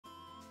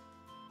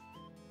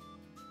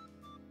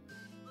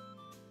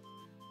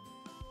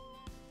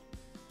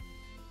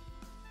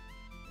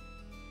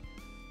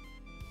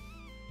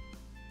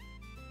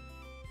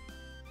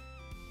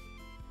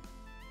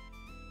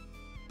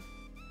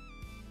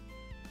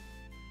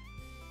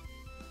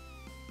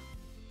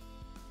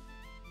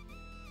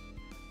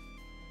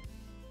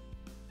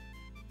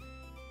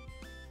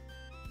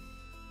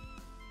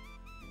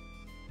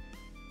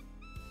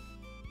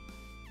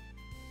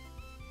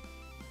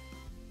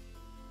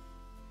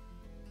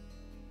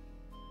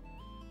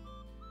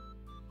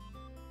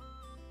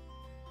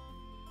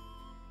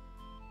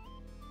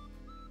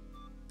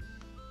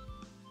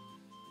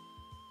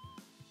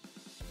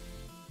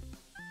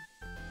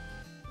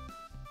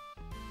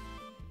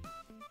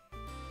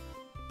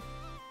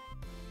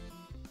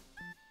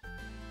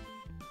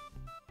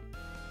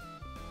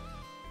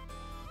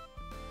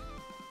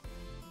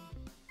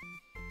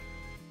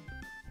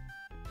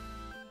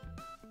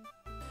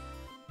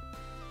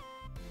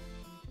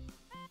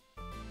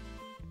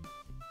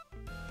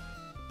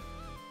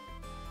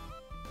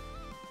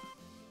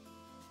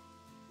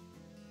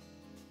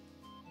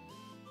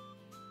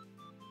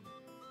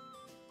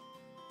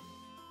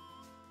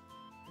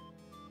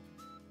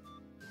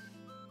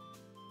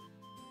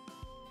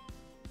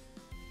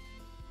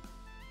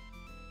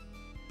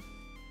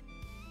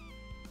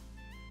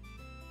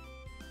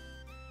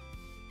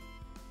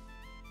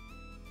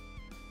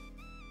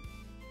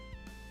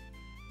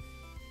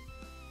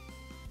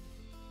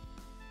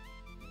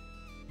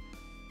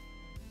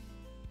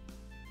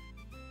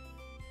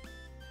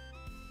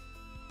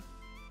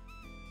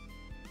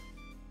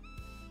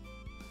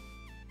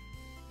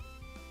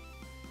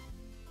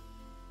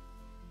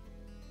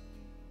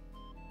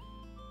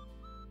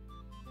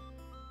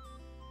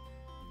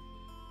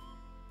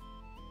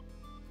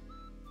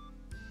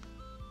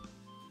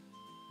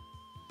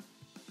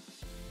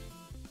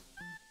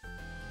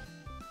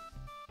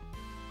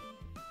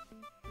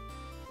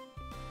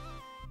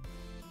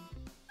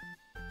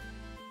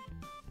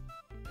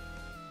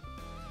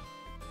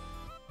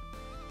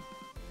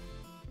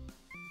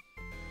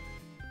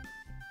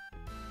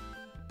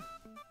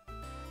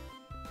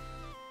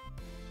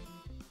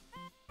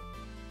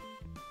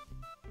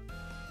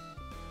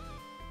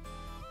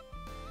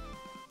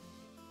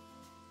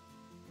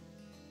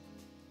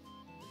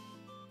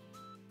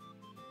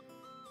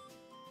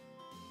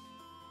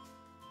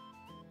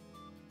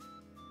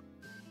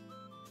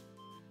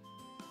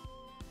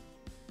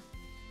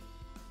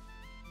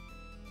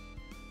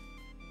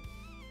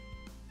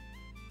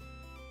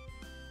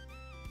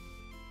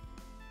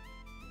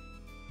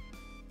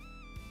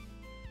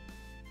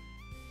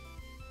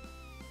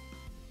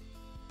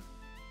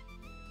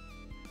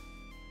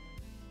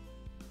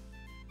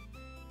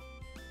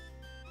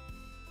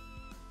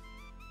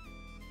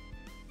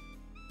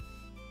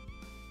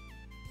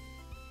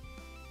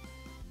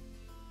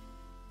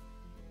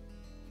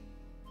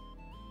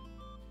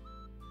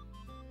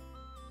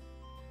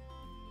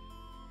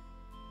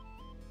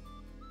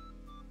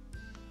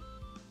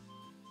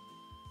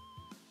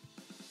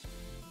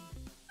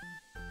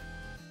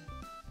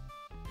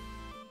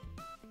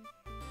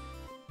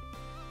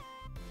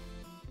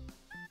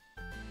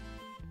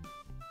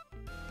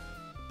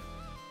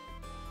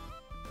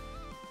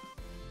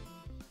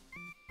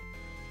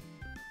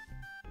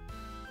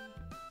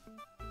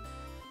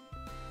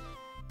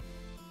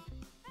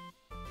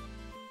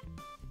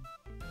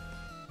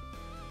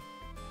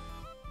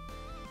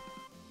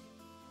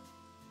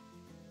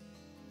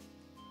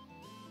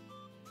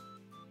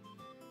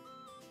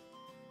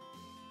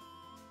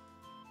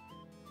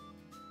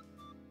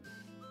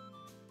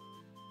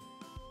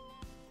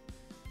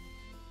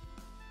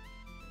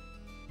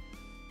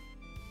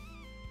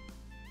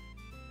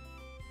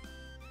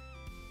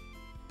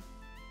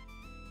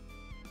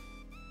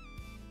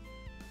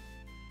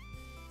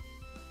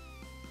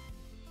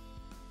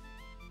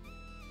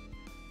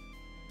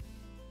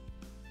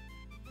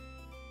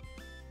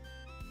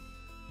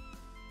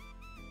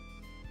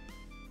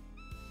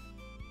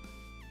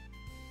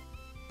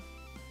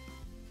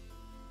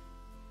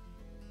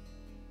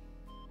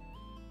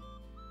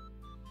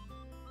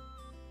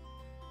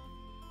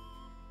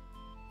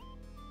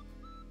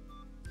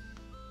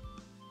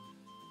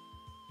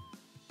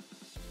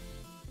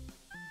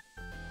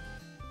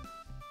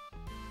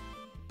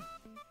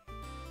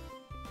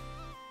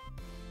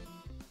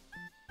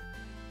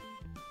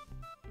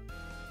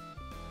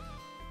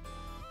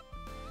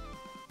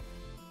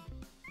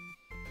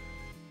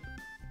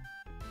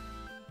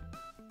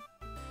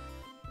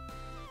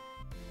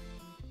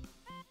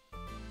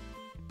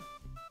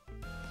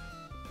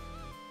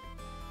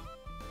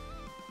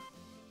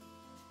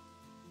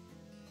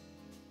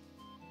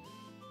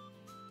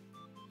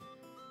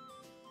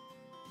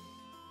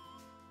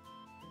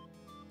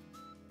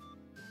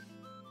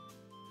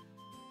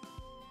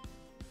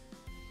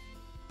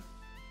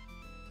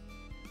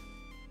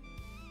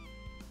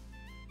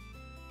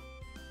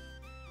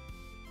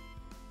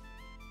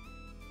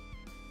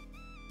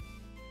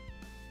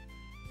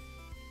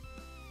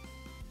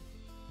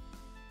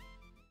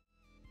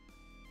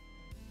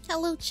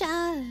Hello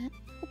chat!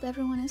 Hope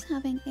everyone is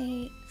having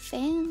a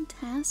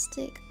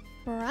fantastic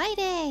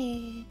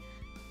Friday!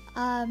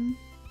 I've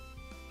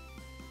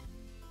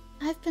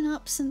been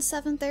up since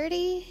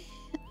 7:30.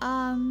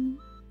 I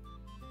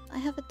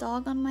have a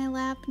dog on my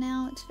lap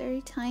now. It's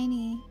very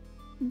tiny.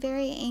 I'm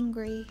very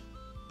angry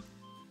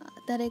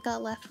that it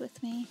got left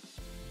with me.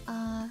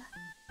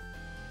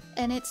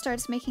 And it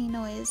starts making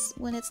noise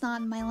when it's not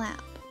in my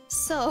lap.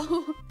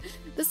 So,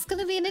 this is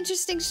gonna be an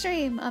interesting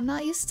stream. I'm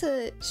not used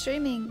to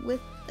streaming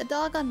with a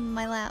dog on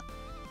my lap.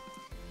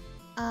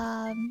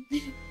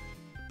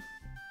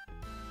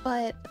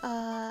 But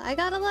I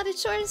got a lot of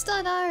chores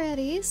done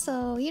already,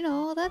 so you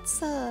know, that's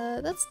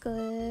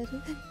good.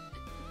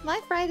 My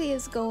Friday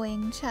is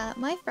going, chat.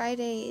 My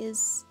Friday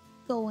is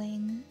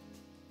going.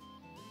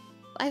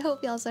 I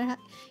hope y'all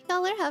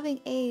are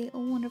having a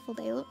wonderful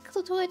day. Look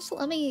to Twitch.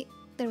 Let me.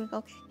 There we go.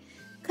 Okay.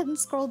 Couldn't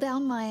scroll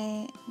down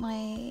my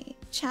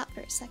chat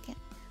for a second.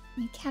 Let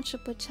me catch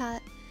up with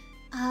chat.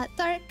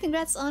 Dark,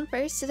 congrats on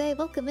first today.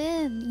 Welcome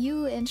in.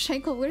 You and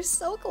Tranquil were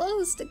so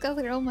close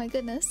together. Oh my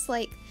goodness.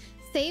 Like,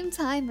 same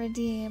time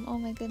redeem. Oh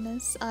my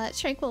goodness.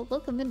 Tranquil,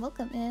 welcome in.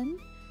 Welcome in.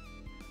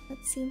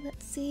 Let's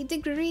see.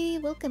 Degree,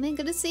 welcome in.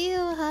 Good to see you.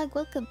 Hug,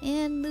 welcome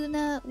in.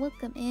 Luna,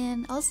 welcome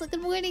in. Also,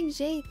 good morning,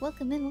 Jake.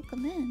 Welcome in.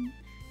 Welcome in.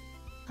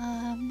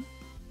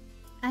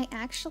 I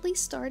actually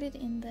started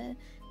in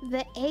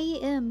the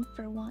AM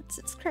for once.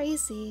 It's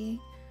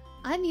crazy.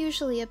 I'm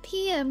usually a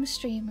PM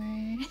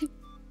streamer.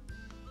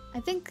 I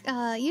think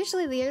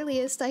usually the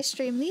earliest I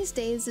stream these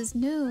days is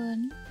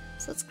noon.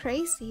 So it's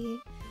crazy.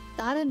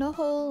 Got in a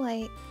whole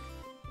like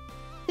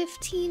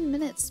 15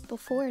 minutes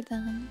before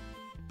then.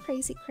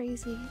 Crazy.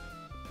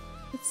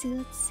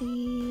 Let's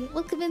see.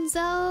 Welcome in,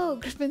 Zoe!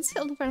 Griffin's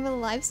filmed in front of a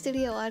live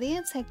studio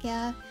audience? Heck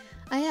yeah.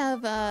 I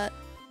have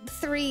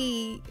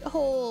 3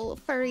 whole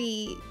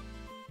furry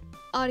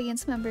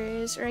audience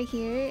members right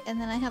here,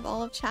 and then I have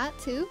all of chat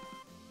too.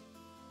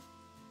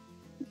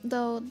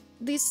 Though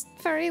these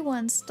furry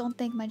ones don't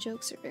think my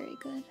jokes are very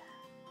good.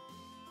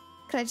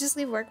 Could I just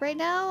leave work right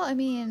now? I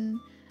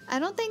mean, I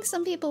don't think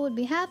some people would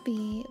be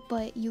happy,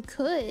 but you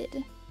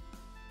could.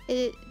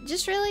 It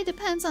just really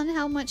depends on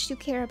how much you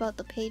care about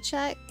the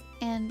paycheck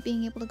and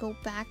being able to go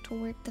back to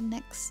work the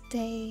next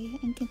day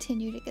and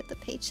continue to get the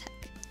paycheck.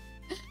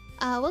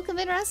 Welcome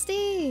in,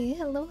 Rusty!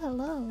 Hello.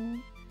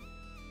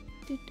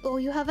 Oh,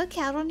 you have a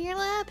cat on your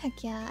lap?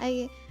 Heck yeah,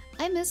 I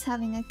miss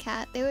having a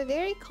cat. They were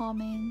very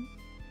calming.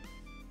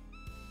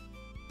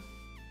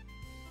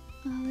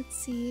 Let's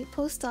see.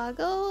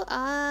 Post-doggo?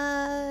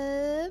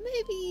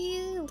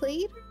 Maybe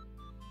later?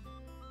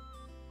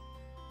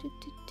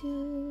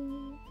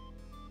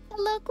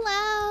 Hello,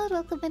 Cloud!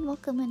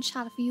 Welcome in.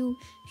 Chat, if you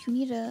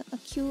need a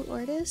cute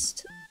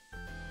artist,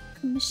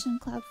 commission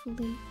Cloud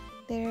fully.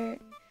 They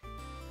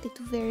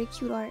do very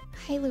cute art.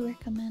 Highly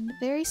recommend.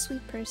 Very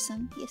sweet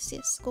person. Yes.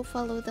 Go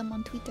follow them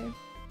on Twitter.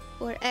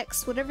 Or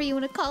X, whatever you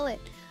want to call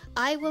it.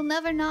 I will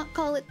never not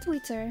call it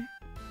Twitter.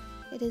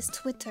 It is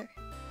Twitter.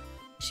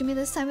 Show me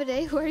this time of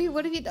day.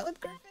 What have you done with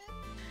Griffin?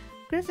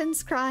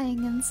 Griffin's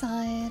crying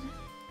inside.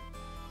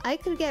 I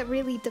could get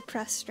really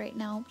depressed right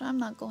now, but I'm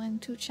not going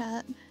to,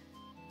 chat.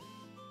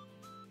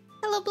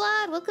 Hello,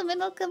 Blood! Welcome in.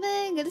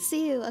 Good to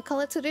see you. I call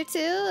it Twitter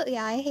too?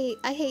 Yeah, I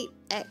hate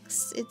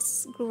X.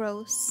 It's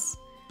gross.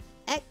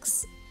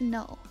 X,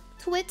 no.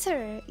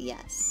 Twitter,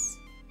 yes.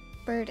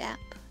 Bird app.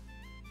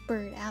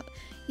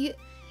 You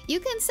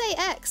can say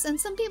X, and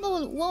some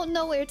people won't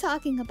know what you're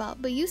talking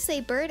about, but you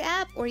say bird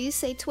app or you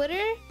say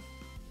Twitter,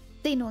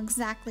 they know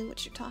exactly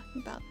what you're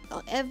talking about.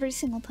 Every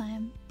single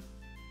time.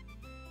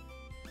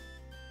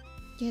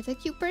 You're the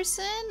cute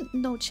person?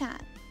 No,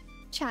 chat.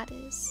 Chat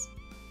is.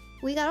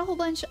 We got a whole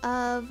bunch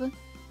of...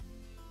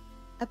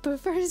 I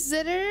prefer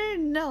zitter?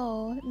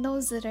 No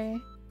zitter.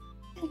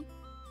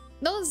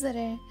 No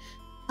zitter.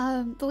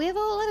 But we have a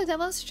whole lot of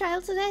demos to try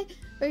out today.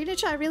 We're gonna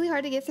try really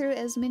hard to get through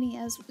as many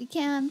as we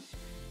can.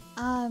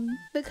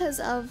 Because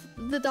of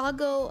the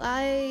doggo,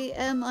 I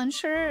am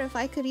unsure if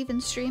I could even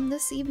stream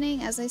this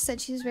evening. As I said,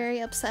 she's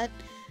very upset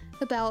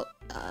about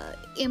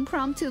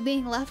impromptu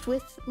being left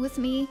with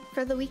me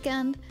for the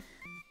weekend.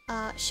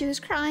 She was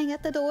crying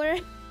at the door.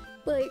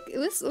 Like, it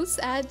was so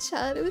sad,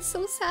 chat. It was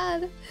so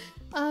sad.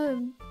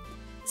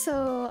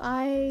 So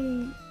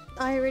I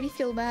already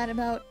feel bad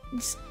about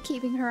just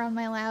keeping her on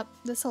my lap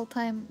this whole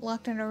time,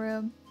 locked in her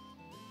room.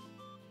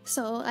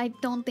 So I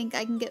don't think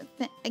I can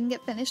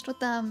get finished with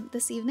them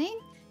this evening.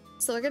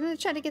 So we're gonna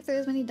try to get through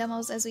as many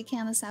demos as we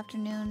can this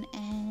afternoon,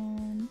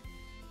 and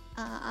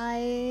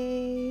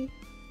I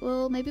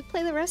will maybe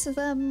play the rest of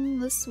them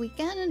this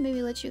weekend and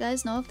maybe let you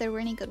guys know if there were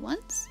any good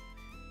ones.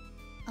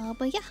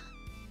 But yeah,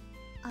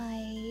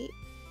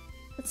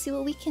 let's see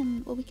what we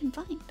can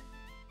find.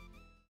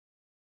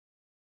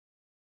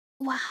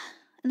 Wow.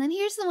 And then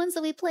here's the ones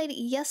that we played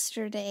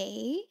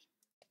yesterday.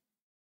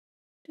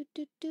 What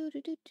do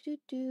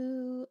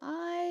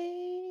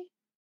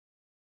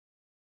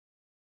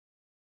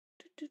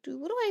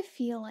I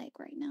feel like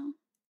right now?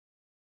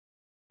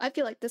 I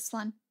feel like this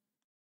one.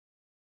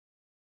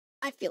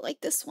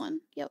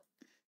 Yep.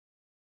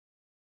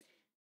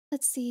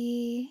 Let's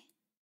see.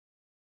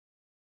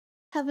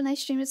 Have a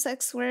nice stream of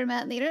sex where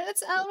Matt later.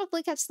 It's out.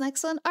 Hopefully catch the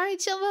next one. Alright,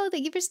 Jumbo,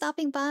 thank you for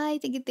stopping by.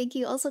 Thank you, thank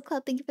you. Also,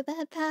 Cloud, thank you for the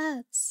head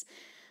pats.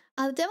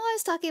 The demo I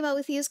was talking about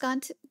with you has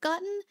gotten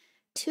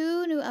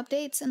 2 new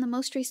updates, and the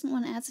most recent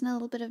one adds in a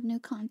little bit of new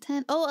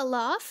content. Oh, a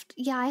loft?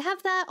 Yeah, I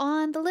have that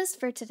on the list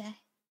for today.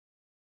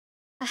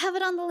 I have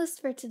it on the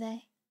list for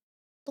today.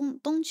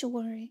 Don't you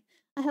worry.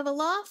 I have a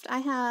loft, I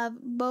have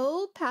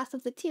Bow, Path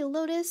of the Teal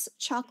Lotus,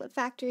 Chocolate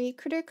Factory,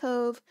 Critter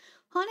Cove,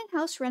 Haunted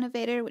House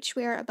Renovator, which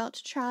we are about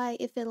to try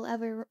if it'll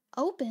ever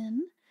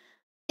open,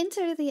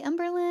 Enter the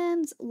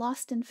Emberlands,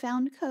 Lost and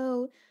Found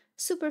Co.,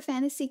 Super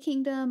Fantasy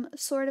Kingdom,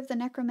 Sword of the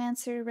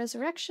Necromancer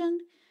Resurrection,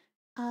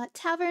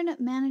 Tavern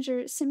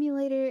Manager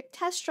Simulator,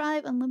 Test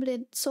Drive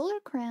Unlimited Solar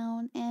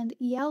Crown, and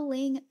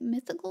Yaoling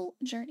Mythical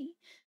Journey.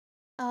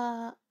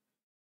 A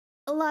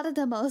lot of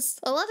demos.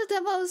 A lot of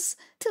demos,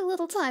 too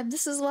little time.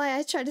 This is why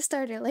I try to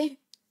start early.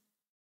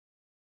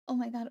 Oh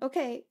my god,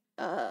 okay.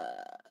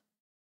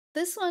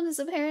 This one is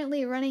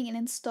apparently running an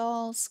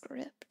install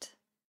script.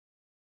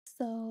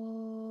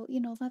 So,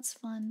 you know, that's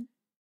fun.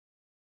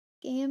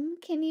 Game,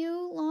 can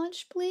you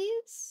launch,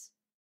 please?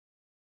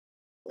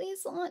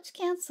 Please launch,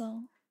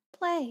 cancel.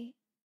 Play.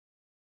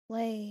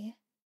 Play.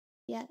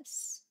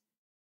 Yes.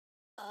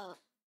 Oh!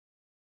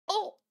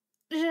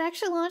 Did it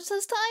actually launch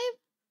this time?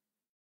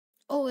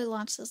 Oh, it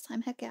launched this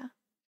time. Heck yeah.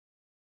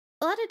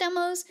 A lot of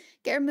demos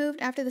get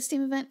removed after the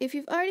Steam event. If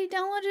you've already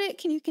downloaded it,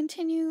 can you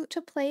continue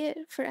to play it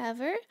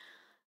forever?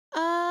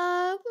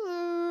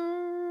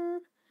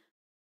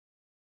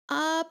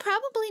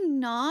 Probably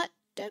not,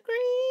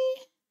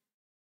 Degree.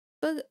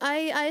 But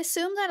I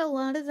assume that a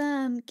lot of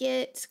them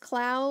get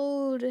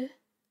cloud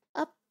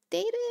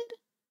updated?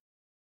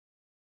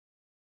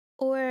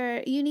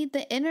 Or you need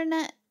the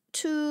internet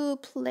to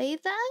play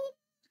them?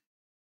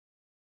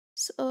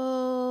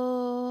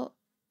 So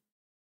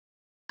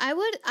I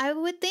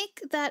would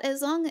think that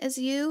as long as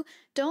you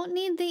don't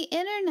need the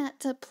internet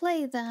to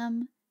play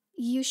them,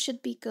 you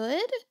should be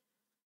good.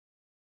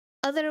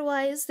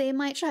 Otherwise, they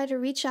might try to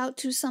reach out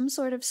to some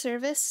sort of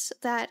service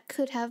that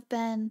could have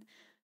been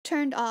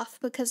turned off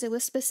because it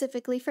was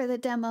specifically for the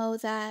demo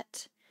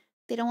that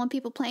they don't want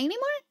people playing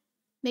anymore?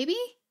 Maybe?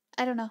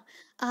 I don't know.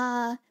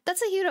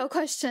 That's a Hiro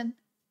question.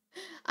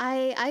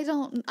 I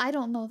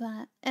don't know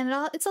that. And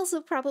it's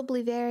also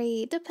probably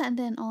very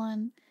dependent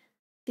on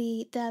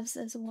the devs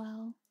as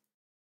well.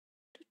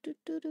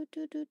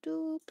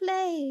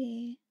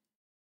 Play.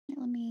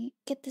 Let me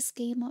get this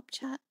game up,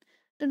 chat.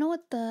 Don't know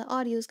what the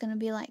audio is gonna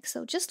be like,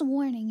 so just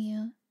warning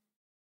you.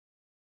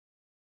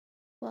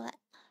 What?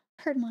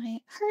 Heard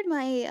my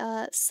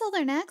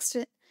southern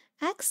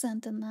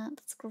accent in that.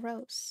 That's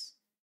gross.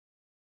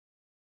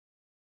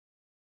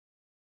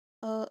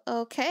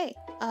 Okay.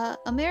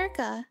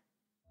 America.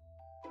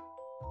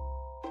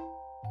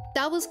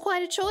 That was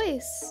quite a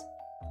choice.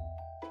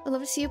 I'd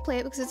love to see you play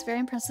it because it's very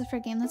impressive for a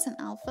game that's in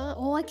alpha.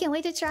 Oh, I can't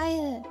wait to try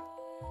it.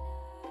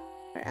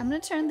 Alright, I'm gonna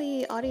turn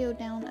the audio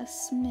down a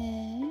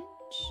smidge.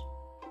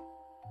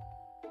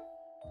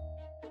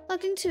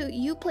 Logged into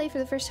Uplay for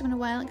the first time in a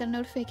while and got a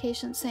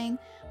notification saying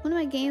one of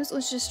my games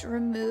was just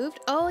removed.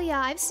 Oh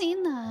yeah, I've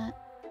seen that.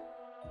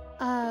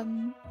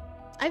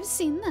 I've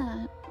seen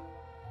that.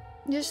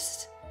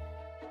 Just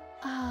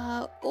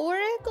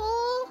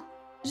Oracle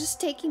just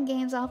taking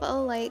games off.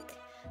 Oh, like,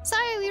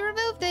 sorry, we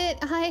removed it.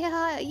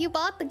 You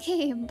bought the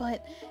game,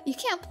 but you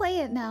can't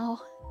play it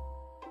now.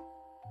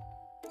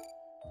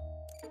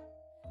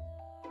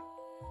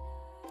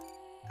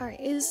 Alright,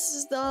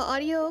 is the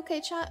audio okay,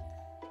 chat?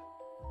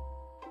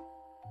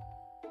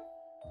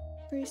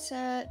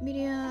 Preset,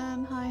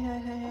 medium,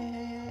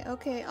 high.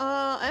 Okay,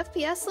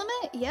 FPS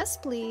limit? Yes,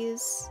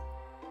 please.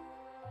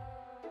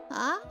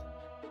 Huh?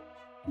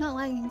 Not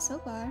lagging so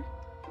far.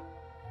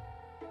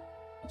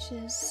 Which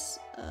is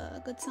a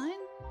good sign,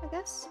 I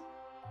guess.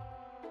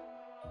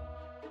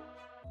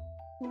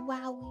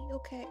 Wowie,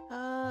 okay.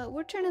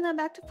 We're turning that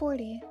back to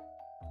 40.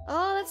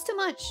 Oh, that's too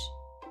much.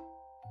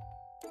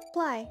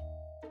 Apply.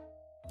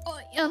 Oh,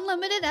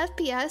 unlimited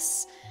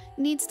FPS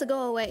needs to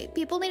go away.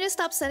 People need to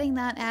stop setting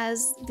that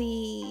as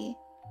the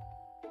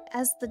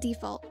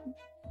default.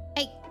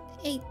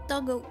 Hey,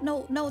 doggo.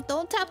 No,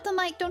 don't tap the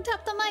mic. Don't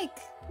tap the mic.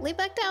 Lay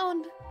back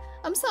down.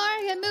 I'm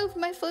sorry, I moved.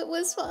 My foot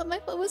was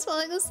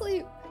falling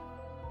asleep.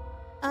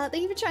 Thank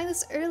you for trying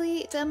this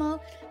early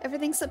demo.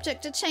 Everything's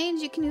subject to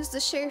change. You can use the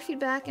share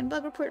feedback and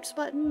bug reports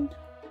button.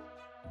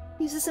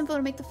 Use this info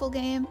to make the full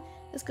game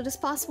as good as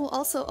possible.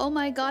 Also, oh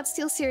my god,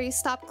 Steel Series,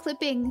 stop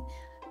clipping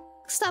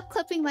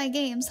my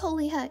games.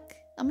 Holy heck.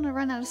 I'm gonna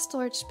run out of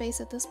storage space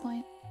at this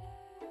point.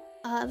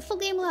 The full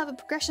game will have a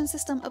progression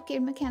system,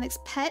 upgrade mechanics,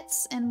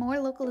 pets, and more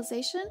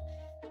localization.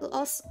 It'll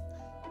also...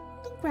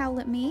 Don't growl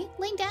at me.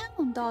 Lay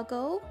down,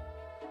 doggo.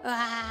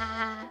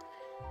 Ah.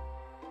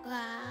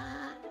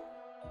 Ah.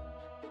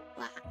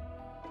 Ah.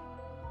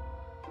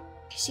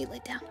 She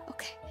laid down.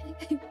 Okay.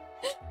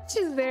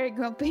 She's very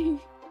grumpy.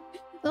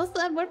 We'll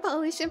also add more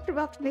polish, improve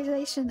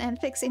optimization, and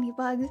fix any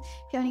bugs. If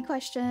you have any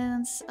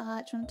questions,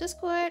 join the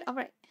Discord.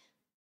 Alright.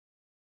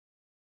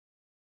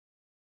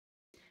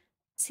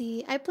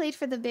 See, I played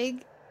for the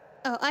big...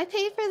 Oh, I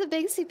paid for the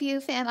big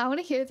CPU fan. I want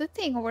to hear the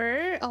thing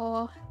word.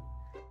 Oh,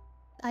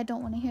 I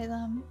don't want to hear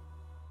them.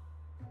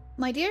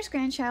 My dearest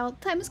grandchild,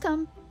 time has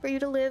come for you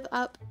to live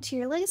up to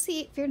your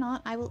legacy. Fear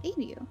not, I will aid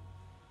you.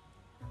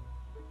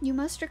 You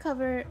must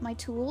recover my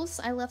tools.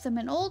 I left them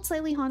in an old,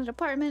 slightly haunted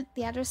apartment.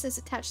 The address is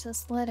attached to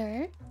this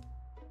letter.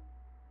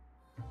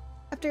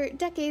 After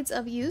decades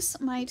of use,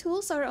 my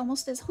tools are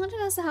almost as haunted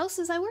as the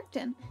houses I worked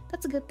in.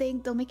 That's a good thing.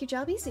 They'll make your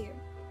job easier.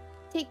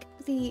 Take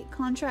the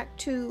contract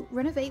to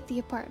renovate the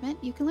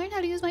apartment. You can learn how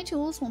to use my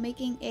tools while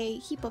making a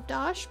heap of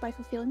dosh by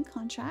fulfilling the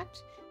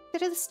contract.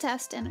 Consider this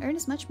test and earn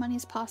as much money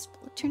as possible.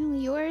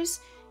 Eternally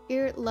yours,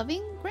 your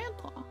loving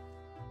grandpa.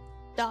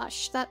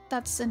 Dosh.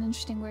 That's an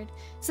interesting word.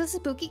 Is this a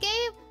spooky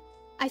game?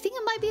 I think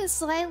it might be a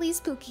slightly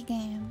spooky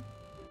game.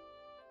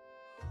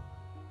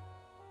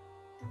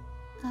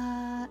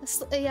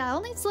 Yeah,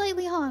 only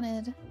slightly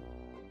haunted.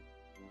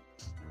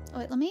 Oh,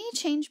 wait, let me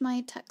change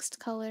my text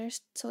colors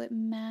so it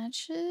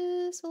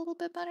matches a little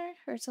bit better,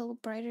 or it's a little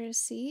brighter to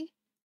see.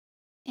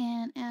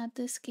 And add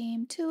this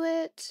game to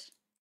it.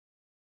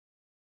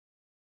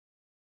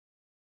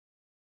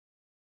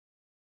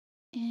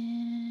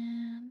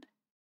 And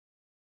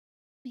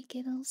make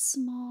it a little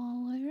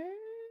smaller.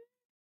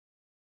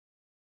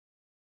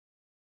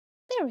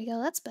 There we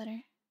go, that's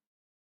better.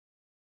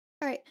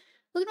 Alright,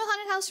 welcome to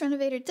Haunted House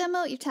Renovator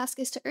Demo. Your task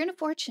is to earn a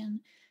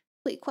fortune.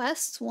 Complete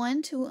quests.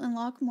 1, to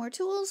unlock more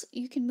tools.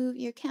 You can move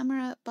your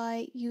camera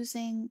by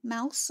using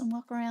mouse and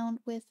walk around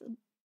with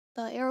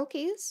the arrow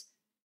keys.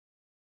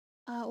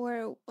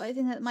 Or I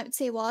think that might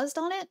say WASD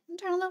on it. And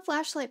turn on the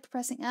flashlight by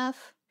pressing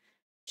F.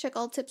 Check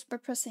all tips by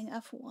pressing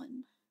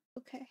F1.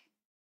 Okay.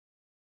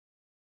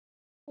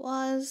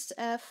 WASD,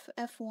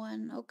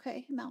 F1.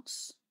 Okay,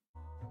 mouse.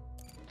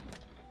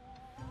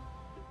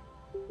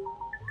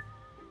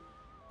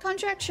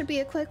 Contract should be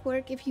a quick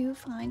work if you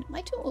find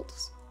my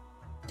tools.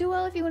 Do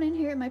well if you want to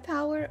inherit my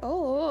power.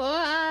 Oh,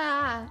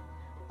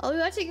 I'll be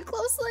watching it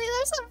closely.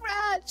 There's a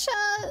rat,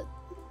 chat.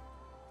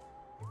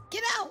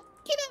 Get out!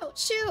 Get out!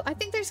 Shoot! I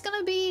think there's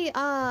gonna be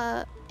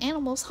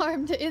animals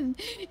harmed in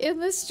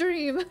the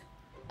stream.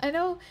 I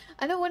know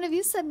one of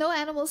you said no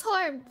animals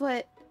harmed,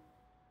 but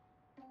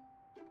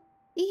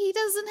he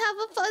doesn't have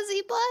a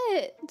fuzzy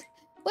butt.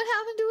 What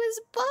happened to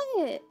his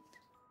butt?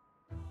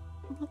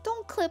 Oh,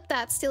 don't clip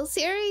that, Steel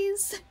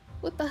Series.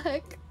 What the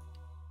heck?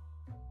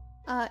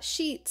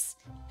 Sheets.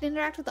 You can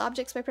interact with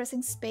objects by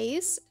pressing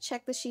space.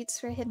 Check the sheets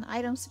for hidden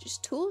items such as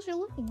tools you're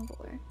looking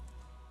for.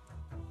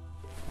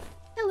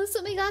 Hello,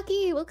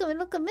 Sumigaki! Welcome in,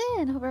 welcome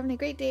in! Hope you're having a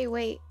great day.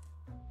 Wait.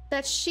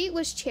 That sheet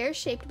was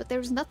chair-shaped, but there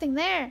was nothing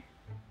there.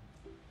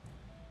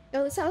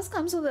 Yo, this house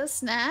comes with a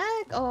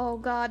snack? Oh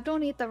god,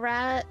 don't eat the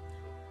rat.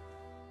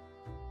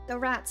 The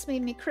rats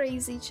made me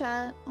crazy,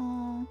 chat.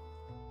 Oh.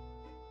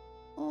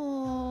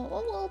 Oh,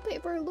 the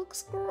wallpaper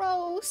looks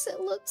gross. It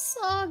looks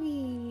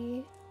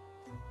soggy.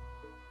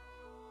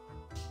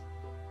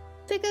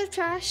 Pick up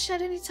trash at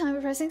any time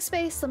by pressing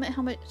space. Limit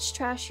how much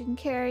trash you can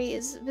carry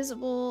is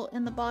visible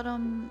in the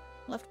bottom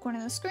left corner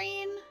of the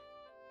screen.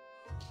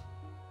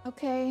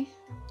 Okay.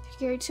 If you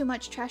carry too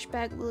much, trash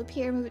bag will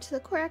appear. Move it to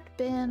the correct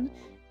bin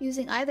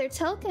using either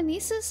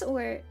telekinesis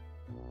or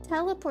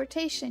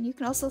teleportation. You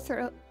can also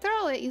throw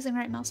it using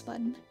right mouse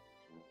button.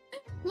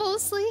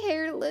 Mostly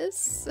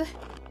hairless.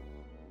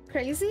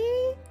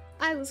 Crazy?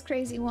 I was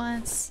crazy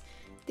once.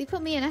 They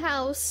put me in a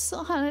house, a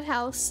haunted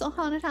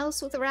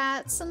house with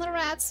rats, and the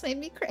rats made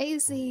me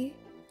crazy.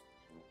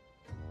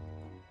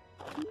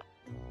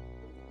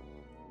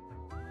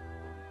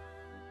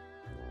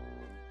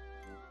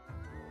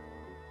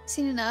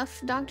 Seen enough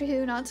Doctor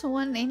Who not to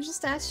want an angel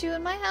statue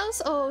in my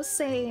house? Oh,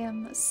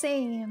 same.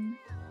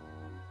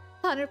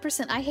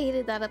 100%. I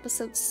hated that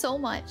episode so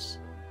much.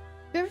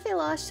 If you ever feel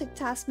lost, check the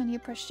task menu,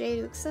 press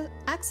J to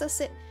access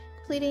it.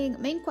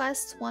 Completing main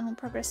quests, 1 will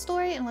progress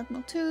story and unlock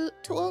more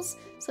tools.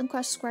 Some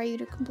quests require you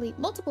to complete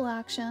multiple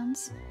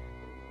actions.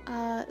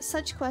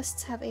 Such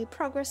quests have a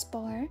progress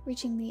bar.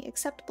 Reaching the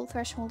acceptable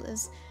threshold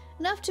is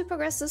enough to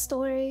progress the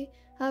story.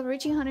 However,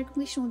 reaching 100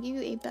 completion will give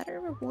you a better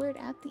reward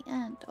at the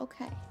end.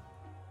 Okay.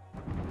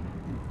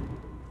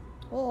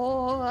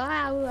 Oh,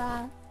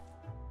 How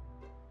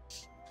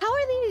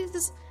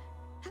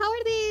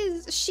are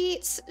these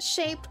sheets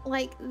shaped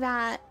like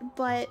that,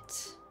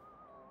 but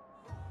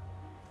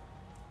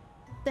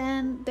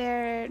then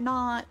they're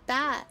not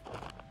that?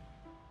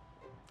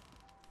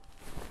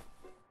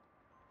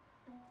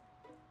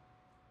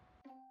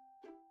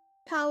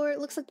 Power,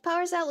 looks like the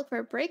power's out. Look for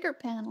a breaker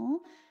panel.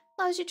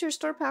 Allows you to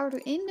restore power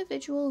to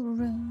individual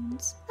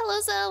rooms.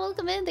 Hello, Zell,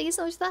 welcome in. Thank you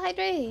so much for the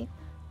hydrate.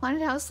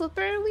 Haunted house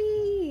slipper,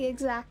 wee,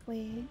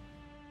 exactly.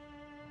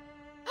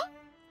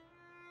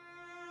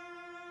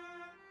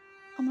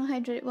 I'm gonna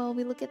hydrate while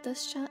we look at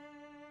this, chat.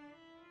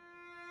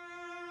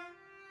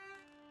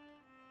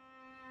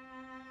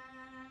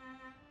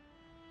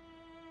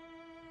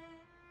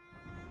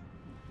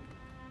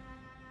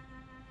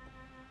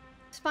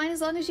 It's fine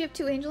as long as you have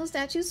 2 angel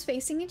statues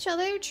facing each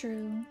other.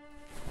 True.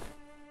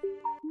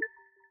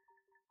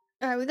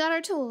 Alright, we got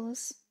our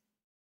tools.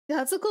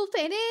 That's a cool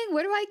painting.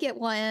 Where do I get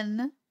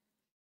one?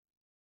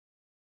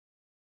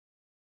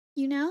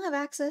 You now have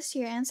access to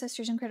your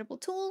ancestors' incredible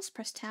tools.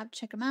 Press tab to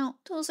check them out.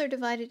 Tools are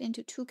divided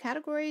into 2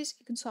 categories.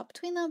 You can swap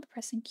between them by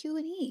pressing Q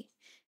and E.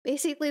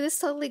 Basically, this is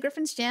totally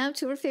Griffin's jam.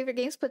 2 of her favorite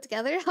games put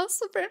together. House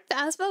Flipper and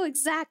Phasmo.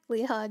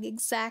 Exactly, Hug.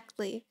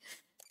 Exactly.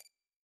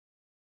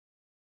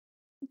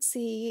 Let's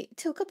see.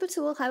 To equip a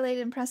tool, highlight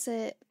it and press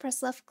it.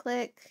 Press left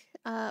click.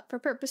 For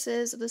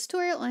purposes of this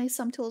tutorial, only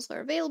some tools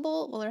are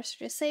available, while the rest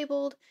are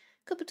disabled.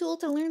 Equip a tool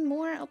to learn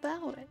more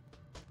about it.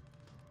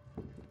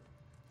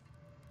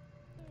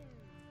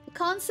 The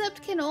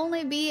concept can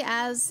only be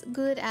as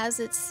good as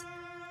its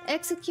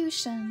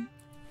execution.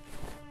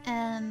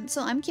 And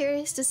so I'm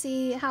curious to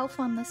see how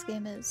fun this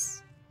game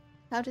is.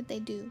 How did they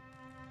do?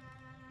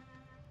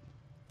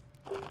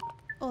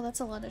 Oh, that's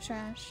a lot of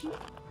trash.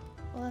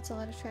 Well, that's a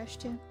lot of trash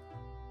too.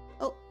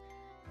 Oh,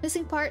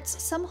 missing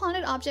parts. Some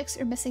haunted objects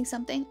are missing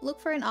something.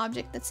 Look for an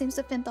object that seems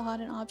to fit the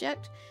haunted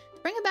object.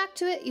 To bring it back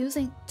to it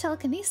using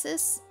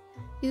telekinesis,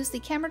 use the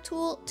camera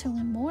tool to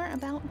learn more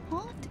about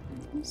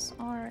hauntings.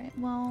 Alright,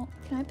 well,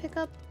 can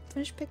I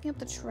finish picking up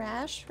the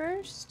trash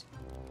first?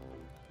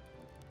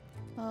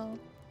 Oh.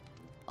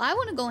 Well, I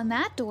want to go in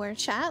that door,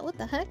 chat. What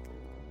the heck?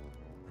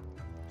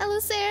 Hello,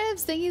 Sarah.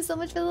 Thank you so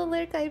much for the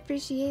lurk. I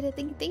appreciate it.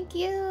 Thank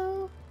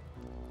you.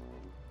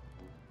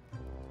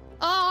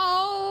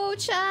 Oh,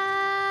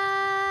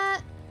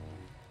 chat.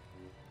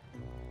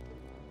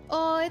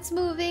 Oh, it's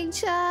moving,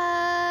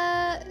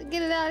 chat.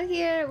 Get it out of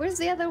here. Where's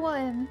the other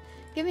one?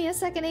 Give me a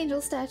second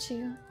angel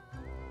statue.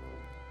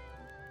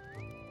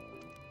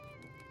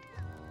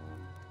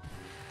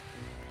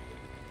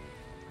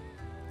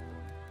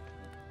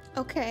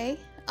 Okay.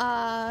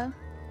 How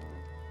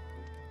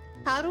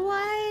do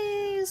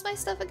I use my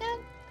stuff again?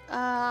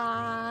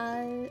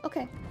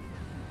 Okay.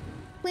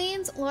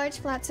 Cleans large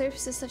flat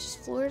surfaces such as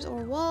floors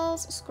or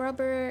walls.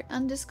 Scrubber,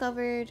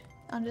 undiscovered,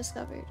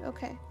 undiscovered.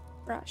 Okay.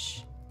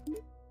 Brush.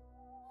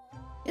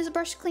 Use a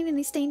brush to clean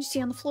any stains you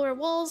see on the floor or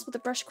walls. With the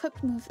brush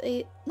equipped,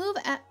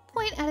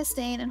 point at a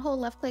stain and hold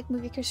left click,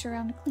 move your cursor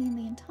around to clean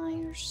the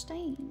entire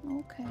stain.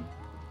 Okay.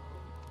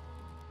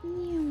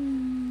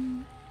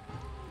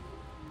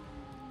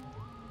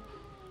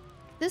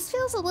 This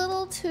feels a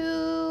little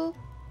too...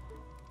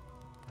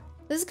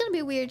 This is gonna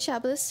be weird,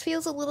 chat, but this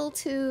feels a little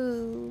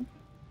too...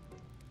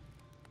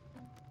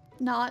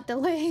 not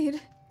delayed.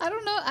 I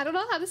don't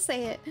know how to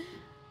say it.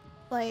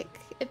 Like,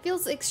 it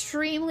feels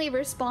extremely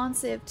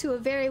responsive to a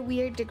very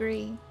weird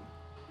degree.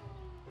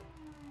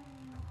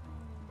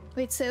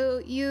 Wait, so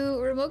you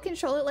remote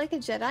control it like a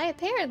Jedi?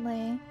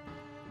 Apparently.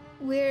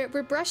 We're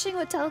brushing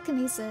with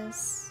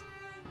telekinesis.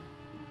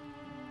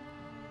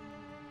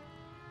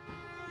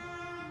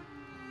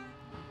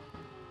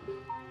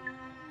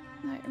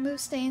 Alright, remove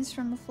stains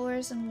from the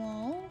floors and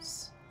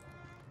walls.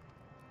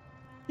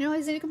 You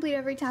always need to complete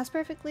every task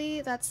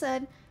perfectly. That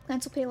said,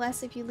 clients will pay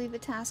less if you leave a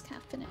task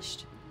half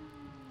finished.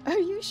 Are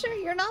you sure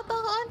you're not the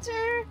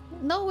haunter?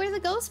 No, we're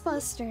the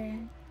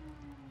Ghostbuster.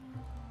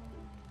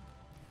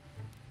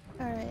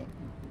 Alright.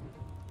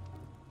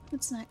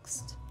 What's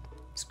next?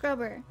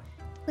 Scrubber.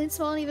 Clean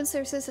small and even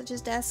surfaces such as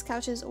desks,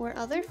 couches, or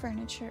other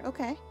furniture.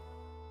 Okay.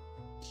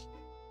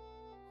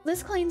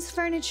 This cleans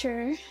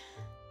furniture.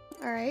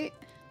 Alright.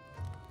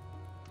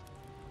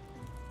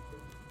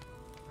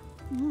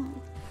 Oh.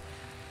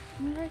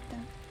 I'm gonna write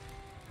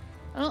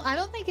that. I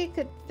don't think it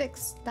could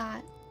fix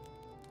that.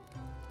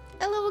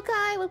 Hello,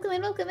 Kai. Welcome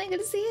in, welcome in.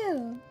 Good to see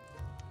you.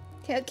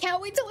 Okay,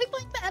 can't wait till we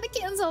find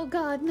mannequins. Oh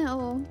god,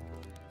 no.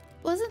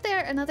 Wasn't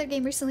there another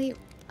game recently,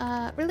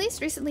 released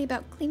recently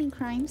about cleaning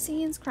crime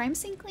scenes? Crime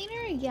scene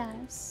cleaner?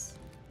 Yes.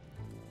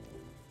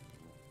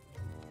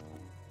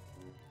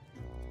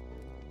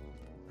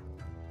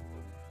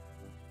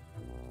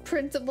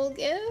 Printable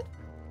GIF?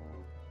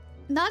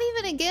 Not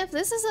even a GIF.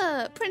 This is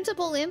a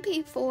printable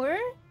MP4.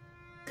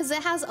 Because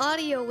it has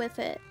audio with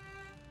it.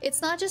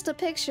 It's not just a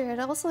picture, it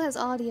also has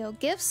audio.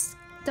 GIFs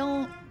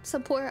don't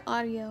support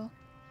audio.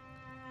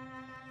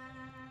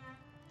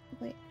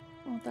 Wait,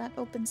 oh, that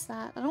opens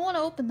that. I don't want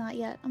to open that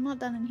yet. I'm not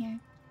done in here.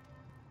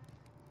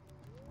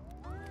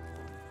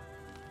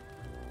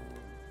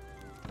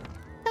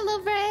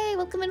 Hello, Bray!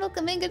 Welcome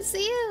in, good to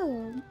see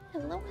you!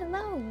 Hello,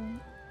 hello.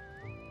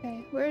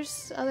 Okay,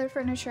 where's other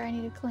furniture I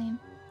need to clean?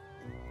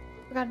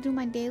 Forgot to do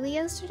my daily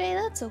yesterday?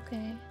 That's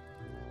okay.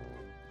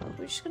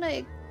 We're just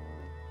gonna...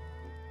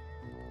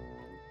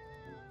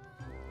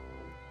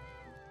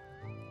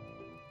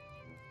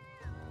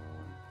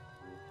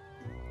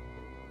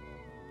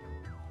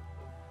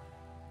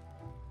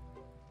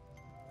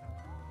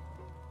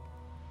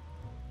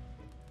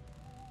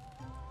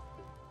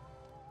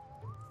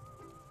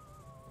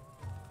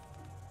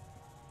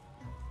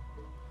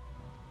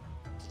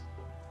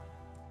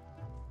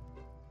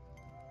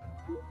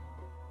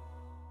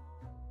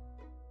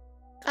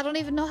 I don't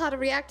even know how to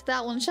react to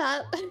that one,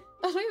 chat. I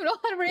don't even know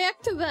how to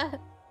react to that.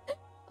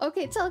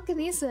 Okay,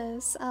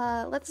 telekinesis.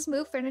 Let's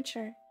move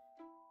furniture.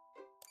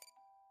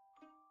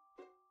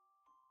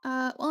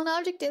 While an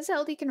object is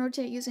held, you can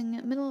rotate using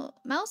middle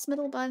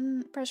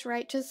button, press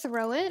right to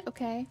throw it.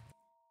 Okay.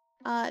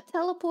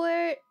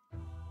 Teleport.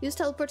 Use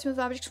teleport to move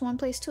objects from one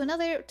place to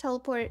another.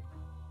 Teleport.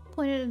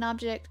 Point at an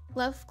object.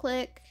 Left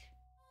click.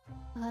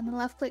 And then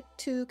left click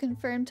to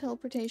confirm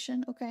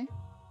teleportation. Okay.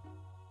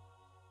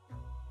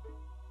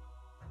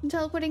 When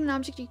teleporting an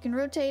object, you can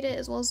rotate it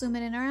as well as zoom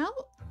it in or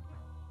out.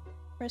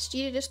 Press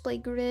G to display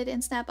grid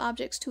and snap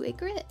objects to a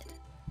grid.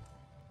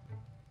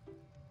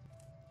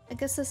 I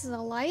guess this is a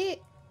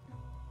light?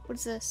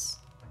 What's this?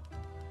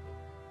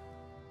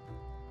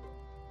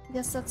 I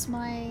guess that's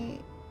my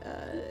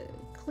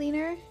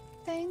cleaner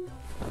thing.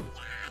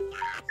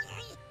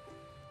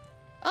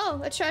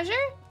 Oh, a treasure?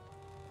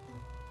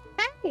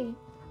 Hey!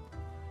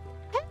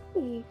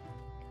 Hey!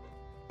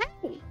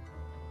 Hey!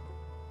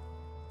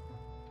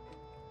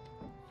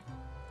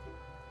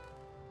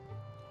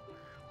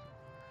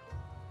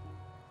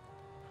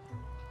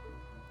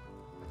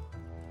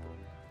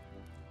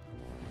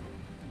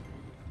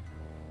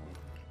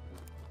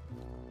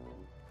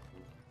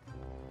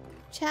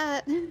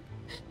 Chat.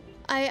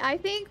 I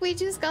think we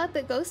just got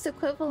the ghost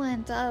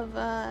equivalent of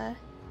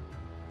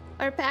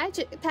our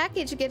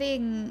package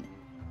getting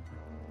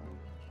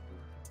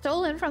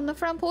stolen from the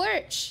front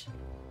porch.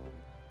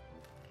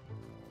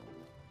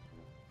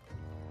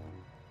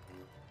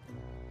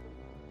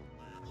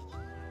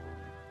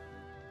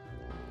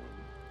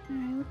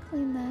 Alright, we'll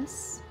clean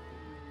this.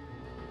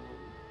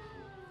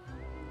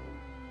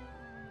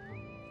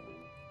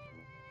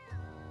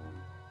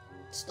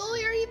 Stole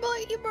your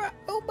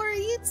Uber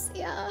Eats,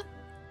 yeah.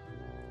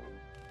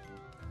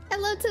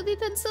 Hello, Toby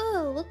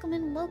Pencil. Welcome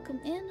in, welcome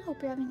in.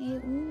 Hope you're having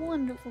a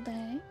wonderful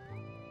day.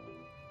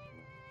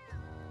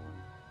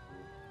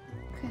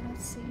 Okay,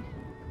 let's see.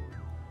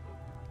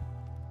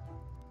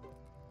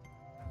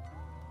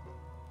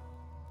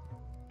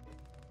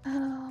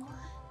 Oh,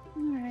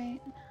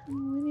 alright. We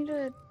need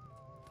to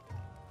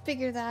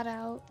figure that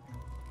out.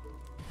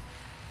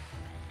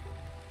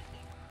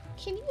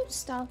 Can you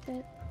stop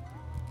it?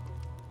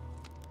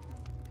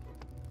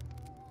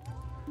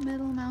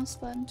 Middle mouse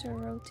button to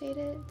rotate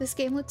it. This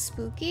game looks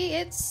spooky.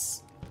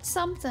 It's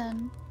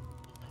something.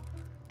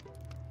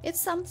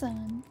 It's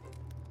something.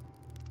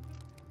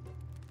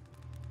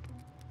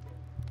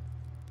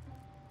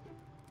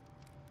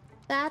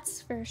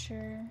 That's for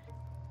sure.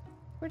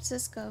 Where'd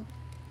this go?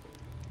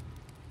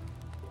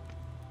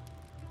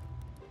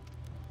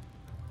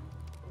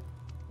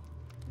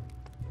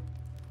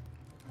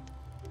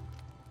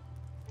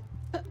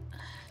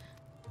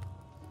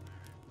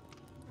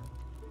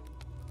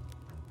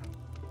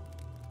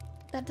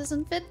 That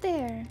doesn't fit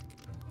there.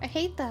 I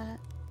hate that.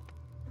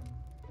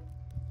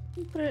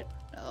 Put it.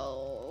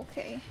 Oh,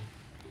 okay.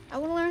 I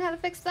want to learn how to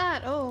fix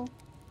that. Oh.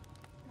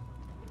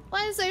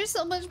 Why is there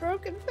so much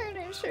broken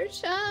furniture,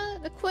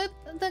 chat? Equip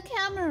the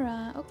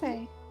camera.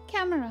 Okay.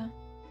 Camera.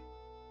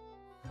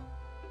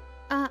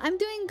 I'm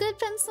doing good,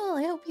 Pencil.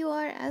 I hope you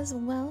are as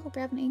well. Hope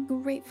you're having a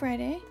great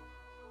Friday.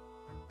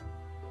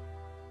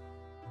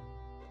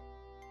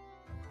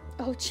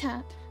 Oh,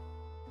 chat.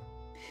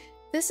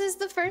 This is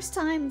the first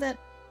time that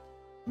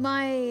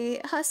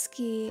my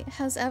husky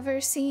has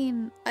ever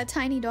seen a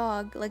tiny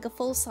dog, like a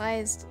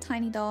full-sized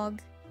tiny dog.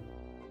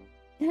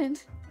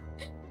 And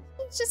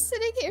he's just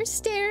sitting here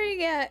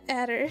staring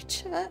at her,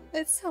 chat.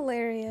 It's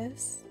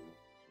hilarious.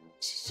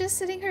 She's just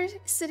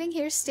sitting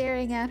here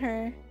staring at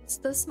her.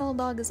 The small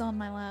dog is on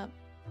my lap.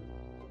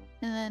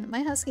 And then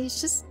my husky's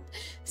just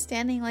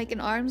standing like an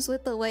arm's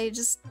width away,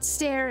 just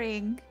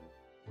staring.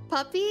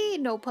 Puppy?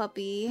 No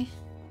puppy.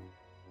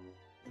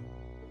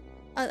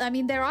 I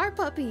mean, there are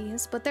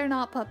puppies, but they're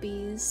not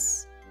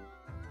puppies.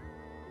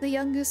 The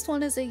youngest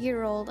one is a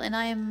year-old, and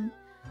I am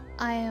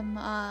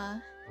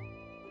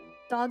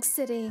dog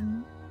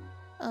sitting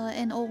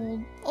an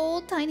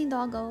old tiny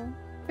doggo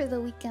for the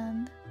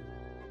weekend.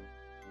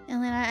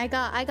 And then I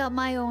got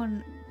my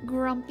own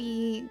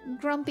grumpy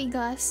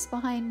Gus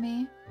behind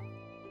me.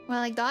 More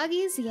like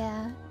doggies?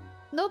 Yeah.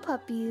 No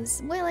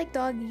puppies. More like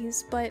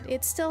doggies, but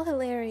it's still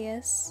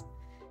hilarious.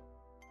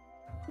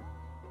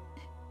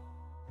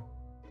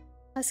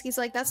 Husky's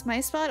like, that's my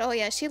spot? Oh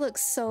yeah, she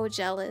looks so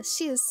jealous.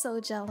 She is so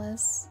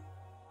jealous.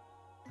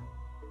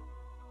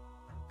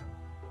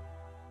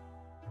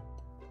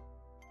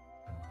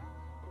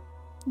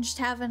 Just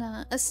having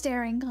a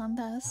staring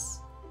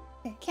contest.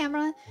 Okay,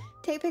 camera.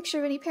 Take a picture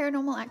of any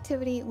paranormal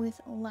activity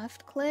with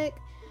left click.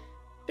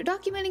 If you're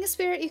documenting a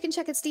spirit, you can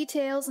check its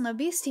details in the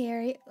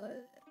bestiary.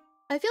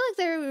 I feel like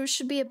there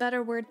should be a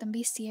better word than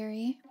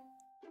bestiary.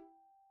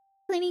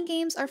 Cleaning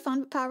games are fun,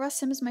 but Power Wash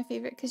Sim is my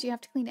favorite because you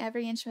have to clean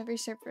every inch of every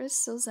surface,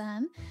 so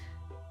zen.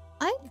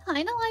 I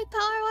kind of like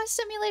Power Wash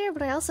Simulator,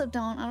 but I also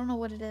don't. I don't know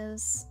what it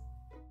is.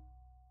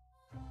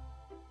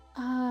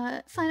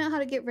 Find out how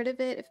to get rid of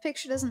it. If a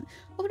picture doesn't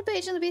open a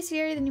page in the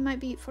bestiary, then you might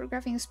be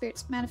photographing a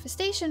spirit's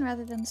manifestation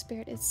rather than the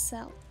spirit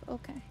itself.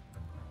 Okay.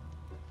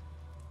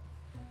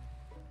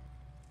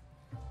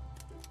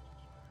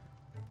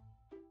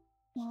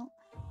 Well,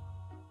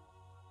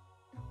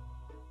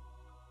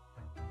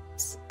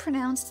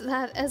 pronounced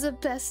that as a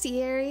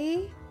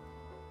bestiary.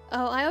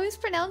 Oh, I always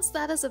pronounce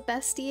that as a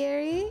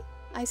bestiary.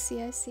 I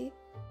see, I see.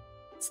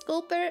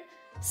 Sculptor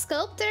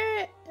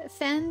Sculptor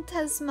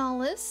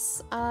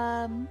Phantasmalis.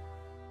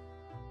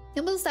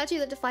 Nimble statue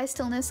that defies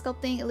stillness,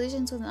 sculpting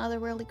illusions with an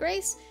otherworldly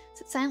grace.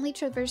 It silently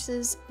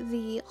traverses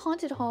the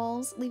haunted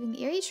halls, leaving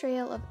the eerie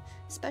trail of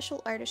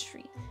special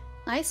artistry.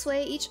 Nice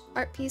way, each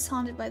art piece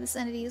haunted by this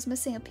entity is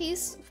missing a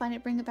piece. Find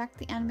it, bring it back to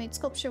the animated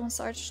sculpture. Once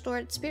the art is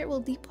restored, its spirit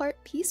will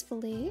depart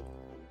peacefully.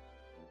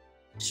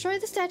 Destroy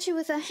the statue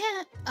with a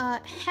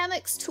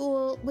hammocks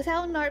tool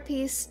without an art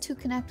piece to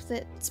connect with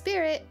its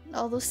spirit.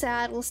 Although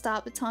sad, will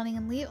stop taunting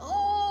and leave.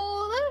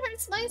 Oh, that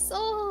hurts my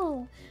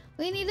soul.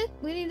 We need to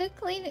clean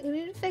it. We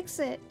need to fix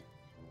it.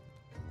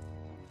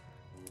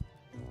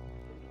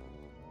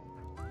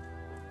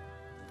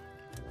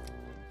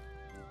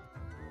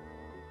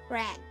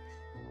 Rat.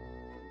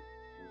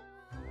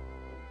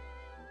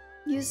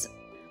 Use.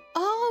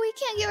 Oh, we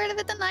can't get rid of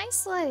it the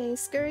nice way.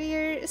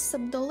 Scurrier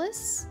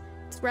subdolus.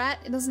 It's rat.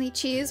 It doesn't eat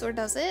cheese, or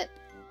does it?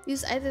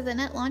 Use either the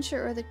net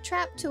launcher or the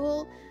trap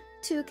tool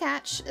to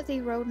catch the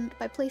rodent.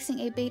 By placing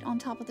a bait on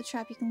top of the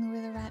trap, you can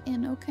lure the rat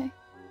in. Okay.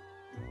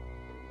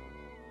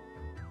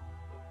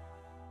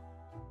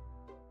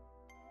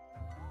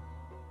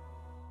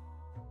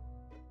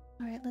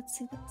 Alright, let's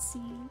see.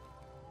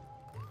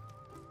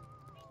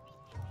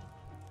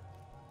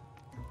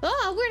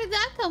 Oh, where did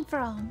that come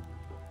from?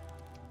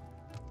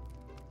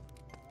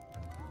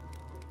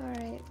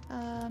 Alright,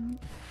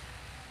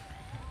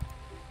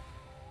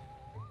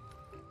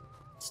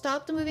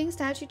 stop the moving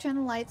statue, turn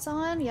the lights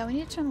on. Yeah, we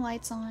need to turn the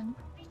lights on.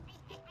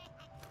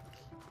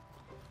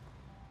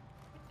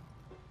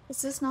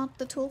 Is this not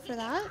the tool for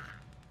that?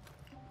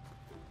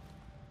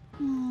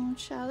 Oh,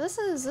 chow, this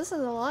is a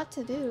lot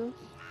to do.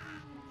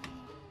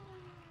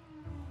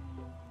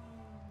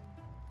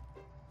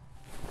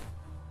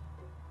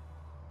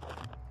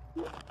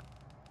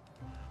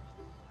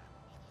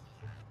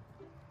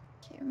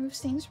 Remove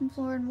stains from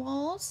floor and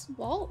walls.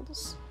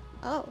 Walls?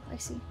 Oh, I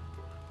see.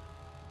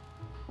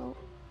 Oh.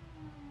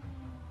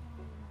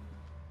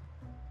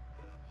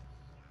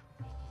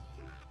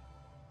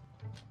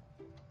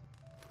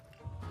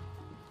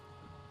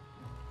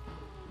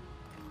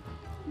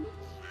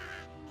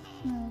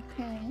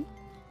 Okay.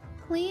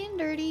 Clean,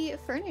 dirty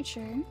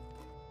furniture.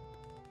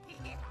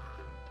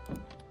 There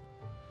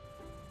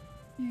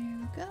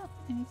we go.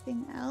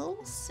 Anything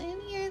else in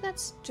here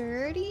that's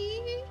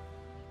dirty?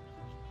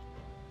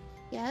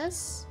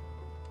 Yes?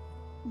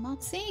 I'm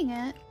not seeing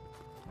it.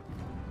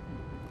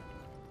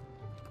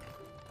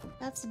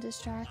 That's a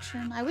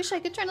distraction. I wish I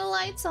could turn the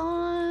lights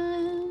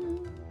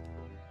on.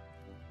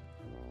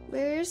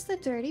 Where's the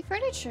dirty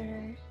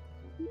furniture?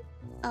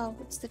 Oh,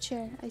 it's the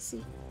chair. I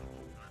see.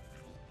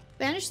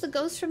 Banish the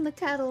ghost from the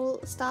kettle.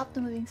 Stop the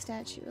moving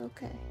statue.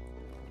 Okay.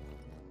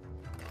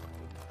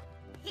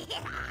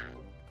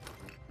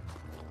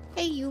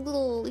 Hey, you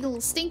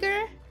little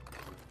stinker.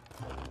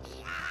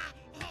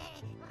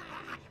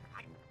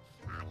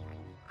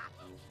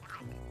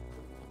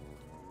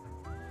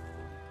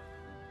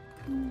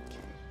 Okay.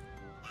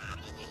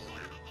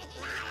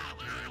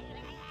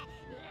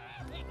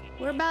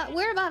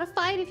 We're about to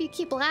fight if you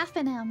keep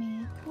laughing at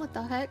me. What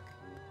the heck?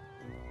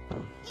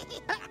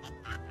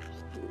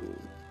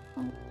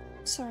 Oh,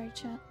 sorry,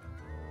 chat.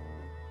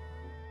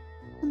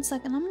 1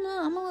 second. I'm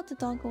gonna let the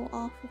dog go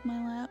off of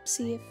my lap.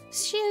 See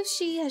if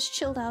she has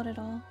chilled out at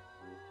all.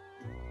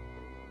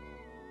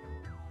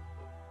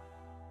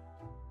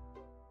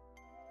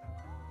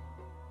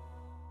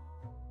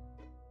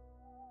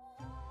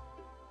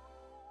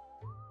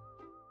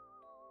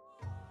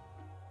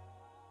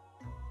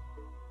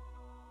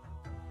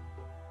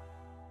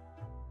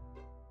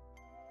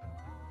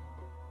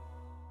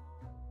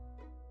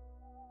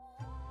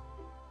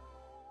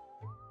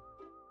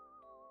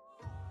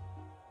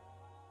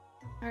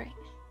 Alright.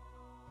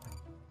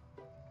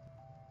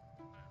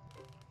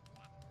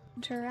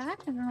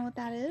 Interact? I don't know what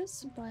that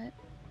is, but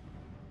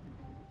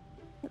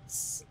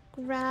let's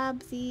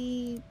grab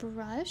the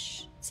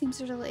brush. Seems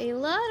there's a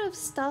lot of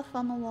stuff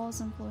on the walls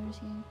and floors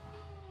here.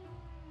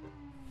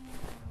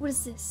 What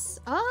is this?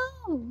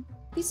 Oh!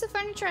 Piece of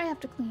furniture I have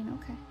to clean,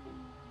 okay.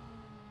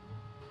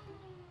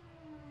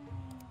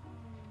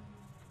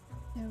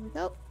 There we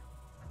go.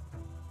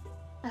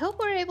 I hope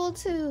we're able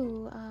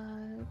to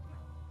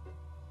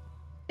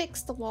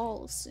fix the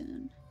walls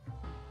soon.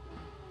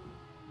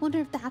 Wonder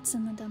if that's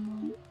in the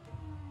demo.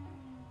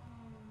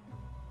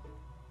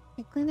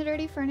 Okay, clean the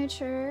dirty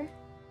furniture.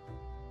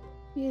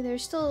 Yeah,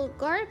 there's still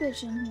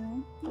garbage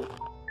in here.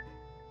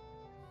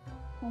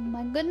 Oh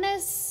my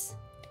goodness!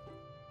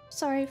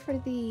 Sorry for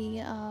the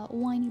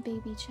whiny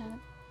baby chat.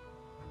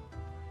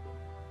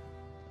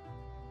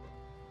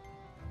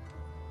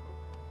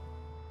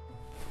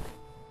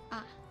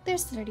 Ah,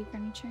 there's the dirty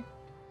furniture.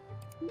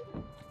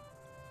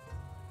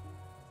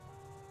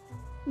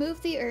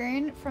 Move the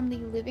urn from the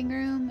living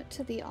room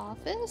to the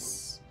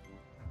office.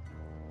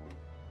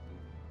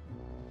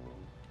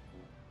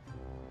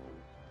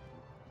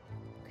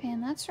 Okay,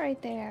 and that's right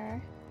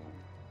there.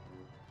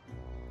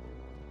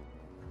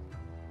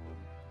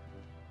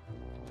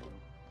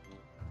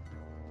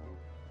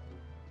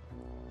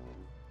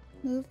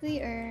 Move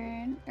the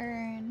urn.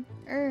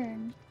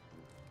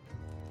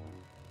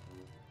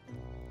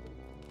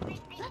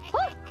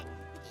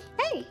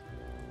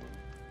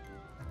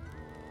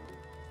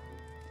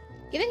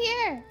 Get in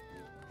here!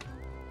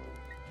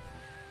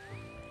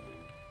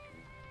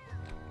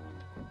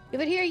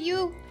 Give it here,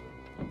 you!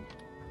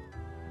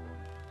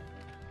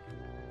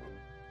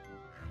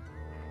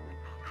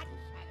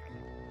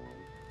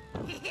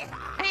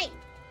 Hey!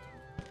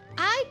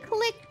 I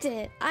clicked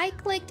it! I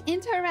clicked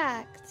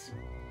interact!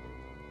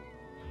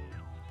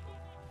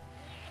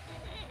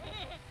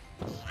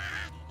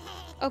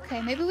 Okay,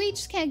 maybe we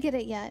just can't get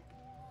it yet.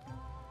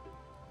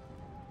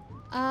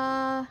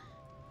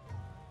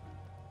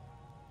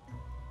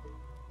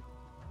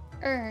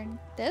 Urn.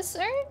 This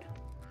urn?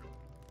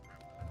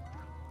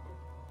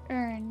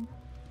 Urn.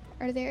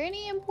 Are there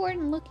any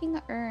important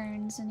looking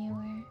urns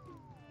anywhere?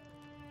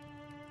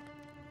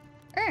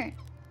 Urn.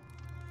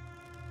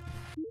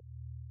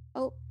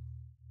 Oh.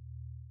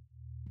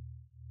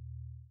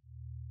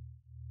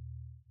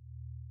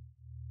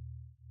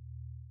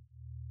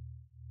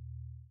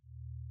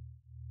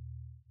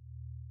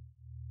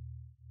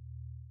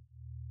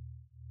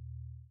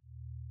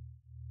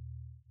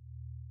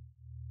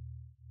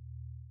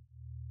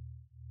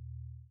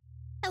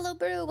 Hello,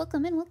 Brew.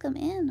 Welcome in, welcome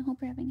in. Hope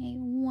you're having a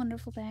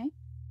wonderful day.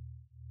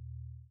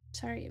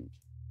 Sorry, I'm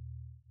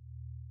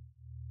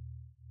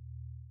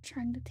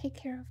trying to take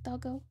care of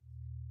doggo.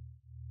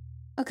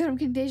 Okay, I'm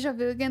getting deja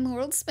vu again. The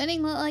world's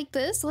spinning like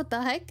this. What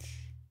the heck?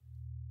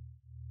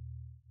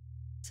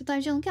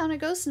 Sometimes you'll encounter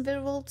ghosts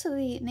invisible to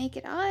the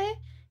naked eye.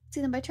 See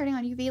them by turning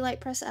on UV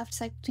light. Press F to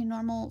select between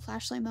normal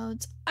flashlight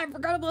modes. I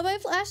forgot about my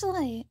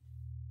flashlight!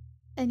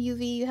 And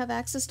UV, you have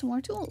access to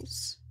more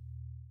tools.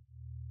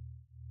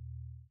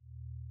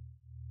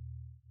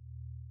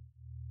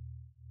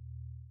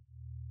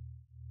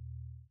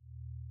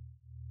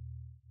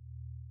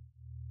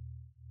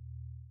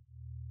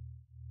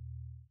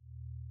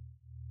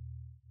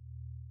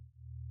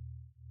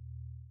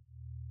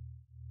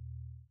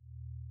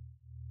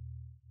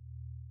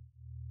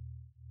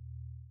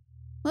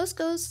 Most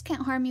ghosts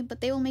can't harm you, but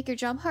they will make your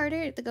job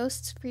harder. The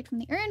ghosts freed from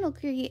the urn will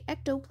create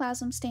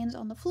ectoplasm stains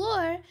on the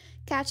floor.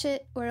 Catch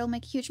it, or it'll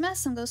make a huge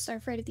mess. Some ghosts are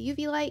afraid of the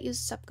UV light. Use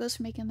stop ghosts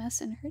for making a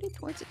mess and hurt it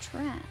towards a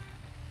trap.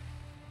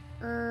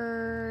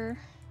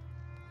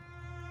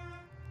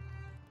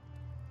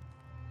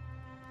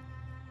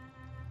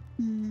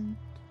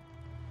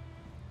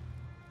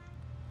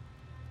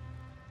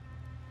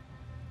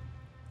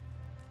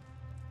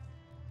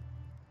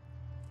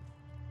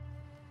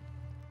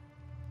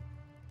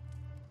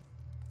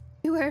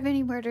 Beware of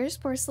any murders,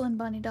 porcelain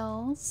bunny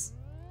dolls.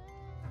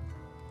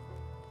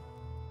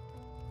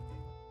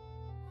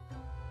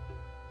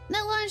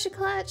 Net launch should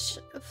catch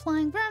a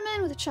flying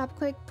vermin with a chop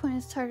quick, point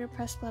at the target,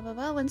 press blah blah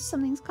blah. Once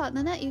something's caught in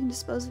the net, you can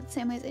dispose of it the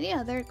same way as any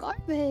other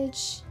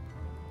garbage.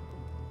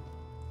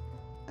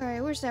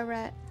 Alright, where's that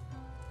rat?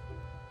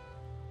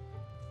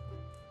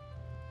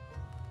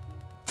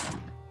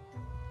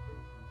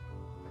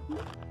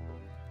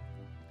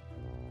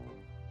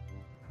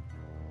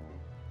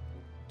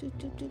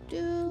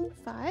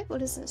 Five?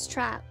 What is this?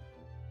 Trap.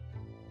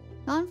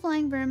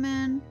 Non-flying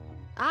vermin.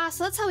 Ah,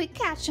 so that's how we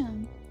catch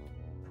them.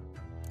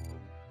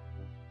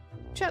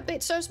 Trap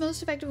bait starts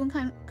most effective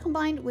when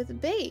combined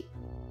with bait.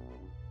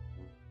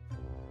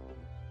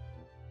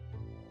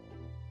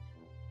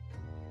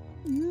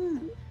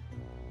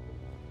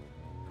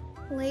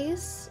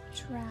 Place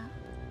trap.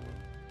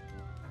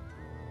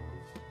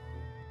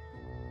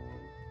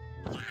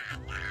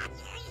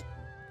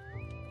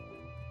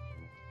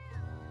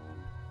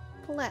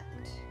 Collect.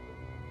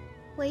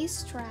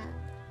 Place trap.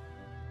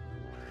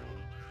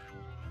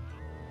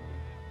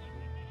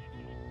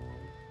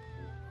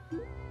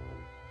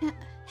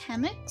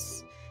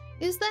 Hammocks?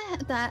 Use the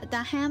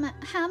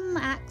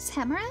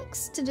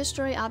hammocks to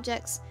destroy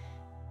objects.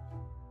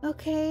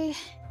 Okay.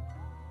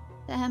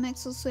 The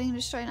hammocks will swing and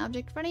destroy an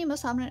object in front of you.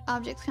 Most haunted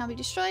objects can be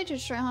destroyed. To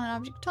destroy a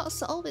haunted object,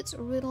 solve its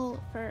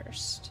riddle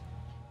first.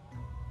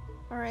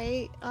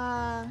 Alright,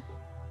 I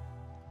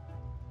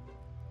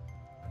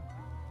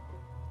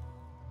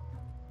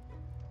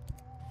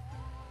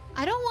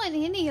don't want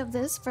any of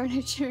this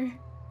furniture.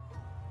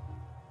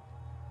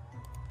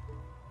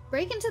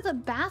 Break into the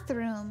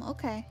bathroom.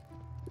 Okay,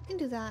 we can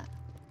do that.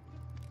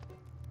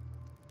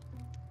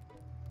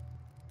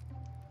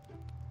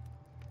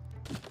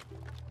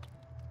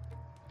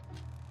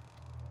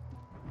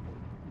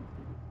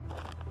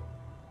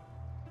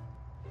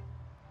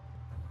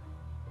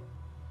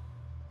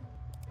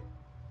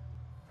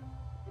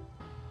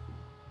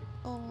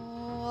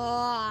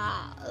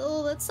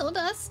 Oh, that's so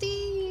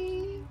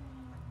dusty.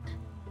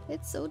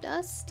 It's so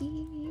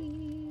dusty.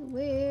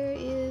 Where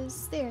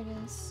is... There it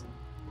is.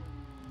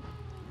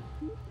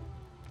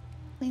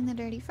 Clean the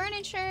dirty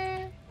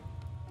furniture.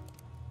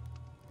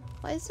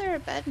 Why is there a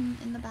bed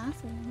in the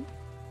bathroom?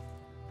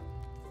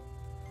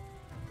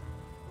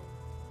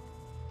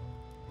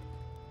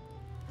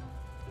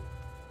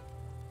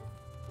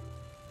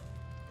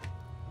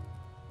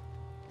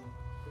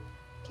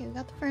 Okay, we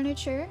got the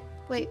furniture.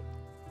 Wait,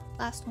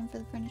 last one for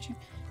the furniture.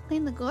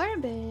 Clean the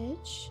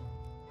garbage.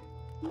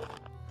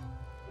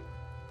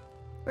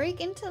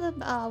 Break into the...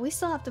 Oh, we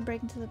still have to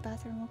break into the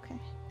bathroom. Okay.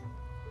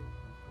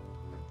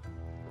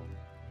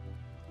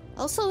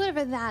 Also,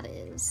 whatever that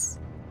is.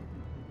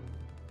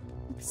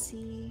 Let's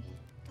see.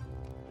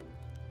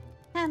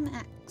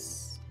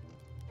 MX.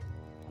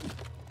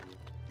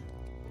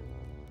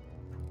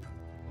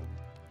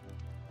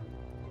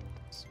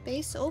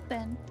 Space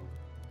open.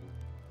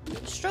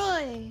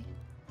 Destroy.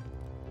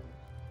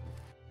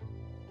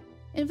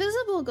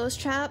 Invisible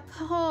ghost trap.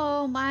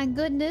 Oh my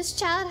goodness,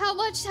 chat. How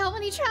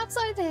many traps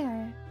are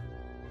there?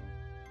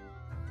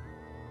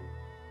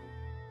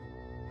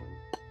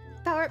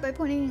 Power it by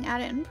pointing at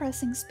it and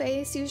pressing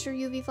space. Use your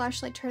UV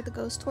flashlight to hurt the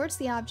ghost towards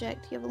the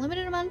object. You have a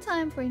limited amount of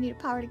time before you need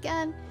to power it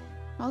again.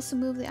 Also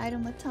move the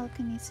item with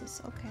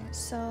telekinesis. Okay,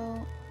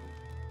 so...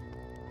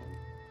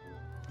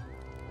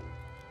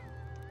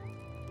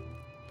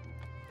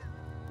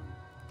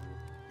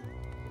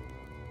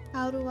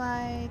 how do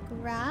I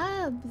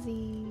grab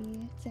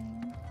the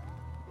thing?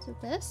 Is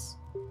it this?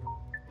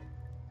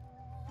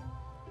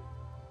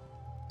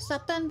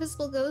 Stop the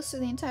invisible ghost, or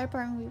the entire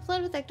apartment will be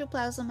flooded with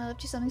ectoplasm. I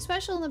left you something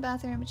special in the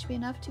bathroom. It should be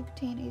enough to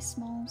contain a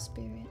small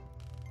spirit.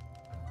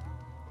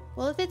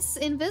 Well, if it's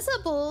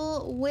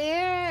invisible,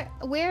 where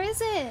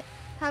is it?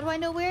 How do I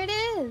know where it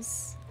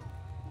is?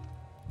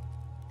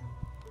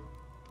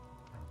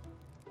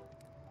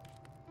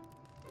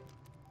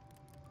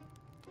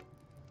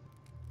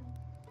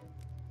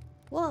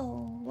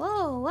 Whoa,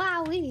 whoa,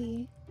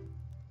 wowee.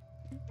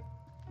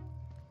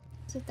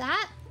 Is it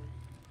that?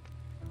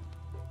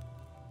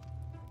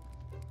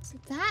 Is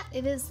it that?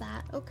 It is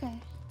that. Okay.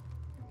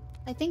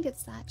 I think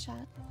it's that,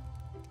 chat.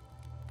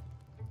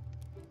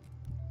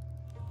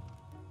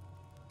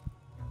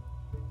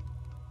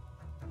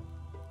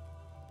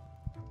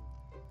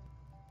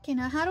 Okay,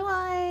 now how do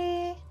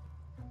I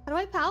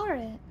power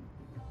it?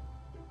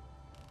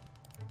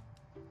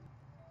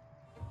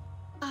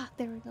 Ah,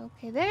 there we go.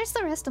 Okay, there's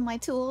the rest of my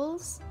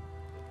tools.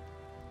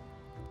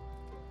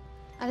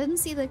 I didn't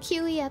see the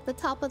QE at the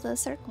top of the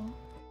circle.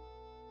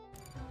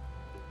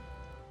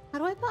 How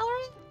do I power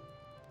it?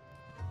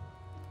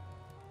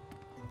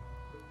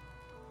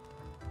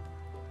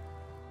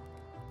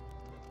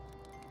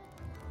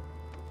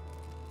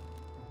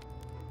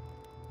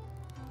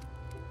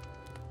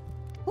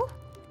 Woo.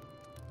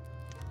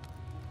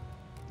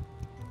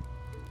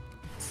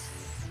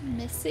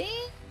 Missing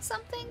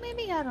something,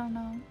 maybe? I don't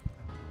know.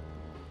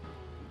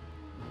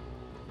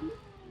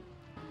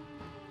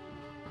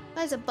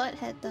 Guy's a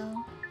butthead, though.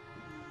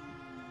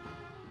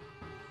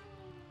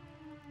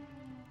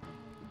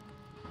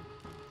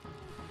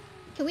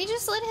 Can we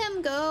just let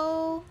him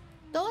go?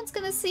 No one's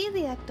gonna see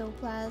the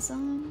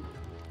ectoplasm.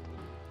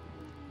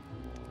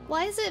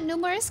 Why is it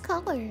numerous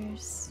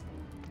colors?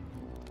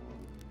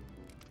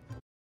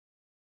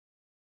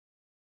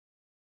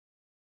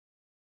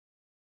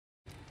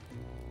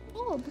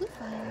 Oh, blue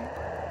fire.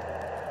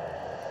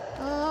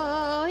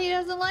 Oh, he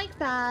doesn't like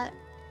that.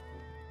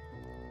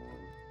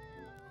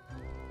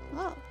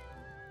 Oh.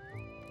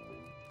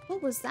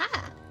 What was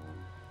that?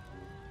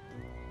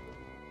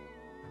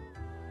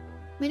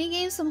 Mini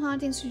games, some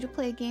hauntings. Should you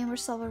play a game or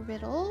solve a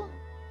riddle?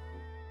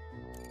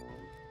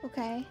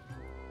 Okay.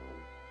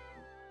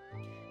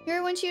 Here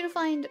I want you to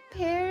find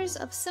pairs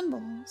of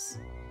symbols.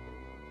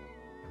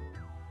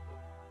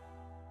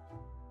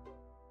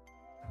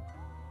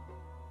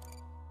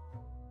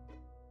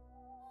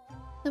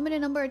 Limited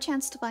number, a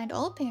chance to find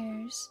all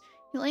pairs.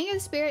 You'll anger the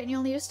spirit and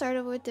you'll need to start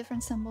over with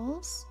different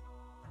symbols.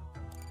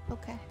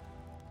 Okay.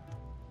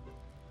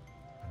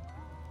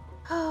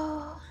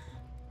 Oh.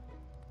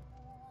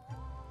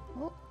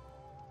 Oh.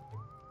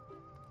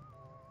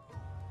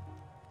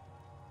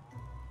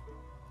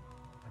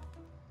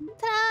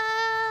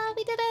 Ta-da!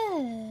 We did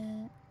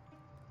it!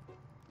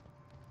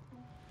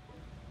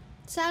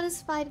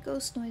 Satisfied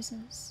ghost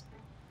noises.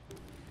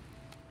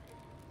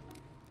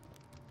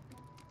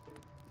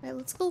 Alright,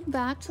 let's go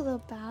back to the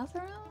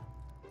bathroom.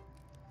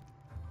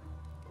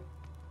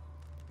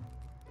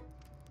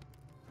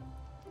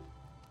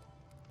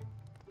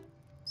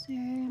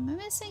 Am I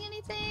missing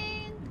anything?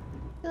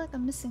 I feel like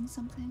I'm missing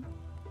something.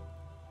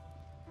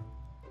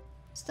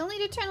 Still need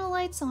to turn the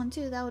lights on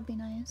too, that would be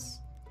nice.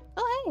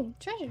 Oh hey,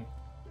 treasure.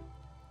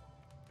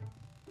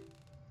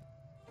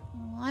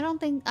 Oh, I don't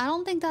think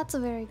that's a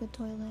very good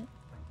toilet.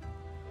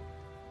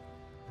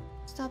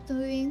 Stop the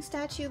moving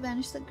statue,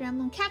 banish the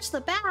gremlin. Catch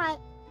the bat!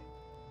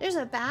 There's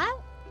a bat?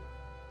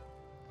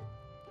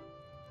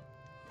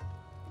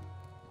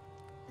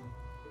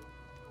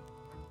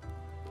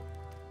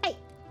 Hey!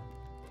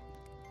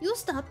 You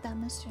stop that,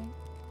 mister.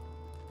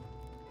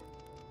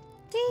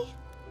 See?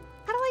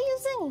 How do I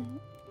use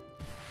it?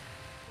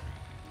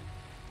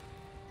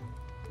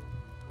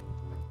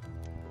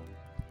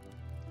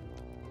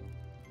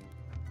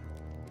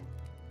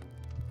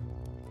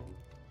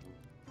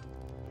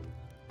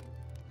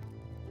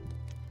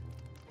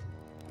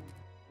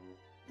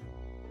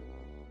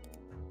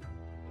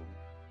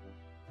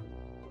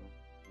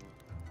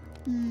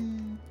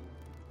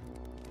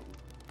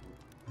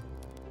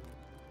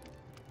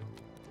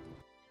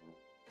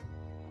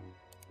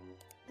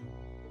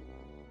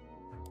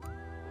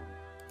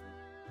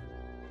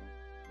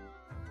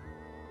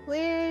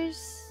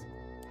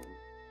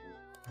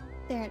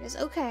 There it is.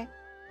 Okay.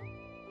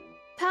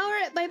 Power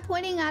it by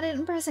pointing at it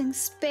and pressing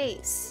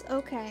space.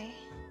 Okay.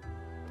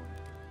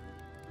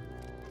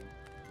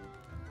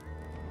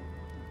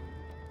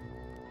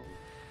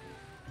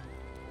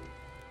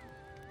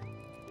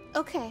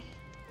 Okay.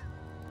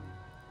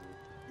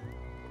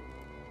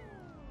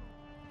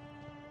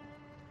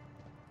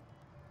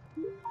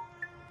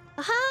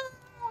 Aha!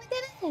 We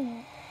did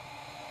it!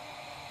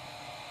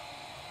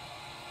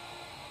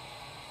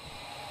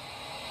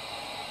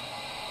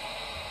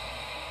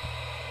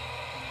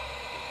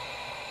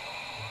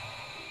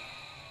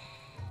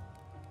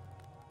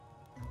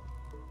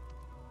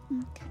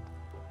 Okay.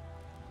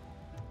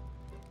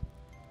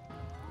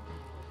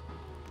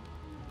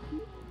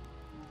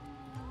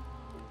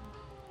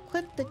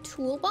 Equip the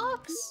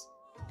toolbox?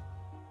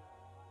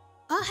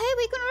 Oh, hey,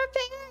 we can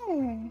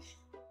repair!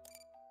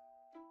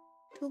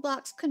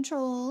 Toolbox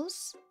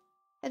controls.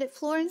 Edit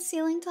floor and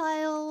ceiling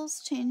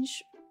tiles.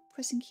 Change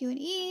pressing Q and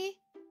E.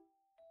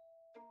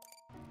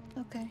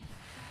 Okay.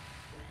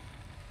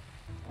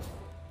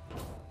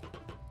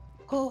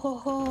 Ho ho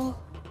ho!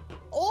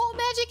 Oh,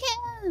 magic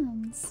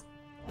hands!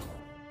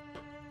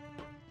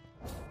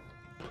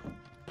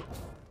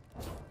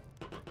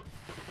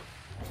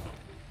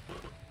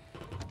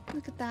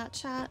 Look at that,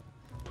 chat.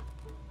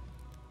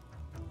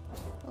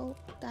 Oh,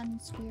 that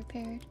needs to be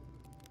repaired.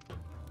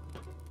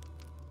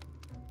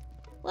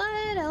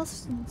 What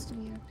else needs to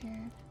be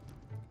repaired?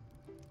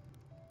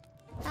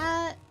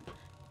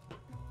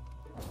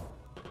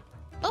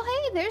 Oh,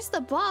 hey, there's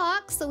the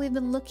box that we've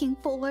been looking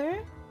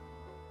for.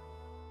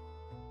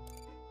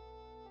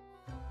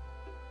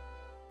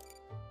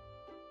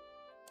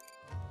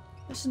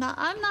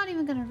 I'm not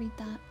even gonna read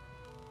that.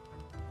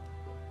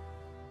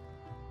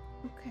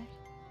 Okay.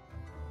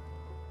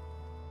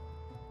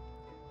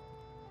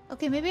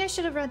 Okay, maybe I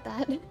should have read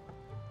that.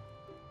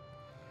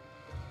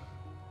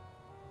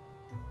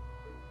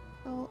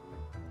 Oh.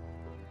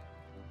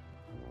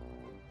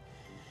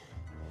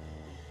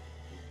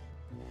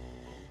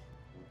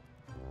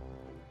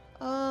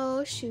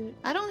 Oh, shoot.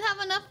 I don't have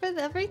enough for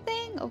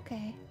everything?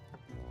 Okay.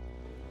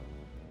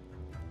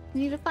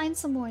 We need to find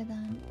some more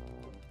then.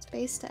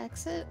 Space to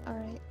exit?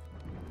 Alright.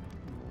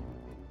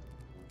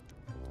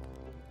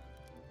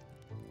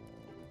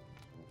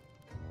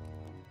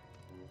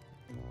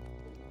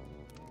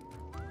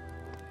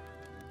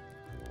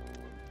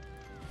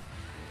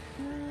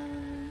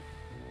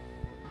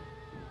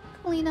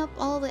 Clean up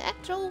all the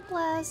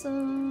ectoplasm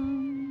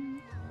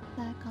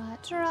that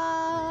got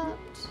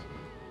dropped.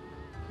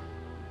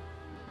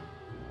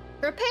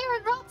 Repair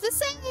and rob the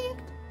safe!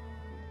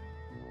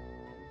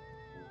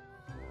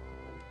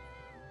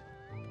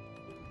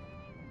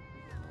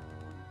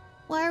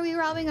 Why are we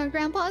robbing our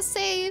grandpa's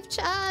safe,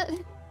 chat?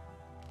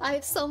 I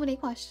have so many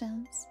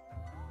questions.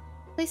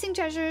 Placing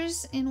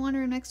treasures in one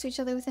room next to each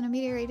other within a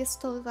immediate radius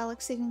total while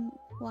exceeding...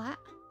 What?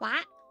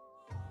 What?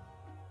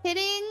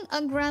 Hitting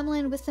a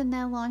gremlin with a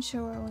net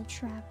launcher or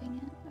trapping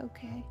it.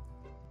 Okay.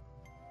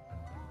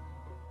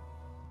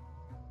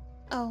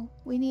 Oh,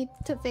 we need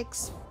to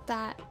fix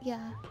that.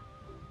 Yeah.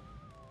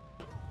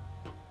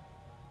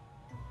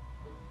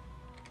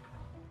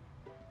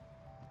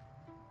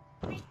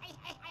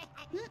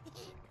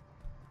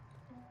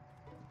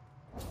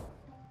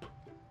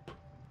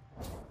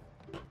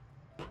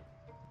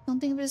 Don't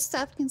think of it as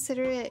stuff.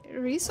 Consider it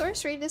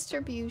resource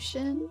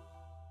redistribution.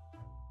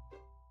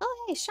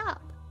 Oh, hey,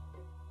 shop.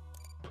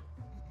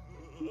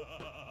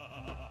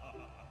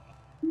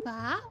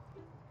 Wow.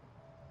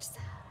 What's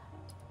that?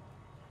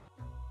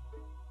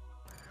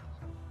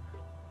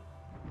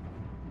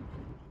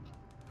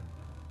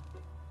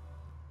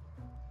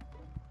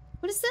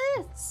 What is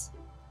this?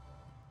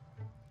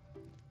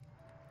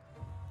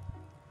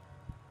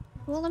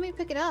 Well, let me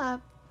pick it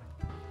up.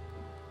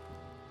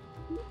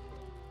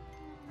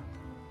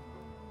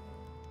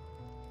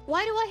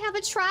 Why do I have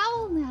a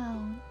trowel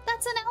now?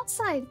 That's an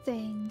outside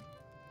thing.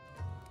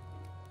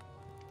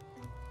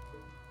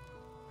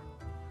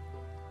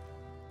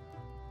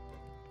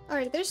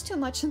 Alright, there's too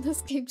much in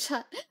this game,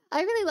 chat.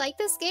 I really like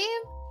this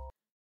game.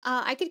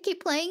 I could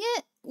keep playing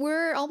it.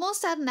 We're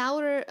almost at an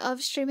hour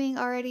of streaming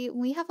already.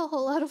 We have a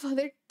whole lot of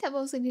other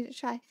demos we need to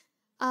try.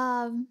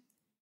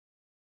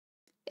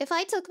 If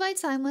I took my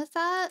time with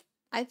that,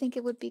 I think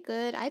it would be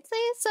good. I'd say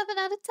a 7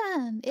 out of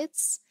 10. It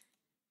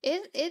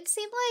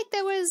seemed like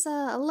there was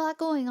a lot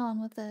going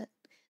on with it.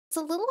 It's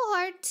a little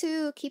hard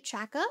to keep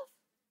track of,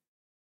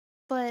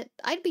 but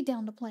I'd be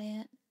down to play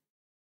it.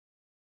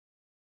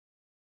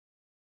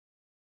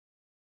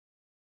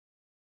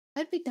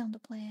 I'd be down to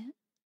play it.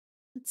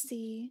 Let's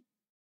see.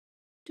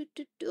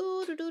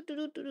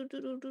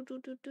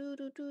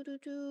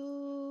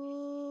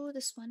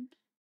 This one.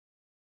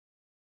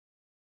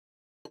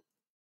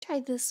 Try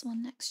this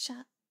one next,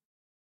 chat.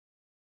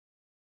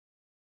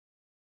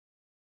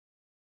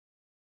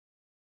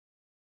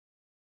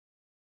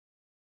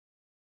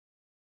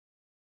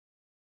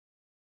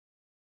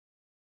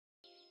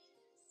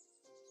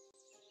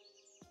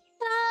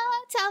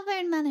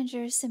 Tavern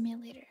Manager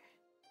Simulator.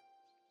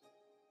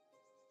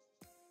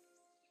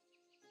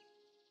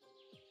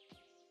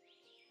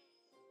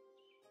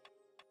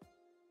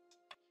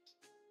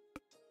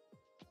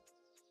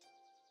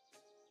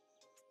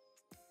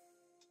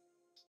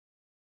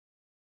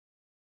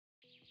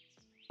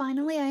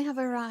 Finally, I have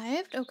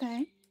arrived.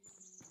 Okay.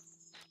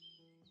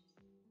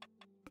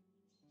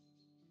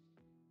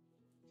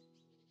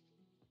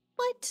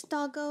 What,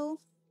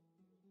 doggo?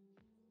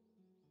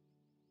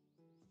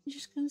 You're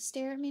just gonna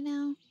stare at me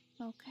now?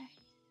 Okay.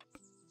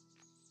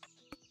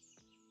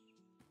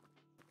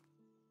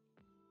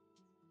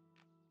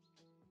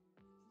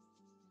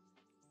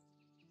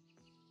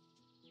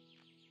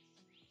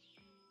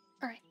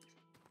 Alright.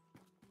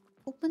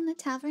 Open the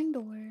tavern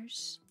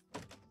doors.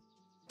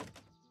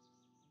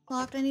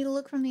 Locked. I need to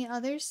look from the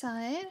other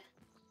side.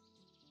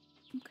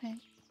 Okay. I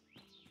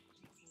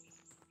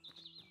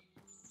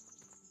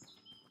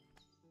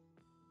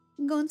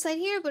can go inside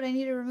here, but I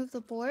need to remove the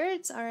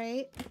boards.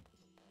 Alright.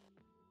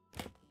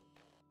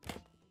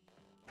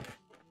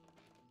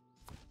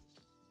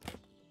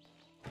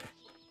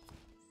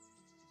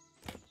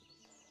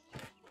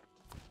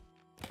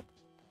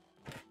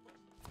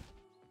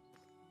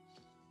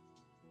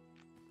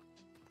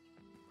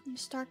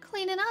 Start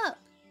cleaning up.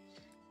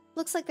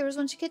 Looks like there was a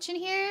bunch of kitchen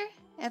here.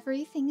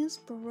 Everything is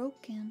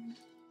broken.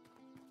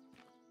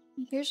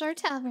 Here's our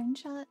tavern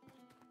shot.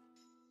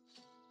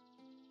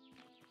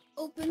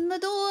 Open the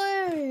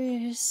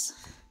doors.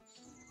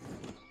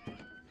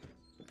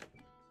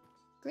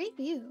 Great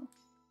view.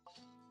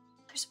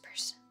 There's a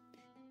person.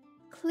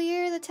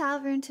 Clear the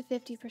tavern to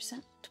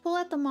 50%. To pull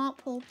out the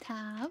mop, pull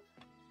tab.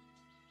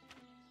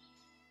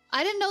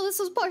 I didn't know this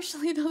was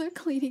partially another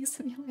cleaning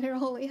simulator.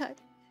 Holy heck.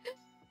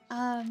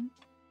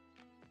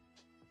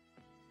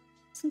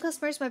 Some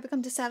customers might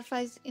become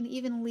dissatisfied and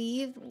even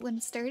leave when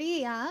it's dirty,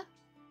 yeah.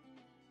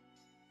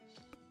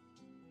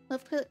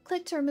 Left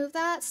click to remove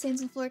that.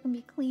 Stains on the floor can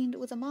be cleaned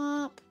with a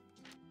mop.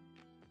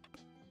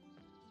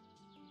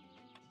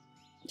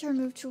 To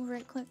remove tool,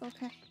 right click,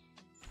 okay.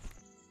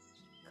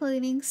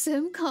 Cleaning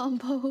sim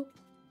combo.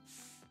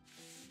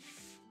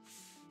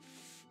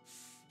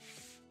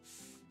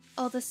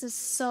 Oh, this is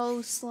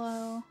so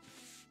slow.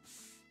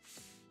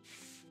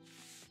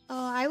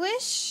 Oh, I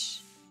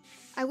wish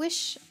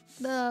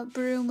the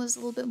broom was a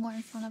little bit more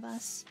in front of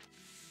us.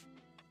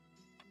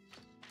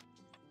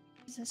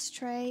 Is this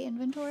tray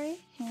inventory?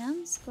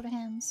 Hands? Go to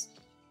hands.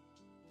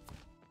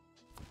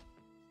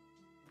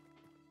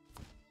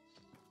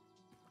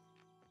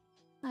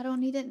 I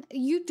don't need it.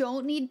 You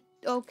don't need...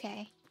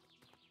 Okay.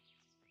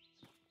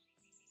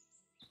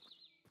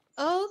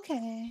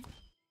 Okay.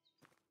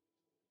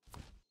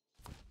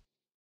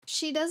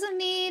 She doesn't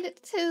need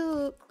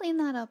to clean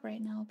that up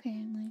right now,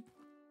 apparently.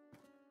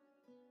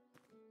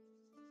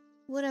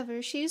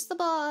 Whatever, she's the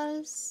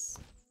boss.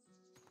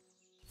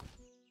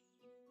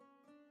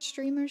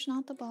 Streamer's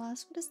not the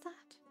boss. What is that?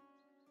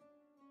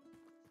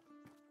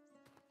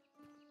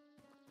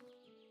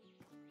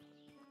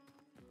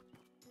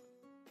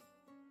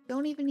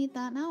 Don't even need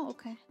that now?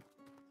 Okay.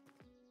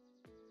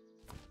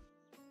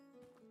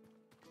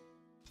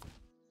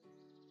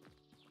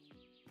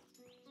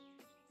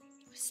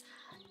 What's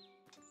that?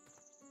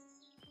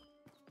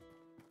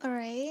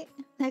 Alright.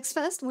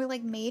 NextFest? More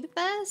like Made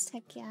Fest?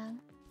 Heck yeah.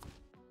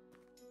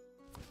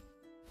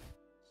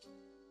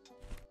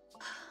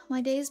 My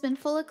day's been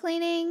full of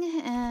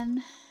cleaning, and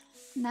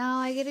now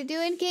I get to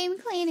do in-game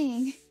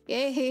cleaning.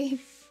 Yay!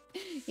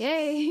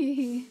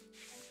 Yay!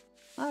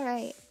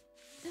 Alright.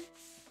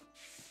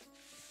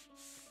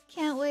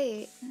 Can't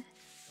wait.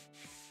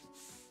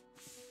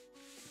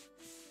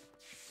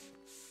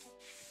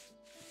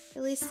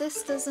 At least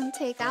this doesn't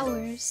take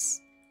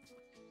hours.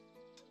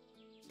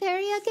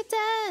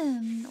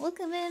 Teriyaki-den!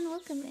 Welcome in,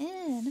 welcome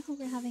in. Hope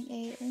you're having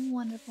a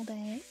wonderful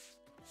day.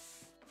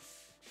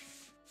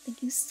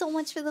 Thank you so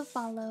much for the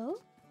follow.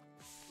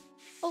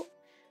 Oh,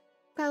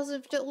 piles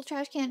of old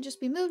trash can't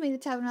just be moved. Maybe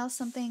the tavern has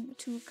something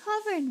to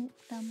cover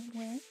them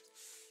with.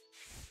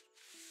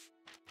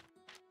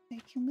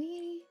 Okay, can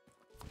we...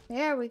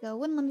 There we go.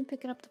 Wouldn't let me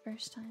pick it up the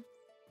first time.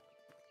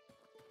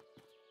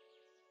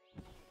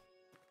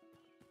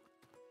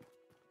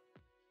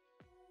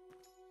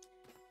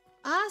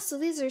 Ah, so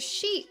these are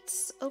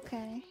sheets.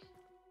 Okay.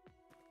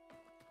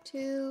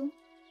 2,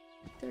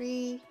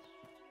 3,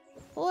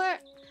 4.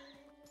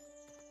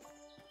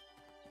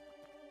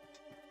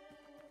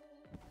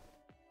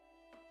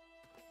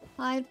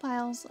 Hide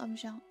piles of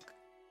junk.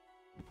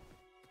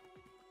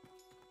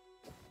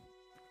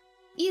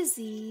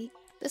 Easy.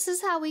 This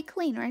is how we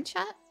clean, right,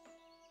 chat?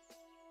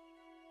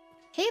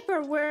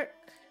 Paperwork.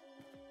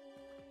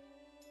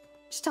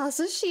 Just toss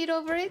a sheet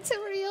over it to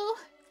real.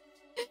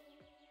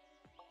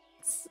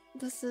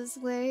 This is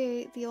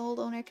where the old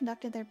owner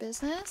conducted their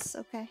business.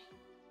 Okay.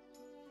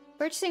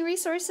 Purchasing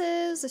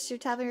resources. This is your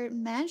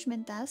tavern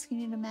management desk. You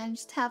need to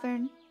manage the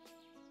tavern.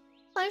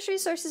 Replenish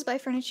resources, buy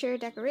furniture,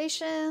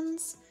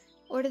 decorations.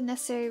 Order the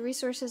necessary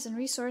resources and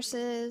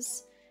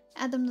resources.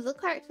 Add them to the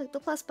cart. Click the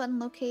plus button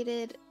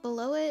located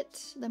below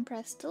it. Then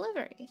press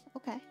delivery.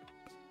 Okay.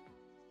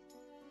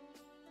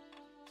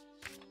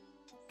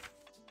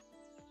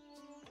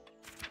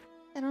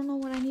 I don't know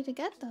what I need to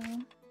get though.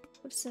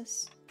 What's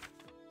this?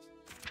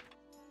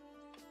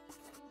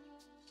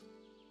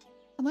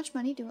 How much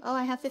money do I... Oh,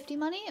 I have 50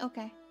 money?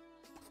 Okay.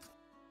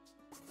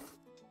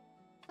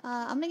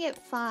 I'm gonna get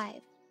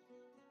 5.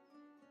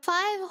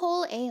 5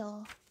 whole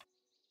ale.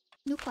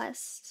 New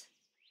quest.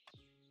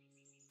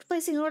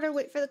 Placing an order,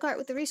 wait for the cart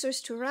with the resource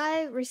to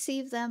arrive.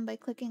 Receive them by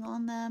clicking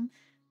on them.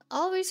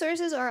 All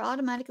resources are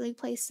automatically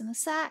placed in the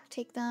sack.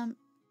 Take the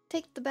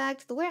bag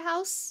to the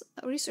warehouse.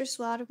 A resource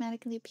will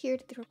automatically appear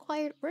at the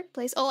required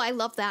workplace. Oh, I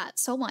love that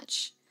so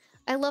much.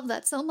 I love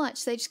that so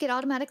much. They just get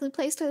automatically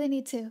placed where they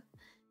need to.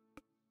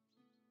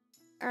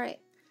 Alright.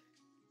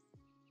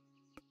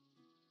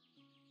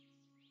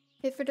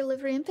 Wait for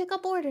delivery and pick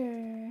up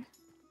order.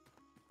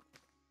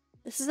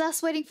 This is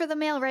us waiting for the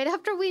mail right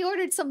after we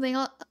ordered something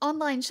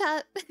online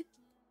chat.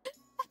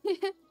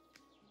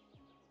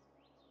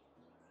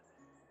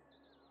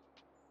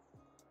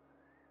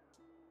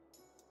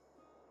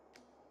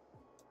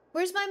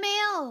 Where's my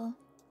mail?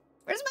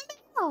 Where's my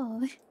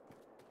mail?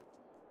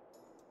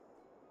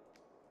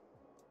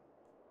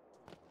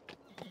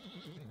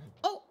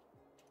 Oh!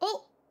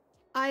 Oh!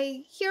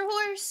 I hear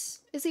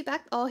horse. Is he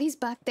back? Oh, he's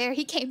back there.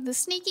 He came the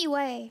sneaky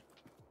way.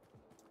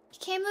 He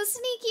came the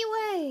sneaky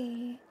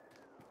way.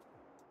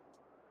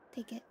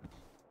 Take it.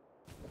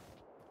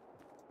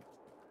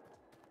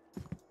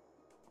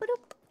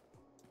 Ba-doop.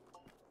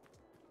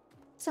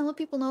 Some of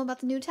people know about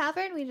the new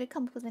tavern. We need to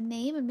come up with a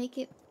name and make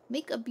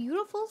a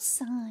beautiful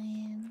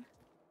sign.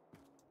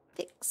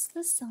 Fix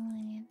the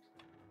sign.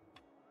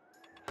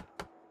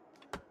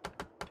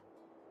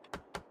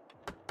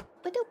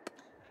 Ba-doop.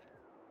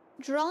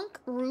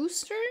 Drunk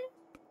rooster?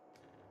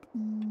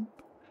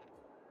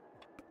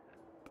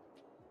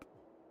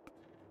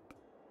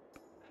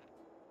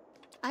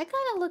 I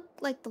kind of look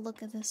like the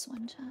look of this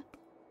one, chat.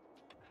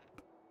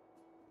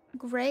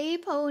 Gray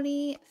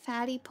pony,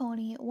 fatty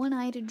pony,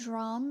 one-eyed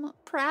drum,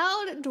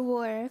 proud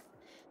dwarf.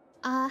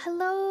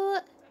 Hello,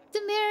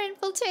 Demir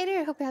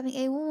Infiltrator. Hope you're having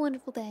a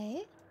wonderful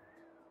day.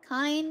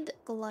 Kind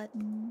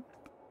glutton.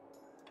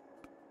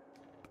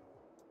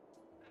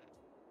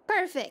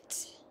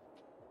 Perfect.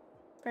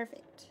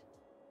 Perfect.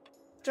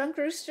 Drunk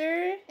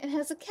rooster. It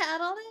has a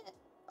cat on it.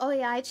 Oh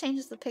yeah, I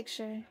changed the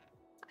picture.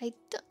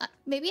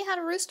 Maybe it had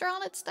a rooster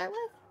on it to start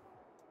with?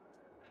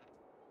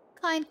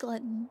 Kind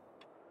glutton.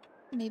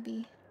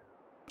 Maybe.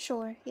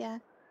 Sure, yeah.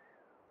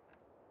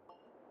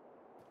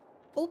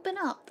 Open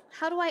up.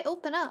 How do I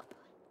open up?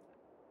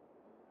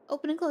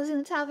 Open and closing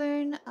the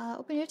tavern.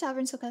 Open your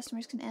tavern so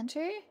customers can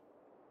enter.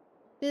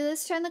 Do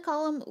this, turn the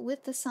column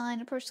with the sign.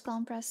 Approach the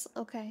column, press.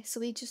 Okay, so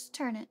we just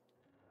turn it.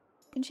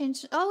 We can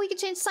change. Oh, we can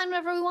change the sign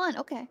whenever we want.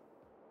 Okay.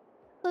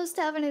 Close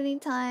tavern at any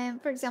time.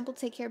 For example,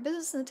 take care of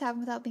business in the tavern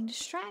without being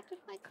distracted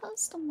by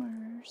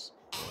customers.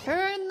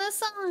 Turn the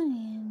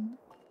sign.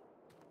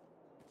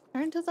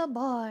 Turn to the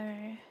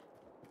bar.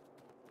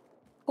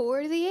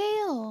 Pour the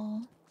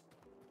ale.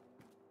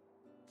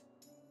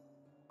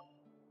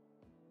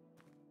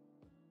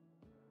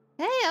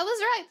 Hey, I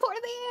was right. Pour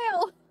the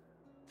ale.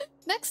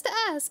 Next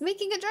task,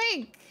 making a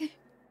drink.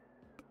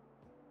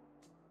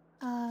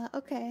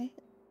 Okay.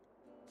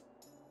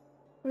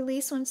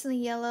 Release once in the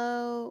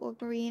yellow or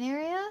green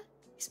area.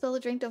 You spill the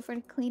drink, don't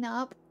forget to clean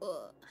up.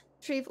 Ugh.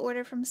 Retrieve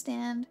order from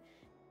stand.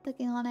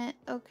 Clicking on it.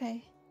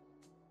 Okay.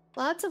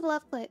 Lots of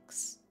left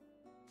clicks.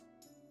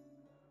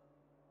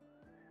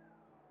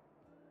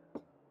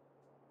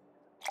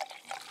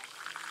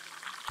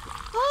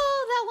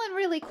 Oh, that went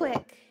really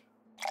quick.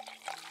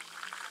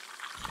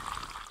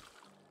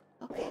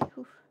 Okay.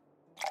 Whew.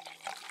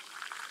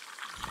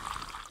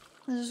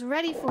 I was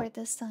ready for it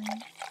this time.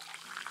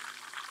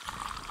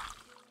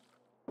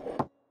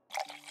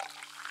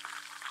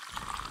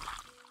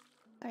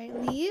 Alright,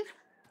 leave.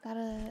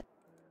 Gotta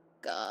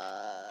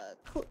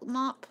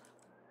mop.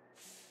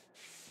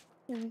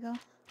 Here we go.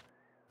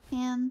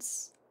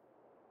 Hands.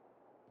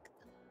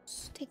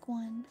 Take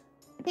one.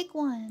 Take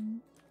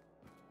one.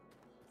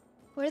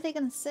 Where are they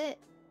gonna sit?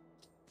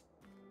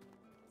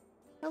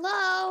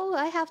 Hello,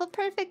 I have a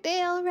perfect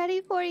ale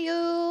ready for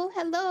you.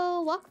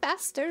 Hello, walk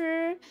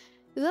faster.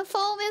 The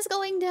foam is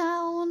going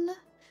down.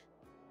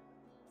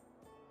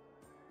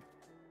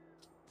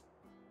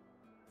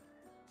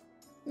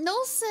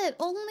 No sit,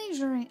 only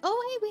drink. Oh,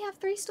 hey, we have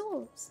 3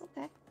 stools.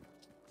 Okay.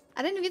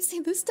 I didn't even see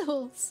the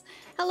stools.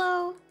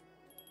 Hello.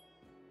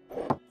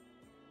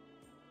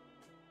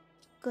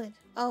 Good.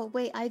 Oh,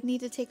 wait, I need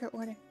to take her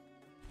order.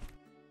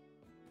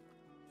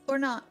 Or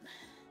not.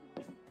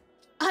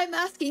 I'm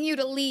asking you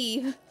to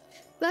leave.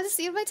 Glad to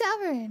see you at my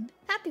tavern.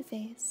 Happy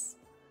face.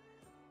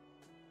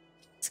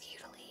 Asking you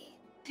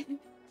to leave.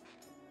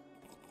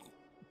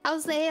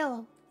 How's the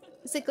ale?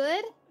 Is it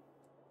good?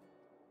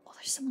 Oh,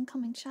 there's someone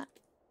coming, chat.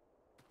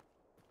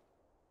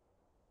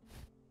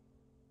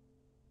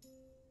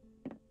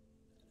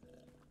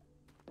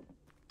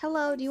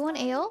 Hello, do you want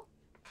ale?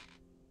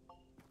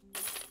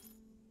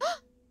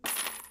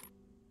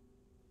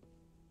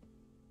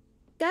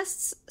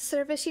 Guests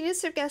service. You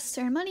serve guests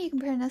earn money. You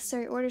compare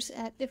necessary orders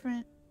at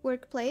different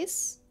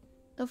workplace.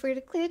 Don't forget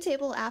to clear the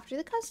table after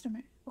the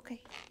customer.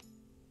 Okay.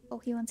 Oh,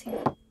 he wants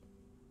here.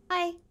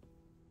 Hi.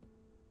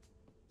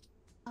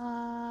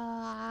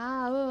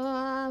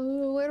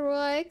 Where do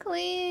I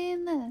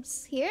clean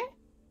this? Here?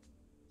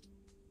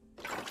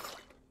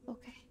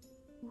 Okay.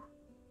 Ooh.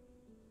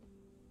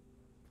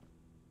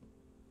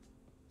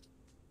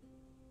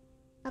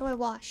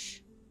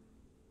 wash?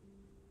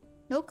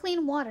 No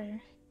clean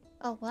water.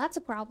 Oh, well, that's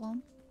a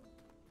problem.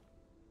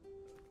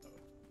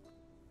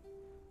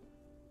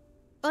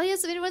 Oh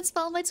yes, if anyone's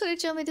following my Twitter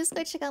channel, my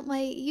Discord, check out my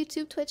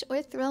YouTube, Twitch,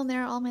 or Thrill, and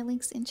there are all my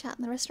links in chat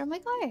and the rest are on my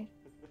card.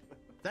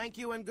 Thank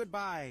you and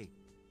goodbye.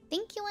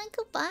 Thank you and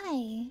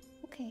goodbye.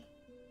 Okay.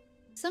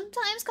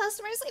 Sometimes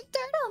customers leave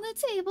dirt on the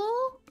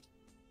table.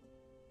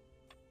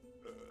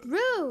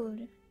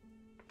 Rude.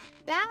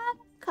 Bad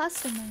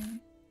customer.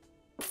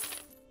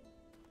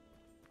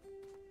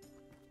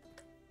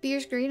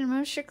 Beer's green, I'm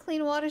not sure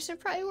clean water's a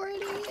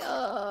priority.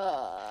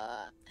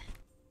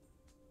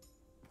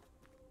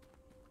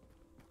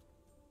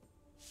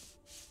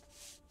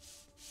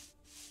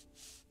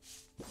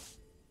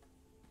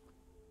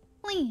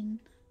 Clean.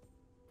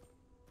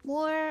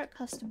 More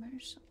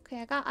customers.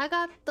 Okay, I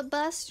got the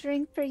best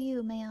drink for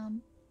you,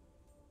 ma'am.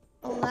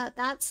 Oh,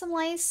 that's some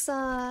nice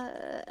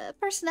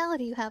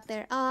personality you have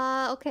there.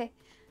 Okay.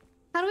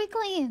 How do we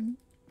clean?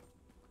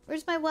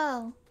 Where's my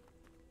well?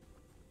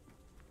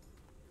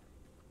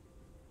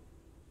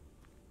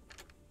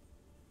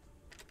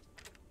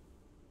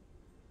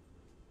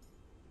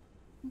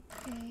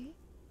 Okay.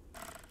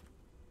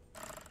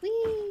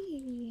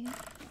 Whee!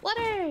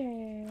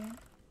 Water!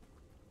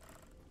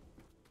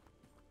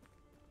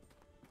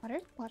 Water,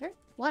 water,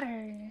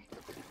 water.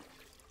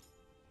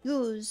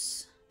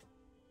 Use.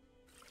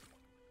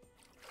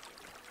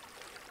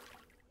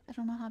 I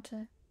don't know how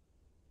to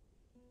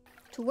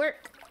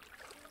work.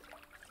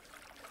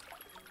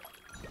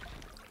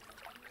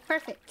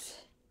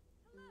 Perfect.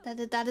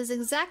 That is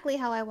exactly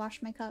how I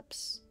wash my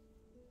cups.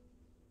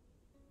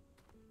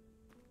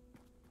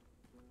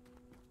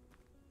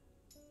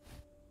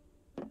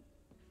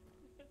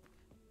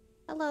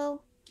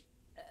 Hello.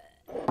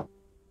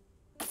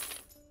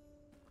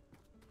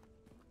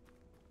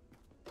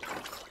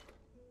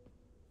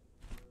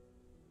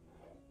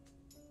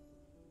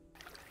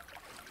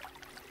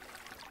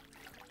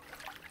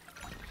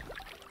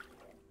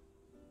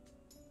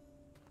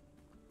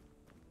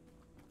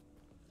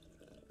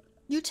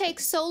 You take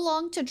so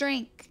long to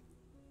drink.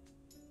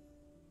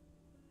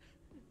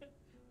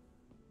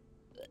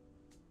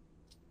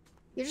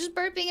 You're just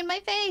burping in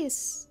my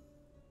face.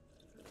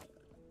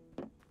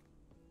 +1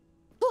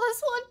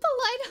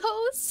 polite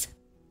host.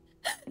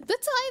 The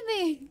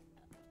timing.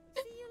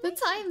 The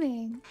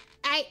timing.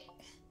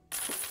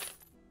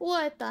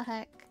 What the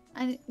heck?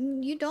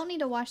 You don't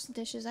need to wash the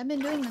dishes. I've been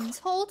doing them this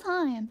whole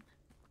time.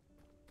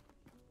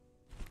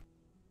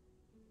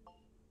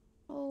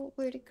 Oh,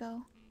 where'd it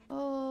go?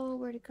 Oh,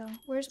 where'd it go?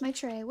 Where's my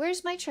tray?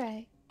 Where's my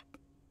tray?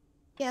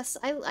 Yes,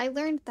 I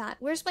learned that.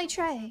 Where's my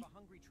tray?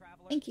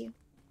 Thank you.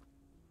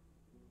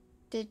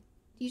 Did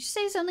you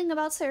say something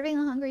about serving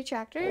a hungry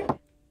tractor?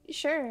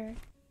 Sure.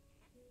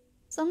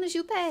 As long as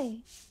you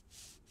pay.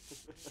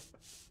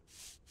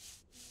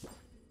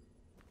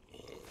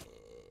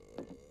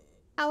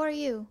 How are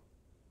you?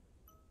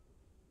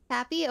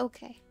 Happy?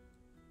 Okay.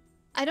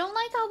 I don't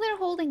like how they're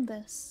holding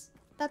this.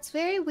 That's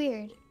very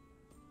weird.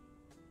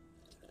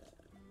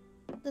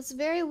 That's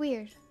very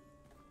weird.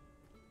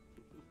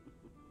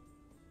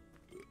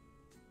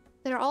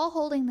 They're all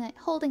holding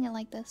it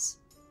like this.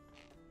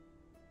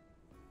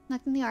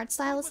 Not in the art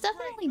style. It's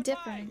definitely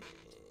different.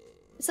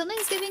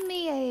 Something's giving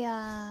me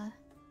a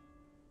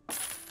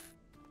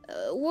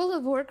World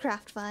of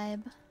Warcraft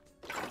vibe.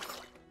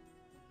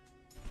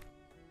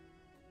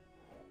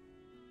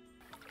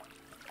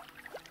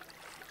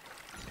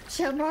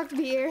 Shamrock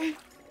beer.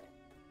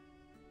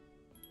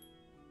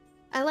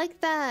 I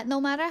like that. No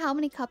matter how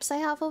many cups I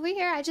have over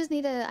here, I just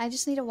need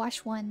to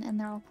wash one, and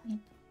they're all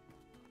clean.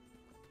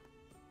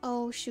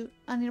 Oh shoot!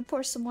 I need to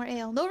pour some more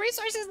ale. No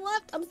resources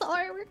left. I'm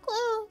sorry. We're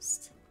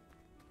closed.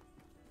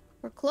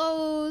 We're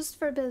closed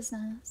for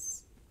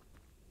business.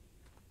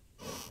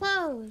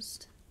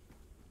 Closed.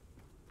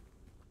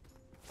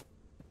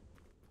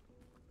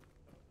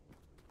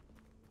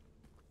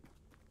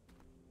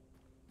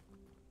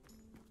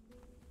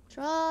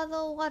 Draw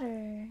the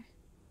water.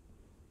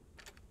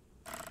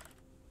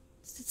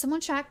 Did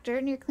someone track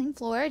dirt near clean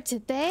floor?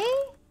 Did they?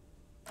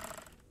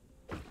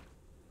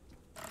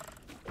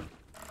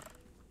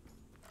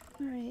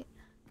 Alright.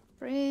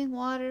 Bring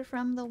water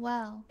from the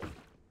well.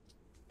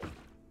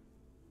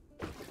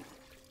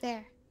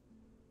 There.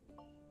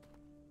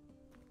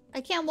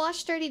 I can't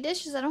wash dirty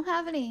dishes. I don't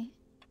have any.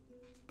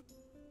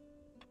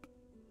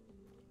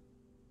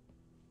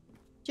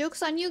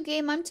 Joke's on you,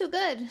 game. I'm too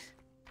good.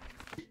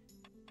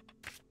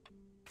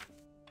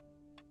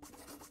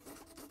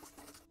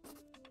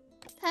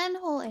 Ten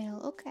whole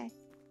ale. Okay.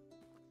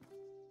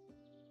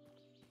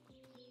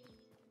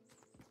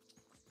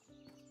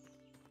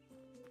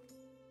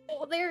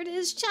 Oh, there it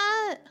is,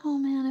 chat. Oh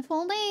man, if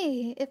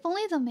only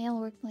the mail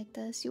worked like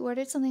this. You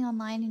ordered something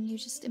online and you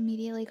just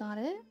immediately got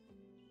it.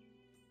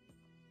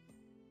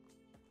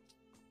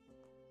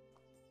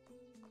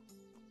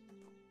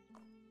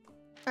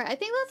 Alright, I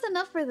think that's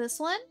enough for this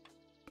one.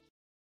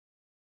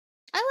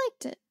 I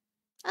liked it.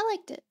 I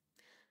liked it.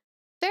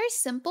 Very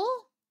simple.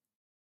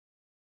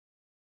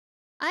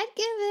 I'd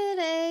give it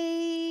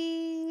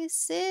a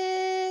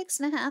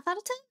 6.5 out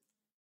of 10.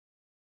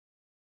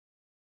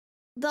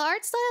 The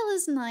art style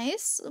is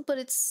nice, but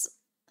it's...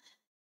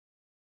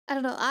 I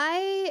don't know,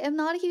 I am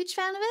not a huge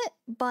fan of it,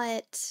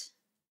 but...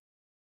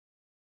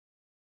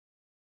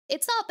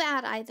 It's not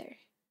bad either.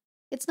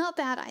 It's not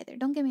bad either,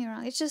 don't get me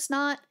wrong. It's just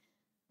not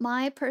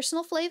my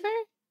personal flavor.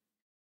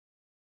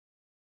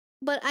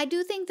 But I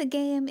do think the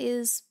game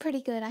is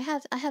pretty good. I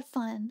had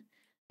fun.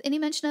 Any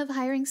mention of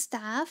hiring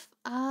staff?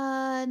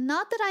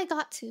 Not that I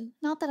got to.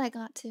 Not that I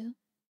got to.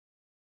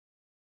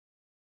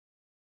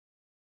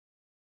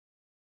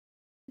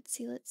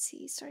 Let's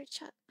see. Sorry,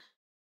 chat.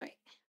 Right.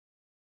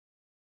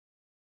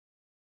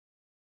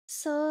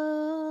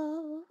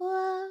 So,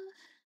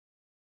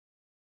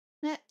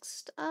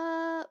 next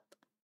up,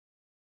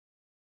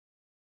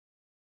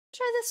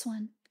 try this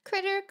one.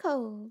 Critter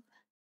Cove.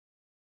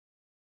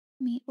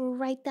 Let me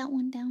write that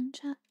one down,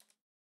 chat.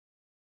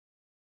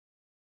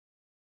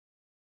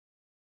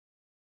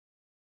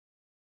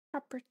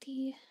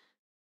 Property.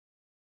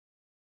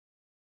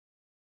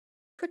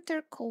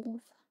 Critter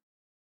Cove.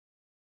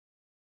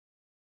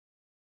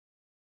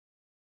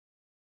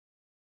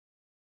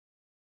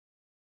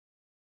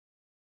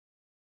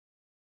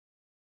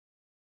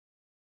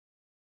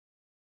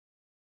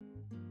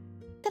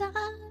 Ta-da!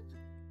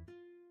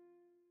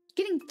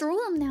 Getting through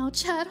them now,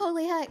 chat.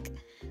 Holy heck.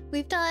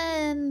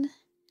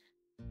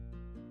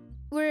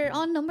 We're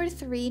on number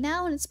 3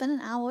 now, and it's been an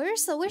hour,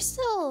 so we're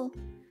still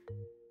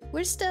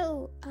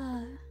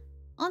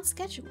on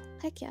schedule.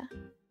 Heck yeah.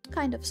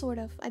 Kind of, sort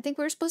of. I think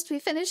we're supposed to be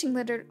finishing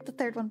the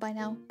third one by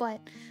now,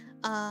 but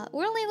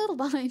we're only a little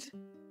behind.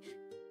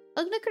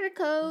 Welcome to Critter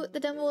Cove. The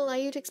demo will allow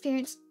you to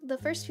experience the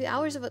first few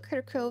hours of what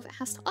Critter Cove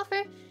has to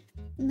offer.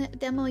 In the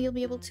demo, you'll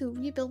be able to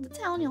rebuild the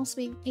town. You'll also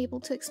be able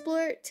to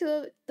explore 2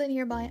 of the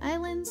nearby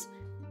islands.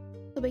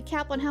 There'll be a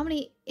cap on how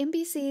many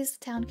NPCs the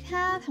town can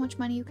have, how much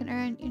money you can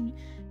earn, and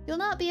you'll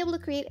not be able to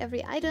create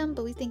every item,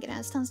 but we think it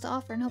has tons to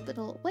offer and hope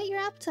it'll whet your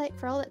appetite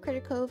for all that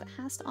Critter Cove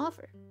has to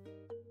offer.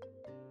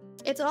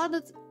 It's odd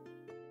that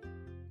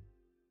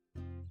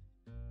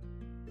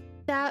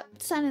that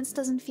sentence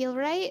doesn't feel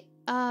right.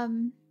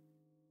 That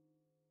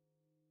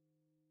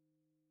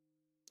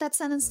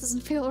sentence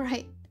doesn't feel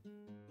right.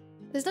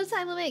 There's no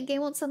time limit. Game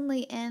won't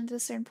suddenly end at a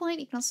certain point.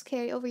 You can also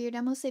carry over your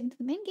demo saving to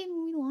the main game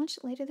when we launch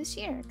later this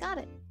year. Got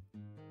it.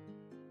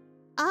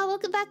 Ah,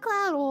 welcome back,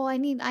 Cloud. Oh, I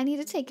need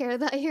to take care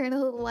of that here in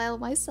a little while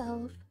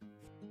myself.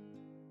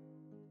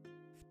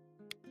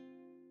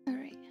 All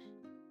right.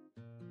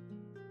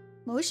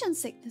 Motion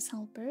sickness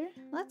helper.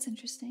 That's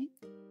interesting.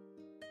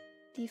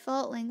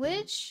 Default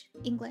language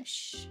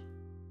English.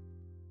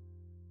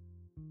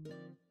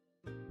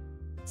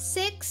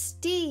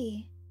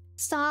 6D.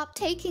 Stop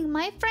taking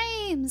my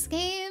frames,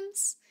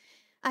 games.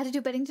 I had to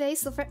do betting today,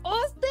 so for same.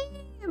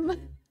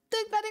 Doing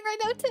betting right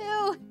now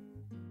too.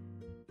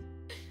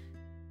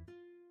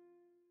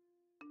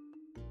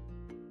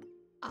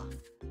 Off.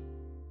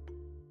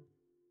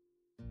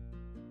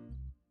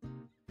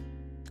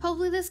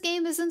 Hopefully this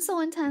game isn't so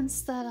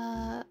intense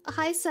that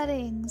high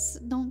settings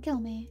don't kill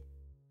me.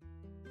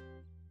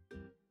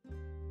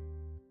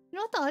 You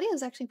know what? The audio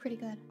is actually pretty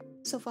good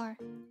so far.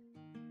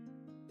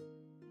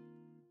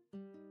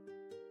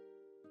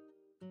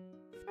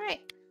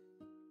 Alright.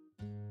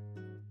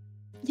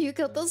 You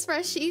got those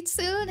fresh sheets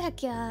soon?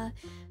 Heck yeah.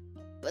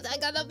 But I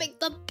gotta make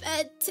the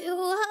bed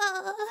too.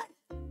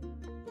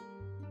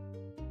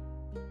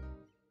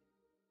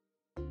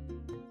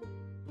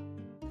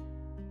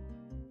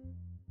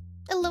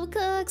 Hello,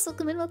 cooks.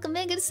 Welcome in, welcome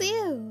in. Good to see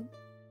you.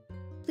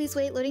 Please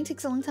wait. Loading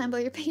takes a long time,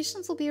 but your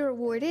patience will be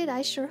rewarded.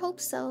 I sure hope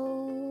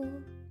so.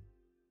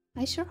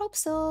 I sure hope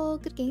so.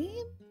 Good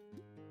game.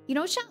 You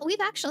know, chat,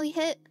 we've actually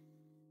hit,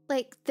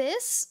 like,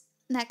 this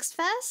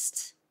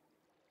NextFest.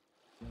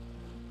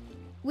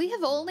 We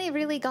have only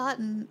really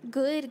gotten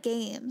good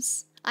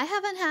games. I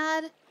haven't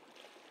had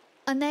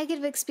a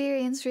negative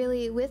experience,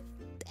 really, with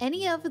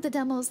any of the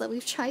demos that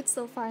we've tried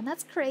so far, and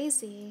that's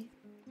crazy.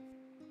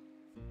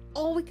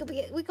 Oh, we could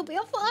be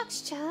a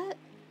fox, chat.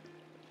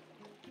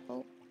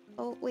 Oh,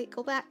 wait,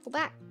 go back.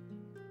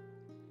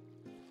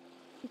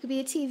 We could be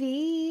a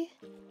TV.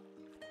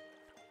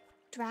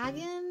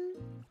 Dragon.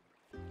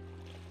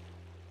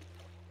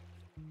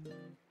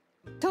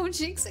 Don't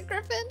jinx it,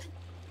 Griffin.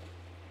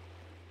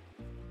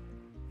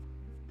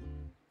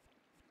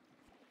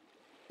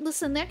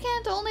 Listen, there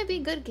can't only be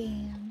good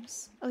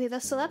games. Okay,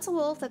 so that's a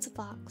wolf, that's a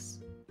fox.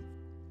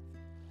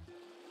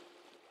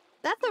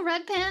 That's a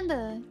red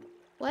panda.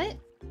 What?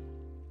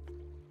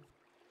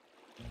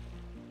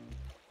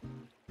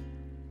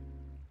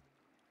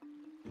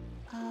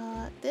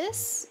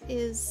 This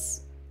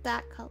is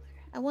that color.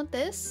 I want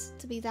this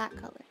to be that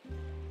color.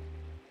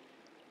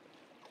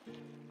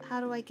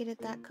 How do I get it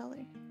that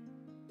color?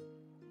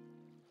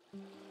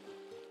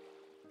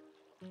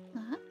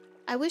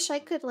 I wish I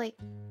could, like,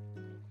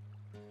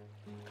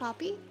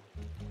 copy.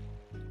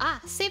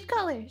 Ah, save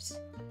colors.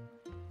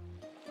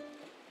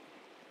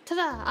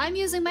 Ta-da! I'm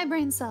using my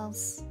brain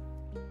cells.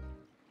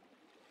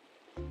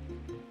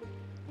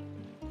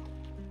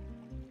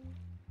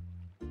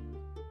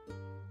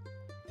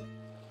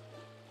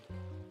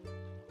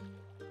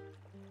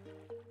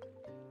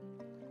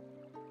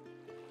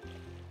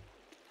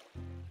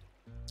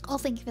 Oh,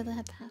 thank you for the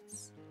head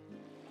pats.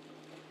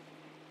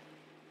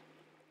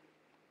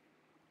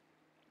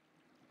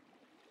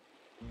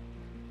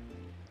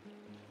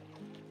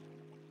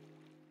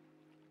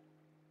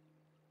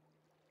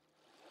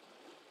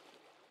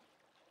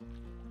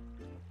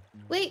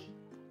 Wait.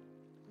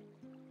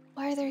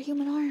 Why are there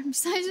human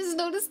arms? I just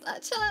noticed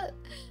that, chat.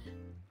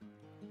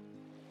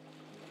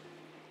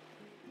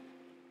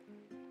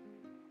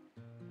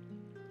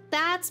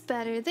 That's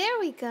better. There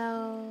we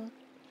go.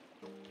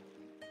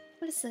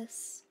 What is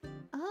this?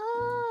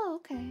 Oh,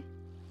 okay.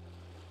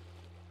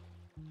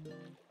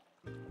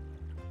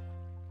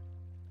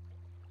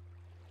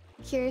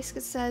 Curious,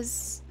 it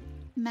says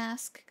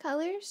mask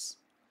colors.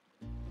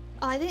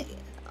 Oh, I think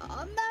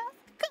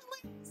mask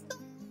colors.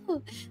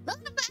 No, not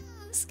a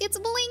mask. It's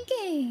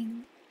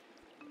blinking.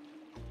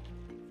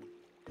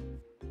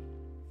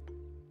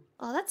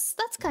 Oh, that's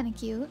kind of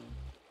cute.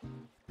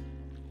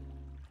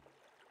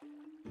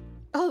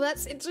 Oh,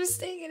 that's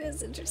interesting. It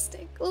is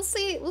interesting. We'll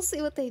see. We'll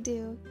see what they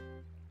do.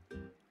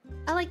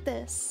 I like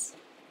this.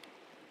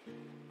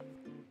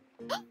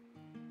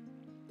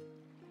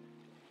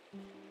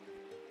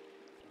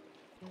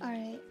 All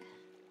right.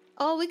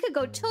 Oh, we could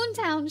go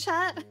Toontown,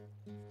 chat.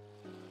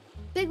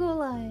 Big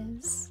ol'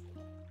 eyes.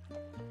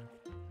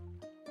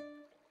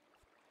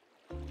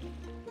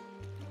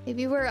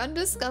 Maybe we're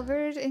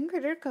undiscovered in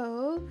Critter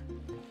Cove.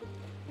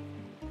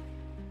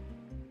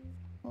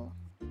 Oh.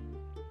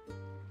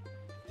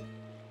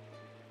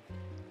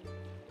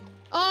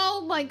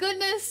 Oh my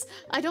goodness!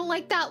 I don't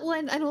like that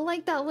one. I don't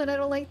like that one. I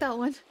don't like that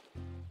one.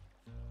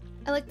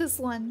 I like this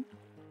one.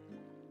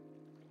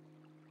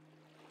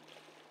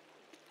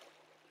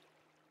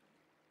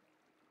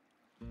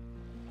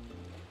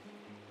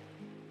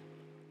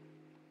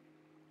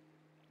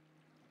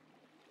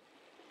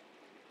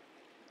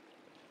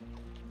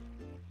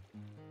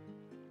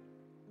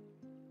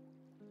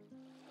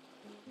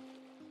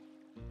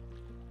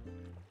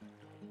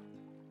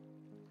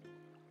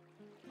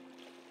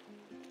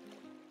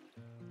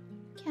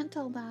 Can't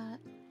tell that.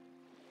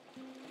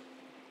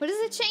 What is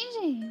it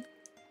changing?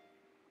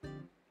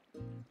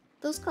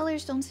 Those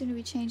colors don't seem to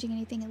be changing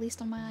anything, at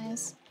least on my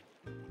eyes.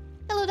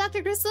 Hello,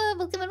 Dr. Grissom.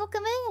 Welcome in,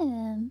 welcome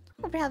in.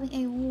 Hope you're having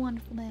a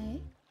wonderful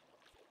day.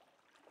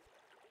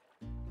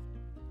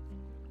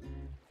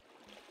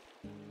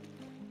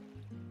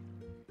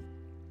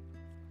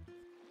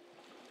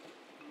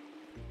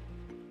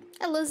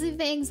 Hello,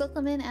 Zvangs.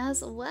 Welcome in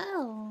as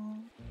well.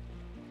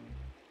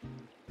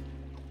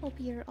 Hope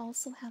you're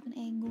also having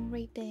a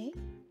great day.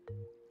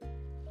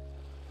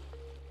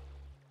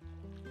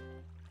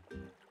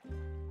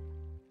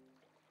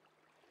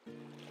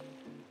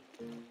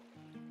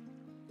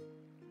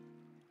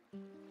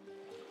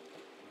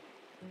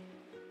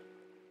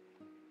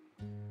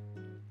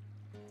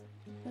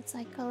 That's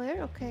eye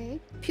color,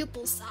 okay.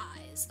 Pupil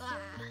size. Ah.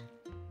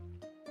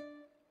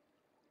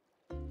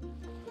 Kinda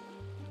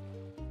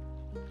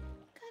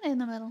in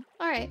the middle.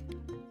 Alright.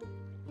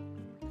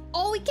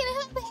 Oh, we can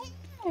have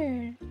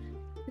hair!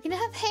 We can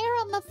have hair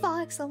on the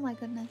fox. Oh my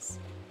goodness.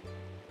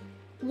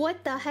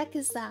 What the heck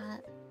is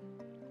that?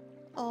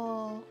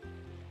 Oh.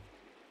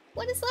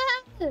 What is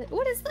that?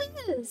 What is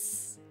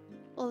this?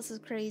 Oh, this is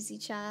crazy,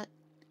 chat.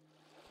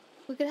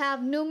 We could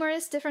have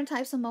numerous different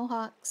types of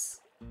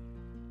mohawks.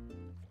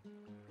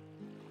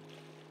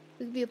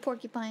 We could be a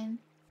porcupine.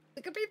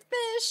 We could be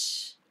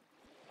fish.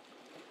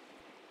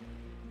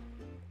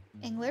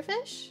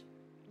 Anglerfish?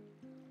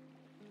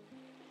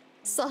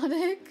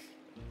 Sonic?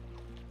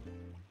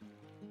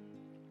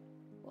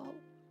 Whoa.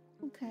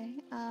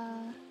 Okay,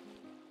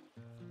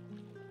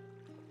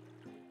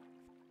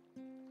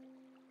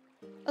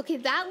 okay,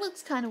 that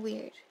looks kind of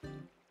weird.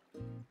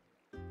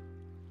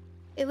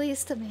 At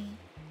least to me.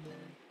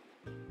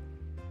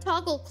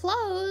 Toggle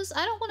clothes?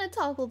 I don't want to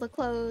toggle the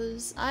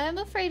clothes. I am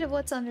afraid of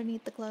what's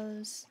underneath the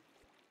clothes.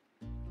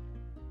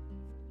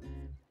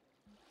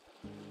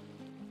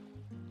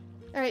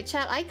 Alright,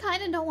 chat, I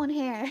kind of don't want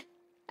hair.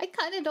 I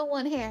kind of don't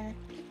want hair.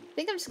 I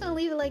think I'm just gonna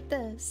leave it like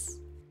this.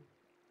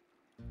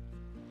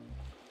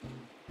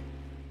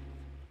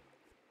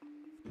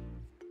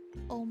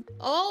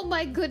 Oh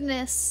my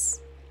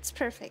goodness. It's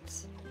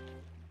perfect.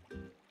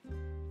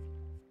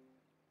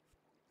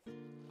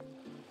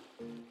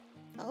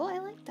 Oh, I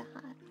like that.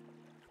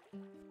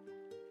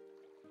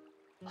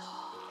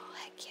 Oh,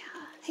 heck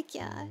yeah. Heck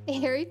yeah. A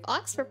hairy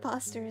fox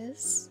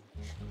preposterous.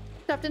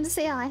 Dropped in to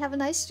say hi. Have a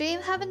nice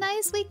stream. Have a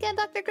nice weekend,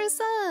 Dr.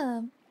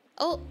 Grissom.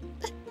 Oh,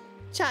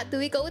 chat, do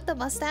we go with the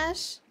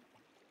mustache?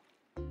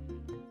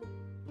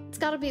 It's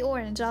gotta be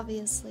orange,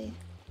 obviously.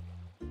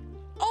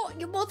 Oh,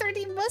 you both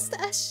already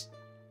mustache.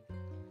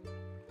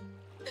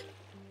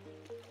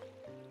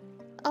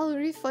 I'll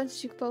refund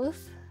you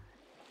both.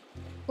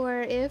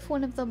 Or if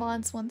one of the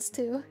mods wants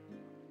to,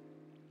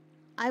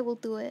 I will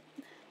do it.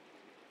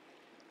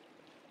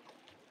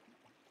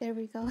 There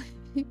we go.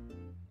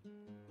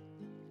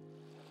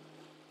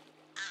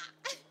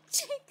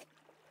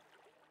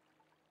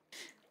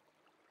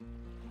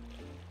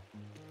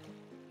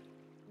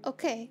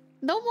 Okay,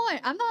 no more.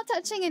 I'm not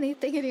touching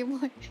anything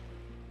anymore.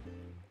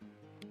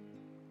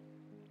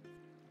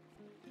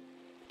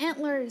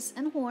 antlers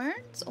and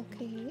horns.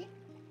 Okay.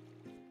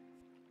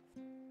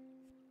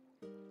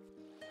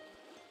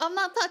 I'm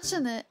not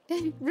touching it.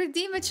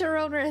 Redeem at your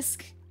own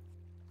risk.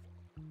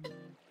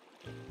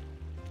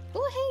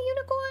 Oh, hey,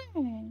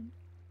 unicorn.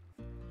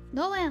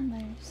 No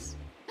antlers.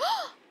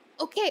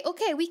 Okay,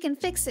 okay, we can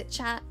fix it,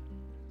 chat.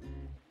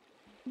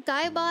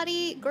 Guy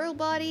body, girl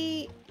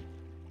body,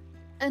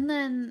 and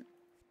then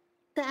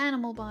the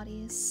animal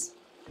bodies.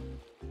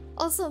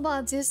 Also,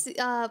 mods, just,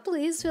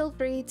 please feel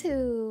free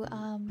to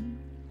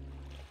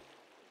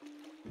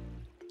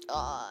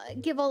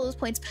give all those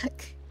points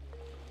back.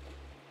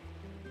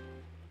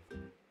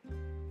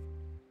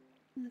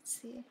 Let's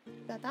see.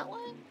 We got that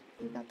one?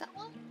 We got that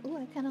one? Ooh,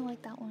 I kind of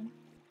like that one.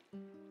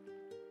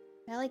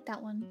 I like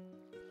that one.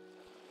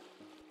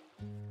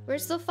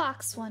 Where's the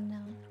fox one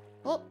now?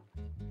 Oh,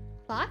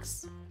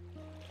 fox?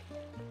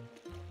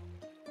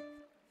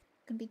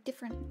 Gonna be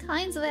different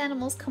kinds of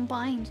animals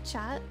combined,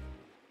 chat.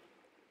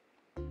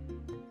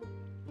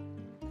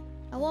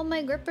 I want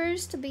my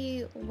grippers to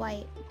be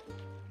white.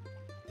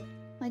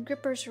 My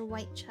grippers are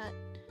white, chat.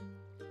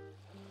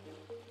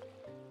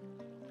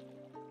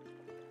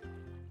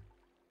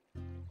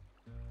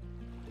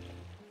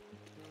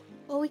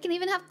 Oh, we can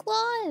even have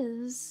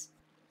claws!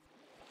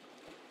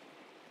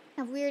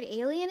 Have weird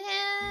alien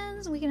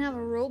hands. We can have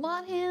a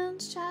robot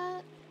hands,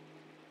 chat.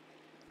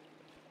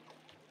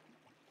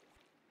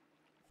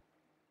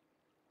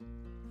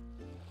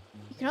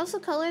 You can also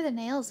color the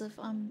nails if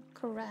I'm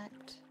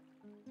correct.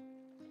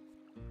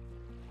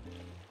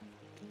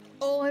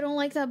 Oh, I don't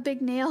like that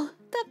big nail.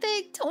 That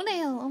big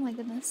toenail. Oh my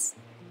goodness.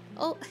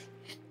 Oh,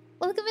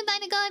 welcome in,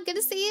 Dynagon. Good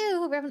to see you.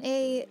 Hope you're having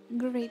a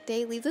great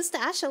day. Leave the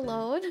stash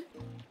alone.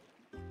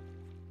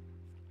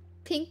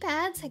 Pink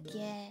pads? Heck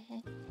yeah.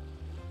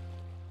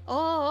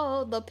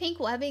 Oh, the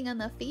pink webbing on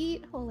the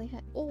feet. Holy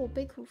heck. Oh,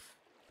 big hoof.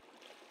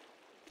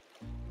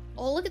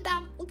 Oh, look at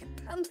that. Look at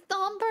them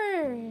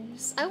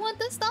stompers. I want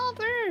the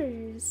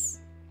stompers.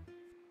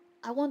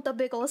 I want the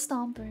big old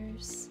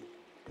stompers.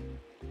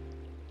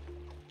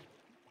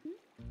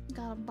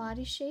 Got a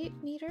body shape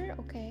meter.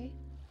 Okay.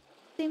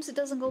 Seems it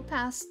doesn't go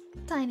past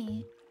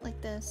tiny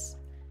like this.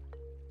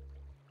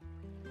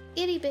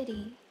 Itty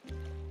bitty.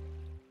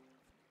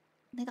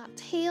 They got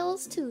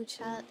tails too,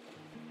 chat.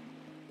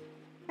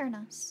 Very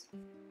nice.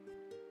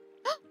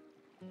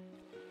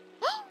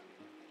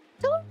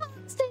 Two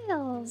fox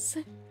tails!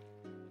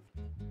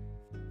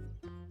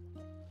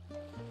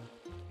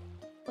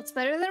 What's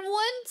better than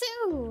 1,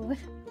 2?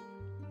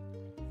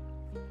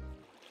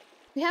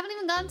 We haven't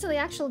even gotten to the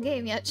actual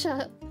game yet,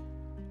 chat.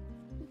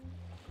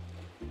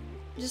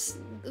 Just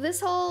this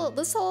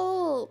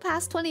whole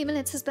past 20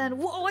 minutes has been,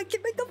 whoa, I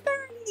can make a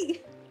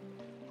furry!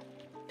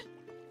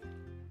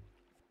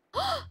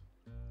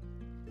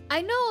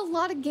 I know a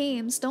lot of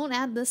games don't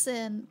add this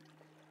in.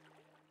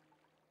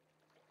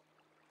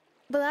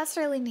 But that's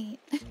really neat.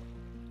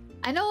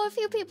 I know a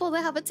few people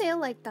that have a tail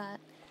like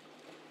that.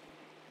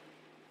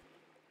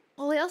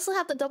 Well, they also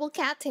have the double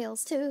cat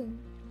tails too.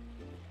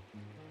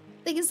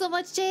 Thank you so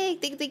much,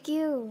 Jake. Thank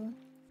you.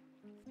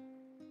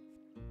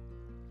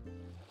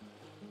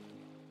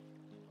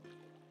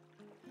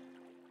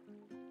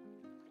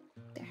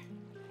 There.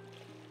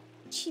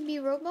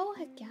 Chibi Robo?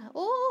 Heck yeah.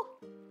 Oh!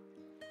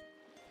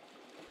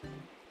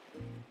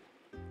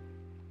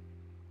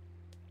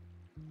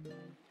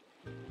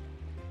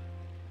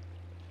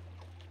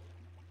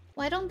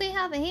 Why don't they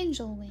have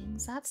angel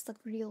wings? That's the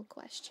real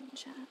question,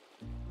 chat.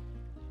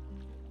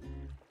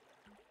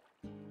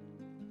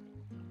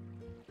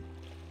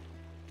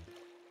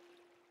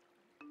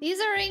 These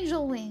are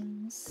angel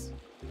wings.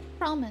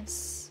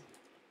 Promise.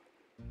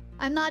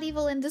 I'm not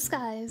evil in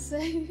disguise.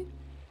 The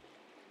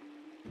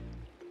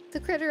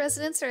critter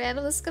residents are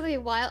random. This is gonna be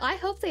wild. I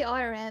hope they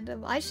are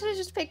random. I should have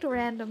just picked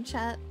random,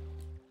 chat.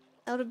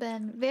 That would have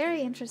been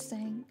very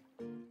interesting.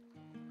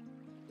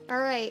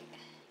 Alright.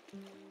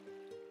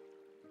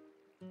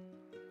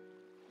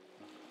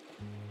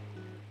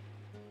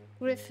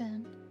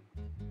 Griffin.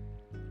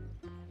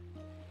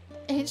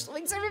 Angel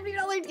wings are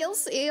 $50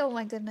 DLC. Oh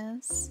my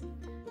goodness.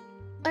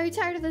 Are you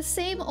tired of the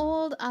same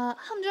old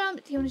humdrum?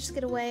 Do you want to just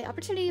get away?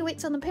 Opportunity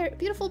waits on the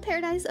beautiful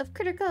paradise of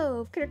Critter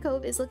Cove. Critter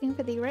Cove is looking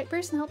for the right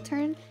person to help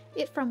turn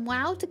it from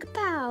wow to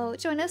kapow.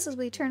 Join us as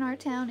we turn our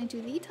town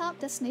into the top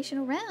destination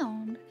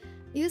around.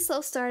 Use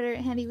self-starter,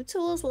 handy with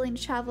tools, willing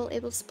to travel,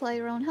 able to supply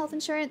your own health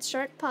insurance,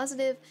 shark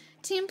positive,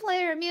 team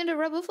player, immune to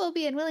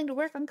robophobia, and willing to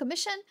work on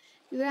commission.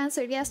 You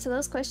answered yes to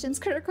those questions.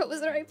 Critter Cove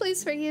is the right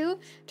place for you.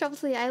 Travel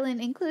to the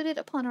island included.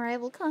 Upon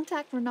arrival,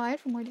 contact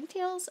Renard for more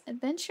details.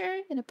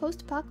 Adventure in a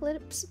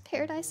post-apocalypse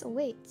paradise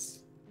awaits.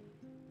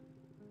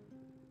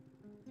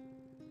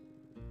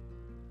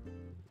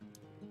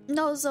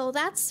 No, Zo,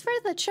 that's for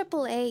the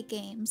AAA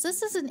games.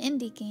 This is an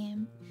indie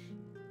game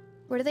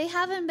where they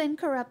haven't been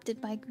corrupted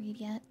by greed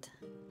yet.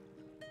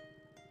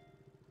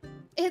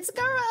 It's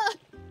Gura!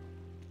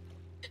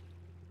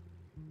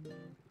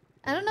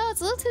 I don't know,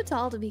 it's a little too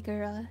tall to be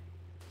Gura.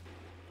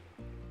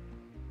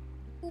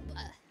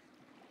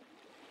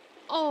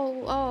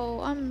 Oh,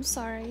 I'm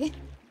sorry.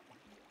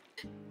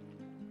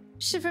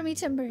 Shiver me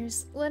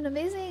timbers. What an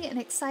amazing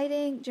and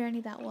exciting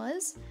journey that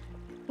was.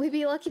 We'd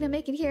be lucky to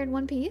make it here in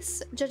one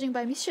piece, judging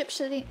by me ship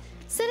sitting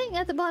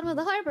at the bottom of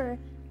the harbor.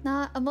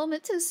 Not a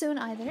moment too soon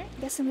either.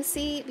 Guessing the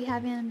sea be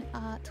having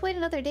to wait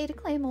another day to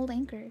claim old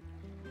anchor.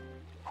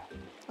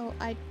 Oh,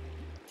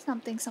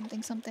 something.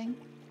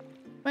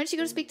 Why don't you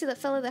go speak to that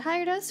fellow that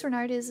hired us?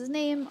 Renard is his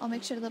name. I'll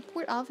make sure the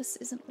port office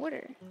is in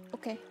order.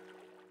 Okay.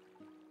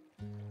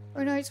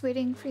 Renard's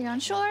waiting for you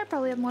on shore.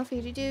 Probably have more for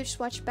you to do. Just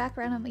watch your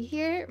background on me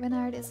here.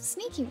 Renard is a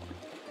sneaky one.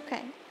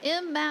 Okay.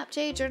 M, map,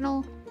 J,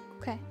 journal.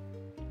 Okay.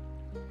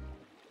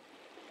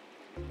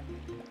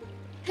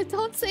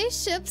 Don't say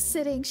ship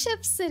sitting.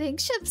 Ship sitting.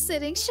 Ship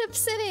sitting. Ship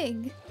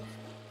sitting.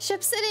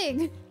 Ship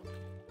sitting.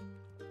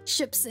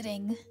 Ship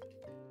sitting.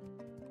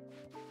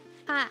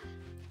 Ah.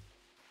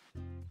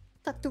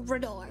 Talk to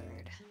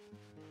Renard.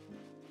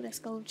 Let's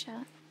go,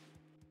 chat.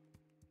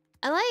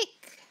 I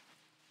like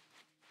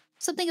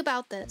something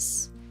about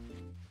this.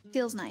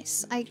 Feels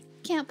nice. I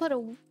can't put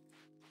a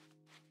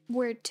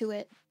word to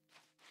it.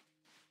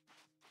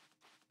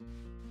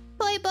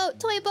 Toy boat,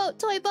 toy boat,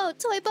 toy boat,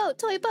 toy boat,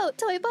 toy boat,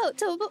 toy boat,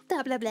 toy boat,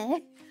 blah blah blah.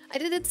 I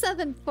did it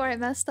 7 before I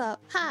messed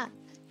up. Ha!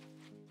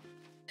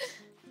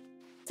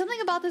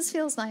 Something about this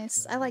feels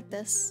nice. I like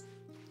this.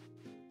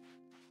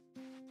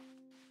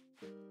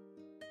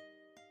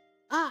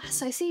 Ah,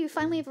 so I see you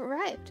finally have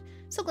arrived.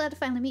 So glad to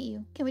finally meet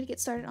you. Can't wait to get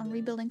started on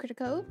rebuilding Critter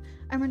Cove.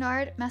 I'm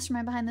Renard,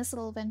 mastermind behind this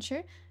little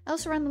adventure. I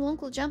also run the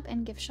local jump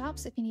and gift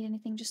shops. If you need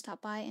anything, just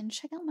stop by and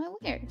check out my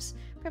wares.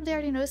 Probably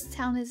already noticed the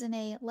town is in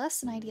a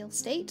less than ideal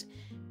state.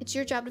 It's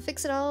your job to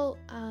fix it all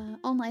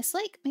nice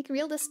like, make a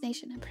real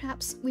destination, and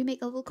perhaps we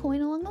make a little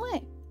coin along the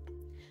way.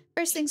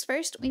 First things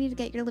first, we need to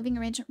get your living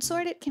arrangement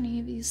sorted. Can any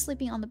of you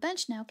sleeping on the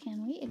bench now,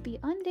 can we? It'd be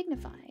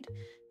undignified.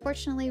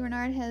 Fortunately,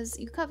 Renard has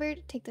you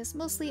covered. Take this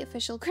mostly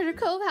official Critter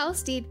Cove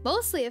house deed,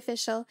 mostly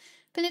official.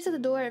 Pin it to the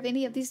door of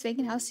any of these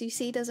vacant houses you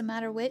see, doesn't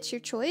matter which, your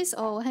choice.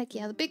 Oh, heck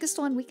yeah, the biggest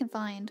one we can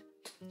find.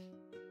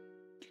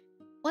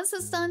 Once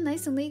it's done,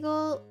 nice and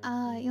legal,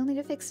 you'll need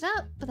to fix it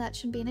up, but that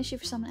shouldn't be an issue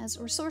for someone as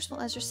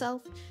resourceful as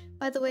yourself.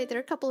 By the way, there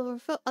are a couple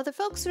of other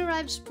folks who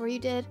arrived just before you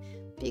did.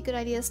 Be a good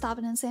idea to stop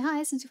in and say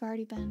hi since you've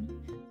already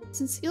been.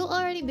 Since you'll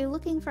already be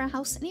looking for a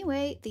house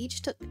anyway, they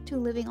each took 2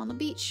 living on the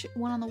beach,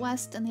 one on the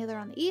west and the other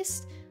on the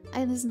east.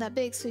 Island isn't that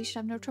big, so you should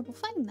have no trouble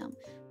finding them.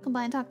 Come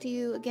by and talk to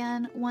you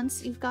again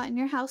once you've gotten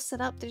your house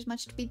set up. There's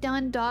much to be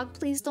done. Dog,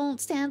 please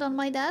don't stand on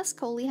my desk.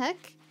 Holy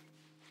heck.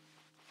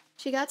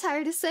 She got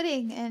tired of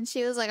sitting and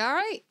she was like,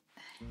 alright,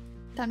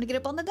 time to get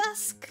up on the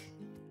desk.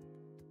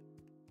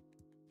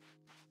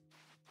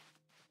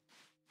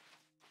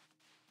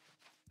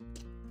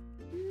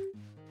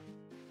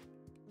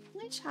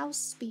 Which house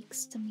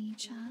speaks to me,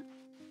 chat?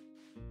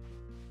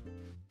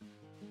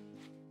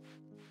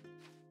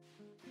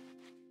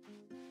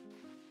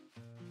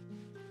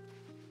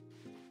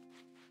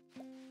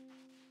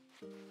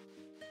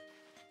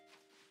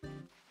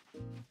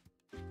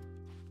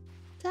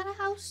 Is that a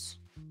house?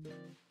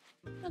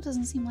 That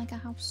doesn't seem like a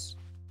house.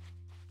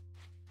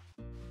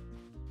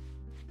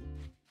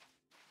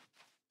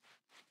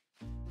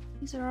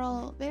 These are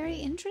all very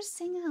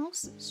interesting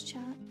houses,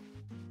 chat.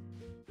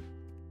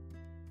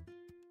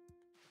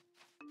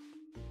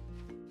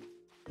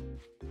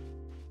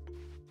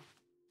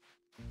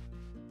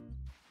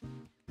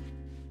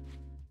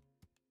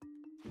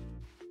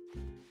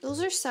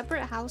 Those are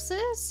separate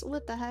houses?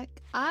 What the heck?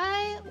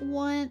 I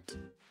want...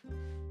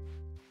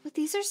 But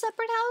these are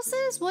separate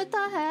houses? What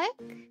the heck?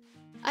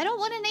 I don't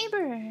want a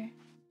neighbor.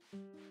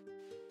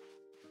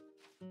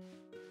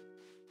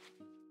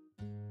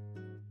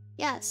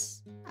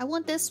 Yes, I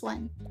want this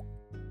one.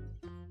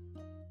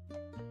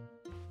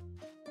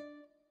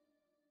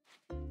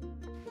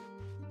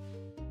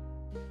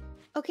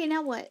 Okay,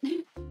 now what?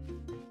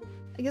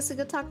 I guess I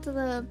go talk to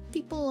the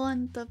people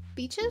on the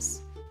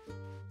beaches?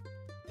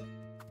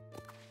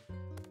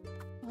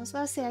 I was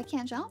about to say I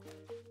can't jump.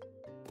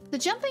 The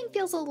jumping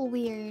feels a little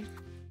weird.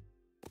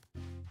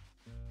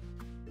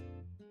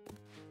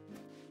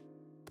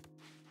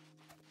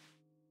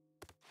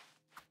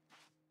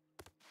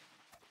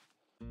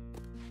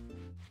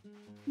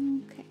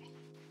 Okay.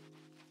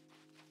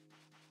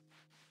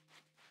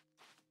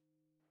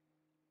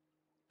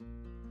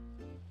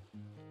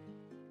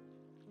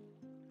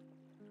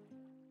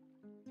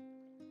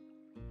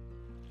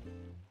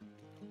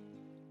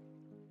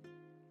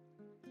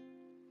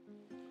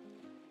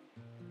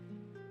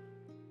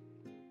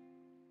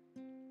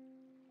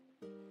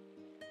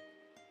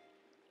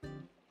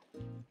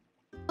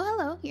 Oh,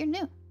 hello, you're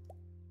new.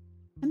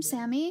 I'm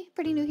Sammy,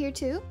 pretty new here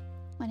too.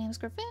 My name is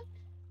Griffin.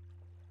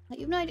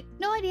 You've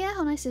no idea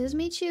how nice it is to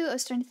meet you. I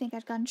was starting to think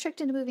I'd gotten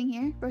tricked into moving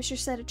here. Brochure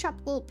said a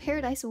tropical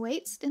paradise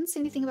awaits. Didn't say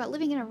anything about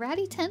living in a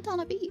ratty tent on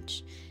a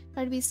beach.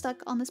 Thought I'd be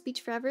stuck on this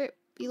beach forever.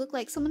 You look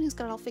like someone who's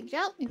got it all figured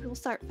out. Maybe we'll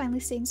start finally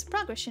seeing some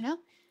progress, you know?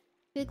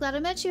 Really glad I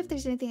met you. If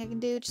there's anything I can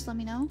do, just let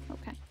me know.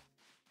 Okay.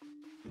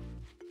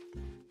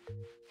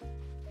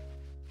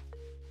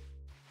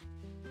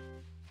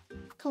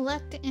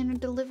 Collect and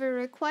deliver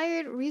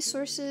required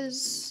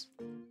resources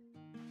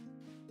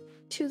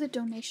to the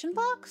donation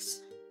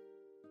box?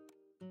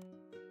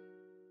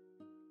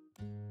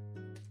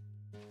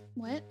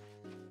 What?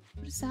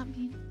 What does that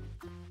mean?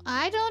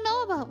 I don't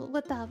know about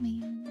what that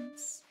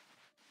means.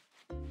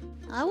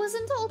 I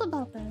wasn't told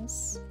about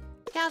this.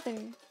 Gather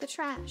the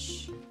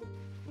trash.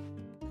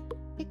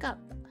 Pick up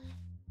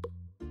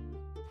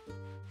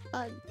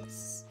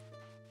bugs.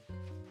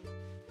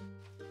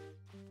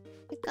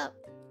 Pick up.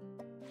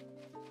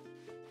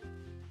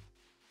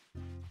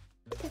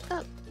 Pick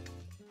up.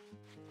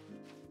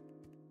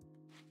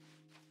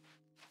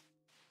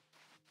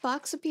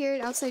 Box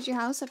appeared outside your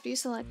house after you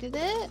selected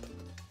it.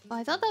 Oh,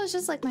 I thought that was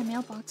just like my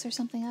mailbox or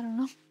something. I don't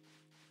know.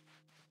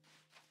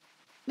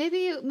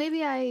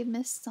 Maybe I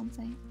missed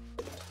something.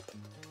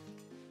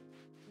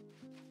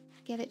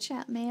 Get it,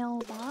 chat.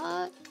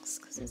 Mailbox,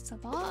 because it's a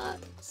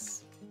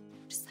box.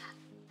 What is that?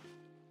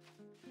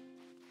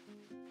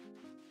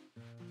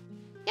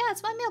 Yeah,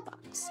 it's my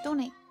mailbox.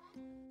 Donate.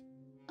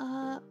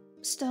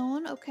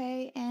 Stone,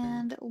 okay,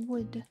 and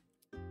wood.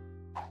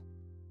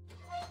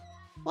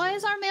 Why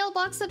is our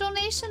mailbox a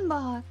donation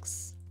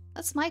box?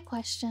 That's my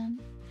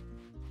question.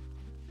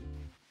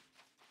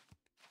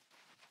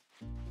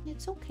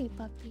 It's okay,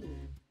 puppy.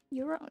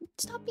 You're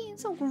stop being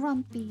so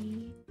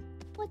grumpy.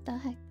 What the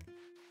heck?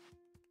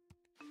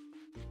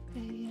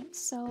 Okay,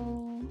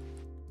 so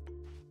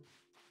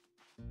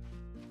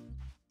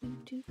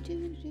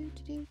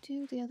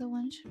the other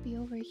one should be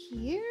over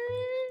here.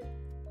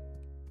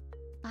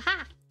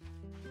 Aha!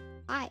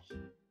 Hi.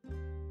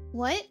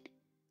 What?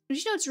 Did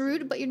you know it's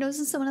rude, but you're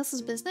nosing someone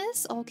else's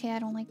business? Okay, I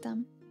don't like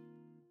them.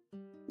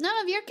 None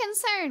of your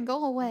concern.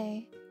 Go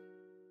away.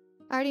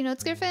 I already know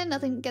it's Griffin.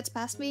 Nothing gets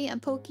past me.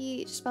 I'm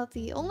Pokey, just about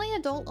the only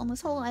adult on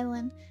this whole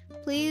island.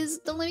 Please,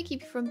 don't let me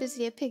keep you from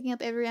busy at picking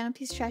up every random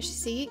piece of trash you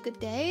see. Good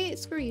day.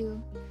 Screw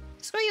you.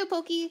 Screw you,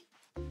 Pokey.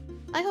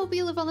 I hope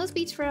you live on this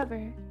beach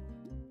forever.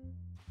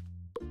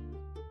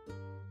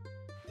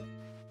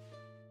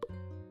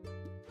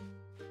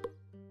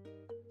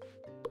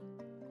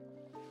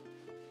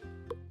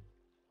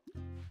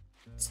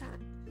 What's that?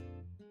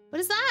 What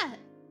is that?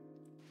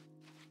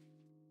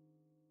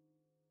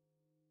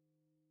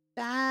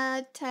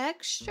 Bad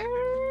texture?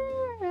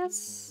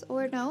 Yes.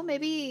 Or no,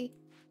 maybe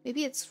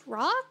it's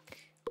rock?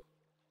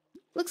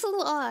 Looks a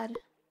little odd.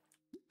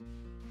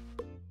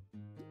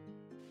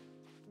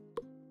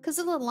 Because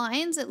of the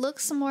lines, it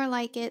looks more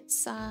like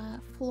it's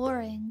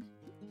flooring.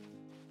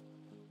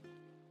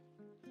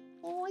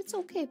 Oh, it's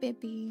okay,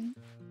 baby.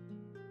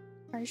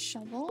 Our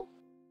shovel?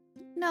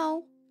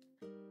 No.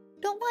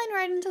 Don't whine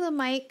right into the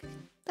mic.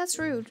 That's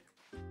rude.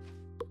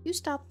 You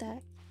stop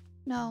that.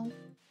 No.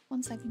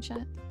 1 second,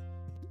 chat.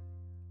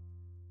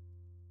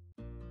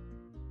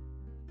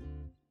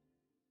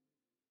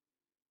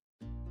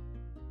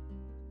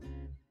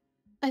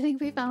 I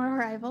think we found our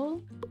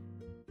rival.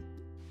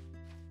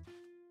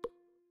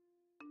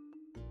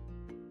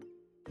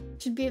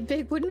 Should be a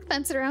big wooden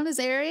fence around his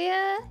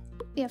area.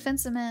 Yeah,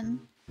 fence him in.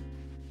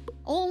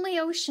 Only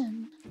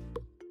ocean.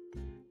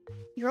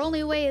 Your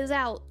only way is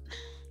out.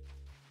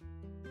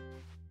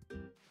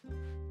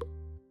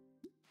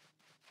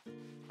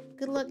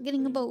 Good luck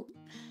getting a boat.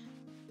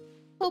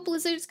 Hope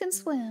lizards can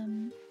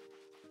swim.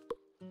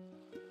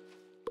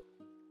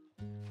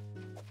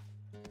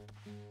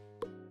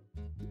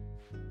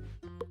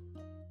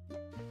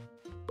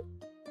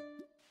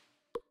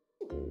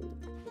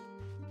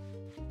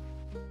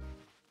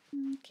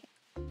 Okay.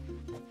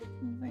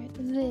 Over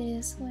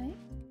this way.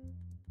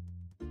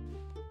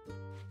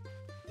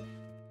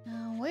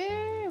 Now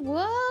where?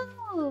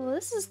 Whoa!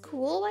 This is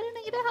cool. Why didn't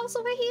I get a house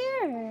over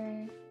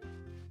here?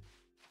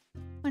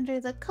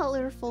 Under the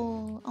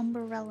colorful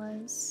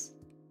umbrellas.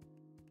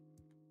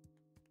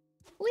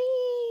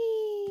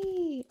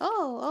 Whee!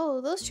 Oh,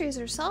 those trees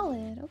are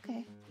solid.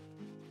 Okay.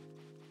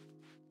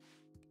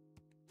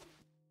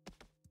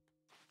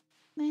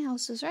 My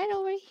house is right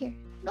over here.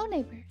 No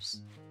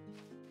neighbors.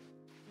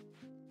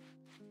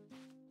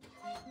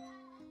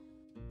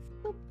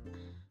 Boop.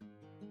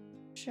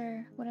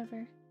 Sure,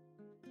 whatever.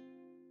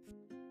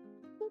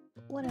 Boop,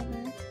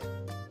 whatever.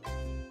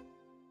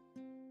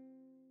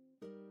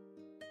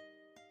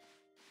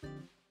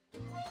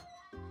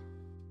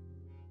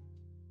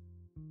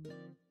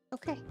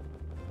 Okay.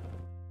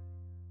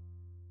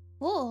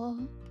 Whoa.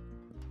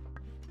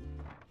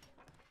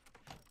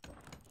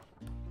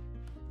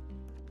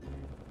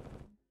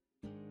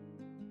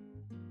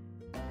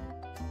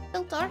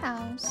 Built our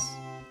house.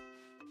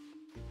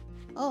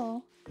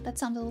 Oh, that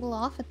sounded a little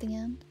off at the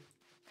end.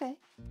 Okay.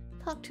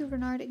 Talk to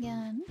Renard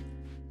again.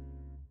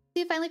 So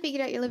you finally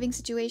figured out your living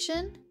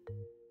situation?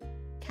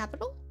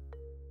 Capital?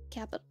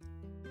 Capital?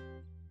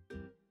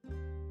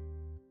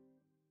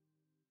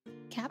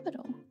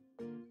 Capital?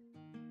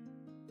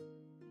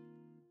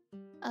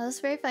 This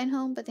very fine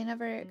home, but they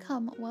never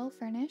come well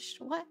furnished.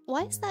 What?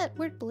 Why is that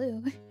word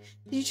blue? Did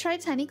you try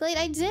Tiny Glade?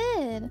 I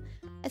did!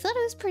 I thought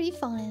it was pretty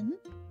fun.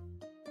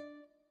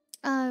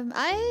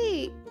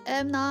 I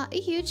am not a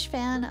huge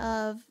fan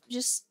of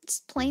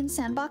just plain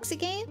sandboxy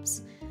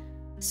games.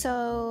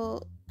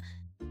 So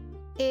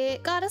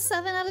it got a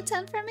 7 out of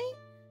 10 for me.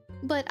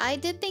 But I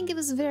did think it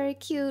was very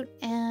cute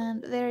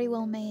and very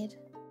well made.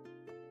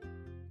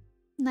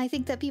 And I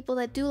think that people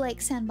that do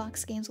like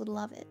sandbox games would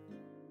love it.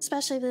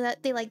 Especially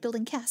that they like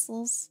building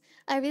castles.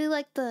 I really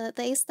like the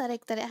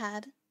aesthetic that it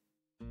had.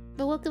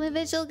 But welcome in,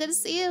 Vigil. Good to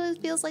see you. It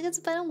feels like it's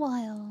been a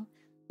while.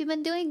 You've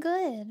been doing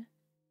good.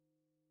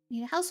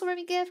 Need a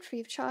housewarming gift free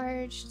of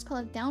charge. It's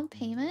called a down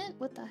payment.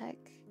 What the heck?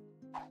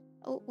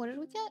 Oh, what did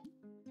we get?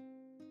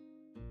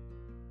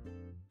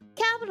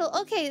 Capital.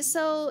 Okay,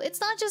 so it's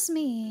not just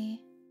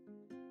me.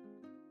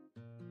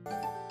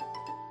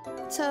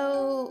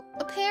 So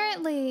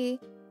apparently,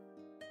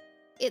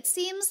 it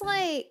seems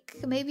like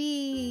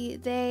maybe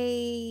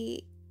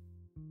they...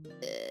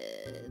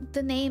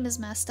 the name is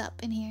messed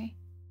up in here.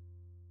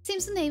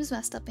 Seems the name's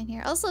messed up in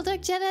here. Also, Dark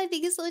Jedi,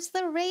 thank you so much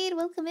for the raid.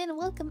 Welcome in,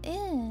 welcome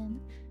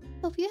in.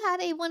 Hope you had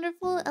a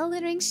wonderful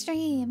Elden Ring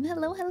stream.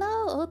 Hello,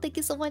 hello. Oh, thank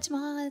you so much,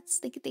 mods.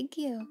 Thank you, thank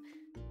you.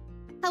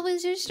 How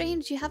was your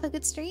stream? Did you have a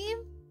good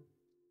stream?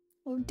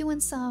 We're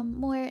doing some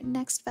more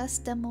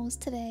NextFest demos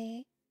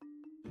today.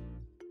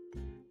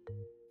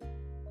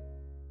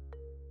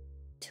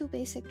 2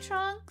 basic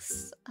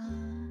trunks. Put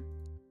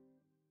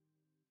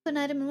an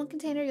item in one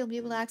container you'll be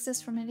able to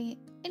access from any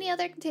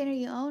other container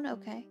you own.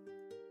 Okay.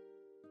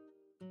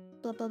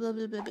 Blah blah blah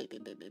blah blah blah blah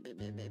blah blah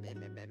blah blah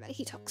blah blah.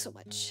 He talks so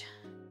much.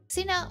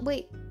 See now,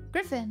 wait,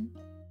 Griffin.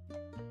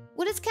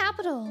 What is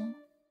capital?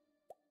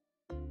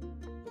 I'm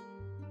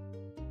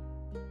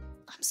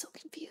so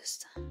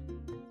confused.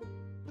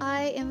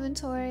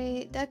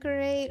 Inventory,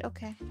 decorate.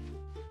 Okay.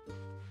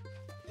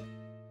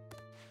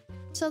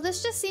 So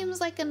this just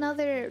seems like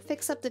another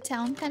fix up the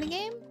town kind of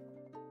game.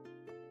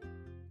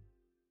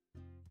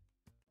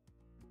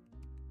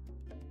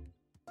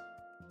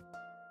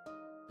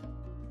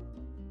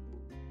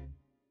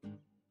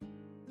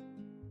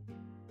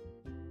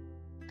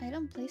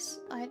 Item place.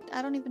 I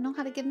don't even know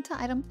how to get into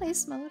item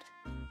place mode.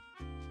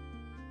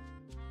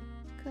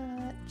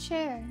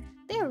 Chair.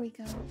 There we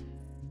go.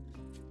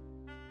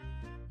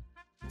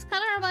 This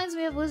kind of reminds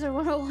me of Wizard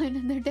 101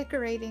 and they're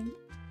decorating.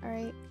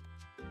 Alright.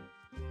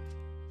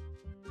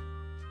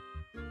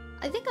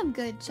 I think I'm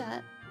good,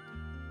 chat.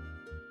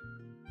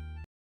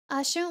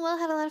 Streaming well,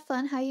 had a lot of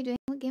fun. How are you doing?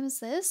 What game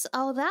is this?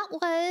 Oh, that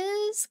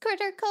was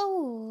Critter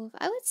Cove.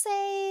 I would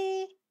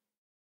say...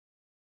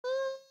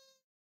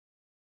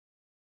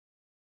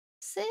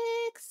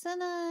 6.5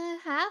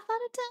 out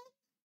of 10.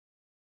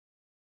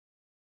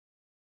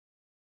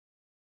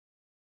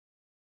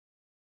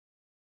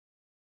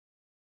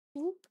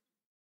 Whoop.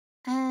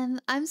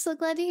 And I'm so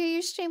glad to hear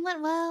your stream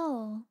went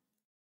well.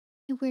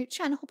 We're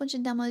trying a whole bunch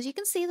of demos. You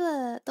can see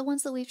the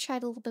ones that we've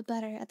tried a little bit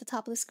better at the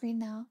top of the screen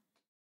now.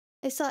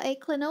 I saw a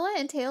Klonoa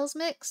and Tails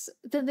mix.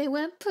 Then they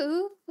went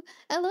poof.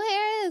 Hello,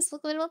 Harris.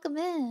 Welcome in, welcome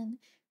in.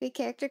 Great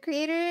character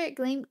creator.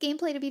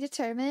 Gameplay to be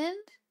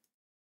determined.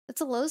 It's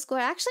a low score.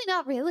 Actually,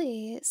 not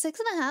really.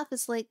 6.5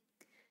 is like...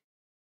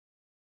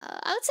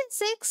 I would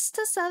say 6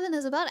 to 7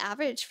 is about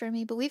average for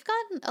me, but we've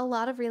gotten a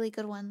lot of really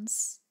good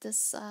ones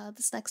this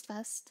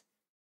NextFest.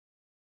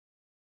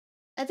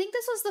 I think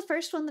this was the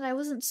first one that I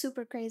wasn't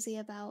super crazy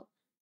about.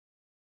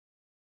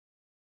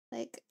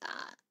 Like,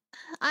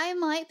 I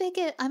might pick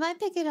it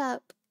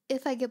up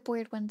if I get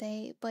bored one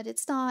day, but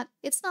it's not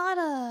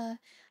a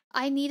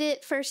I need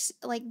it first,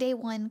 like day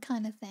one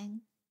kind of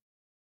thing.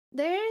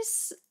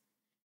 There's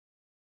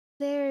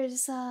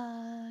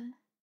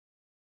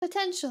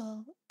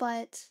potential,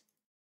 but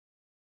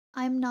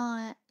I'm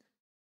not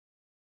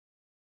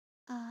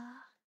I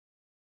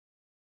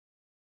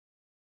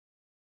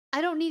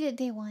don't need it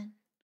day one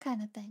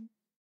kind of thing.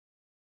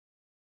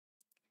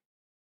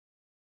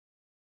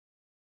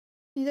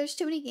 Maybe there's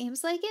too many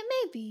games like it,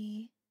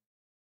 maybe.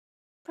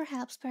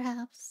 Perhaps.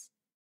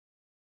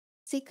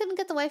 See, couldn't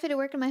get the Wi-Fi to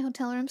work in my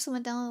hotel room, so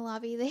went down in the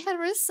lobby. They had a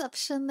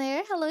reception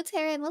there. Hello,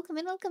 Taryn. Welcome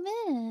in, welcome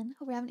in.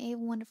 Hope we're having a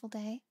wonderful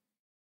day.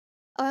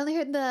 Oh, I only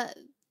heard the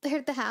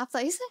half.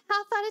 Thought you said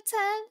half out of 10.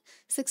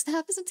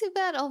 6.5 isn't too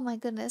bad. Oh my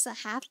goodness, a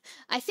half.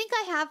 I think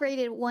I have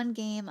rated one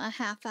game a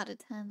half out of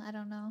 10. I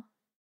don't know.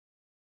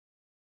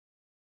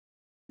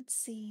 Let's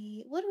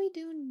see. What do we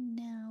do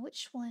now?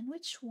 Which one?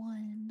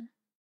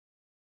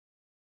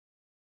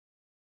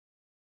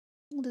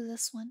 We'll do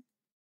this one.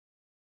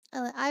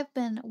 I've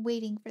been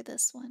waiting for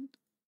this one.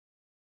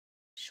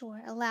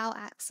 Sure, allow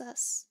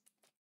access.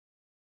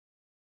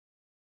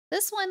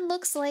 This one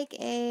looks like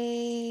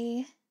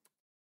a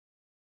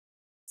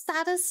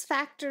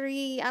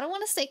satisfactory, I don't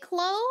want to say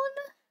clone,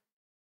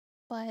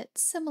 but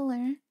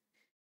similar.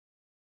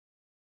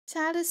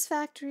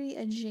 Satisfactory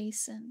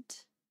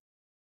adjacent.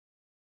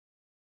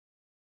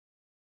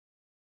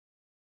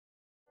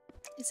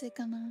 Is it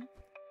gonna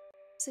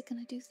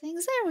do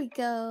things? There we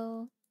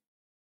go.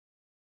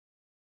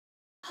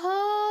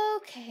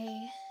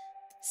 Okay.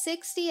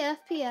 60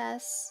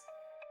 FPS.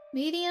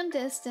 Medium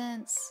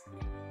distance.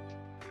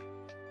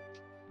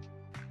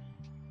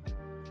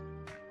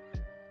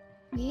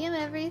 Medium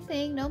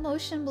everything, no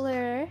motion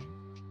blur.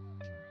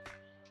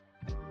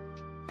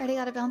 Already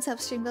gotta bounce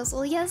upstream goes.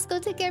 Well, yes, go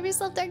take care of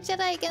yourself, Dark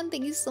Jedi. Again,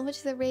 thank you so much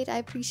for the raid. I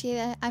appreciate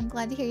it. I'm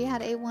glad to hear you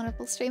had a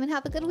wonderful stream and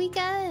have a good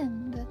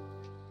weekend.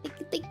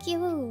 Thank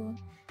you.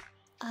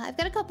 I've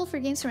got a couple for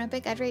games from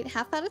Epic. I'd rate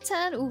half out of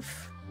 10.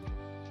 Oof.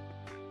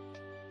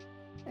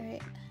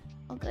 Alright.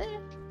 All good.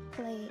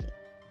 Play.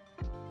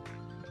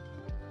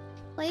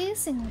 Play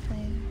single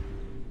player.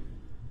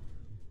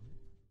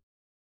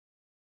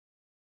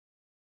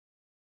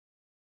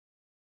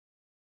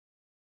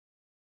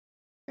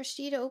 First,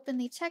 you to open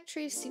the tech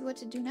tree to see what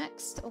to do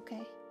next.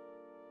 Okay.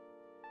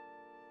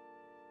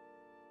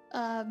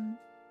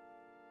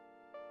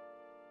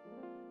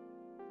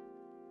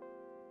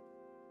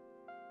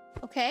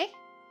 Okay.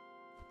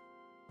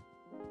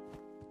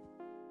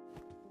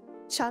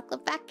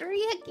 Chocolate factory,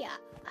 heck yeah.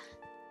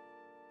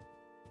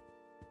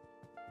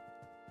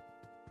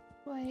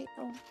 Wait,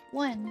 oh,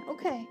 1.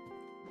 Okay.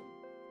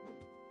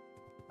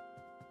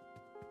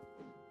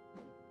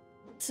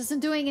 This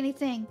isn't doing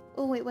anything.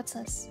 Oh, wait, what's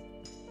this?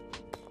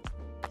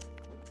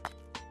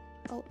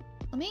 Oh,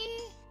 let me...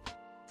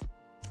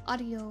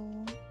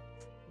 Audio.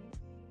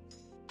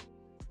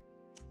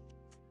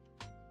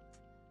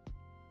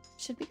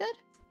 Should be good.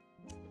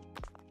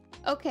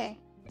 Okay.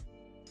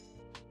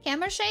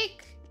 Camera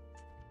shake.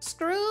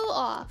 Screw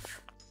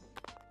off.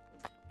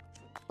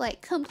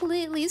 Like,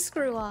 completely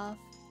screw off.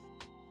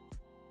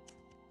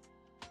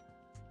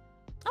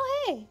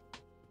 Oh, hey!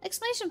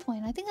 Exclamation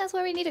point. I think that's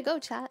where we need to go,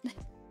 chat.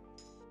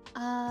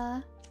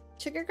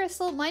 Sugar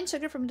crystal. Mine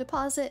sugar from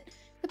deposit.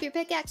 Equip your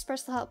pickaxe.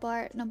 Press the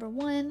hotbar. Number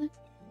 1.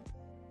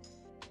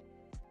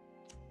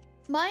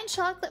 Mine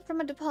chocolate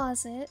from a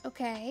deposit.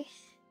 Okay.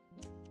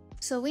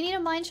 So we need to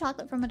mine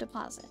chocolate from a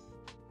deposit.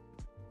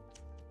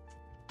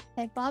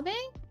 Head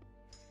bobbing?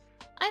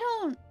 I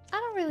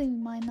don't really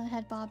mind the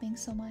head bobbing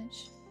so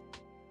much.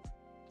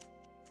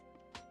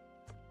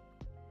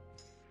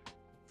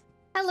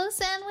 Hello,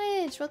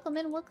 Sandwich! Welcome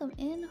in, welcome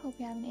in. Hope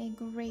you're having a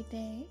great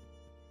day.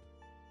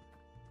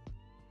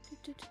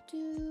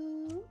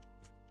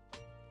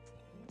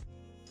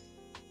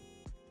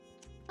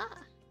 Ah.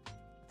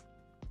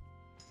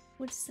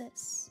 What's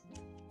this?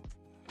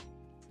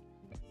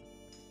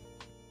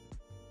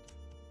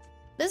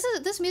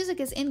 This music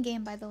is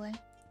in-game, by the way.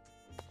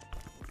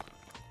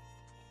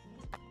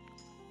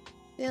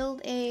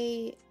 Build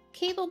a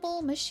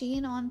capable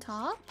machine on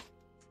top.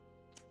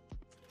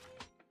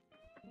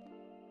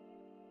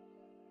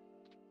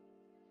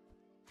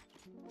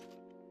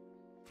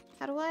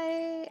 How do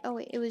I... Oh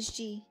wait, it was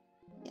G.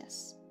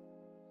 Yes.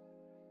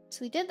 So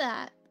we did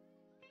that.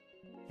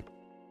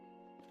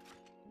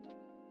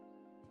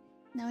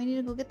 Now we need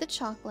to go get the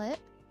chocolate.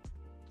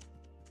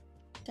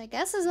 Which I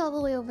guess is all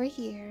the way over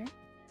here.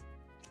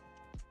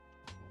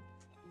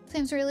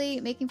 Sam's really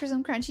making for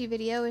some crunchy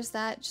video. Is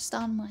that just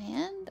on my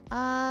end?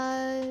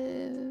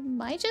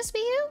 Might just be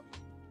you?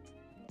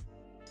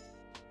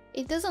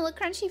 It doesn't look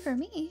crunchy for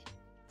me.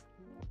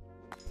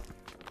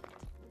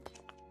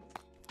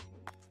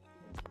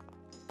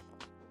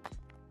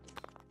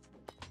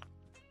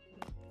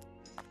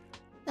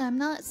 I'm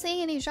not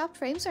seeing any dropped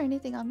frames or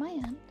anything on my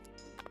end.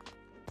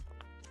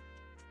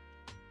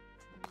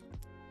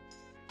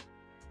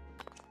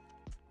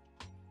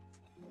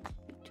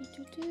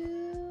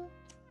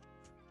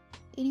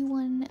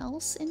 Anyone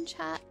else in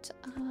chat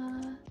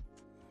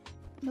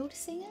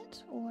noticing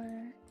it, or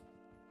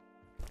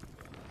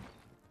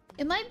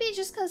it might be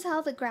just because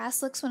how the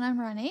grass looks when I'm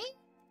running?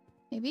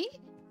 Maybe.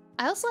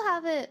 I also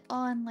have it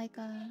on like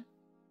a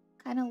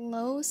kind of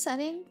low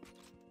setting.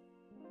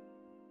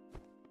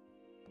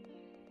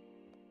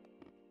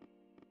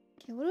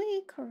 Okay, what do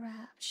we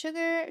craft?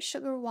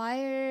 Sugar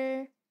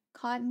wire,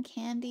 cotton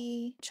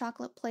candy,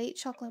 chocolate plate,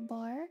 chocolate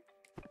bar.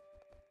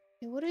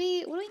 Okay, what do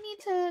we need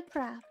to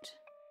craft?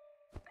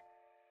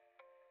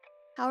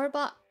 Power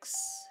box,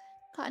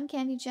 cotton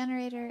candy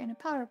generator, and a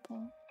power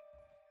pole.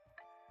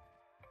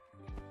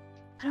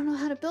 I don't know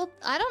how to build.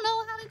 I don't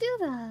know how to do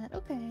that.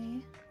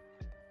 Okay.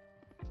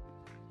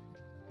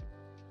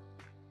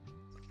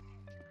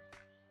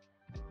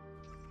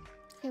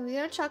 Okay, we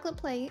got a chocolate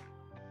plate.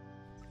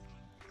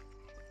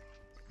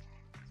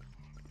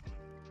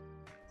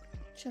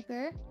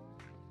 Sugar.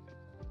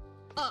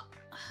 Oh,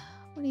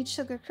 we need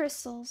sugar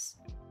crystals.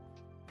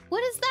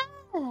 What is that?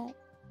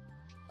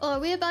 Oh, are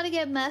we about to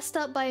get messed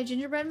up by a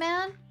gingerbread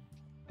man?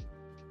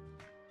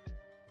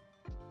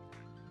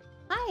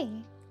 Hi.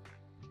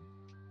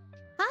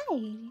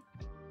 Hi.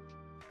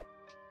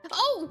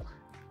 Oh!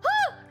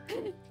 Ah!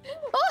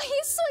 Oh,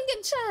 he's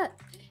swinging, chat!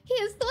 He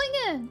is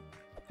swinging!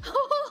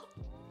 Oh!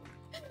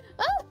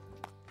 Oh!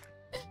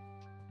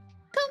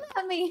 Come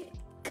at me!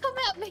 Come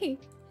at me!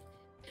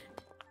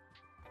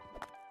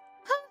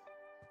 Huh?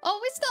 Oh,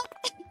 we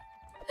stopped!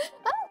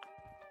 Oh!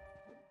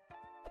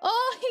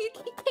 Oh, he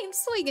came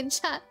swinging,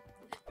 chat.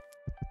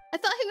 I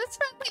thought he was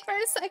friendly for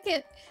a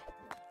second.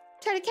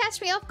 Try to catch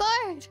me off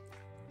guard.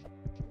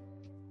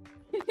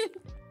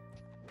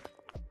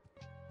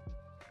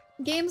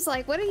 Game's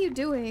like, what are you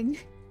doing?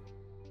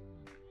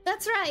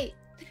 That's right.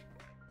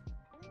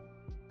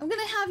 I'm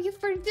gonna have you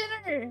for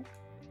dinner.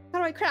 How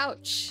do I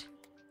crouch?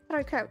 How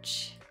do I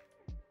crouch?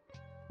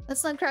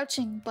 That's not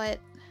crouching, but...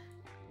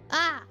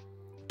 Ah!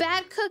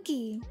 Bad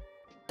cookie.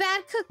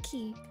 Bad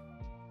cookie.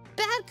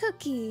 Bad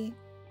cookie.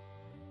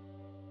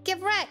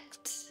 Get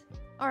wrecked.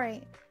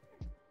 Alright.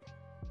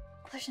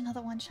 There's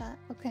another one shot.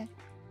 Okay.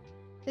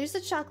 There's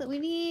the chocolate. We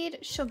need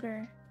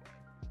sugar.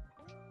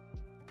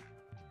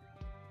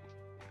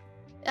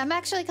 I'm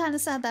actually kind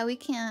of sad that we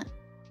can't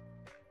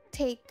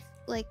take,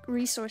 like,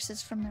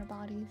 resources from their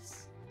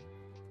bodies.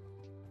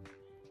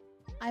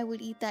 I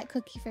would eat that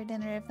cookie for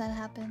dinner if that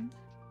happened.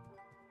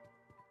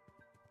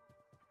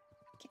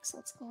 Okay, so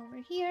let's go over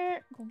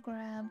here. Go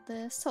grab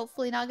this.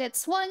 Hopefully not get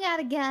swung at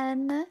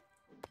again.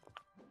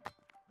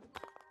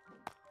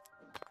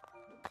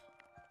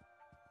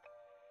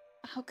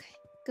 Okay,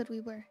 good we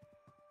were.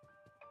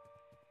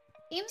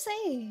 Game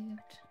saved.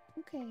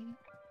 Okay.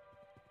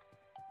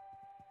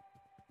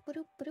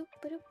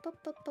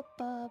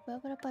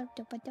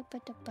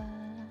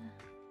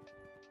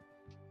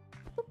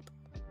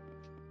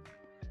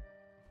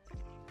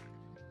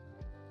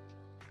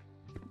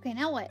 Okay,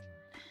 now what?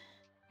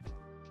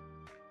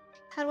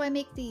 How do I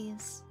make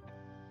these?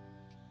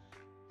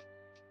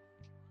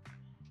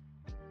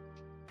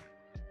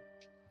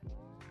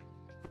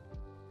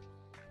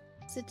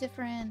 Is it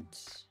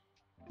different?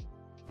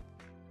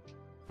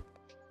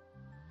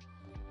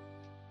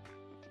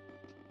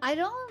 I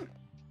don't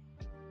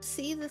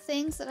see the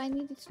things that I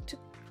needed to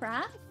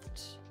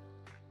craft.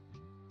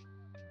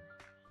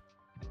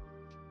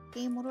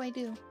 Game, what do I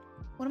do?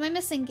 What am I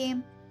missing,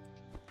 game?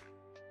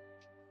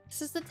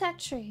 This is the tech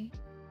tree.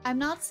 I'm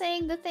not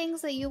saying the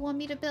things that you want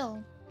me to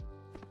build.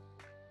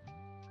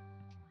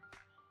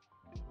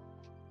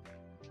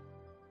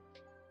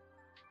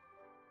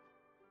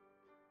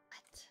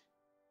 What?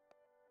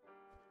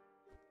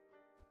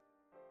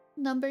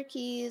 Number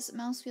keys,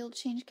 mouse wheel,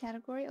 change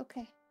category.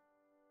 Okay.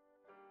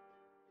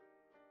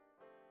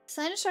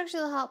 Assign a structure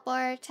to the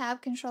hotbar,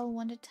 tab control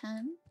 1 to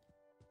 10.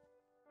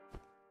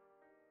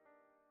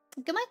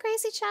 Am I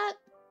crazy, chat?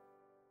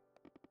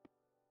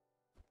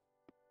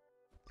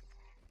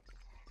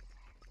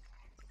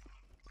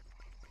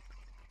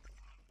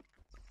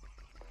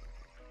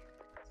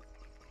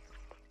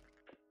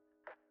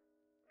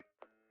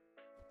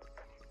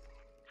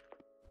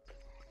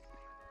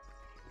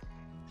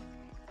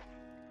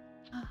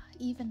 Ah,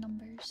 even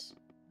numbers.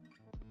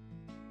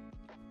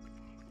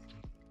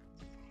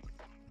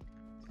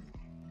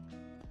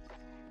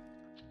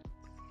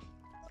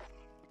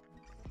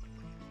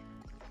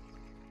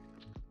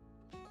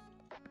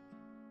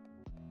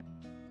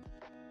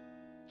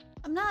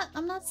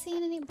 I'm not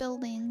seeing any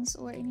buildings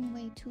or any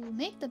way to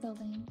make the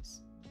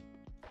buildings.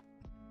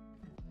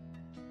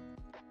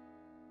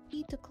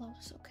 Need to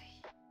close, okay.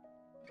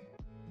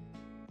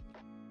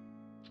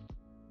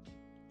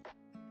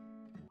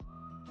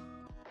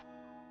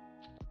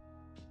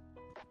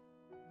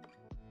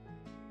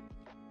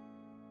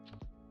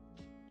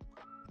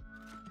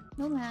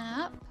 No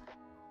map.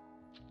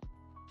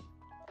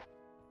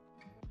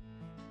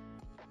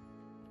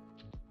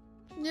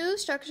 New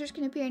structures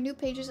can appear in new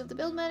pages of the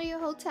build menu.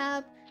 Hold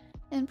tab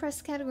and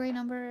press category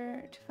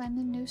number to find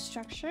the new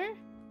structure.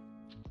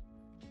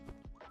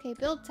 Okay,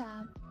 build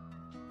tab.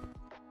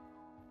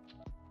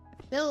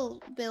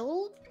 Build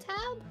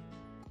tab?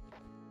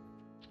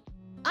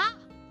 Ah!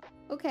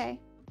 Okay.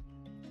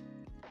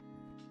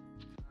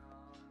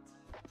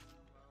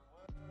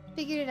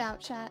 Figured it out,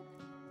 chat.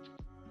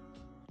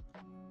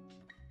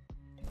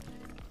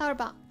 Power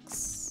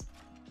box.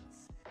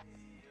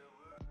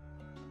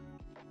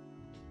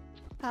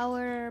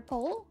 Power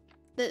pole?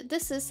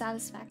 This is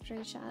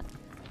satisfactory, chat.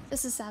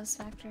 This is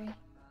satisfactory.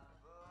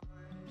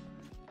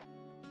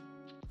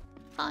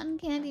 Cotton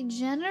candy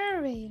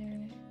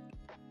generator.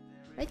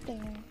 Right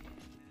there.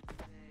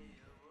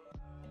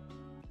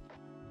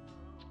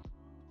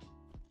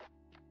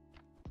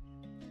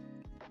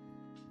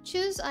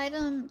 Choose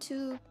item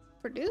to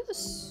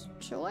produce.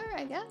 Sure,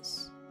 I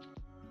guess.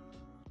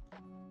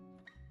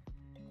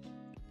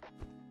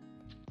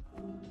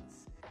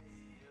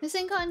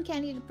 Missing cotton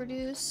candy to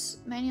produce.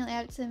 Manually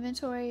add it to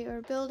inventory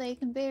or build a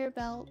conveyor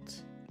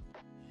belt.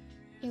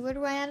 Okay, where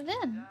do I add it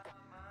in?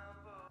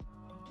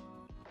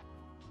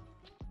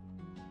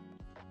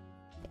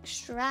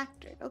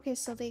 Extractor. Okay,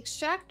 so the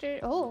extractor.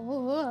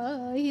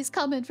 Oh, he's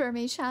coming for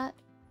me, chat.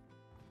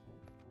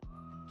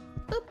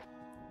 Boop.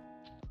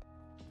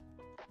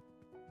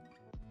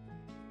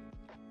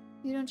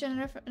 You don't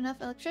generate enough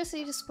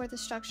electricity to support the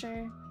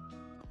structure.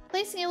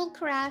 Placing it will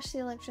crash the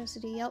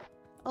electricity. Yep.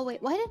 Oh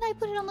wait, why didn't I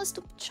put it on this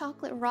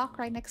chocolate rock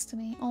right next to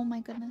me? Oh my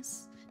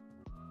goodness.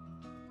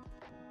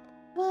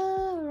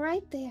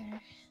 Right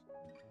there.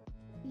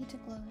 Need to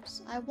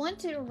close. I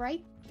want it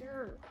right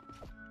there.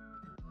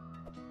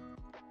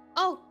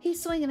 Oh,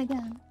 he's swinging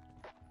again.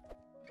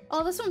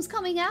 Oh, this one's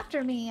coming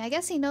after me. I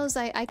guess he knows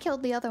I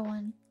killed the other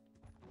one.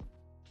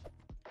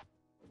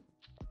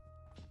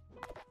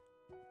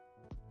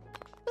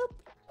 Boop.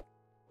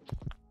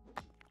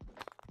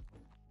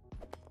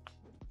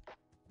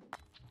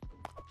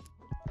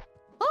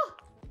 Oh!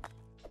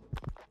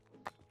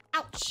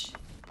 Ouch.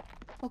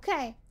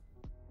 Okay.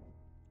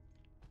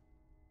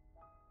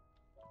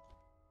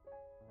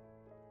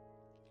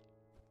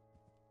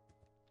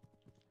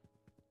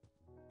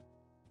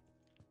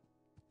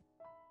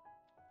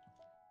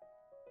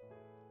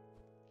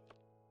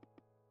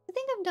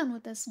 I'm done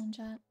with this one,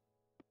 chat.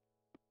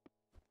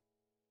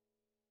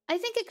 I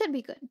think it could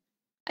be good.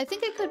 I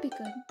think it could be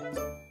good.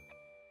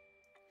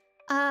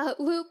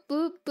 Whoop,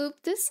 whoop, boop,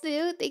 this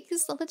new. Thank you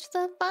so much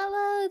for the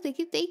follow. Thank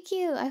you, thank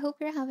you. I hope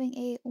you're having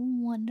a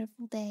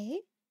wonderful day.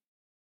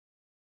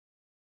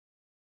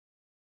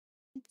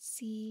 Let's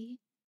see.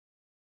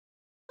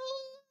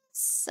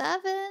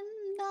 7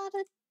 out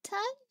of 10?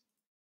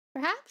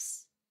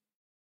 Perhaps?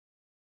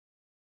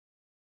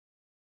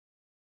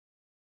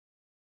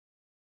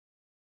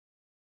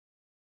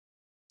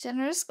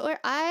 Generous score.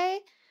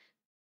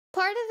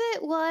 Part of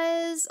it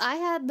was I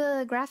had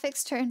the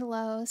graphics turned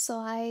low, so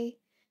I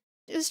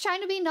was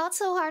trying to be not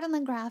so hard on the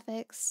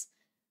graphics.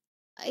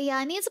 Yeah,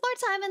 I need some more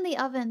time in the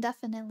oven,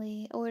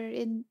 definitely. Or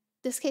in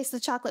this case, the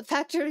chocolate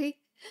factory.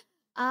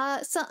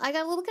 So I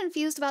got a little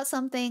confused about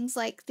some things,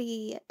 like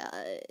the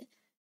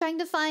trying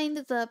to find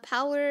the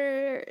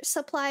power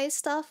supply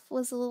stuff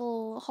was a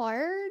little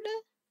hard.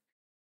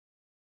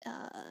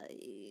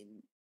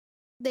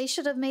 They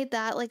should have made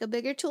that like a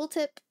bigger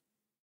tooltip,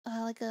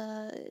 like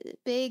a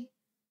big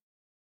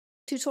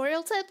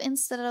tutorial tip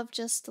instead of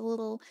just a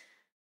little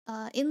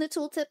in the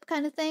tooltip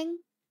kind of thing.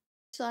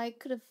 So I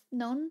could have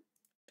known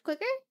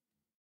quicker.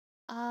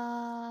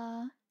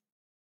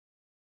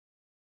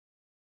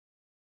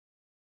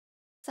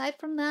 Aside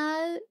from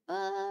that,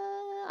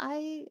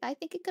 I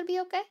think it could be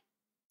okay.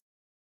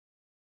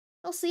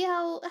 We'll see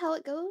how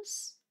it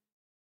goes.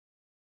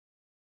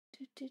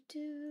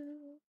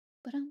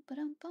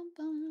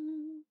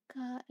 Ba-dum-ba-dum-bum-bum.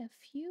 Got a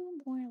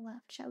few more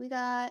left. Shall we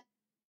got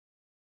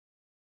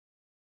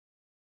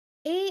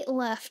 8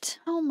 left.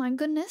 Oh my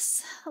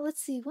goodness.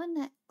 Let's see, what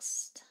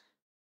next?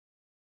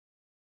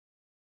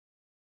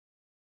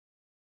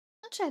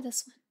 I'll try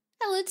this one.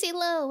 Hello,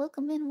 Tilo.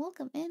 Welcome in,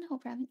 welcome in.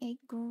 Hope you're having a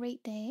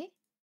great day.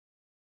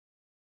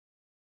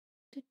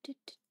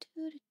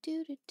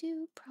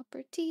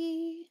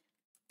 Property.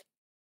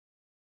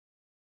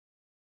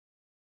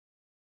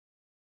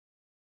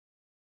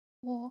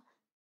 Whoa.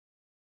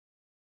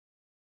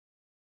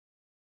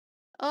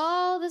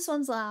 Oh, this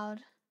one's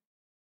loud.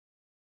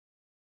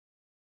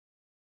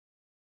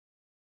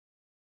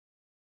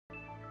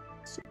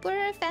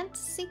 Super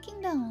Fantasy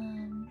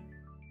Kingdom.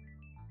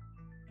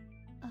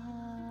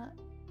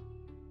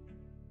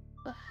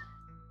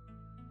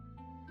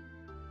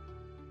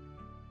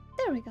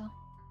 There we go.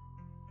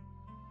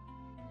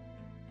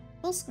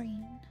 Full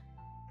screen.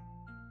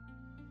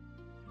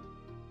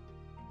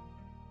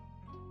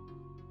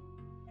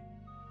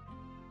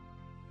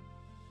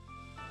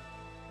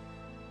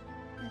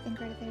 I think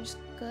right there's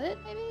good,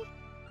 maybe?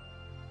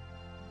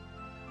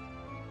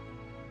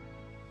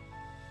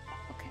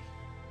 Okay.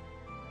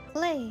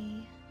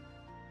 Play.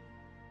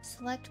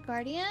 Select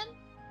Guardian.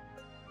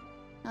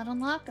 Not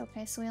unlocked?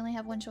 Okay, so we only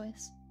have one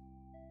choice.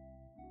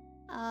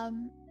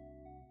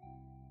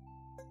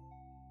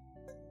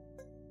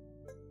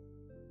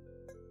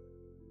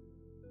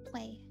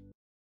 Play.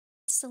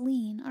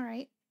 Celine,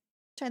 alright.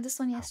 Tried this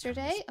one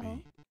yesterday. Oh.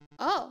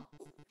 Oh!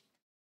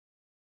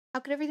 How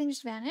could everything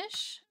just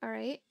vanish?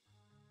 Alright.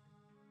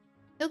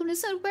 Welcome to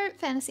Super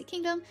Fantasy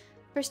Kingdom.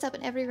 First up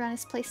in every run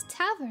is place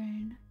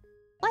Tavern.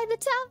 Why the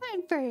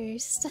Tavern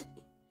first? If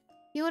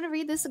you want to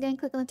read this again,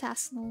 click on the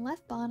task on the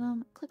left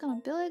bottom. Click on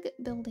a big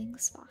building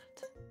spot.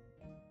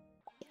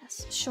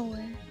 Yes, sure.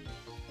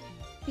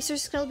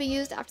 Resources can be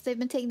used after they've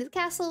been taken to the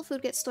castle.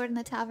 Food gets stored in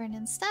the tavern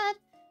instead.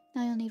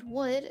 Now you'll need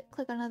wood.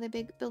 Click on another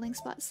big building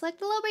spot. Select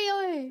the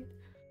lumberyard.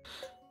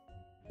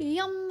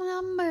 Yum,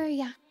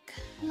 lumberjack.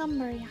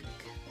 Lumberjack.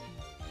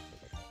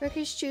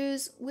 Workers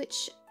choose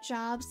which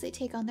jobs they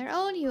take on their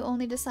own. You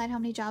only decide how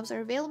many jobs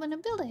are available in a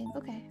building.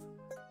 Okay.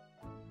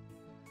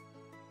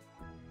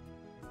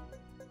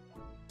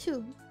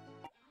 2.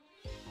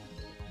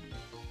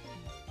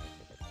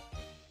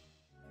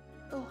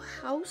 Oh,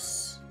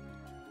 house.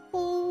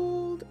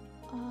 Hold.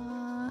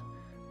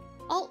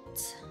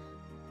 Alt.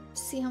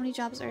 See how many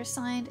jobs are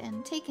assigned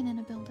and taken in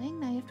a building.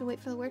 Now you have to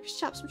wait for the workers to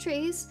chop some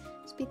trees.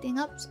 Speed things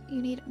up.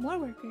 You need more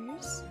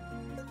workers.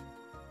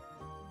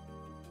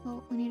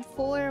 Well, we need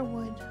 4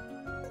 wood.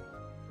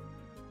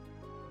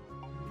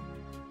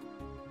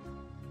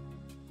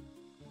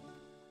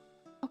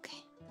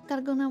 Okay.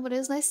 Gotta go now, but it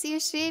was nice to see your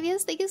stream.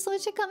 Yes, thank you so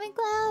much for coming,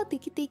 Cloud.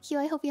 Thank you, thank you.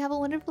 I hope you have a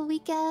wonderful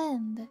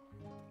weekend.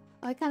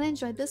 Oh, I kind of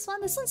enjoyed this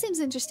one. This one seems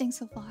interesting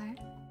so far.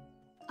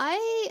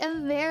 I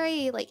am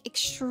very, like,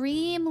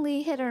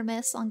 extremely hit or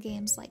miss on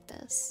games like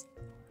this.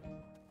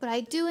 But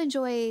I do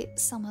enjoy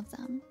some of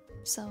them.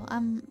 So,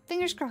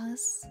 fingers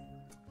crossed.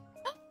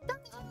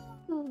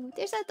 Oh,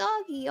 there's that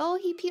doggy. Oh,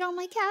 he peed on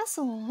my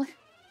castle.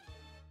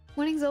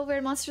 Morning's over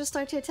and monsters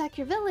start to attack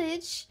your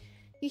village.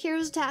 Your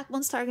heroes attack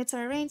once targets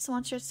are arranged. So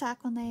monsters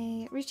attack when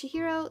they reach a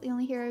hero. The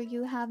only hero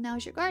you have now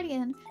is your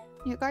guardian.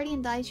 When your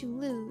guardian dies, you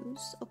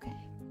lose. Okay.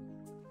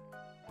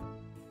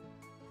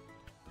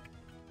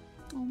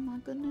 Oh my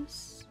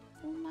goodness.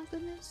 Oh my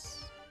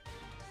goodness.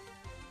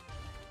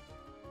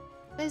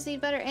 You guys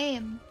need better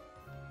aim.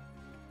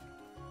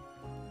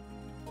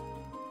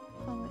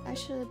 Oh wait, I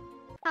should...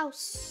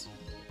 House.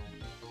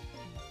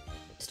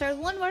 start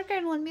with 1 worker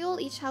and 1 mule.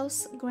 Each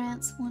house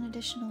grants 1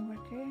 additional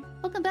worker.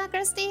 Welcome back,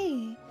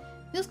 Rusty!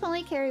 Mules can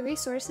only carry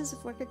resources.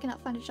 If worker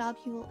cannot find a job,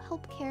 he will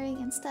help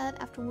carrying instead.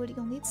 After wood,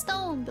 you'll need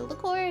stone. Build a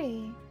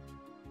quarry.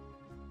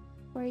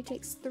 Quarry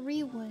takes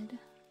 3 wood.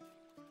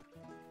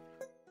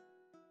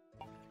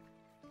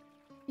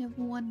 You have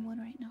 1 wood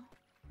right now.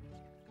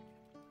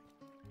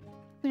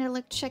 I'm gonna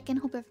like check in,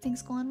 hope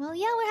everything's going well.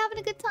 Yeah, we're having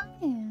a good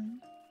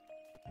time.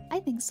 I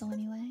think so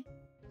anyway.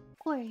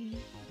 Quarry.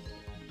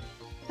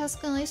 House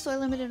can only store a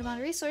limited amount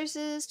of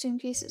resources. To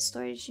increase its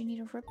storage, you need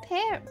to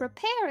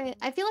repair it.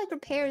 I feel like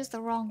repair is the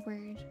wrong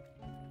word.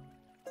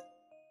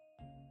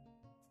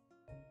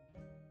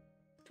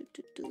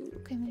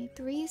 Okay, we need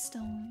 3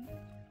 stone.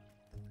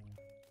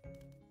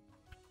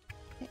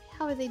 Okay,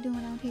 how are they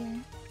doing out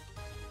here?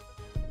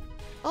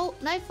 Oh,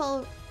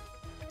 nightfall.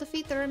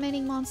 Defeat the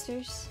remaining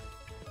monsters.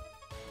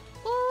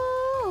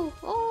 Oh,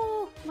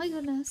 oh my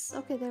goodness.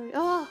 Okay, there we go.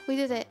 Oh, we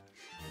did it.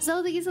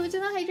 So thank you so much for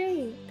the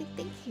hydrate.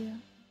 Thank you.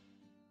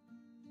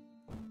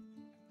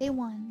 Day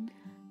 1.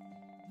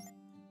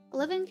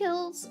 11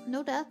 kills,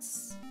 no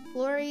deaths.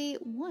 Glory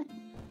 1.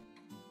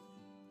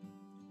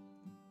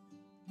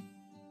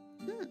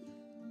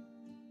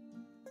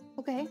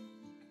 Okay.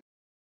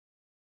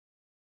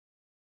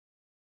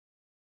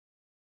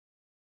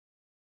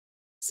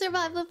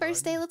 Survive the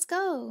first day, let's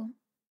go.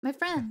 My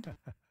friend.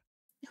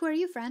 Who are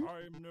you, friend?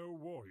 I'm no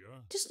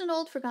warrior. Just an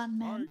old forgotten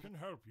man. I can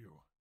help you.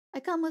 I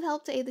come with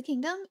help to aid the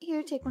kingdom.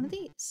 Here, take one of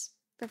these.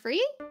 For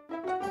free?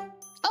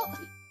 Oh!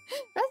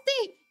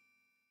 Rusty!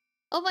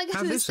 Oh my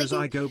goodness. And this as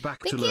I go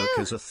back to lurk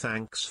you. as a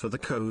thanks for the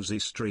cozy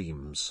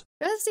streams.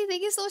 Rusty,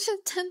 thank you so much for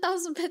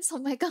 10,000 bits. Oh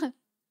my god.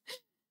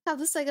 How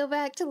does I go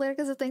back to lurk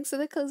as a thanks for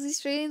the cozy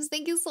streams?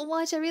 Thank you so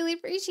much. I really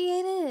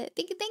appreciate it.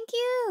 Thank you, thank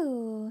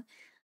you.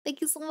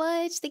 Thank you so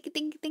much. Thank you,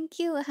 thank you, thank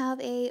you.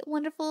 Have a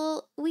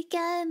wonderful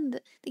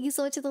weekend. Thank you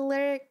so much for the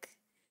lurk.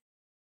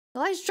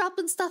 Always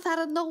dropping stuff out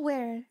of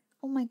nowhere.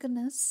 Oh my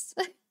goodness.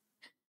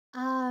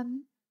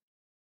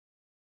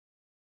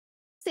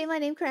 Say my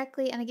name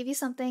correctly and I give you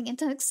something in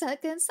 10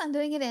 seconds. I'm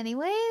doing it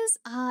anyways.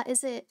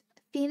 Is it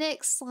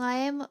Phoenix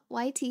Slime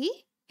YT?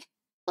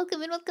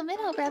 Welcome in, welcome in.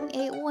 Hope you're having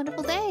a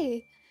wonderful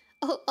day.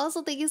 Oh,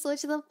 also thank you so much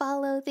for the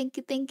follow. Thank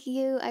you, thank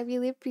you. I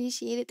really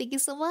appreciate it. Thank you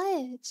so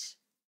much.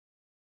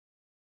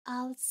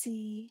 Let's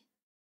see.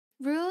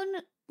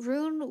 Rune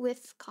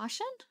with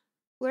caution?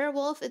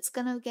 Werewolf, it's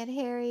gonna get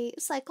hairy.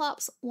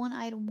 Cyclops, 1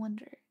 item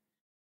wonder.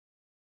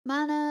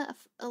 Mana,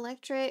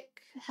 electric,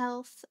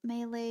 health,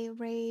 melee,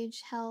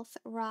 rage, health,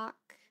 rock,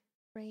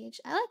 rage.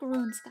 I like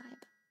rune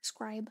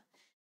scribe.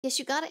 Yes,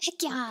 you got it.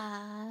 Heck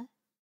yeah!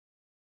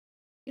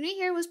 Your new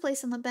hero was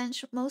placed on the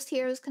bench. Most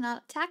heroes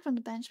cannot attack from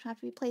the bench, but have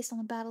to be placed on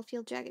the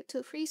battlefield. Drag it to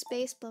a free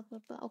space, blah blah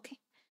blah. Okay.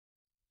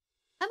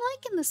 I'm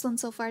liking this one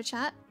so far,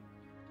 chat.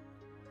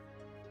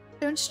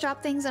 Don't just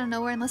drop things out of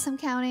nowhere unless I'm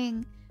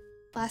counting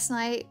last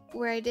night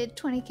where I did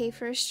 20k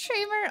for a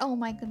streamer. Oh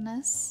my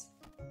goodness.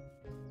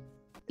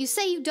 You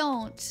say you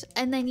don't,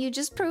 and then you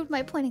just proved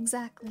my point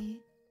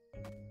exactly.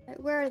 Right,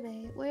 where are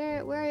they?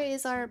 Where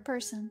is our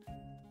person?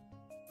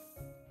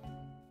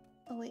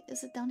 Oh wait,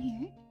 is it down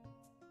here?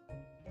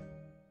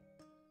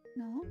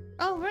 No?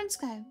 Oh, Rune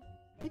Sky.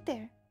 Right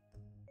there.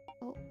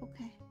 Oh,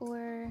 okay.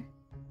 Or...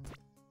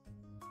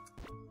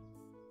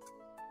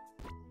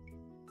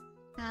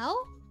 How?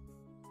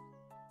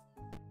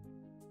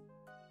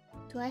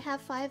 Do I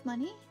have 5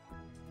 money?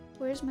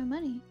 Where's my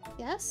money?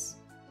 Yes?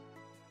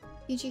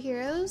 Future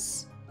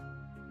heroes?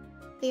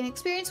 They gain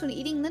experience when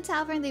eating in the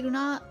tavern. They do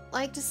not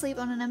like to sleep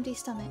on an empty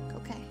stomach.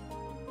 Okay.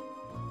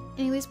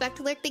 Anyways, back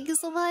to lurk. Thank you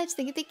so much.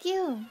 Thank you, thank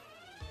you.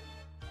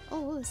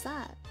 Oh, what was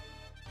that?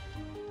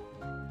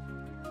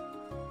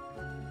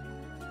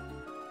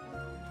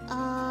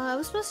 I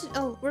was supposed to...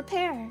 Oh,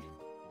 repair.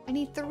 I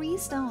need 3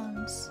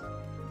 stones.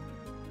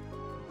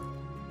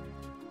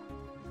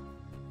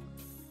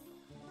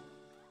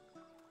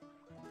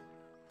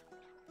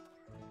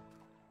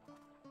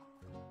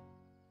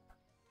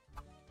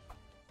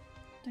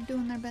 They're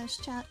doing their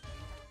best, chat.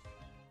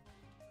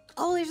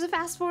 Oh, there's a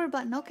fast forward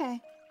button.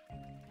 Okay.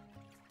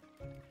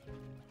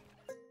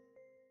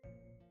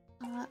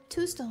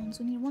 2 stones.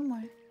 We need 1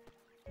 more.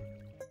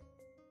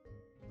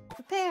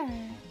 Repair.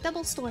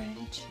 Double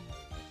storage.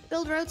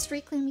 Build roads to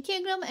reclaim the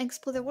kingdom and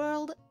explore the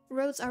world.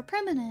 Roads are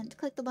permanent.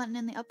 Click the button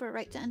in the upper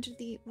right to enter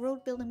the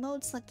road building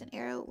mode. Select an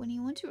arrow when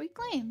you want to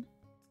reclaim.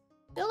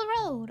 Build a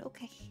road.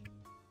 Okay.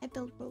 I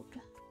build road.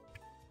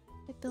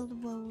 I build a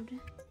road.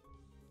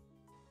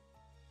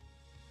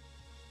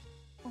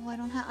 Oh, I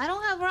don't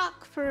have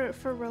rock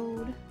for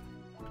road.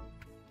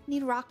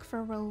 Need rock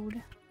for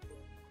road.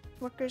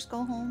 Workers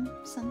go home.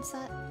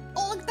 Sunset.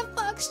 Oh, look at the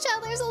fox,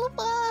 chat. There's a little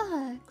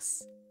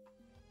fox.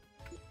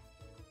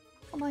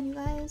 Come on, you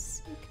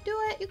guys. You can do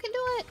it. You can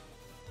do it.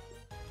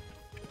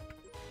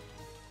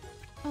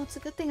 Oh, it's a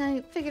good thing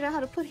I figured out how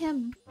to put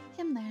him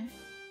there.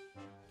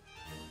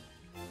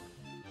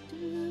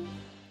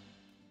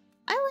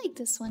 I like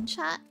this one,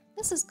 chat.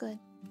 This is good.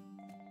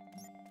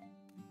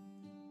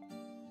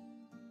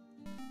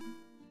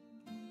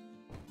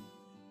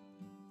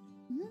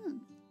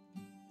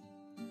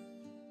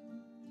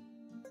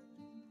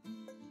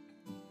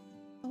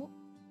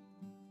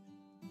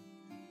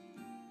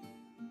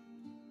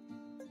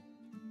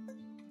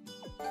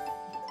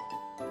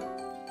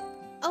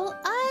 Oh,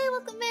 hi,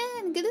 welcome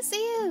in. Good to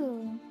see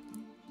you.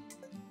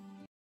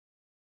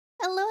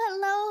 Hello,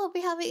 hello. Hope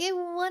you're having a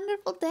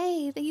wonderful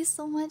day. Thank you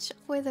so much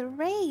for the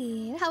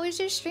raid. How was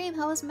your stream?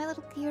 How was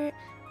Metal Gear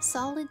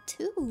Solid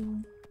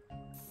 2?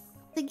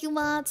 Thank you,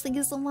 mods. Thank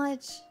you so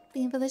much.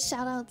 Thank you for the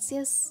shoutouts.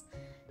 Yes.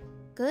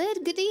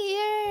 Good. Good to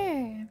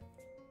hear.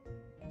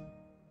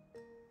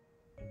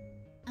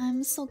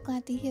 I'm so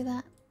glad to hear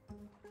that.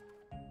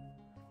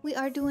 We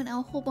are doing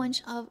a whole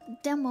bunch of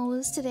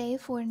demos today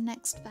for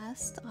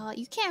NextFest.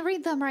 You can't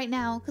read them right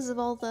now because of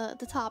all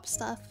the top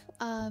stuff.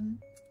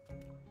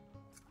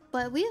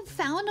 But we've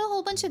found a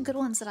whole bunch of good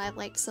ones that I've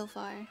liked so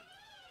far.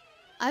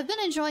 I've been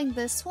enjoying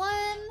this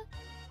one.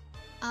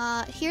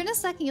 Here in a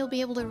second you'll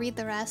be able to read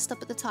the rest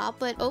up at the top,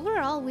 but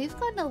overall we've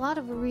gotten a lot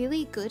of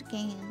really good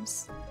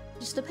games.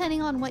 Just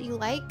depending on what you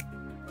like.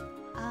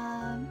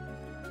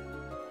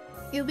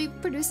 You'll be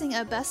producing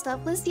a best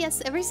of list.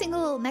 Yes, every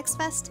single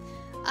NextFest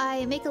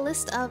I make a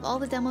list of all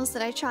the demos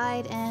that I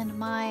tried and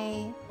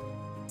my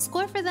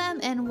score for them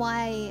and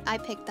why I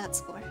picked that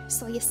score.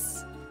 So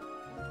yes.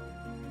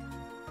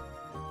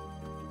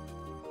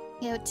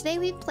 Yeah, today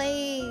we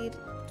played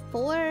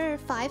 4 or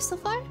 5 so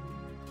far.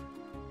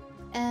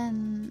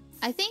 And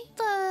I think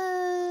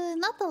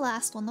not the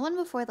last one, the one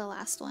before the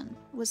last one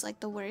was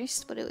like the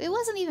worst, but it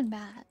wasn't even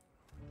bad.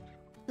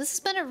 This has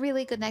been a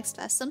really good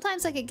NextFest.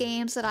 Sometimes I get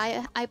games that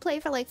I play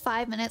for like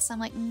 5 minutes, I'm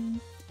like,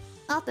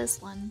 not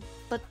this one.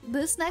 But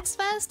this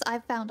NextFest,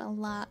 I've found a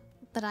lot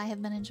that I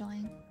have been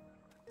enjoying.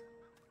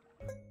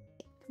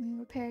 Can we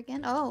repair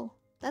again? Oh,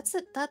 that's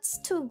it. That's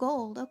 2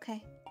 gold.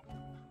 Okay.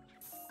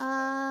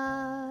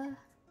 I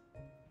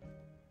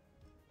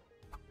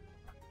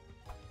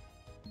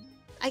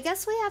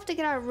guess we have to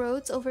get our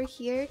roads over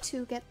here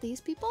to get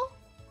these people.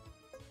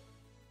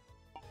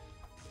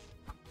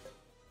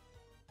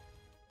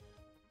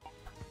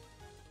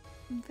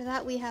 And for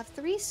that we have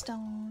 3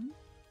 stone.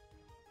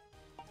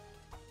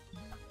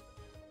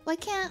 Why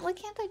can't I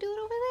do it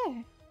over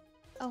there?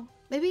 Oh,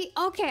 maybe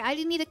okay, I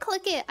didn't need to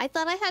click it. I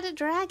thought I had to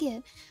drag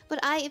it. But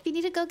if you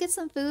need to go get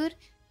some food,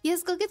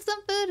 yes, go get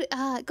some food.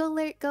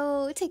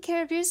 Go take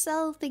care of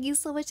yourself. Thank you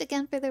so much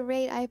again for the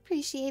raid. I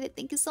appreciate it.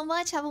 Thank you so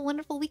much. Have a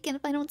wonderful weekend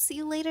if I don't see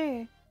you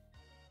later.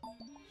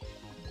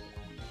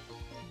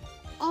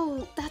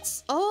 Oh,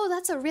 that's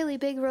a really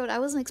big road. I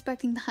wasn't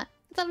expecting that.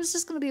 I thought it was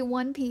just gonna be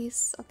one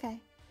piece.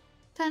 Okay.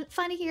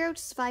 Find a hero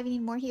to survive. You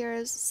need more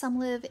heroes. Some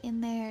live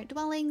in their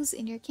dwellings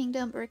in your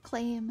kingdom, or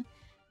claim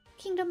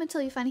kingdom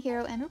until you find a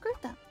hero and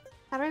recruit them.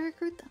 How do I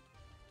recruit them?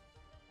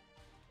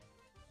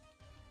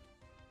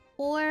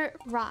 4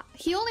 rock.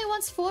 He only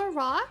wants 4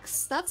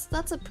 rocks?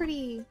 That's a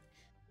pretty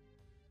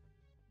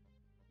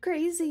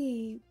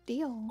crazy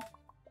deal.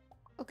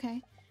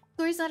 Okay.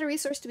 Glory is not a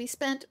resource to be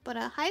spent, but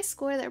a high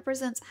score that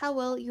represents how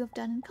well you have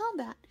done in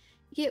combat.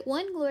 You get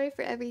 1 glory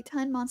for every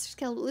 10 monsters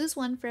killed, lose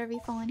 1 for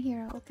every fallen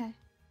hero. Okay.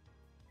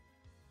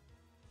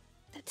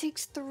 That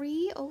takes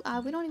 3? Oh,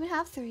 we don't even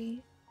have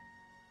 3.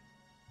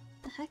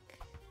 What the heck?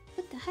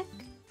 What the heck?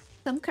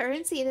 Some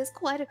currency? It is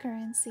quite a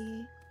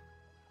currency.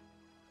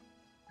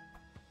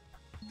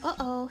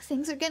 Uh-oh,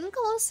 things are getting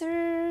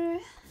closer.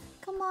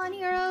 Come on,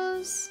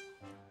 heroes.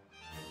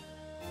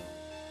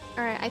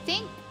 Alright, I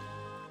think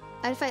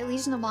I'd fight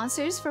Legion of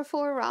Monsters for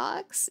 4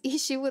 rocks.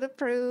 Ishi would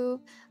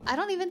approve. I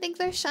don't even think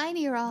they're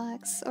shiny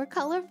rocks or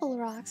colorful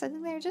rocks. I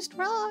think they're just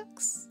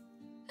rocks.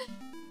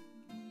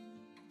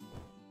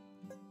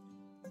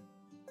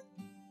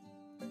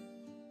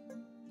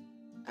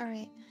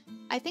 Alright,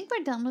 I think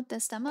we're done with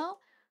this demo.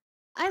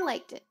 I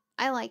liked it.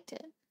 I liked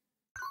it.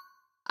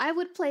 I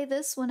would play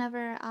this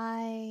whenever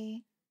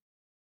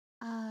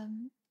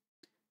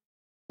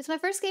it's my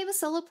first game, a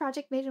solo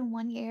project made in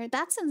 1 year.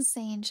 That's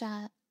insane,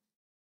 chat.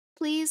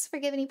 Please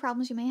forgive any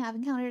problems you may have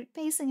encountered.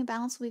 Pacing and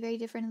balance will be very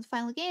different in the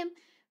final game.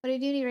 What I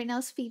do need right now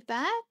is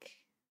feedback.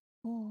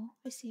 Oh,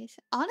 I see.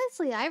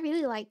 Honestly, I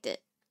really liked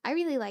it. I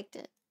really liked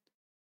it.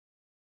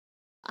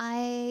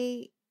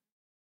 I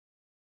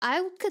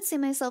could see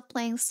myself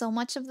playing so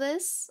much of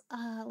this,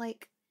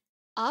 like,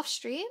 off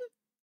stream.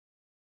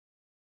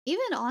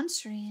 Even on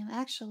stream,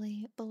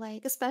 actually. But,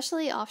 like,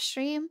 especially off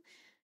stream.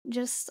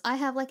 Just, I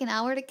have, like, an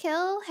hour to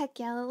kill. Heck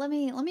yeah, let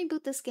me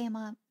boot this game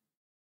up.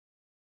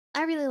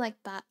 I really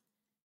liked that.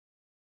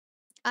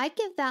 I'd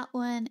give that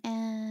one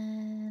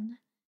an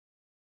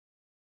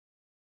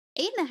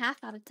 8.5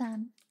 out of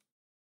 10.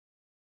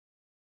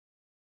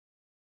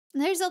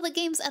 And there's all the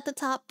games at the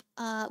top.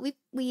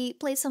 We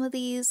played some of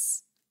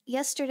these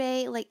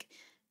yesterday, like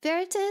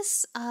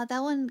Veritas.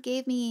 That one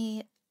gave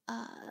me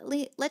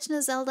Legend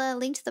of Zelda: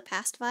 Link to the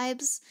Past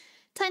vibes.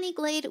 Tiny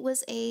Glade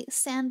was a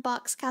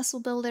sandbox castle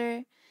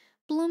builder.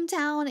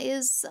 Bloomtown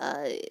is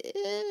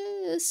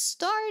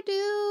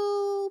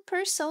Stardew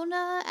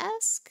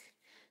Persona-esque.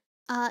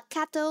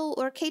 Kato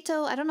or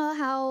Kato, I don't know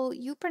how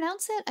you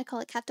pronounce it. I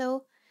call it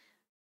Kato.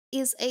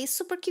 Is a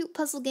super cute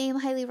puzzle game.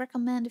 Highly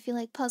recommend if you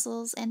like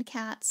puzzles and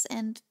cats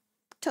and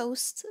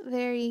toast.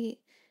 Very,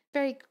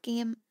 very good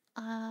game.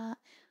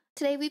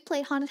 Today we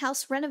played Haunted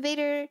House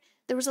Renovator.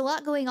 There was a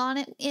lot going on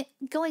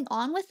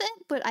with it,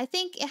 but I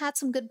think it had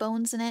some good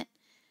bones in it.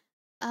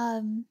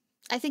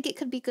 I think it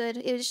could be good.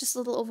 It was just a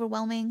little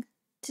overwhelming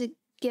to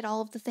get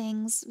all of the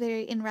things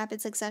very in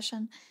rapid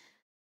succession.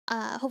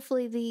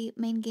 Hopefully the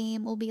main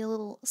game will be a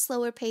little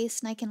slower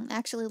paced and I can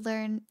actually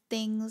learn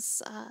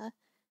things a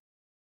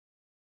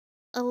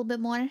little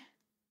bit more.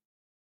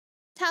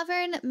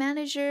 Tavern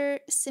Manager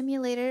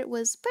Simulator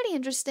was pretty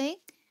interesting.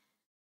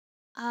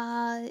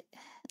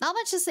 Not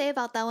much to say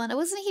about that one. I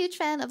wasn't a huge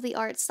fan of the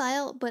art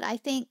style, but I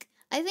think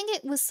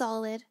it was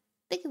solid.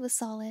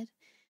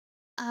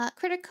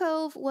 Critter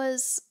Cove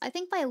was, I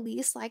think, my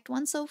least liked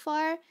one so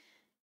far.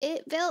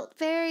 It felt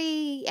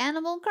very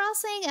Animal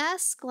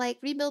Crossing-esque, like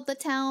rebuild the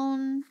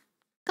town,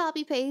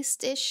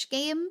 copy-paste-ish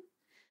game.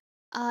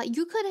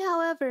 You could,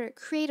 however,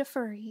 create a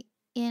furry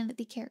in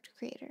the character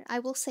creator. I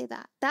will say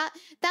that. That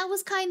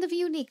was kind of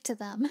unique to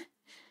them.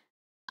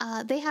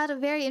 They had a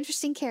very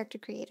interesting character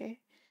creator.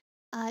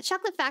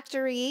 Chocolate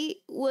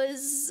Factory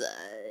was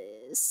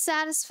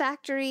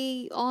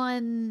satisfactory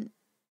on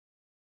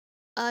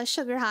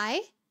Sugar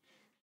High.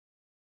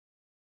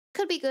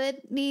 Could be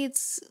good.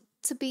 Needs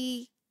to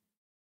be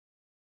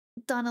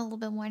done a little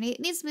bit more.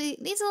 Needs a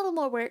little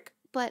more work,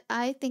 but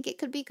I think it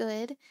could be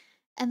good.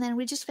 And then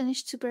we just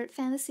finished Super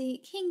Fantasy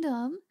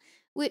Kingdom,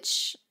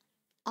 which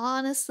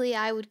honestly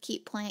I would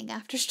keep playing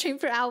after stream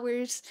for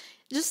hours.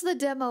 Just the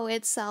demo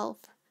itself.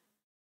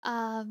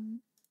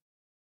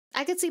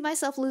 I could see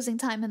myself losing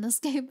time in this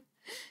game.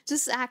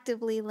 Just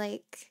actively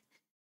like,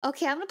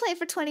 okay, I'm gonna play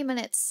for 20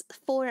 minutes,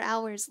 4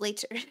 hours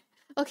later.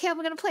 Okay,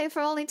 I'm gonna play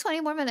for only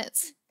 20 more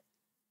minutes.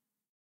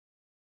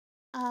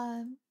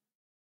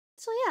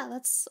 So yeah,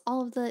 that's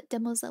all of the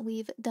demos that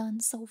we've done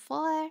so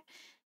far.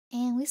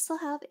 And we still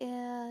have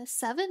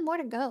 7 more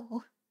to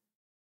go.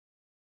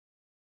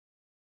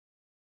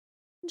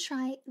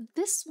 Try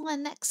this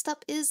one. Next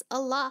up is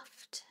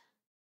Aloft.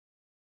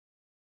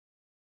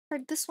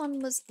 Heard this one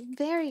was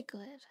very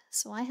good,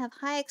 so I have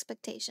high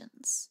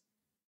expectations.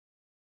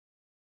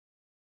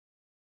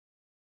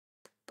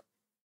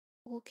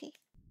 Okay.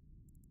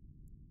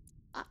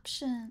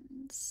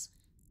 Options.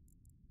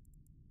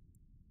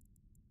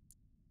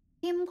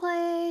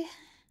 Gameplay.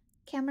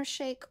 Camera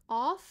shake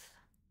off.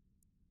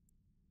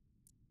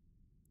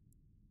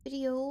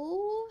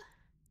 Video.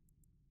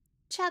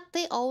 Chat,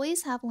 they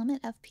always have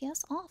limit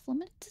FPS off.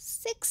 Limit to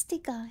 60,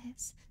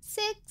 guys.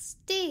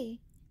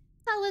 60!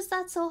 How is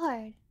that so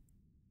hard?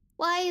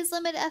 Why is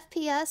limit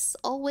FPS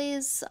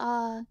always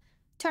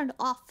turned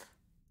off?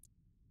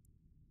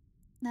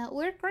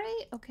 Network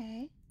rate?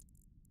 Okay.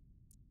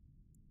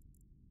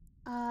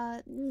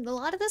 A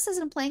lot of this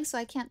isn't playing, so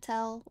I can't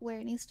tell where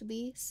it needs to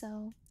be,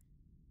 so...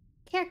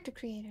 Character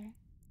creator.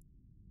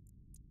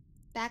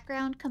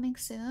 Background coming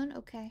soon?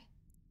 Okay.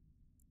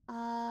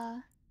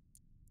 I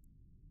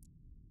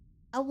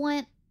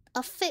want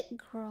a fit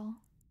girl.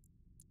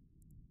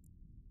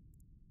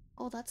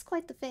 Oh, that's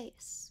quite the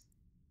face.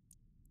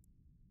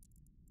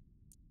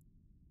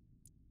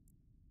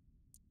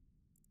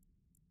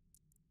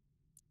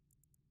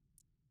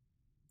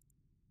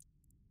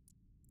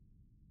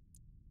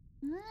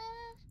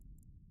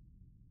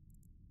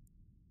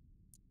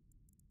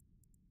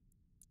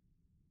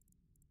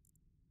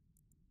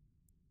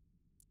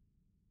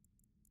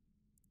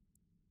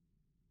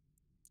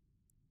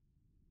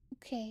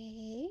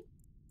 Okay.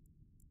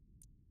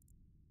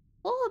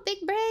 Oh, a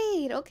big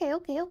braid! Okay.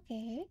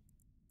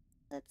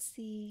 Let's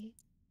see.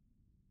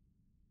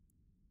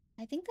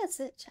 I think that's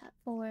it, chat,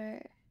 for...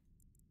 I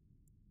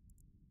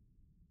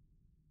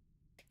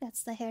think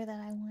that's the hair that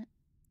I want.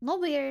 No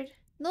beard.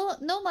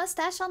 No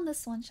mustache on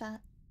this one,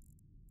 chat.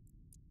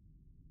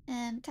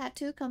 And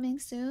tattoo coming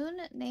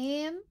soon.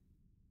 Name...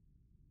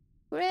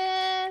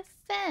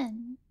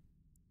 Griffin.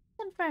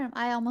 Confirm.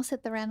 I almost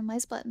hit the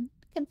randomize button.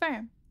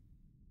 Confirm.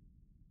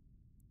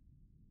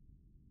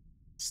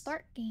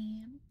 Start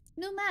game.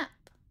 New map.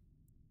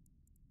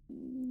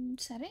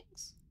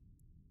 Settings?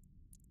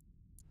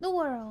 The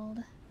world.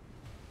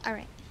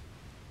 Alright.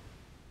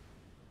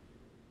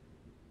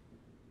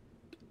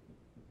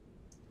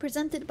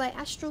 Presented by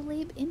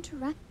Astrolabe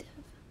Interactive.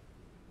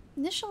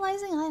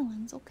 Initializing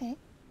islands, okay.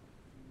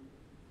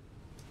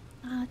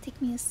 Take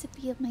me a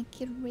sippy of my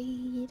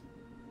Gatorade.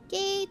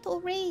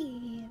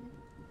 Gatorade!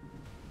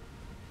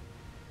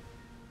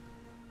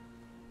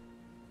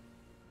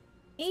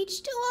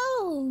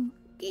 H2O!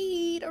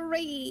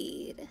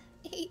 Gatorade!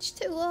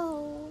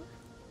 H2O!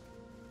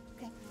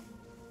 Okay.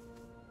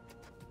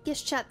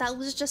 Yes, chat, that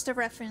was just a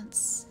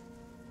reference.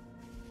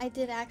 I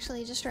did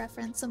actually just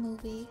reference a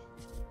movie.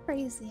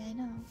 Crazy, I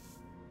know.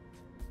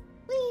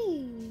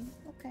 Whee!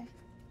 Okay.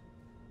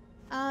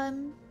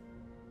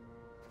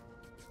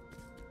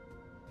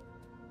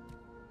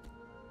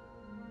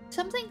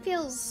 Something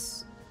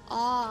feels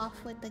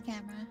off with the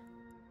camera.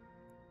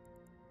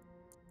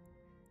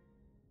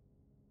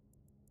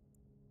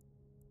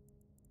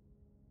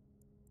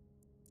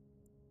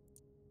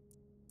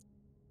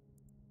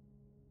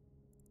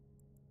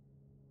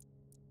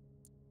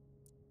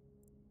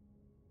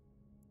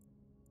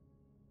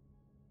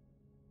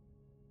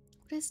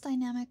 What is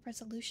dynamic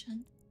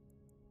resolution?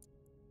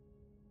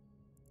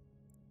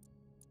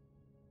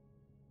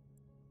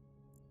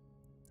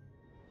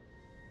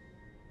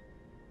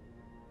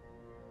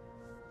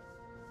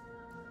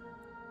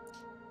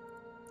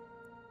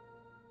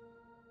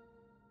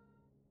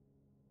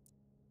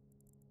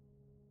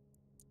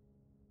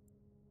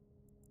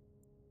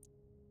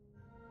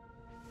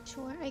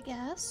 Sure, I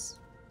guess.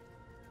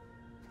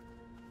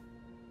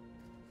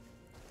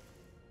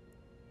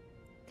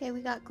 Okay, we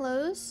got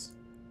clothes.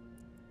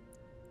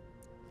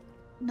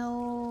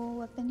 No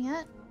weapon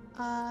yet.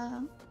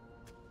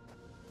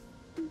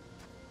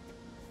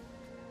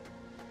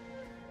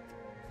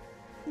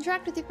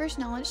 Interact with your first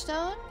knowledge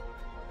stone?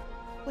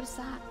 What is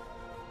that?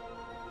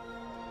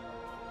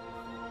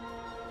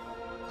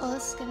 Oh,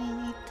 this is getting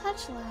a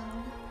touch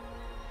loud.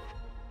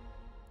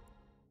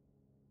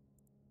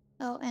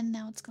 Oh, and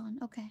now it's gone.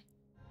 Okay.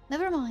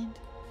 Never mind.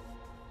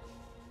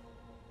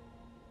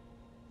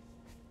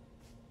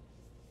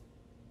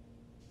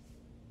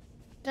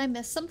 Did I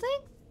miss something?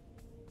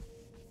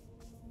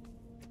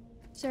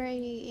 Is there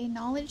a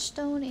knowledge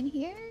stone in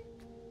here?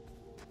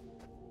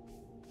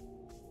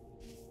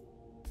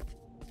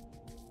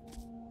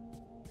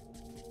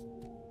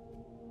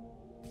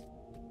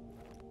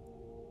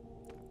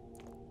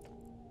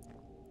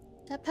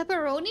 That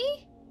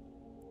pepperoni?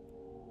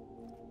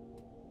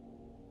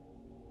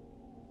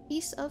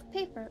 Piece of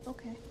paper,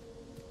 okay.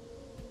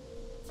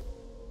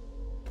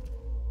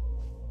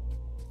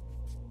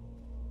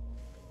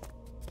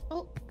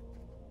 Oh.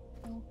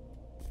 Oh.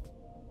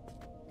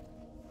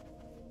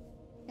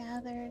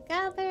 Gather,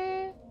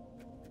 gather.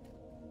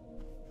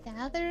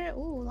 Gather.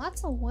 Ooh,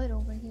 lots of wood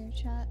over here,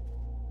 chat.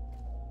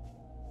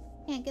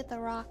 Can't get the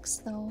rocks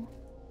though.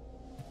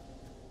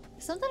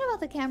 Something about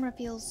the camera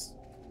feels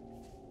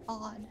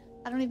odd.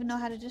 I don't even know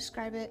how to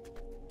describe it.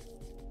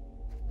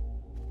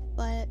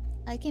 But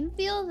I can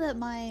feel that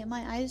my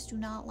eyes do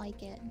not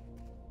like it.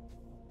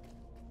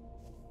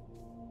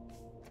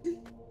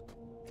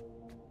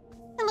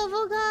 Hello,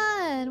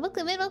 Vogon!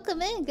 Welcome in,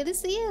 welcome in. Good to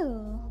see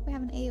you. We're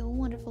having a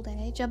wonderful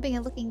day. Jumping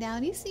and looking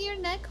down. You see your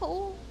neck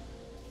hole?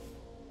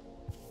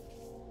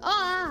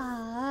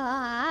 Ah!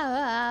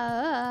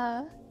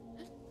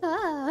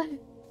 Ah!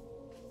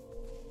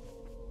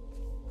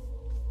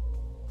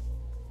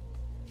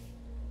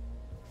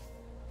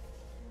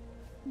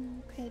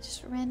 Okay,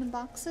 just random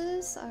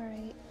boxes.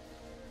 Alright.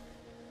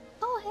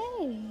 Oh,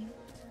 hey!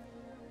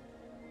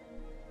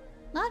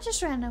 Not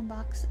just random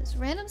boxes,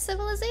 random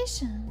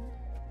civilization.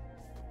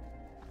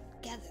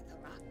 Gather the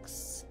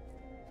rocks.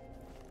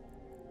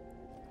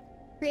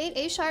 Create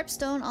a sharp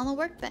stone on the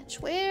workbench.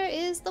 Where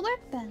is the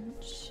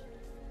workbench?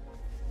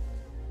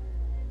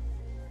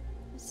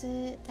 Is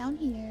it down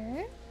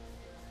here?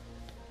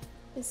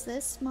 Is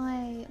this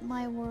my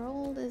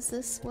world? Is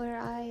this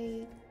where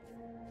I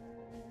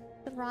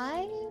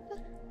thrive?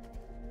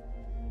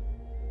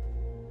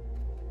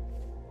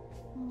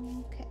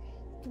 Okay.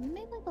 They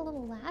made like a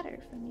little ladder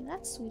for me.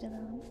 That's sweet of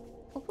them.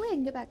 Hopefully I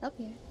can get back up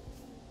here.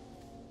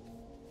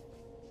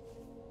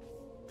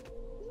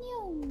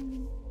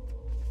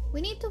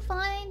 We need to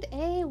find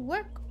a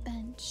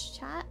workbench,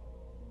 chat.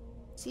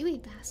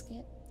 Seaweed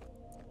basket.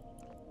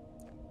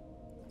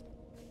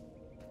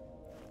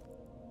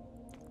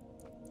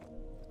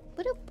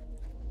 Ba-doop.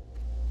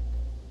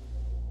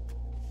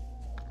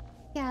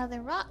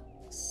 Gather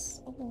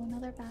rocks. Oh,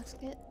 another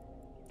basket.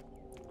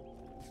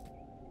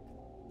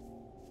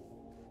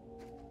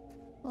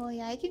 Oh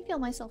yeah, I can feel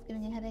myself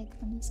getting a headache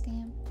from this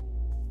game.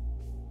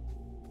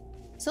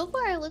 So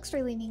far it looks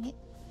really neat,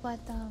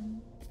 but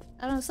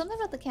I don't know, something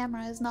about the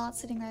camera is not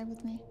sitting right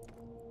with me.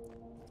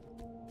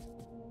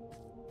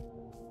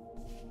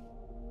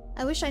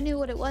 I wish I knew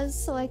what it was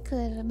so I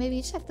could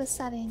maybe check the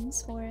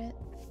settings for it.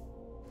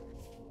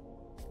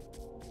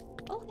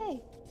 Oh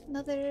hey,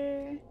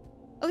 another...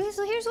 Okay,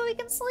 so here's where we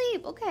can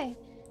sleep. Okay.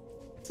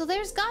 So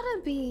there's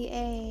gotta be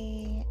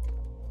a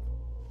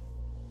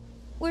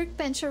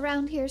workbench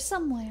around here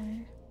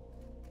somewhere.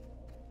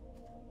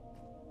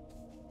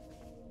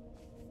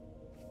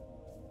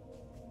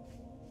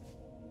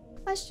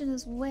 Question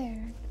is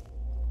where?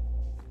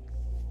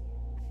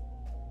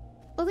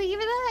 Well, thank you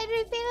for that,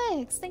 Hydrate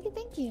Phoenix. Thank you,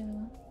 thank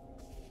you.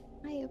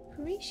 I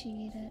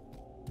appreciate it.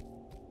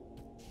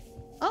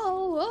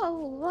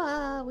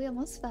 Oh, we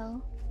almost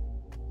fell.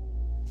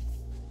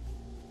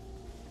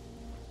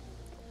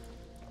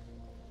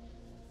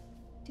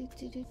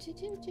 Do.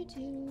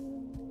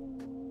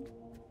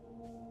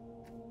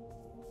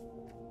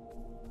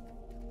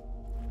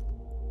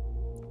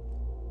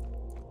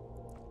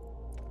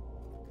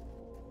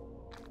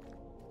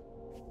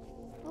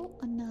 Oh,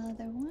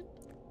 another one.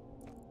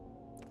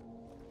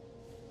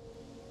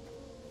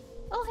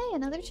 Oh, hey,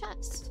 another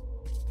chest.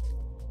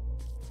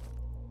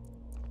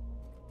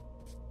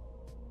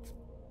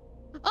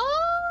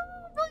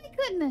 Oh my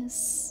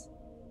goodness.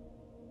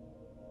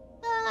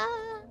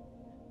 Ah.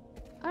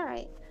 All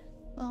right.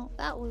 Well,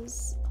 that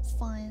was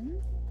fun.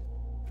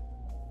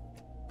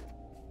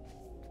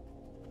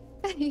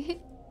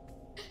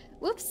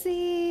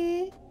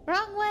 Whoopsie!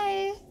 Wrong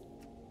way!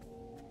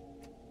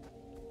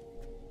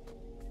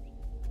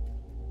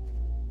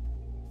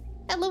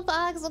 Hello,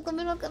 Fox! Welcome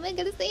in, welcome in.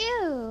 Good to see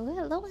you!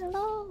 Hello,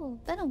 hello!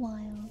 Been a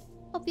while.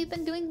 Hope you've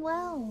been doing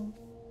well.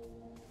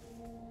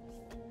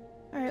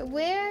 Alright,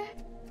 where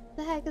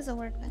the heck is a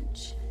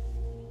workbench?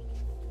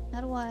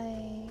 How do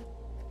I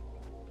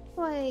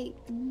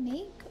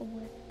make a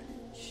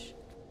workbench?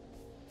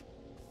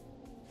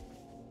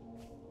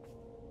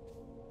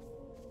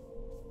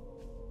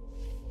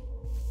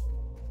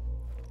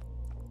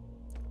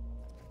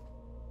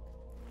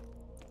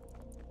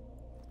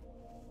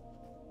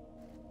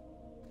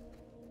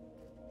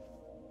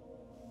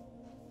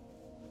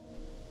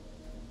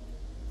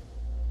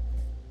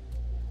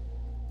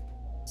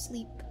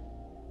 Sleep.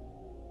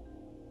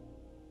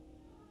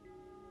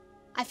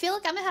 I feel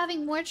like I'm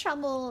having more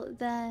trouble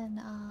than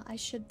I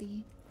should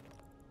be.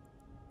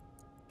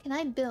 Can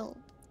I build?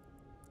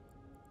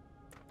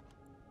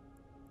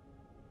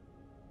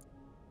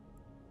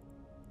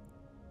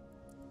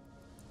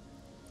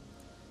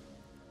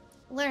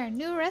 Learn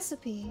new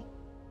recipe.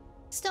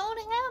 Stone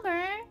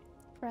hammer.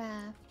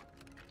 Craft.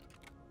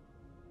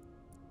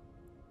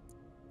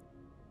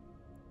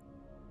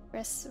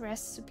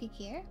 Recipe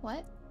here?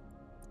 What?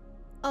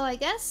 Oh, I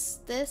guess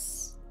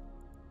this.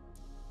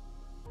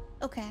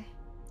 Okay.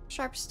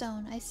 Sharp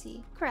stone, I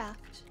see.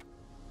 Craft.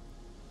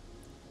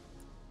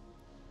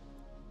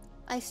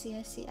 I see,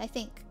 I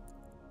think.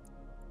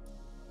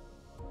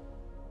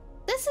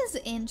 This is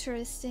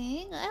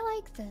interesting. I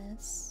like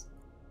this.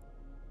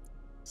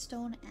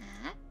 Stone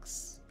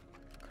axe.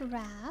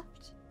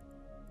 Craft.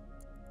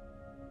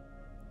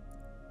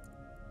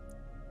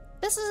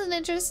 This is an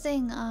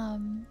interesting,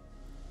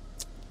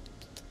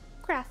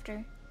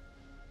 crafter.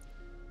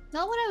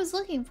 Not what I was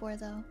looking for,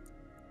 though.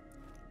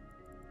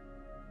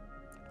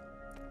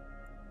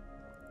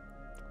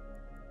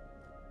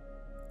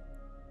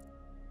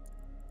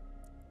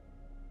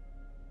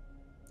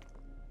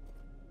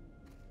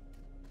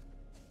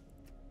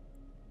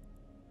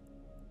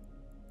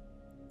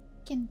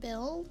 Can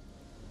build.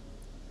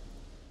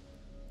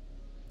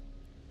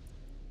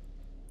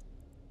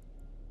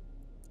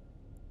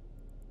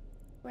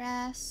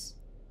 Grass.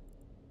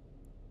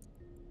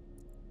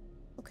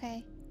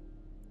 Okay.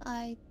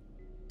 I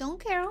don't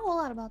care a whole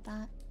lot about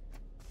that.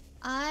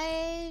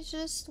 I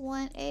just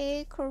want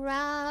a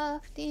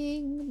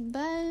crafting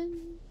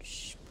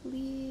bench,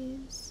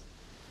 please.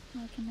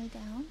 I can lay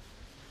down.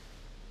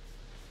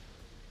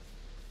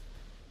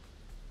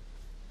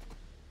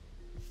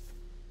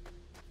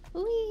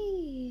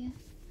 Whee!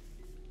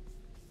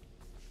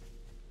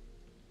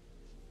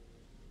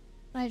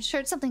 I just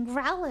heard something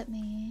growl at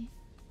me.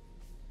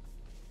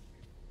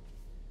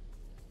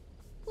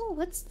 Ooh,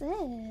 what's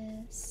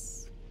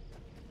this?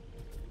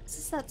 Is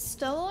this that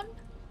stone?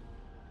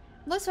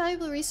 Most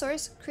valuable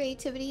resource,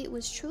 creativity,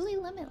 was truly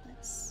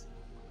limitless.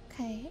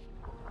 Okay.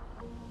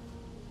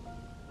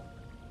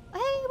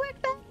 Hey,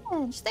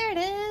 workbench! There it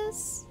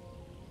is!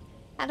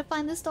 Had to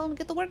find the stone to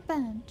get the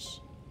workbench.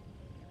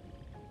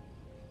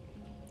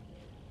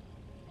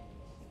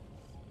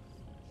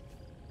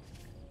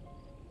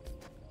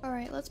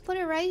 Alright, let's put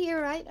it right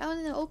here, right out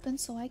in the open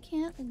so I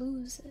can't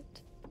lose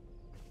it.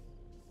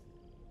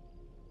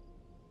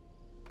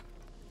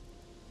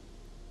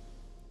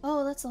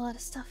 Oh, that's a lot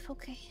of stuff.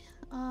 Okay.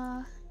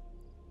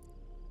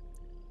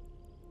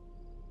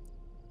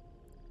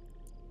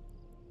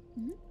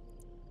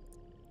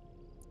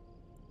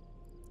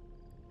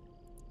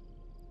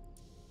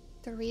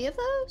 Three of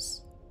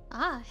those?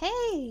 Ah,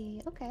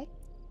 hey! Okay.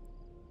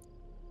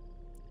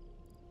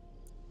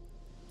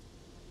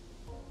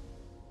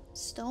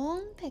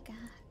 Stone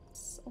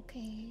pickaxe.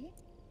 Okay.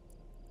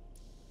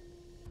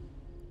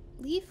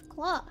 Leaf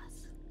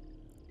cloth.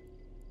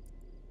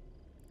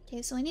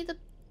 Okay, so I need the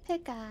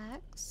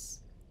pickaxe.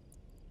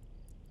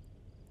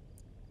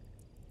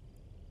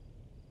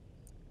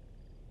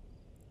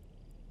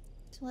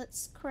 So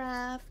let's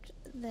craft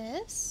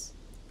this.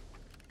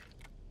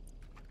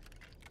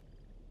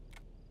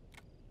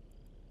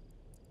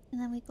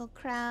 And then we go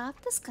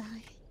craft this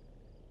guy.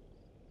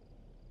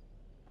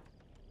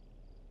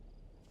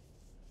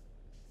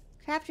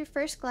 Craft your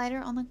first glider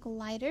on the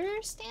glider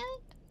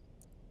stand?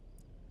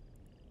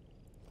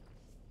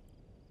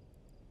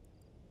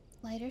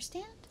 Glider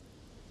stand?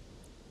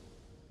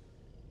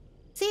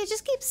 See,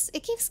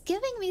 it keeps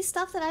giving me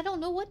stuff that I don't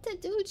know what to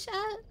do,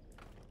 chat.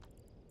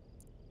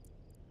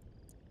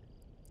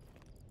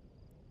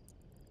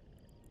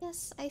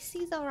 Yes, I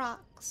see the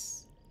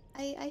rocks.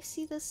 I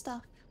see the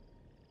stuff.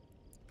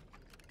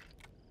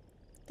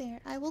 There,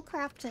 I will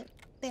craft it.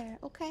 There,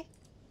 okay.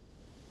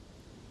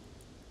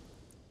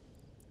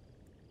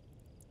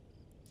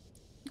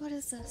 What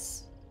is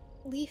this?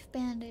 Leaf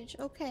bandage.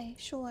 Okay,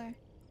 sure.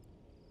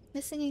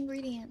 Missing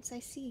ingredients, I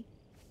see.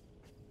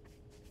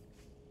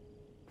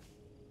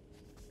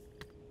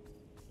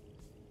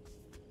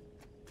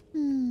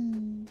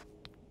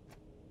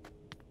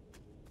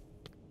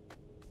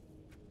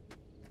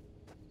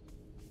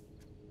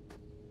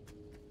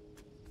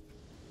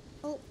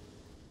 Oh.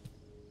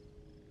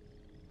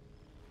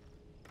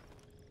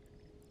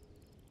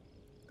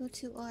 Go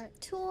to our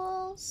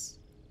tools.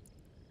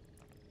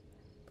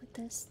 Put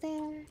this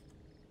there.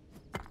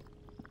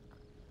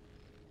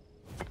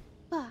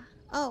 Ah,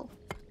 oh.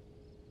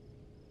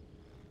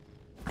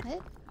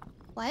 What?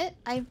 What?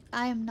 I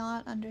am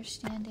not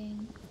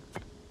understanding.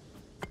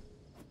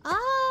 Ah,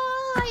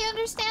 I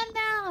understand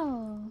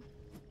now.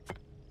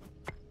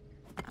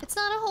 It's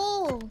not a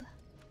hold.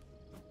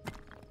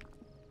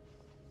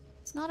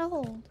 It's not a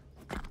hold.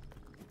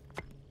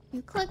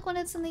 You click when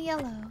it's in the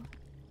yellow.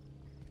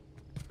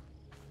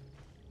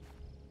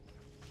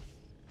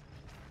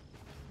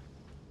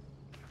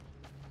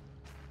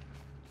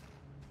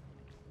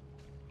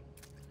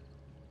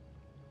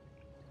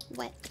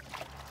 Wet.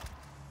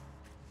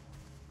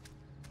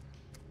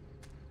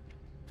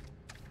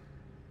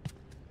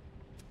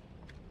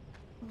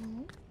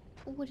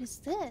 What is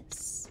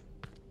this?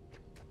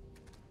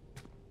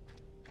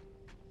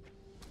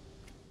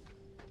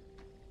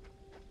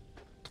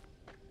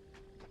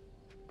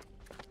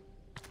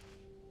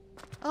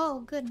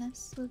 Oh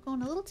goodness, we're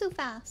going a little too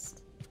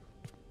fast.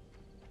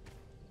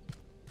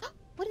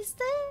 What is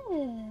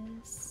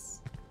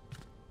this?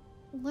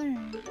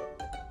 Learn.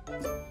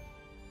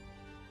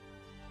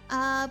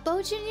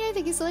 Bo Jr.,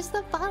 thank you so much for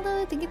the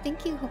follow.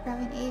 Thank you. Hope you're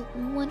having a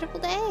wonderful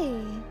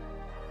day.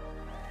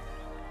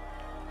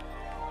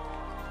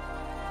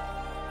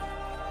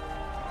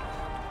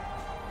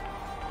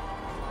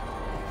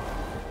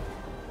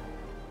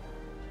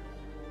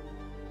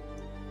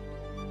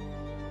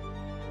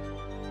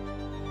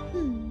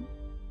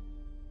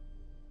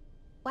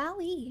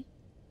 Wowie.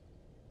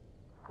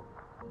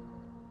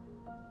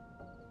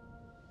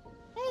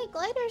 Hey,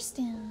 glider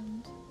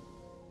stand.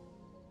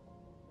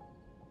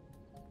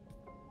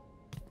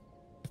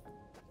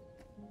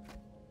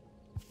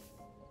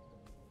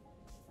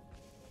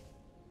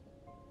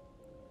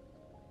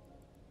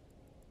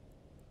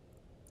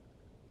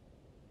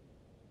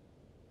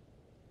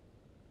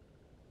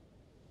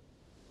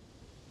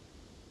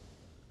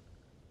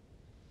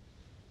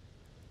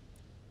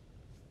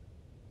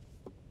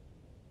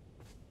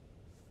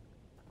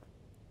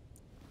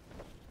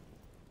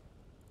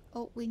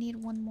 Oh, we need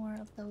one more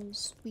of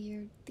those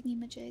weird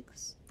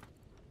thingamajigs.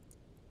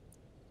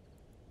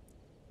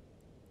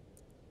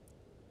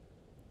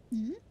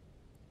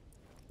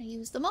 I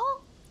used them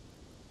all?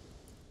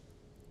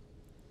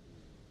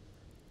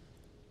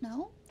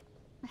 No?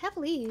 I have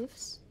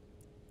leaves.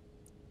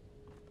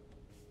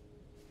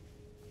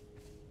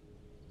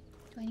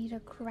 Do I need a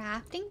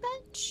crafting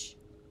bench?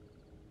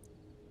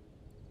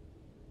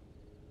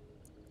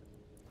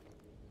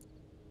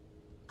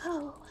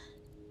 Oh.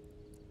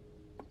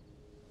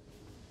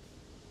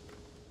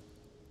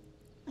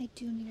 I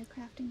do need a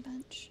crafting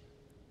bench.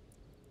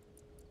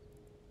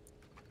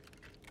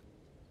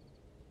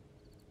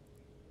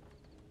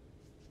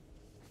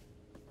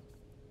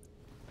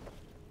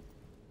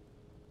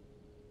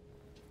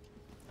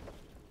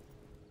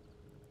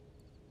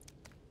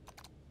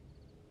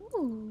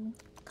 Ooh,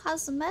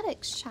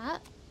 cosmetics,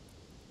 chat.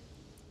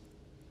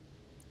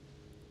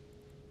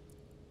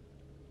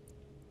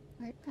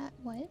 Art pat,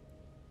 what?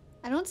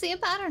 I don't see a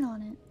pattern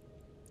on it.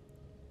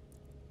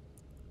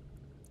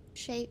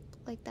 Shape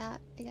like that,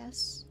 I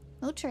guess.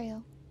 No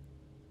trail.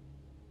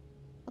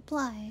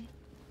 Apply.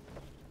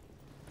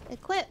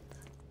 Equip.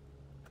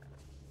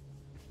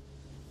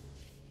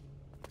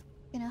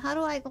 You know, how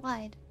do I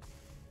glide?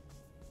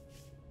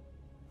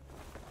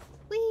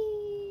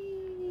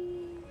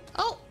 Whee!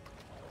 Oh!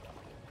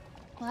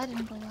 Well, that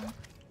didn't go well.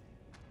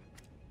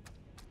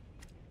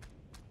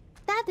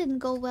 That didn't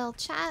go well,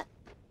 chat.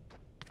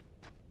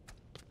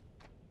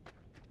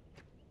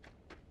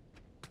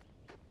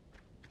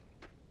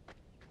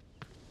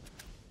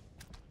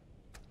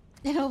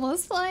 An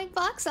almost flying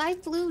fox? I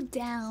flew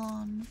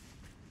down.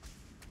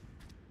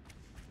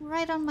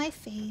 Right on my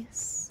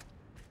face.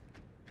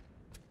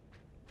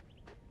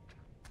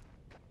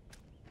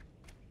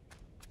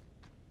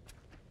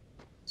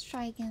 Let's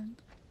try again.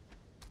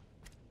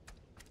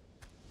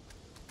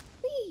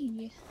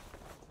 Whee!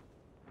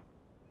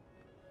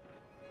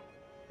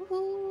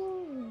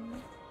 Woohoo!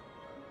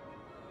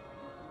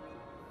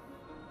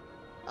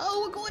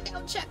 Oh, we're going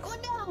down, chat,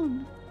 going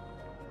down!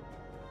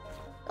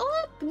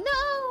 Oh,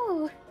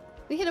 no!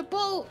 We hit a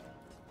boat!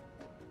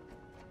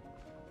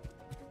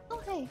 Oh,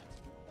 hey.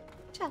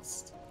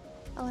 Chest.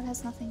 Oh, it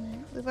has nothing in it.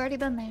 We've already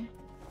been there.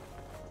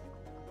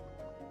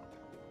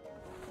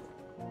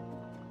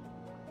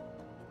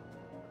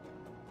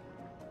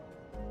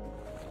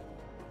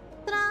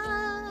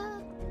 Ta-da!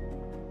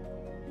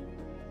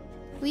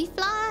 We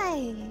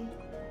fly!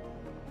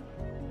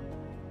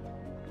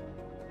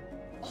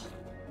 Oh,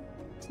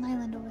 there's an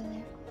island over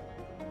there.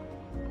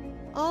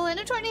 Oh, and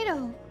a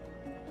tornado!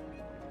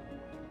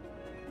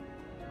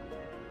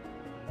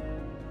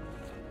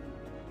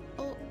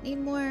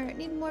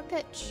 Need more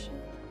pitch.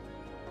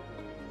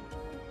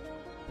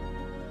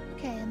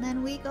 Okay, and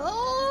then we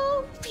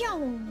go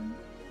pew,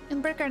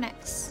 and break our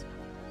necks.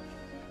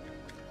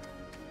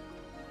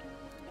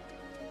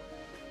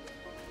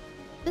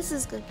 This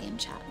is good game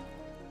chat.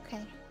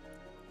 Okay.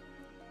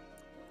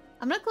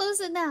 I'm gonna close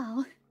it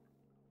now.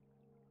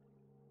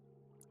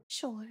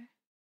 Sure.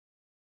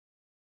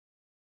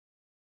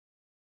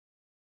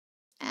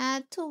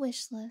 Add to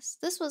wish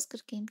list. This was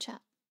good game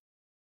chat.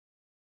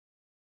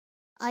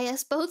 Ah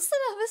yes, boats the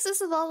nemesis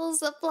of all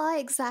those that fly,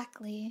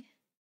 exactly.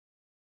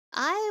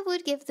 I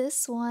would give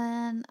this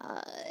one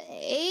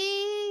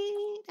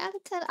 8 out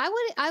of 10.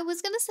 I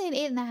was gonna say an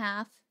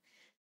 8.5.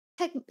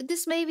 Heck,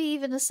 this may be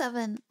even a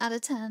 7 out of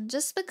 10,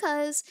 just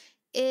because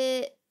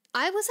I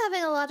was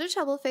having a lot of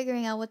trouble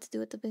figuring out what to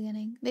do at the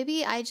beginning.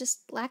 Maybe I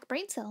just lack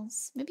brain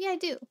cells. Maybe I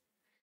do.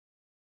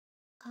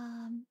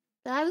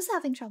 But I was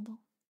having trouble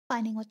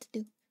finding what to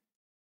do.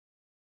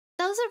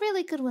 That was a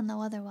really good one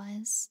though,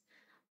 otherwise.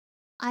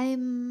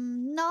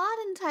 I'm not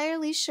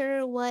entirely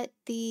sure what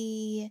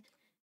the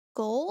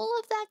goal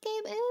of that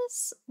game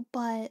is,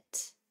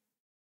 but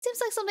Seems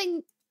like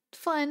something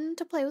fun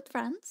to play with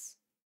friends.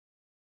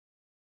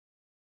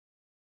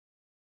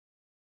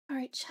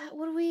 Alright, chat,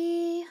 what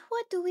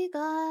do we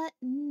got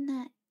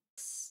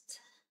next?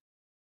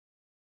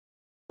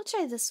 We'll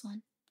try this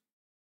one.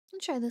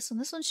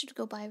 This one should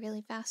go by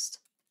really fast.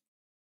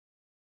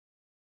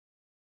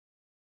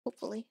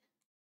 Hopefully.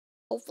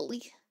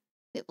 Hopefully.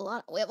 We have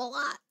a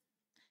lot.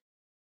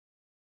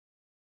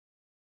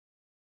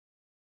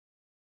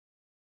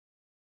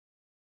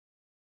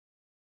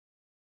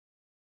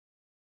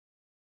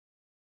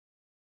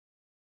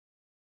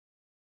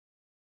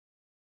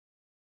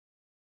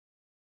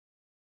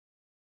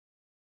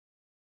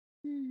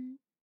 Hmm.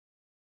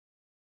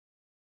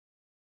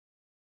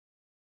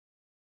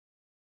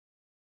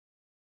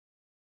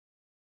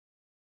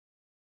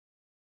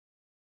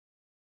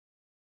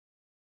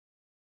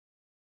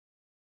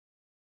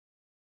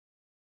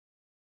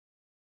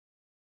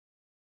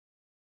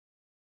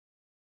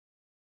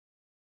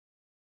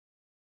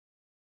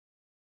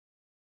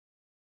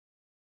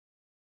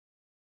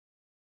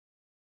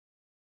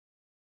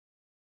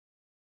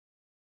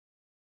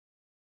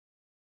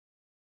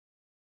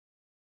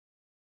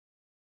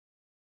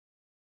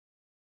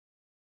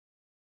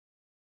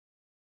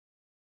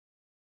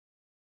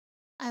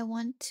 I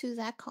want to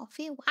that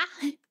coffee.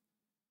 Wow.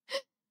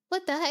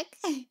 What the heck?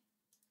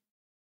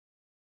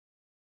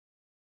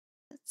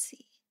 Let's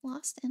see.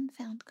 Lost and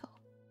found co.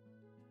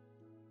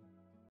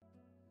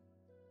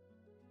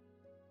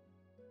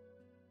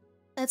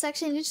 That's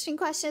actually an interesting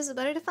question. Is it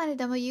better to find a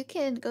demo you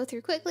can go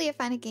through quickly or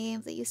find a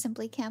game that you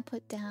simply can't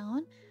put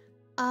down?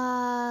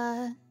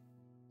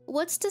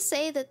 What's to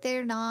say that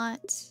they're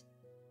not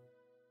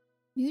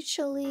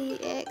mutually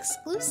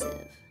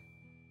exclusive?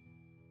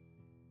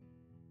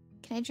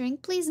 Can I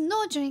drink, please?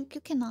 No drink.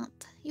 You cannot.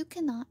 You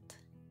cannot.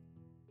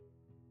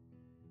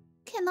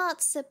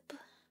 Cannot sip.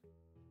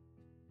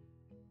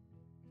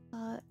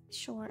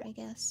 Sure, I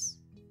guess.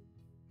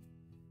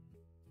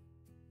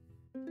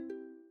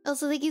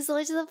 Also, thank you so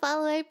much for the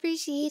follow. I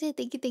appreciate it.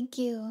 Thank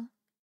you.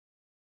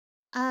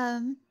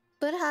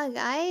 But Hug,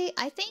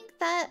 I think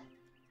that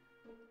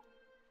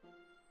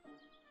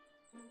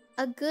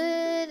a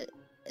good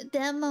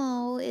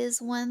demo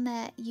is one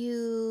that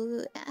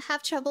you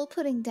have trouble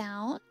putting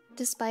down,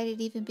 despite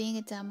it even being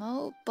a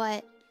demo.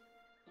 But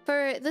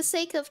for the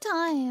sake of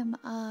time,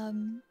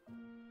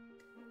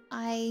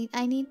 I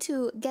need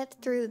to get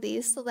through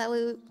these so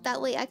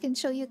that way I can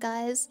show you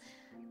guys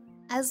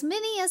as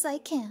many as I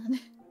can.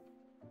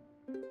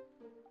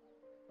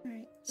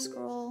 Alright,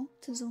 scroll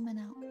to zoom in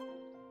out.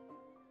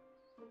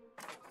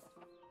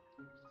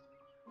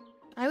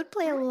 I would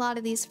play a lot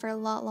of these for a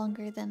lot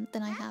longer than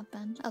I have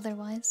been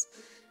otherwise.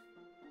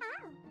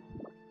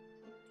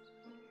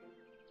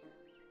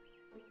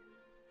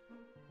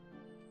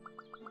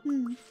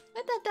 Where'd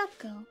that duck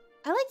go?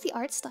 I like the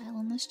art style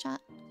in this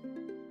chat.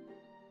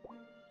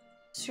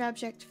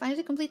 Subject. Find it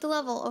to complete the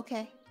level.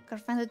 Okay.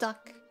 Gotta find the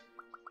duck.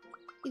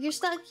 If you're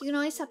stuck, you can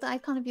always tap the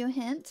icon to view a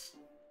hint.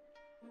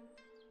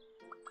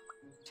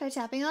 Try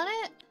tapping on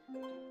it.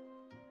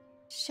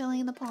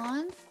 Shelling in the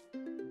pond.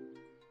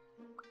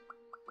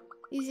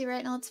 Easy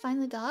right now, let's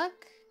find the duck.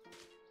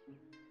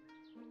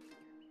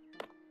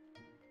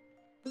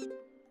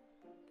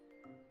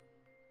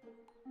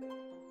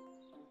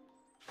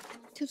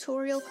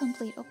 Tutorial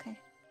complete, okay.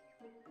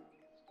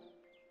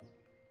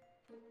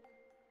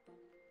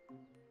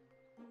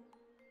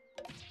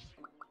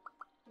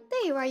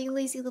 There you are, you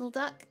lazy little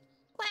duck.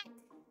 Quack!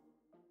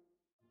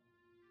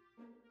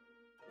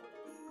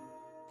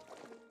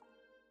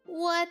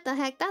 What the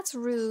heck? That's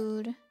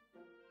rude.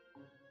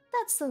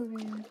 That's so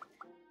rude.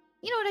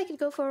 You know what I could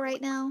go for right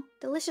now?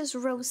 Delicious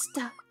roast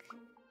duck.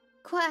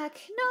 Quack!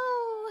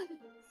 No!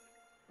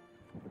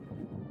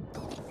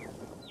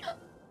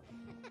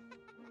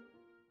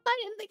 I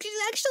didn't think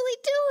she'd actually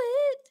do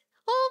it!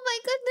 Oh my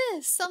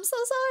goodness! I'm so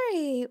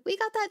sorry! We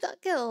got that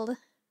duck killed.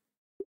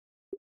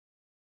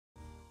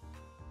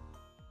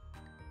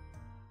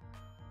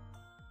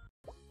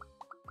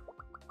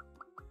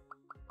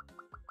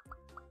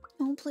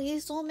 Oh,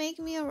 please don't make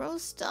me a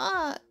roast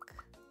duck.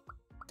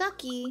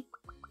 Ducky.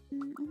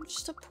 I'm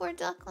just a poor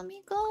duck. Let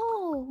me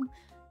go.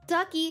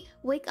 Ducky,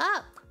 wake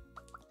up.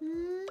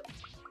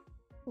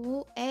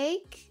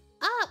 Wake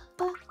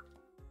up.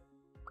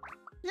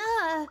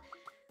 Ah,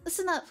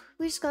 listen up.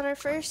 We just got our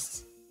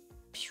first.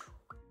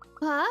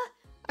 Huh?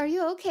 Are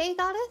you okay,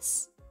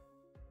 goddess?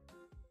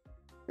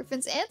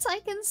 Griffin's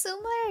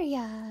anti-consumer?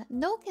 Yeah,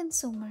 no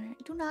consumer.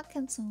 Do not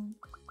consume.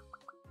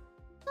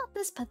 Not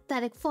this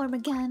pathetic form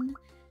again.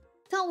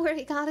 Don't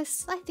worry,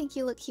 goddess. I think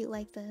you look cute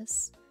like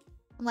this.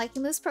 I'm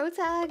liking this pro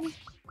tag.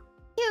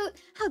 Cute!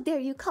 How dare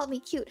you call me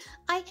cute?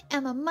 I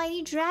am a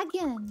mighty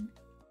dragon.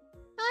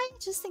 I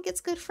just think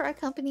it's good for our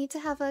company to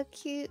have a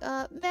cute,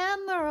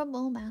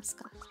 memorable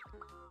mascot.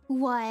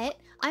 What?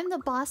 I'm the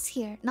boss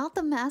here, not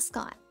the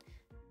mascot.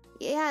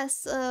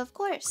 Yes, of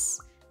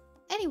course.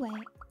 Anyway,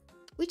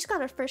 we just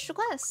got our first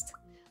request.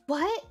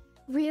 What?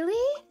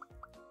 Really?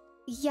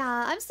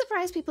 Yeah, I'm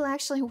surprised people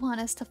actually want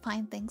us to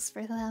find things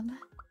for them.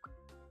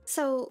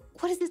 So,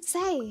 what does it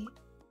say?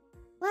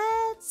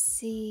 Let's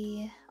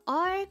see.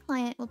 Our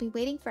client will be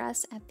waiting for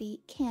us at the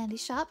candy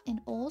shop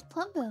in Old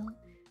Plumville.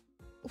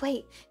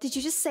 Wait, did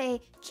you just say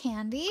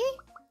candy?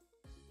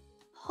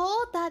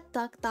 Hold that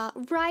duck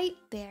dot right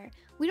there.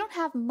 We don't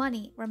have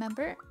money,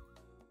 remember?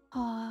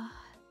 Aw,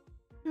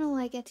 I don't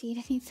like it to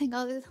eat anything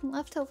other than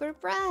leftover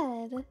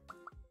bread.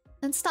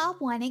 Then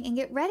stop whining and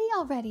get ready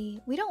already.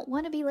 We don't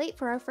want to be late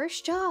for our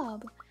first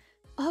job.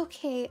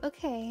 Okay,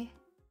 okay.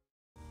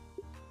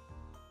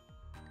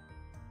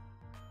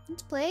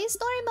 Let's play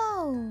story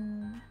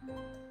mode.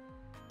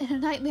 In a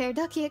nightmare,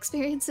 Ducky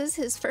experiences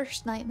his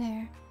first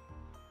nightmare.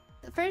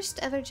 The first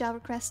ever job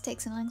request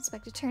takes an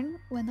unexpected turn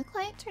when the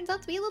client turns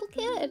out to be a little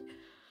kid.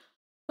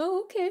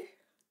 Oh, okay.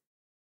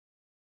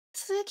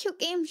 This is a cute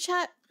game,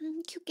 chat.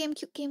 Cute game,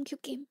 cute game,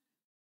 cute game.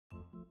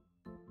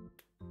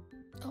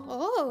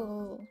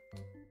 Oh.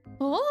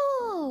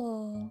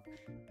 Oh.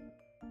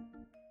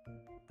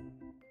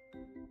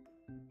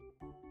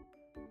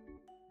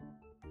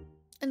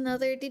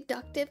 Another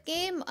deductive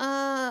game?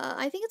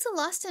 I think it's a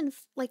lost and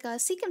like a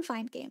seek and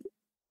find game,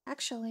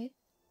 actually.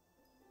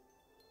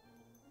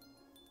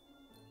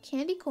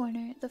 Candy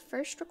Corner, the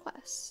first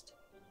request.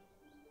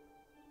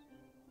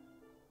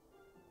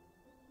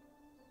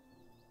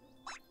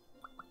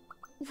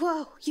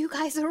 Whoa, you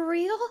guys are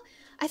real?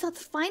 I thought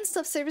the Find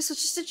Stuff service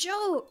was just a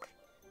joke.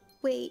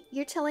 Wait,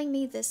 you're telling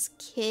me this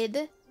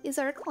kid is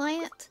our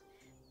client?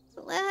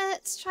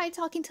 Let's try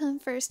talking to him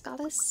first,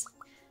 Goddess.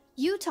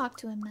 You talk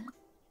to him then.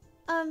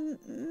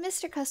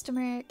 Mr.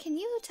 Customer, can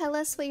you tell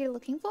us what you're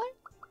looking for?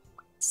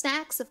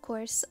 Snacks, of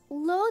course.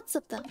 Loads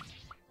of them.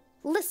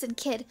 Listen,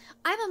 kid,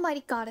 I'm a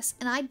mighty goddess,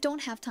 and I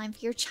don't have time for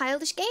your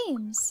childish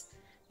games.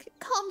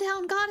 Calm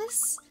down,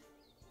 goddess.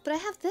 But I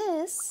have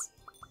this.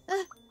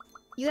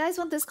 You guys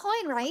want this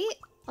coin, right?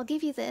 I'll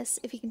give you this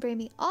if you can bring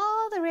me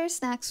all the rare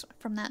snacks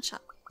from that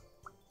shop.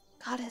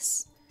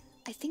 Goddess,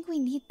 I think we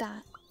need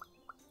that.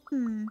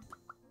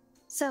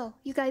 So,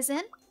 you guys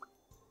in?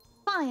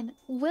 Fine,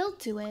 we'll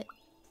do it.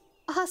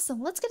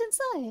 Awesome, let's get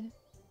inside.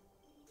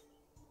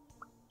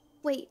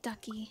 Wait,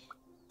 Ducky.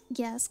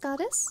 Yes,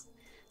 Goddess?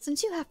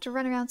 Since you have to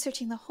run around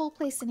searching the whole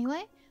place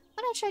anyway,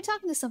 why not try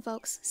talking to some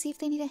folks, see if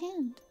they need a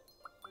hand?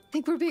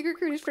 Think we're being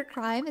recruited for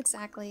crime?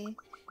 Exactly.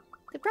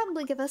 They'd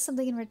probably give us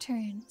something in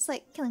return. It's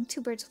like killing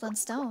two birds with one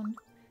stone.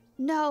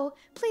 No,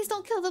 please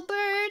don't kill the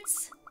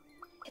birds!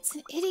 It's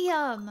an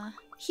idiom!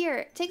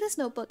 Here, take this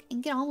notebook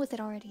and get on with it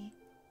already.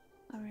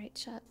 Alright,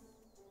 shut.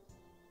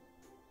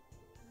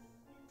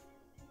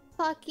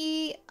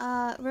 Pocky,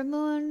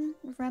 Ramune,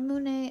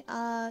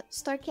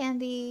 Star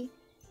Candy,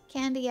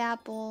 Candy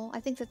Apple. I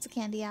think that's a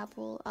candy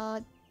apple.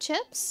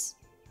 Chips?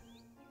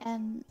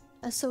 And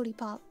a sody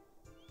pop.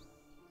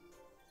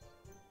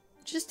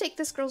 Just take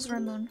this girl's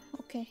Ramune,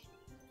 okay.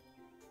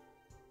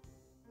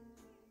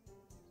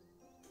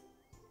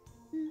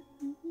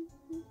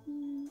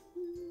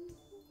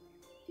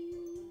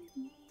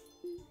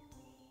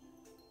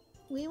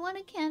 We want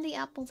a candy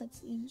apple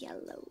that's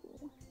yellow.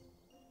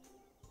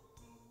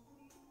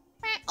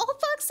 Oh,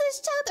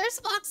 foxes, chat! There's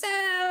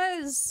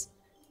foxes!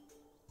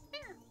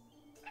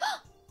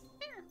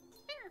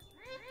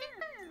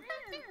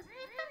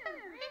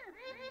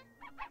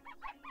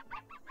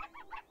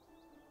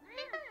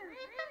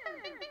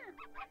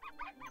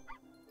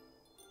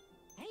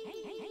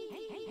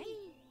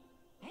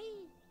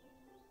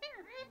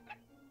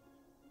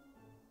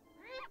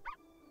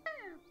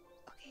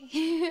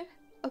 Okay.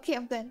 Okay,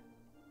 I'm good.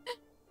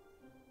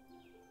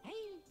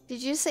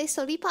 Did you say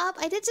sody pop?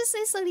 I did just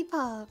say sody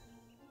pop.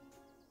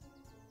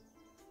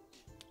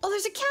 Oh,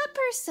 there's a cat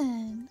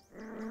person!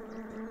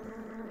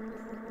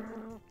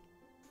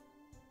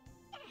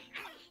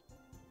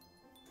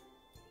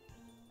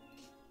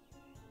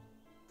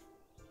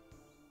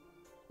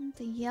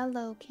 The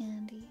yellow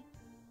candy.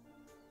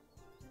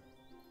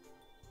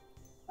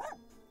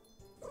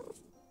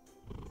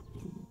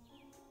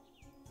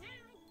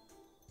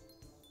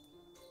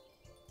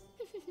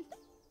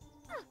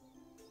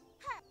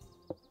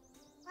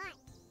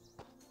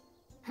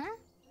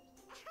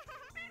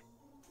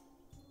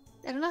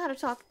 I don't know how to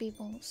talk to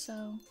people,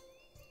 so...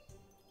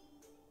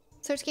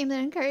 Search game that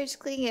encouraged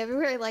clicking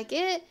everywhere I like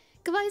it.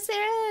 Goodbye,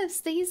 Seraph!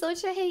 Thank you so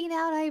much for hanging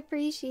out. I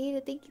appreciate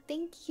it. Thank you,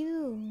 thank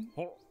you.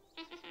 Oh,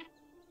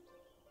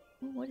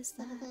 what is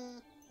that?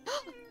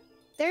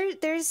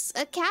 There's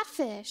a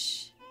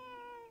catfish.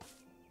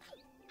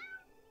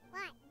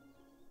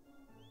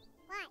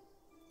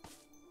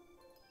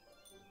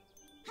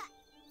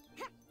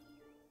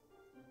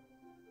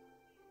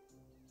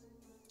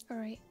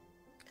 Alright.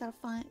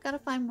 Gotta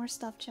find more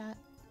stuff, chat.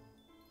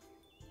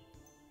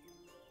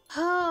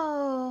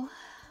 Oh,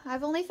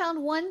 I've only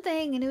found one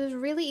thing and it was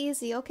really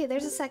easy. Okay,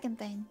 there's a second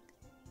thing.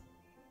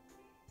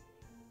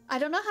 I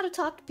don't know how to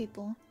talk to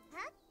people.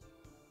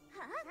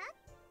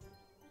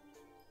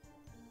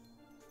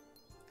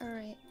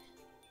 Alright.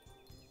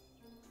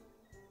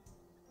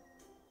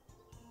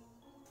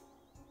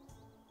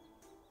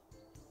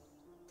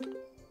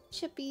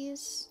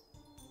 Chippies.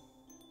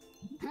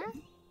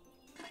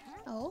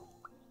 Oh?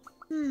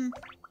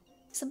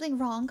 Something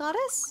wrong,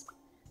 Goddess?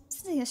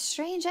 Sensing a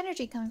strange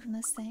energy coming from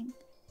this thing.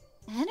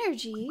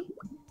 Energy?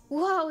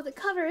 Whoa, the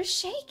cover is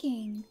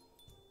shaking!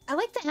 I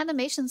like the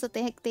animations that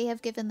they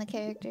have given the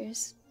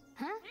characters.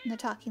 Huh? When they're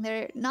talking.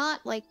 They're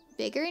not, like,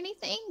 big or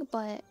anything,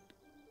 but...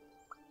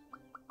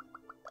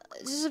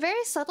 It's just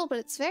very subtle, but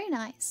it's very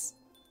nice.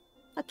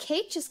 A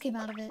cake just came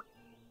out of it.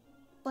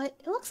 But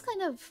it looks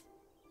kind of...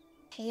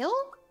 pale?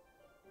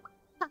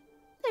 Ha,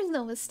 there's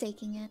no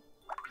mistaking it.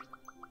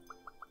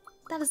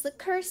 That is the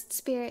cursed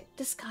spirit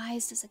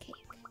disguised as a cake.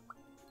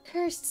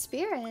 Cursed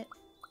spirit?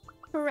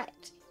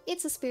 Correct.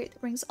 It's a spirit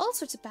that brings all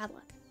sorts of bad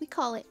luck. We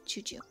call it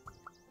Juju.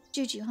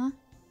 Juju, huh?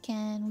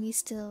 Can we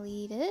still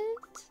eat it?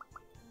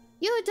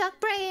 You duck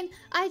brain!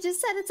 I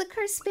just said it's a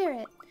cursed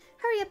spirit.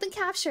 Hurry up and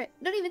capture it.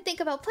 Don't even think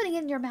about putting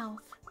it in your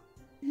mouth.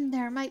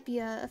 There might be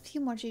a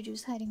few more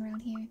Jujus hiding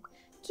around here.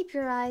 Keep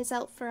your eyes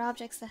out for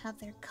objects that have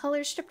their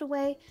colors stripped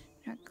away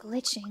and are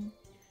glitching.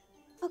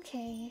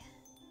 Okay.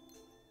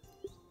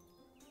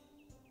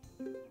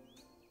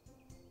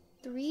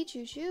 3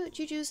 Juju.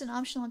 Juju's an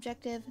optional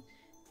objective.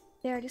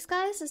 They are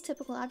disguised as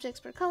typical objects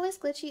but colorless,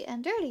 glitchy,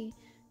 and dirty.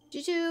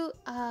 Juju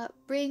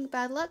bring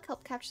bad luck,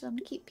 help capture them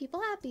to keep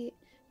people happy.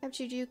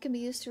 Capture Juju can be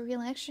used to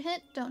reveal an extra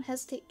hint. Don't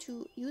hesitate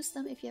to use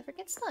them if you ever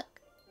get stuck.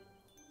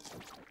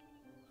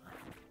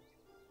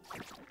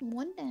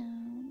 1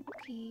 down.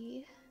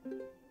 Okay.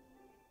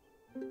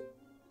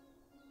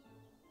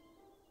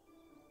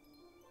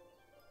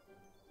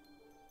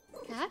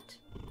 Cat?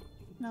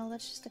 No,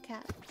 that's just a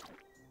cat.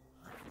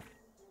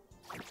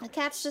 The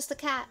cat's just a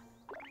cat.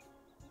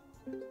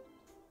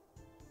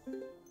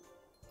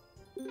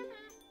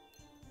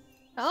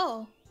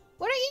 Oh,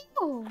 what are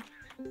you?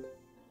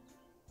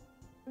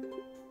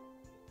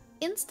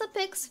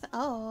 Instapics.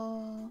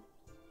 Oh,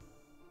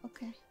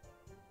 okay.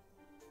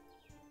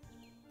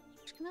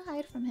 Just gonna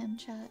hide from him,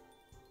 chat.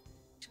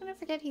 Just gonna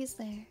forget he's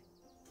there.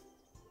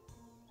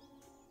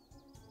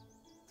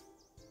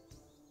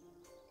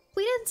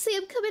 We didn't see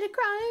him commit a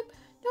crime.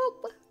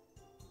 Nope.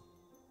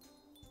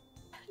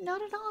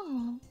 Not at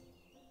all.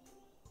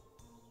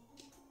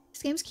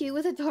 This game's cute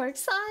with a dark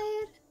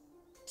side.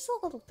 Just a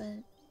little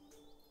bit.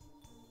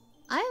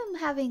 I am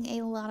having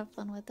a lot of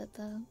fun with it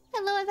though.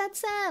 Hello, I've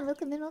Sam.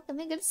 Welcome in, welcome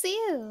in. Good to see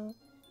you.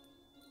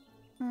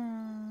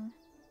 I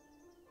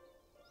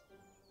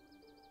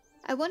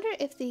wonder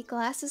if the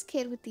glasses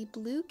kid with the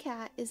blue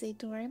cat is a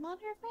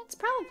Doraemon reference?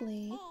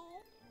 Probably.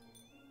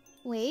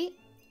 Wait.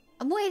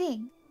 I'm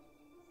waiting.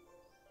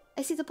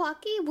 I see the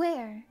Pocky.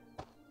 Where?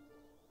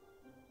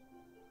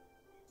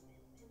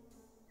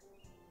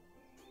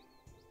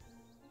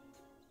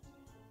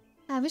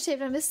 I'm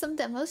ashamed I missed some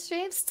demo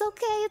streams. It's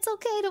okay, it's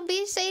okay. Don't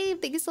be ashamed.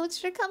 Thank you so much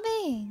for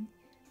coming.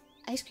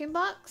 Ice cream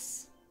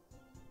box.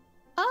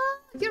 Oh,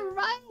 you're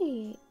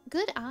right.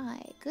 Good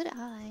eye, good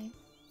eye.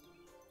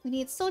 We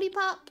need Sody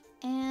Pop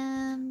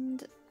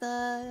and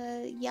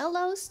the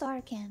yellow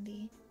star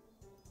candy.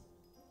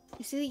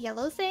 You see the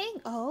yellow thing?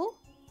 Oh.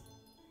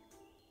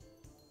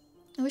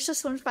 I wish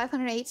this one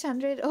 500,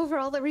 800 over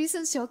all the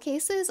recent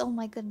showcases. Oh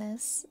my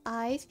goodness.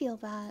 I feel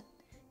that.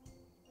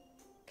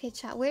 Okay,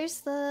 chat.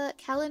 Where's the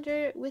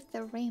calendar with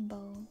the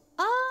rainbow?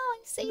 Oh,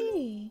 I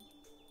see.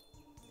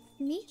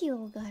 Sneaky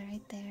little guy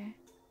right there.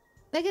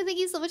 Megan, thank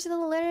you so much for the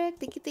lyric.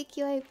 Thank you, thank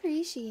you. I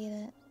appreciate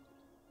it.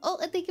 Oh,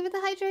 and thank you for the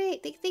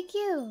hydrate. Thank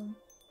you.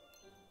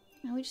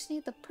 Now we just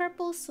need the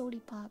purple sody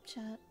pop,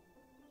 chat.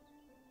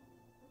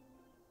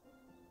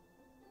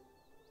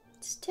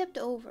 It's tipped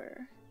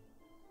over.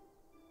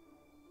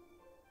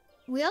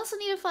 We also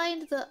need to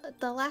find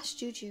the last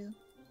Juju.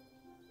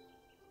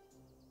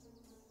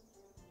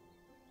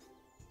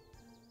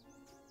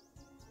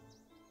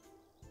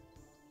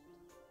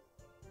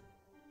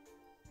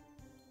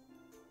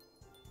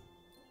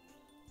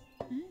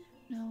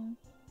 No.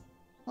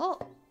 Oh.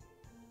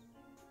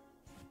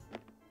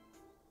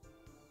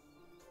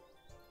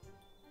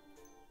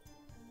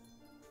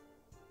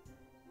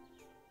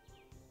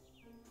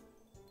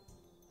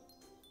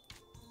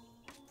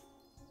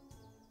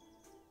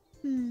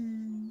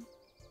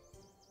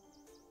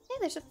 Hey,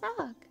 there's a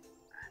frog.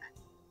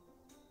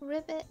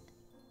 Ribbit.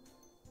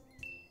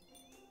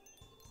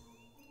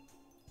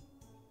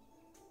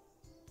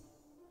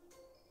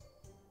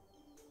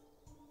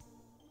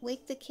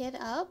 Wake the kid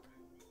up?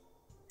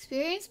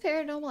 Experience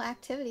paranormal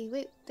activity.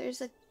 Wait,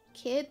 there's a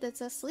kid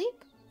that's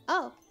asleep?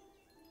 Oh.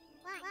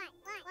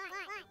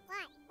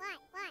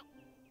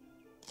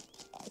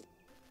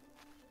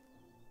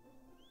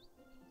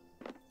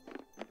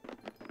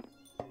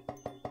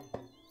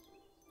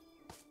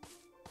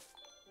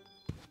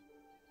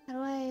 How do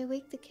I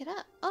wake the kid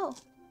up? Oh.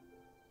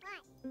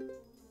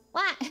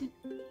 What?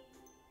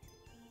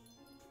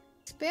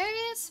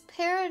 Experience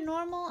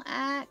paranormal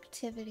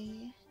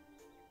activity.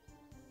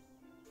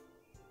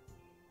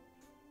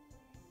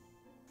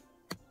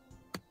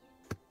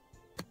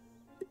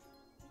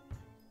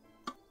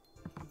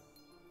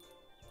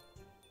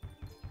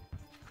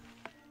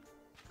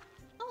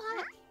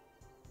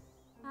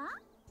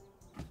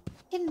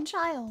 Hidden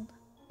child.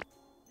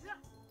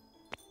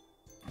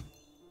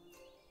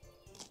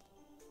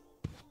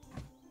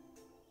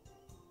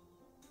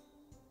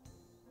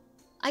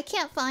 I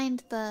can't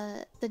find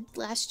the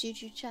last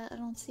Juju chat. I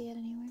don't see it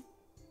anywhere.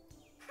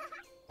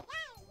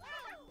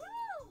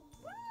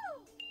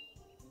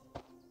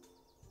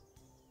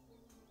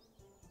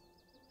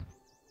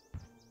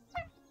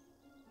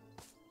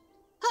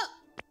 Huh!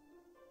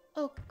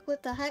 Oh,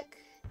 what the heck?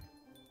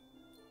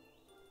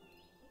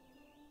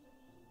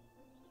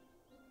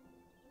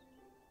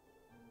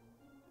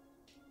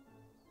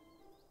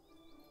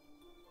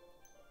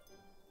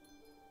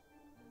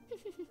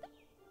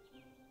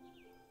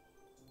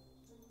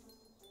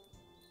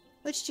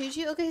 Which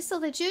Juju? Okay, so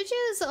the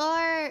Jujus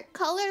are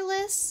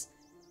colorless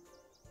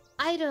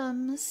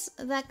items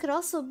that could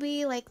also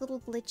be like little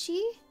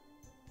glitchy.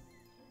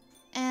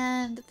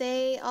 And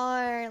they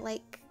are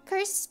like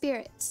cursed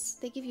spirits.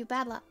 They give you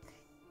bad luck.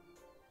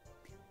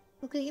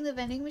 We're clicking the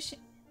vending machine.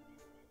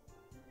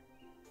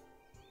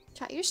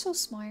 Chat, you're so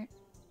smart.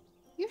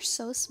 You're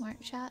so smart,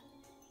 chat.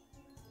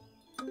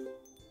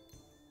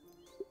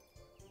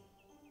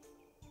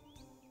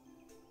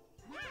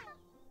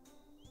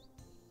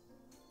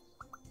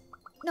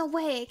 No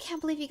way, I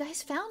can't believe you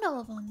guys found all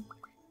of them.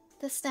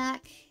 The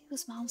snack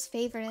was Mom's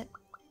favorite.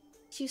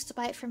 She used to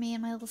buy it for me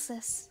and my little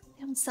sis.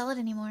 They don't sell it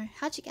anymore.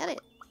 How'd you get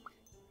it?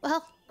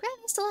 Well,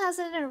 Granny still has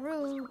it in her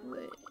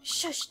room.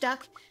 Shush,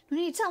 Duck. We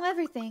need to tell him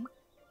everything.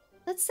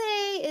 Let's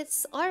say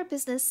it's our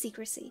business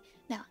secrecy.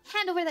 Now,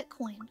 hand over that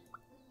coin.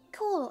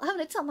 Cool, I'm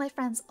gonna tell my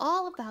friends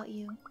all about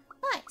you.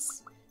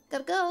 Nice.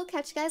 Gotta go,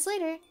 catch you guys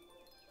later.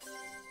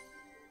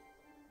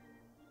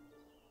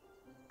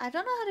 I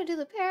don't know how to do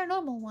the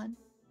paranormal one.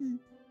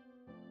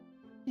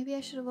 Maybe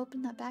I should have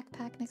opened that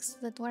backpack next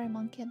to the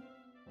Doraemon kid.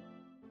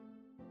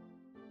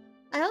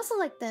 I also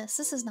like this.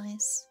 This is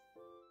nice.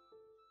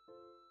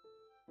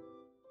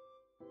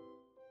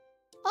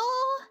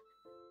 Oh!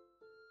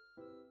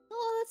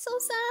 Oh, that's so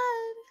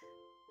sad.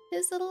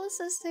 His little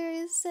sister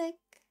is sick.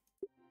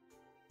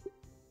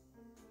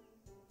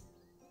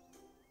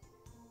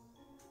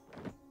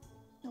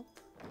 Nope.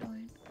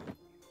 Darn.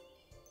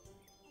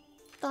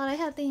 Thought I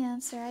had the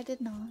answer. I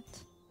did not.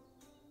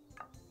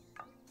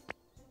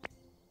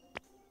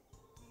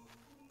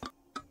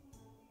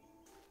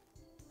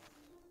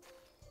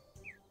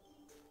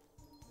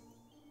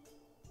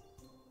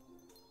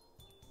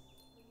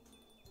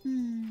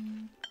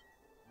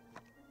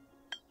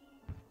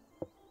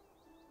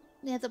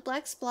 Yeah, the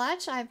black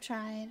splotch I've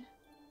tried.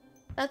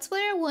 That's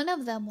where one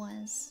of them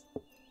was.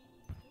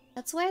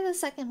 That's where the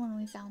second one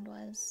we found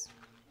was.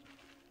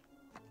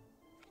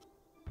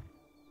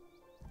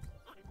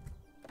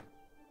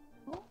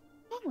 Oh,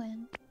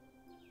 penguin.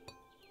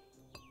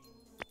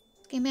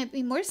 This game might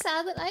be more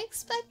sad than I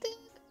expected.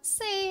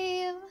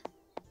 Same.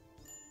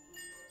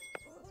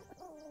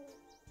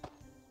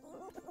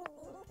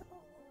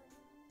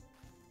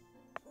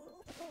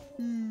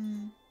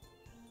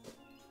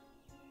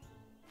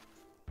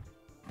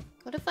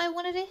 What if I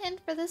wanted a hint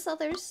for this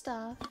other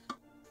stuff?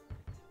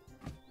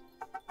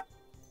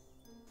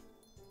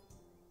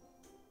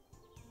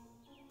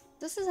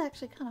 This is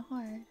actually kind of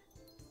hard.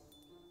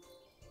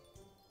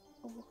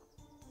 Oh.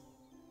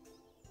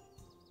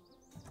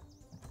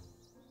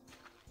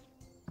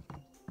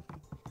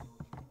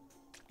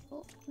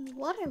 Oh,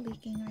 water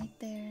leaking right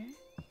there.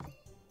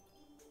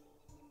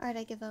 Alright,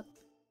 I give up.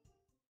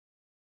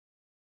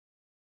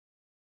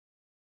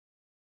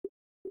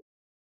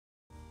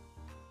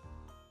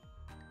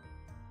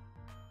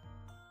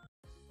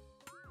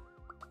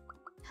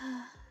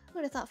 Who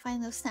would have thought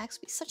finding those snacks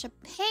would be such a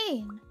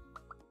pain?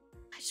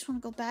 I just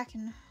want to go back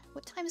and...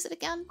 What time is it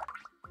again?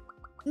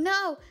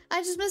 No!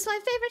 I just missed my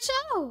favorite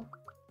show!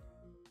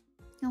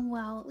 Oh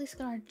well, at least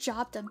got our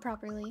job done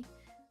properly.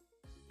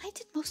 I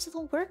did most of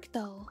the work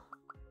though.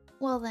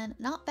 Well then,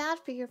 not bad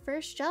for your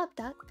first job,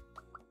 Duck.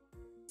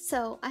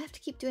 So, I have to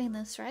keep doing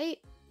this, right?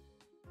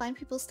 Find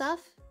people's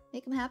stuff?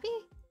 Make them happy?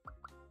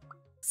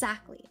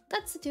 Exactly.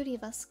 That's the duty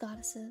of us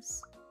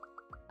goddesses.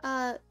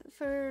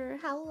 For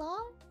how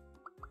long?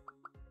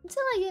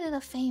 Until I get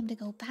enough fame to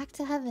go back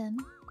to heaven.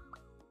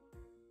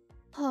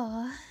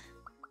 Oh.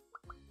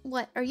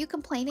 What, are you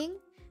complaining?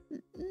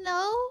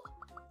 No?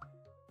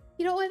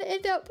 You don't want to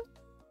end up...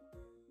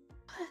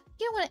 You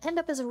don't want to end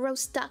up as a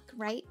roast duck,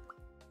 right?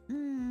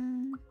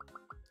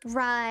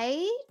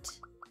 Right?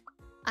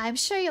 I'm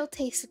sure you'll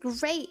taste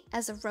great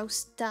as a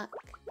roast duck.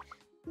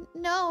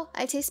 No,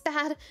 I taste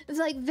bad.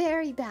 Like,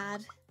 very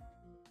bad.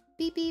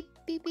 Beep, beep,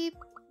 beep, beep.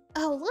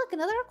 Oh, look,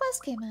 another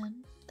request came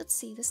in. Let's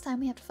see, this time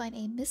we have to find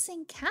a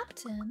missing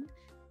captain.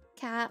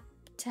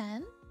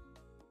 Captain?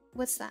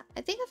 What's that?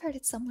 I think I've heard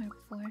it somewhere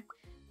before.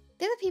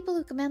 They're the people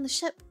who command the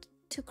ship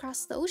to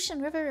cross the ocean,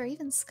 river, or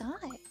even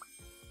sky.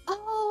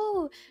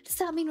 Oh, does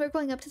that mean we're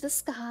going up to the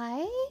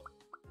sky?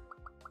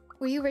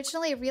 Were you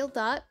originally a real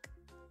duck?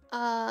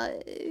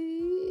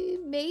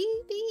 Maybe?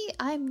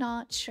 I'm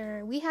not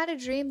sure. We had a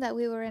dream that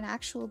we were an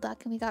actual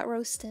duck and we got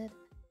roasted.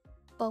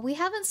 But we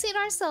haven't seen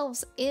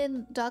ourselves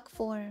in duck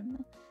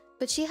form.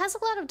 But she has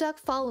a lot of duck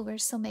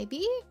followers, so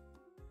maybe?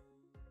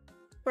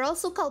 We're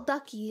also called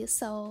Ducky,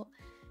 so...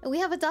 And we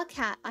have a duck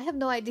hat. I have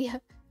no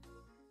idea.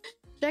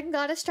 Dragon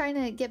Goddess trying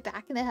to get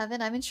back into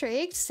heaven. I'm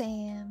intrigued.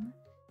 Same.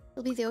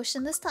 It'll be the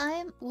ocean this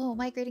time. Whoa,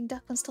 migrating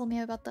duck once told me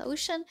about the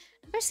ocean.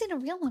 Never seen a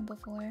real one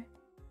before.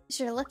 It's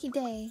your lucky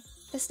day.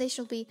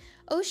 Destination will be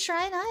Oh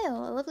Shrine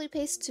Isle, a lovely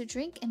place to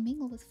drink and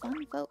mingle with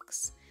fun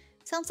folks.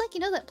 Sounds like you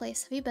know that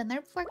place. Have you been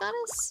there before,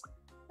 goddess?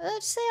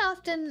 Just say I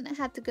often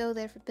had to go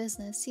there for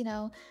business. You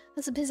know, I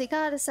was a busy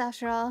goddess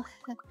after all.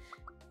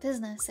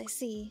 Business, I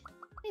see.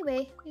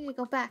 Anyway, you need to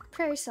go back.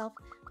 Prepare yourself.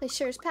 Place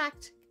sure is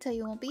packed. Tell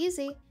you it won't be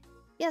easy.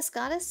 Yes,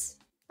 goddess.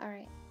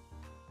 Alright.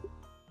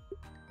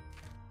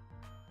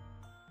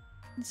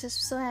 It's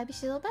just so happy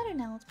she's a little better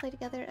now. Let's play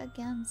together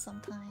again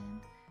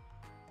sometime.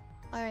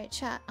 Alright,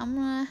 chat. I'm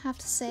gonna have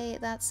to say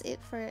that's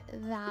it for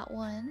that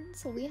one.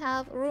 So we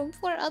have room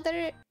for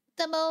other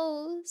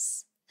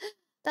demos.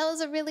 That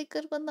was a really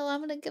good one though. I'm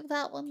gonna give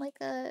that one like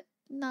a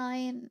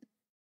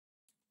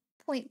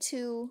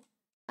 9.2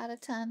 out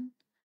of 10.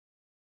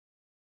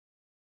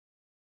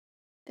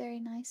 Very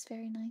nice,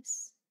 very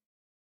nice.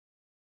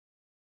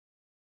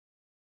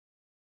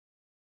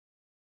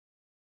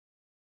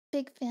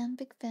 Big fan,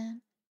 big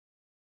fan.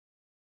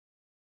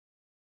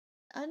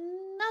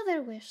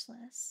 Another wish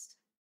list.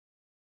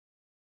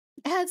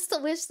 Adds to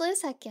wish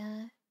list? Heck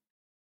yeah.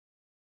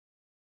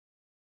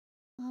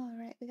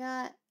 Alright, we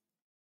got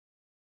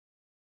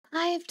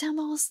 5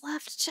 demos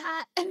left,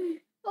 chat.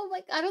 Oh my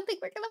god, I don't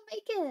think we're gonna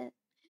make it.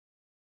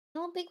 I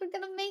don't think we're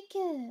gonna make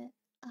it.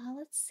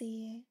 Let's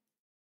see.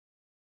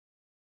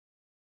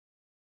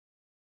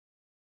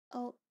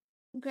 Oh,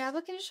 grab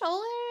a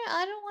controller?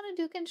 I don't want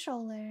to do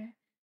controller.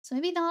 So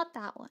maybe not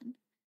that one.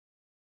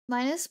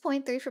 Minus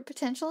 0.3 for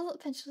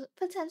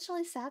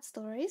potentially sad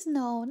stories?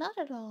 No, not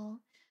at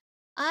all.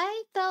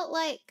 I felt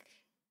like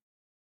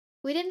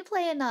we didn't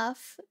play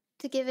enough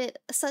to give it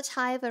such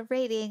high of a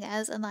rating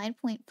as a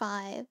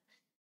 9.5.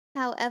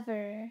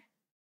 However,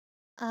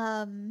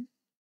 I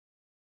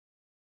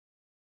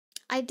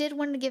did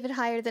want to give it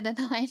higher than a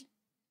 9.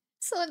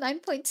 So a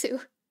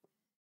 9.2.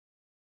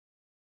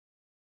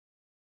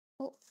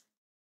 Oh.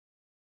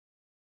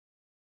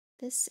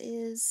 This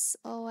is...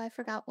 Oh, I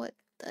forgot what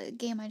the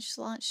game I just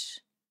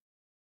launched.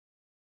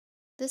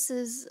 This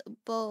is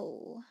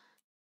Bow.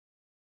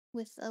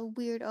 With a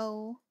weird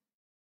O.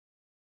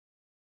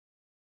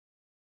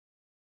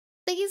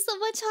 Thank you so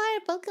much,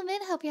 Heart! Welcome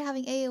in! Hope you're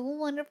having a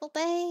wonderful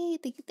day!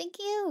 Thank you, thank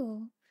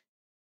you!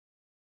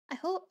 I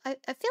feel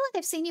like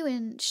I've seen you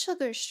in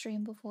Sugar's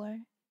stream before.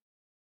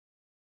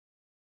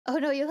 Oh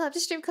no, you'll have to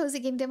stream cozy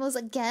game demos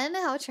again?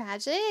 How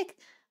tragic!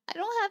 I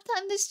don't have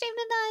time to stream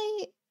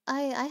tonight!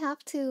 I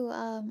have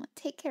to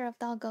take care of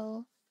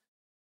doggo.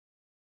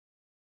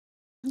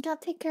 I gotta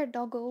take care of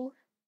doggo.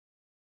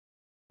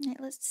 Alright,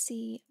 let's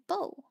see.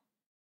 Bow.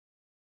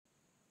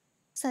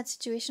 Sad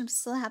situation, but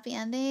still a happy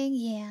ending?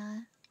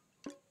 Yeah.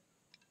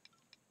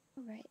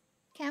 Alright.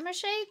 Camera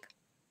shake?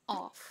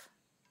 Off.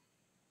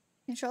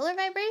 Controller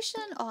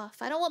vibration?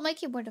 Off. I don't want my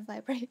keyboard to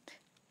vibrate.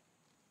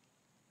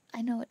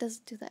 I know it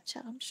doesn't do that,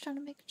 chat. I'm just trying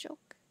to make a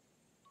joke.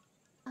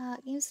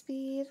 Game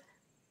speed.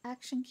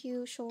 Action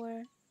cue,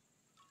 sure.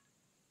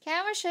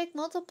 Camera shake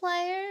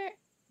multiplier?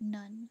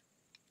 None.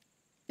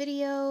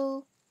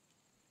 Video.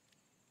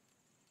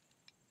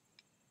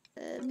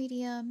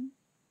 Medium.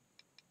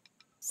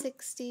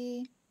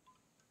 60.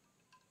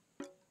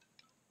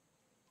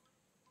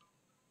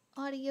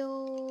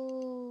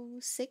 Audio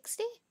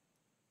 60?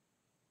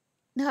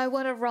 No, I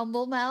want a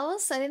rumble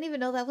mouse. I didn't even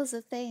know that was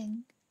a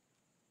thing.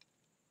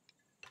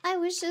 I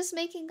was just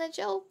making a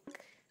joke.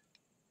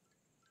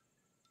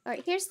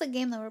 Alright, here's the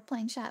game that we're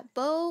playing, chat.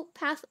 Bow,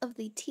 Path of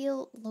the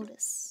Teal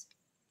Lotus.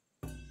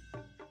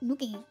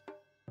 Noogie.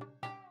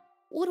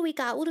 What do we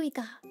got? What do we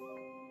got?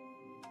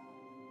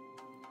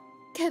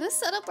 Get a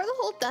setup where the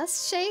whole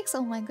desk shakes?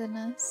 Oh my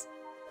goodness.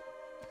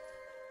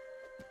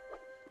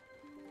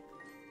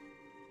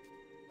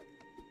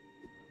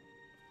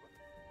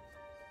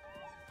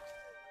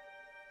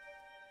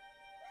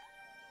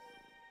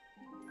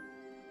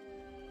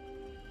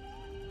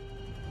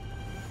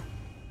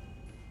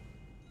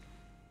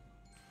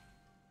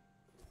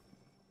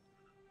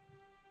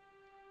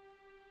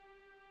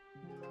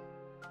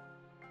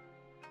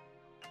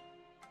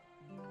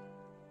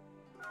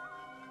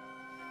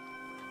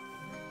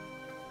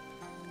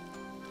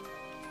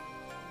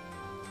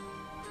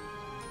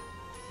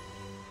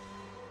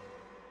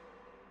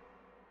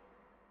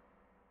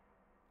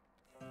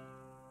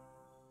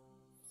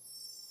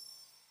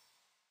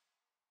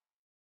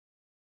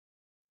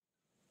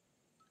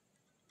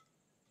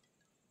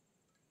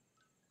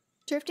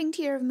 Drifting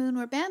tier of moon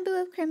where bamboo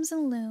of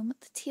crimson loom,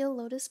 the teal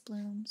lotus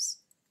blooms.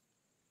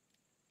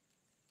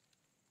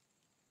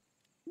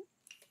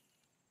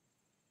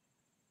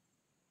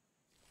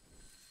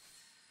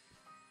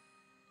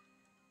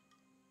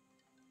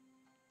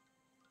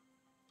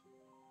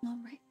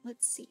 Alright,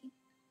 let's see.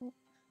 Oh,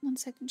 1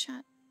 second,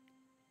 chat.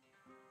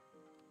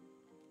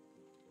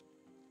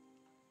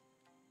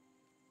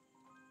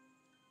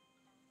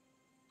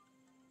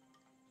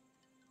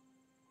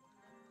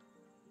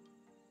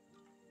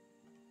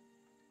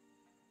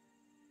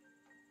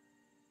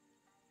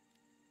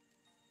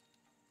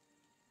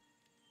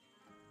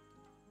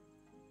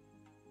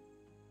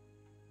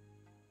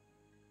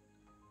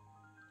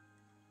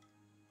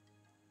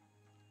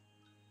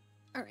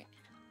 Alright.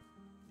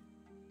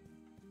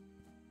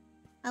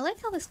 I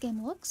like how this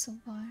game looks so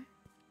far.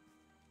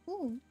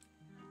 Ooh.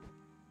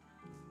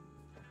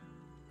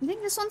 You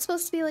think this one's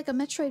supposed to be like a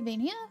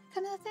Metroidvania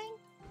kind of thing?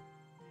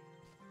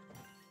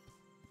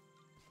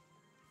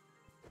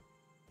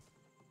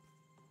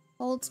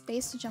 Hold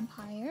space to jump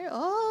higher.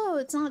 Oh,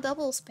 it's not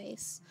double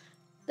space.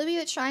 W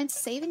at shrine to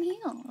save and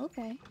heal.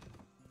 Okay.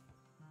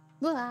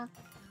 Blah.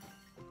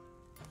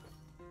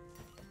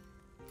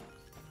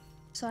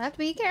 So I have to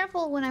be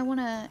careful when I want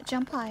to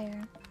jump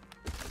higher.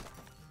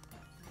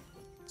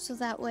 So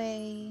that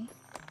way...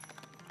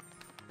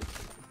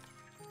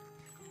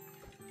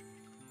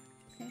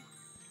 Okay.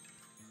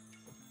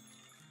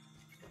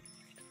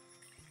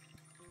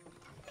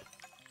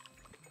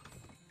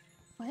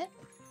 What?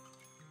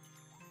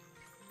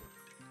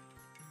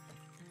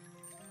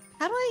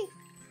 How do I...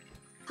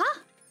 Huh?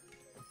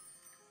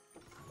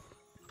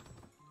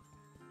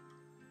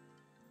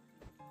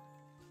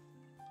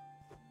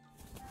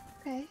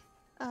 Okay.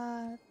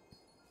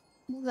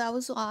 Well, that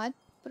was odd,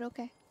 but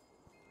okay.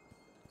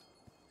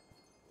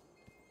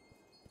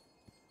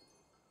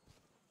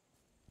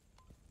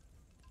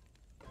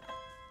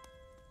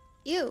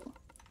 Ew.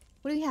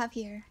 What do we have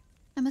here?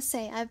 I must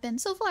say, I've been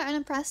so far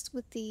unimpressed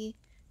with the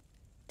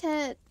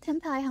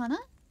Tenpai Hana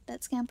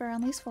that scamper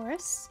around these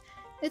forests.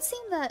 It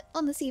seemed that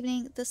on this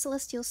evening, the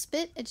celestial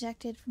spit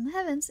ejected from the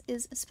heavens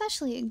is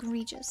especially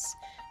egregious,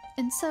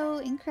 and so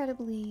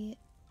incredibly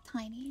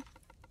tiny.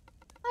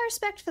 My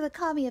respect for the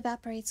kami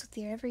evaporates with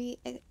your every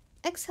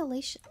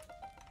exhalation.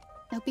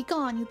 Now be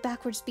gone, you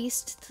backwards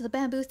beast, to the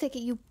bamboo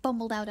thicket you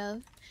bumbled out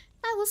of.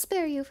 I will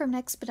spare you from an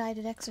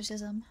expedited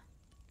exorcism.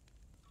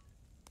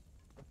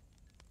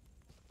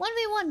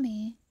 1v1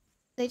 me.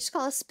 They just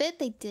call us spit?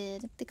 They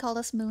did. They called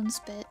us moon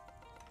spit.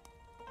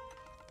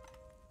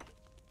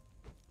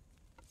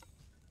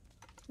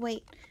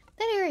 Wait,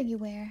 that earring you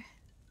wear.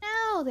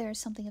 Now there is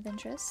something of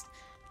interest.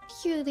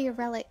 Peculiar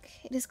relic.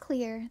 It is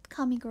clear the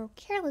kami grow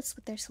careless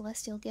with their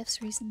celestial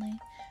gifts recently.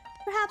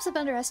 Perhaps I've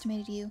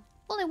underestimated you.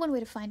 Only one way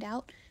to find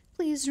out.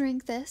 Please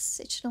drink this.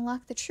 It should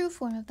unlock the true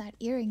form of that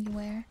earring you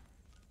wear.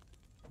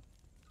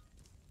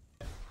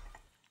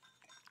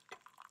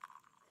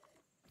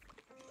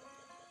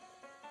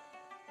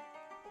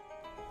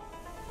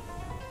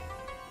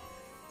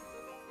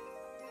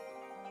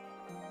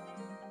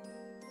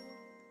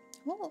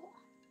 Oh.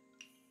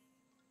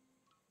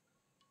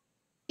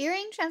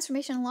 Earring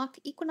transformation unlocked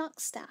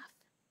Equinox Staff.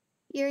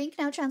 Earring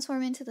can now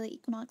transform into the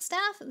Equinox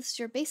Staff. This is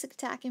your basic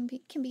attack and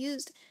can be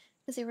used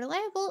as a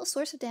reliable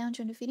source of damage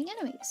when defeating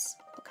enemies.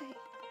 Okay.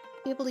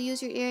 Be able to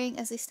use your earring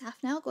as a staff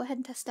now. Go ahead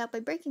and test it out by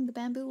breaking the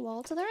bamboo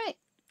wall to the right.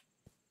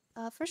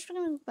 First we're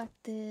gonna move back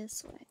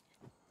this way.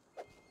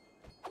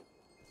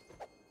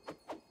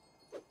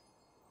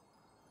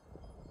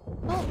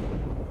 Oh!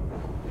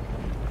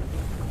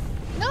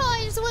 No,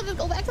 I just wanted to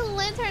go back to the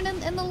lantern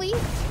and the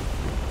leaf.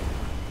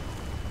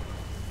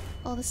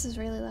 Oh, this is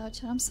really loud,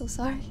 chat. I'm so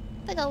sorry.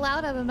 That got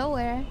loud out of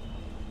nowhere.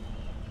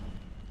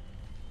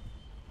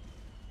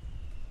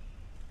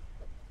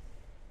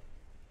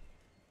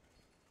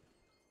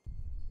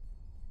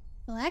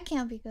 Well, that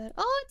can't be good.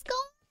 Oh, it's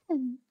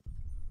gone!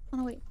 Oh,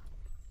 no, wait.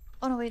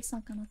 Oh, no, wait, it's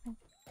not gonna go.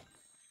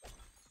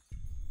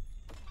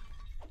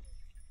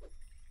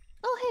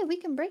 Oh, hey, we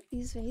can break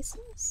these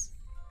vases.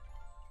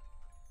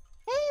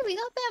 Hey, we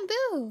got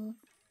bamboo!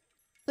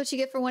 What you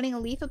get for wanting a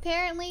leaf,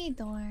 apparently?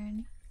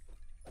 Darn.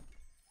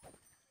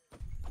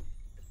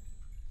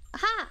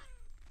 Aha!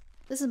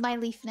 This is my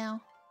leaf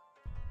now.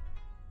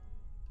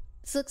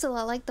 This looks a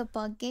lot like the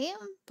bug game.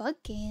 Bug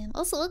game.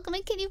 Also, welcome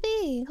in, Can You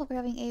Be? Hope you're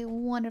having a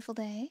wonderful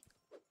day.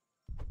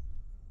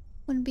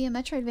 Wouldn't be a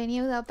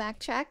Metroidvania without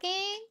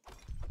backtracking.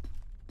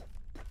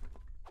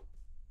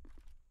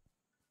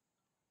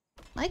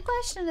 My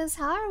question is,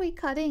 how are we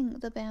cutting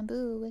the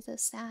bamboo with a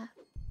staff?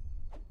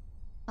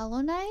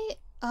 Hollow Knight?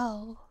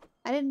 Oh,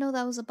 I didn't know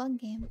that was a bug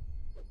game.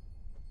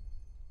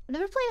 I've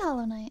never played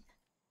Hollow Knight.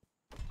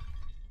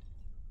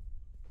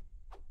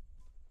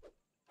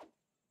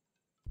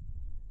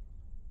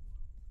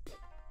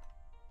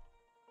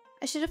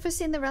 I should have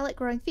foreseen the relic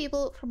growing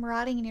feeble from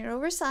rotting in your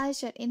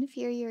oversized yet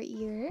inferior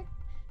ear.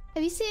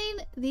 Have you seen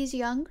these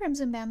young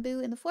crimson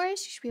bamboo in the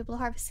forest? You should be able to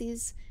harvest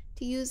these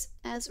to use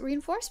as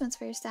reinforcements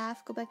for your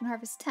staff. Go back and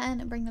harvest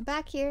 10 and bring them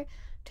back here.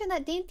 Turn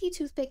that dainty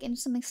toothpick into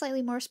something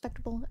slightly more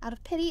respectable out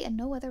of pity and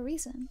no other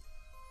reason.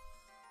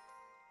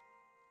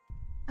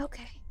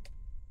 Okay.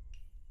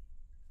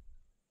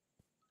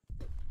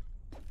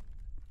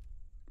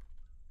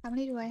 How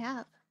many do I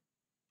have?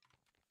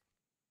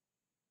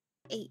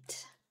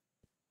 8.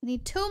 I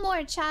need 2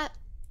 more, chat.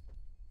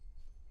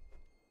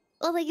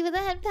 Oh, thank you for the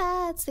head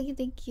pats. Thank you,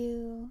 thank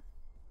you.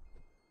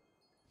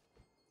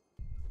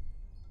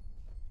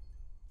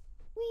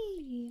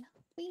 Wee,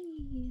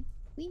 wee,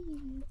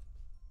 wee.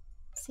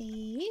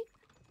 See?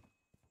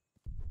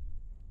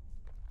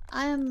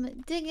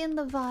 I'm digging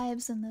the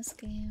vibes in this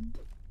game.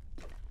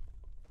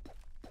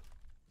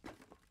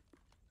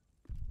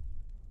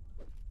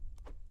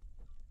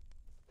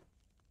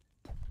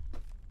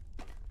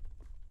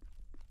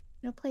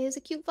 gonna play as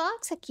a cute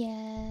fox? Heck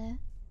yeah.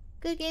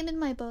 Good game in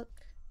my book.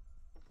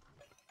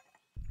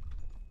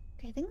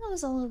 Okay, I think that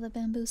was all of the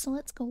bamboo, so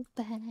let's go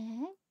back.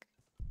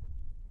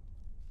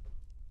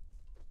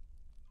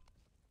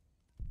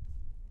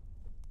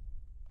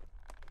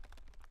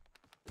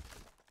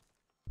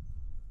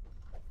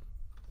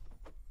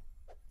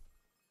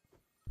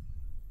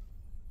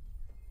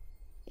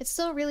 It's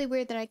still really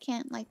weird that I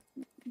can't, like,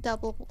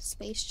 double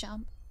space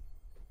jump.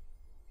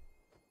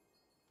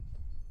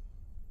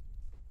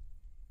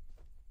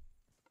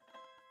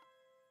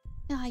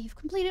 Ah, you've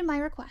completed my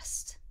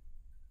request.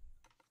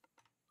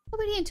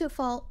 Obedient to a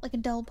fault, like a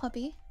dull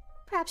puppy.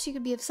 Perhaps you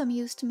could be of some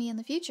use to me in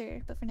the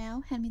future, but for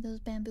now, hand me those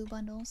bamboo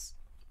bundles.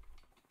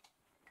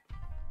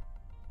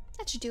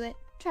 That should do it.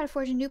 Try to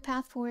forge a new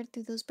path forward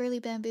through those burly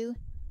bamboo.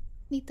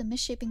 Meet the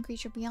misshapen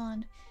creature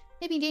beyond.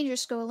 May be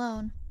dangerous to go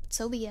alone, but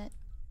so be it.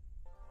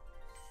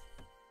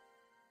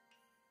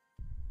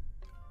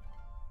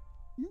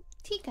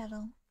 Tea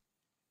kettle.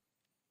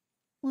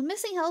 When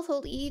missing health,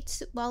 hold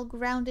eat while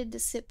grounded to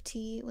sip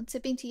tea. When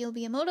sipping tea, you'll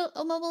be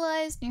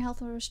immobilized and your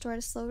health will restore at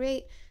a slow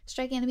rate.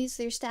 Strike enemies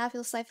with your staff,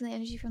 you'll siphon the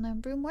energy from them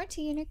and brew more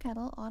tea in your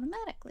kettle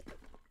automatically.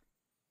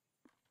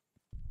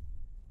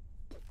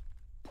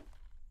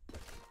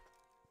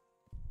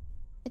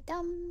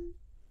 Ba-dum.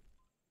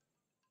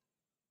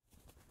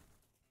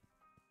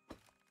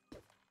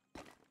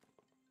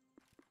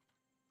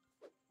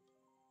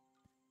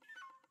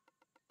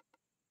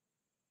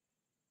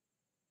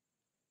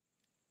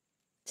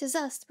 "'Tis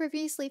us, the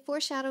previously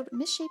foreshadowed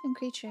misshapen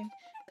creature.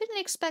 We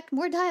didn't expect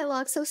more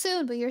dialogue so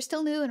soon, but you're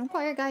still new and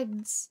require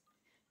guidance.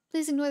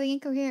 Please ignore the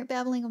incoherent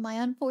babbling of my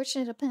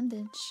unfortunate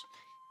appendage.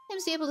 He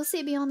seems to be able to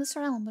see beyond this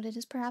realm, but it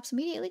is perhaps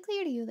immediately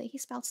clear to you that he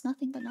spouts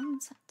nothing but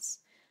nonsense.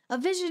 A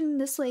vision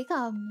this way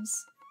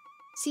comes.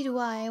 See do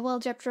I,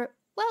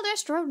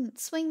 well-dressed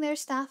rodents, swing their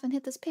staff and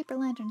hit this paper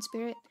lantern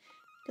spirit.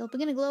 He'll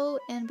begin to glow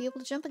and be able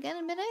to jump again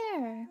in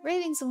midair.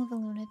 Ravings of a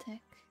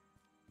lunatic.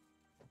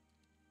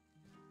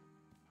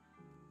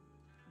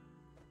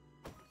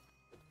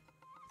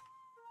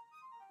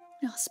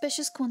 An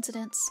auspicious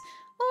coincidence,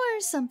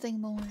 or something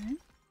more.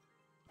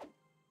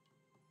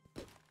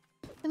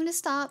 I'm gonna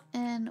stop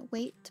and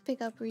wait to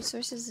pick up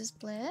resources as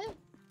split.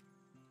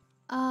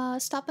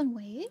 Stop and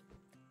wait.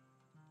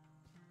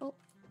 Oh.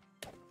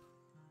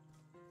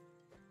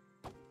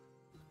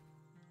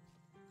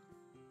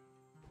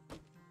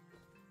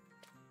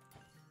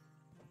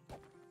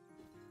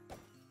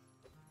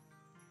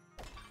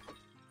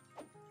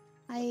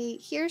 I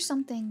hear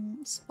something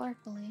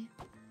sparkly.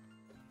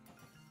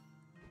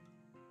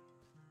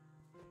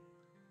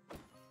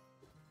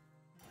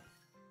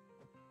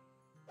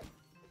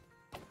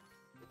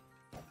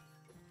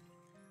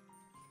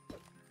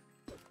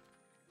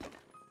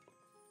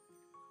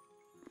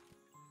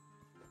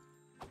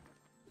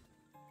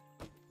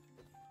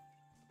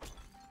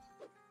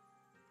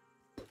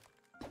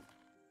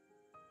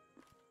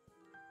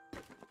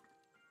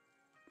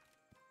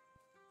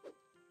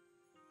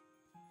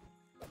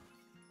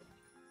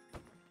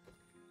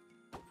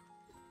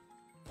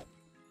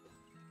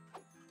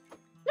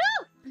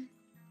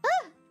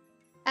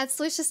 That's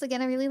delicious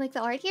again. I really like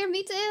the art here.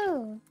 Me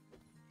too.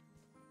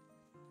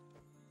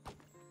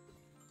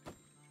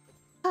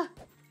 Ah.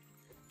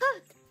 Ah.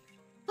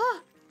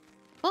 Ah.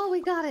 Oh, we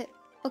got it.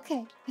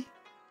 Okay.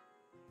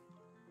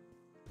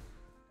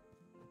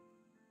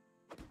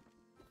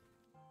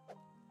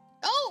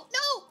 Oh,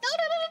 no. No,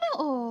 no, no, no, no.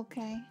 Oh,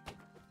 okay.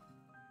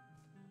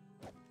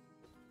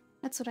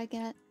 That's what I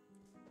get.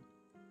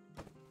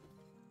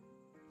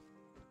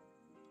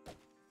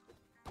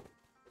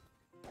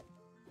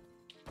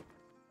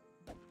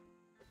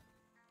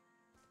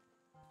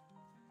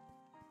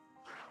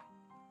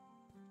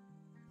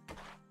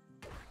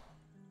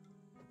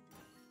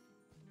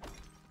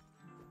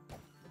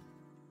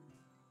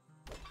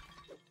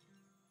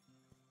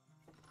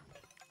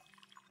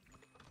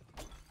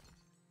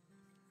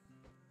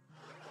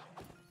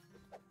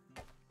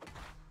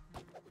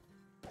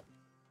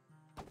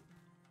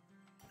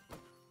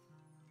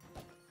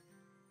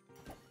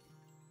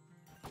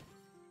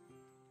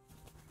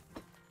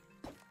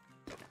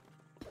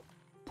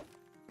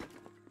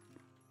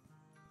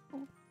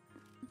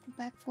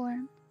 Back for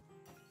him.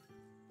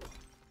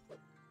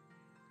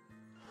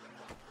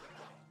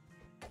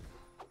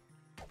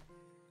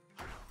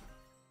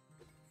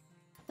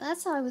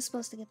 That's how I was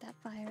supposed to get that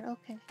fire.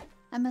 Okay.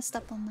 I messed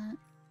up on that.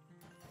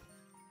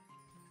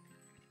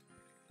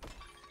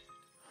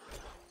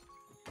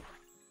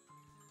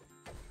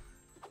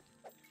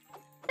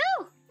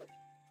 No!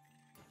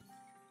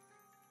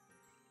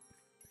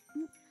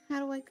 How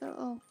do I go?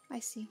 Oh, I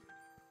see.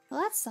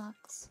 Well, that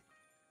sucks.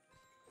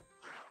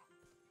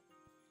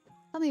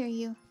 Come here,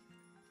 you.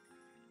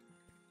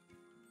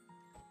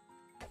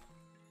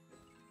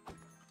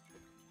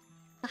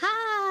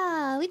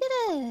 Aha! We did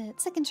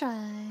it! Second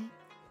try.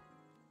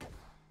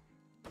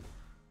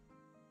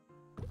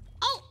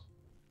 Oh!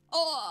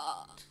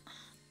 Oh!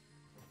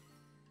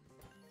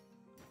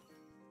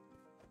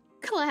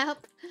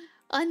 Clap.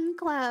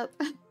 Unclap.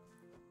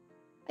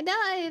 I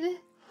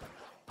died.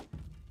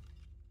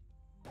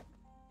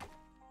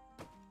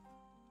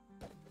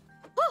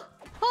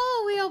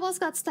 almost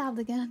got stabbed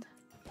again.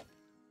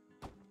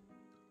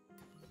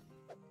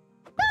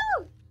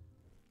 Woo!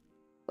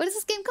 What is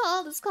this game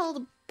called? It's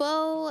called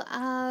Bow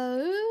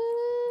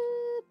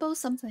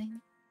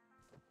something.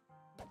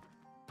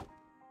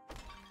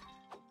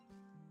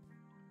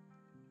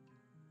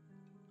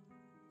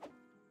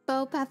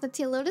 Bow Path of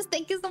Tea Lotus.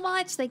 Thank you so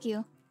much. Thank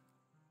you.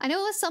 I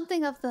know it was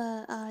something of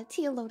the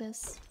Tea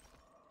Lotus.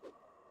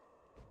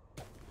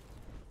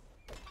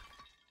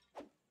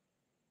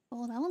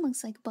 Oh, that one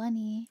looks like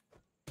Bunny.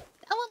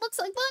 That one looks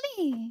like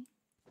Bunny.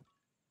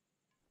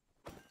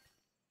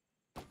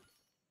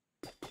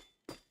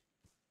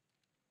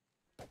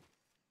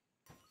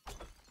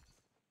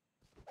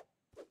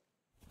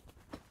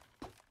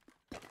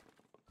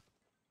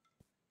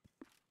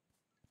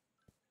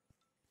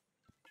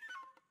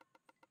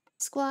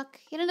 Squawk.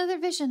 Yet another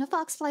vision. A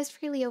fox flies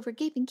freely over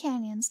gaping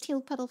canyons. Teal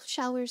petal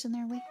showers in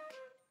their wake.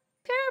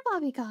 Pure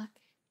Bobbycock.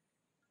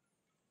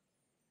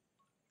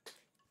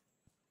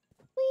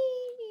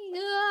 Whee!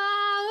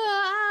 Ah!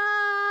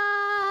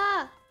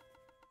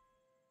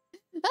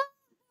 Ah!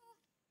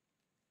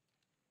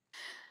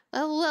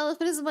 Well,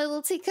 if it isn't my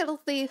little tea kettle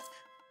thief.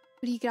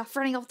 What do you get off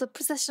running off the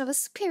procession of a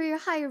superior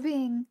higher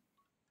being?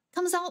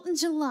 Comes out in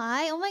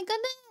July? Oh my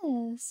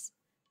goodness!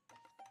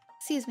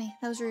 Excuse me,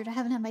 that was rude. I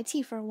haven't had my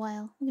tea for a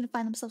while. I'm gonna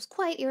find themselves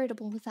quite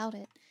irritable without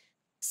it.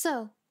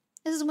 So,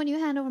 this is when you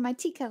hand over my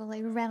tea kettle that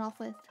you ran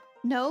off with.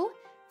 No?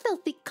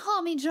 Filthy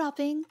commie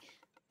dropping!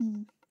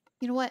 You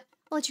know what?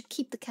 I'll let you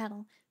keep the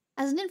kettle.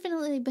 As an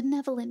infinitely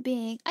benevolent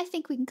being, I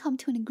think we can come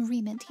to an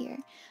agreement here.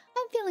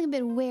 I'm feeling a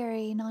bit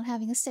wary not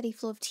having a steady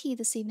flow of tea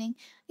this evening.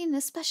 I need an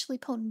especially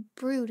potent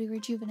brew to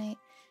rejuvenate.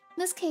 In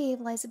this cave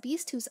lies a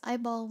beast whose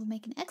eyeball will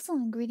make an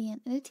excellent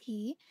ingredient in a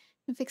tea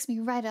and fix me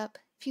right up.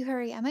 If you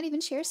hurry, I might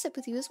even share a sip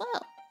with you as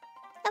well.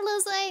 Hello,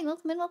 Zang!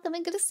 Welcome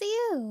in, good to see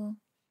you!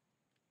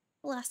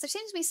 Alas, there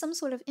seems to be some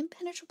sort of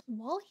impenetrable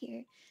wall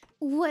here.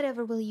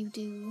 Whatever will you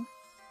do?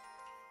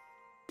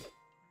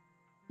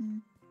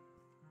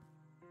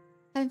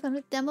 Having fun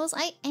with demos?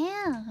 I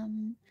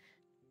am!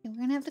 Okay,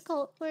 we're gonna have to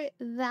call it for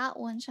that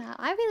one, child.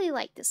 I really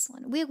like this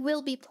one. We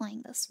will be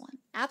playing this one.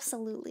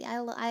 Absolutely.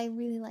 I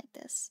really like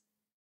this.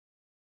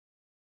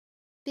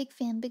 Big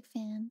fan, big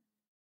fan.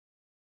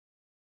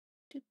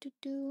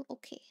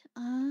 Okay.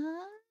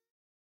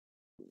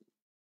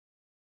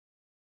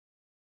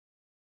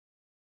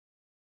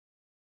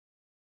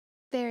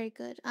 Very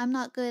good. I'm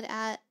not good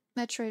at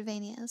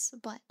Metroidvanias,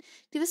 but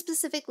do you have a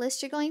specific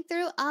list you're going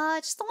through?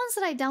 Just the ones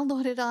that I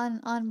downloaded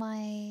on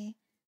my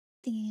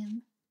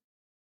Steam.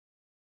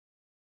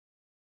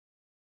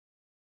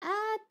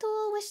 Add to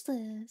a wish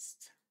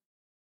list.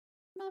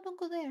 No, don't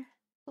go there.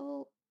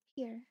 Go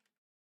here.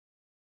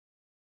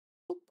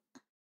 Oop.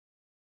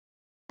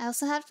 I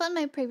also had fun.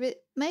 My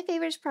favorite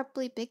is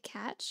probably Big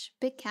Catch.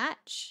 Big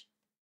Catch.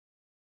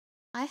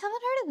 I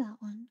haven't heard of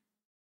that one.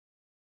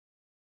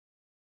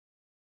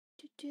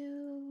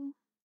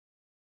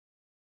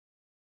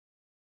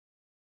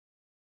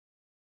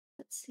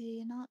 Let's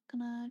see. Not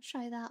gonna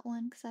try that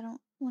one because I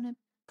don't want to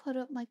put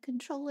up my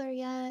controller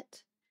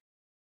yet.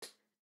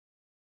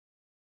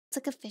 It's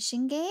like a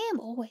fishing game.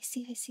 Oh, I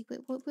see. Wait,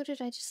 what did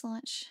I just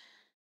launch?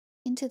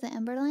 Into the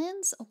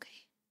Emberlands?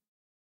 Okay.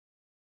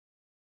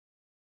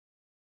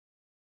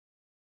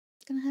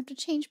 Gonna have to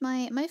change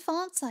my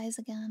font size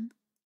again.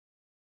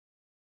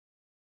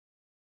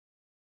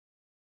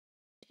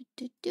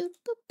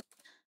 Boop.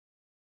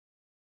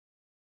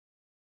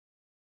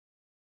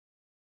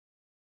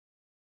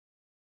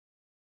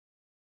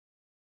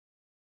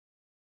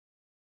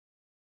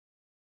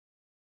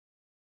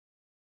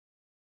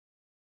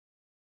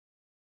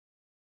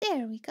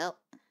 There we go.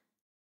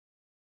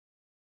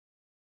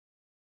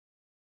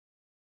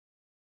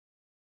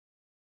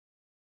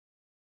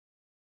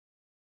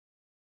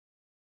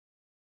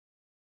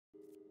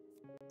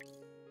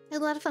 I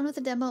had a lot of fun with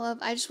the demo of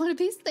I Just Want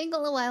to Be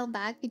Single a while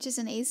back, which is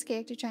an Ace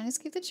character trying to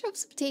escape the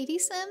tropes of Tatey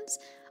Sims.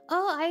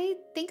 Oh, I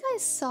think I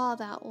saw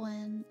that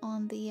one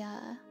on the,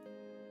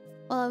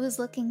 while I was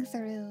looking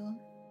through.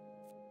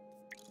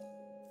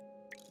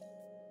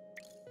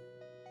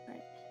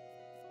 Right.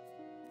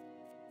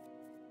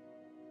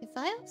 New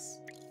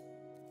files?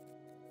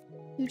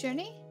 New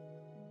journey?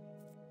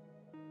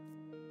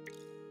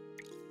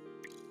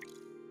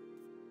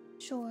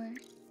 Sure.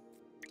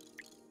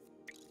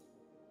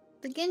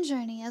 Begin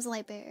journey as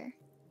Lightbearer.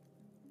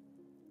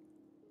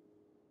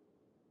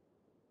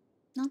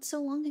 Not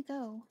so long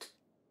ago.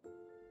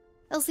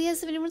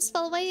 LCS, if anyone wants to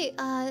follow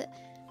my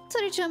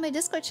Twitter, join my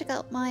Discord, check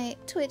out my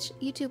Twitch,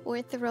 YouTube,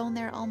 or throw in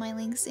there all my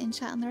links in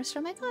chat and the rest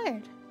are my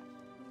card.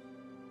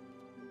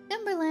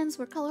 Emberlands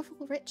were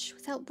colorful, rich,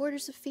 without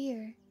borders of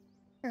fear.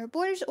 Or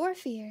borders or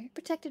fear,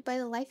 protected by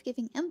the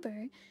life-giving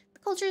ember. The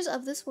cultures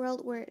of this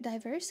world were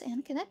diverse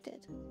and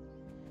connected.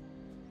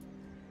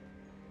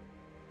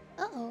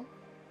 Uh-oh.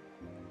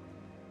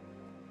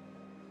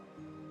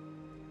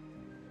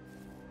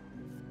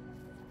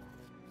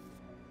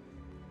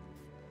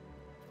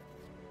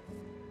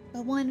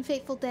 But one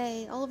fateful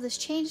day, all of this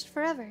changed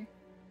forever.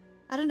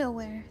 Out of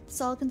nowhere, this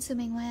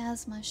all-consuming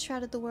miasma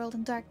shrouded the world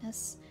in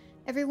darkness.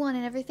 Everyone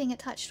and everything it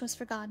touched was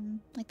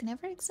forgotten, like they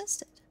never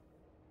existed.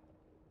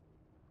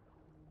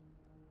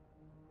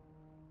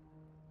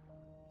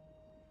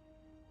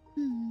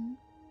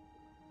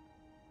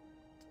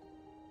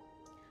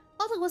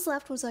 All that was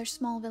left was our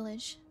small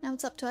village. Now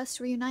it's up to us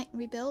to reunite and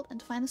rebuild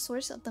and to find the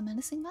source of the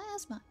menacing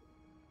miasma.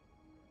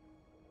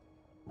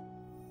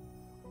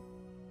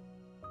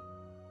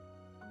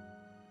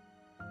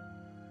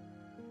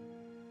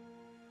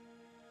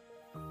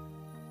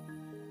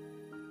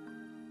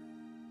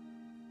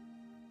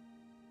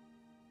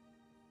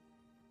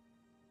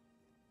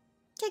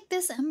 Take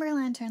this Ember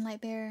Lantern,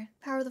 Lightbearer.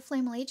 Power of the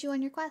flame will aid you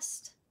on your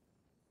quest.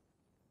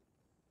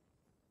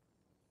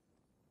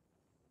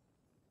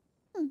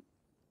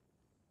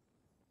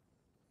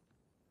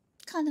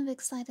 Kind of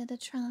excited to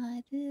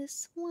try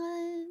this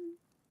one.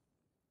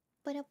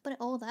 But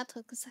oh, that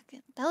took a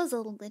second. That was a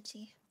little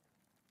glitchy.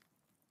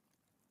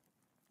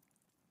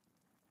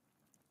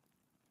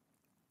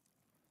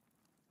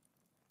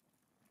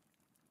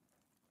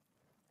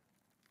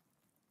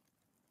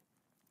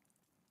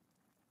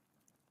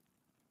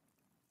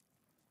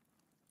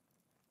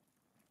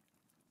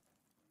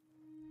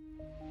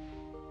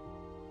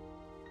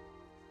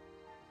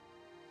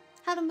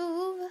 How to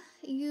move?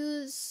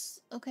 Use...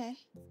 okay.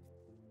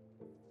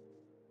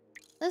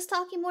 Less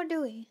talking, more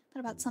doing. That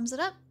about sums it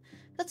up.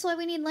 That's why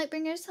we need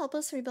Lightbringers to help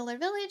us rebuild our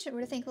village.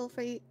 We're thankful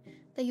for you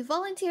that you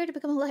volunteered to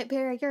become a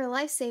Lightbearer. You're a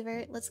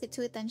lifesaver. Let's get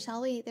to it then,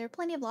 shall we? There are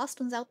plenty of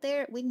lost ones out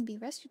there waiting to be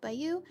rescued by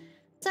you.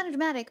 It's sounded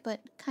dramatic, but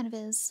kind of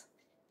is.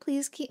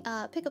 Please keep,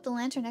 pick up the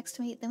lantern next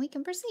to me, then we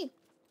can proceed.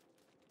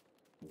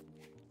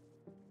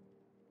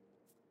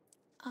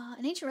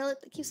 An ancient relic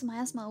that keeps the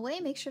miasma away.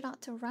 Make sure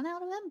not to run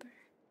out of ember.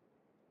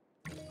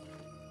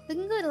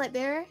 Looking good,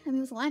 Lightbearer. I mean,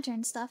 with the lantern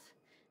and stuff.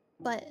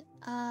 But,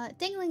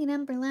 dangling an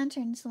ember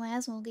lantern into the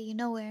miasma will get you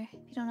nowhere.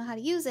 If you don't know how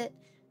to use it,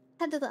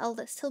 head to the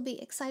eldest. He'll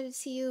be excited to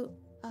see you,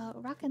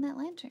 rocking that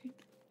lantern.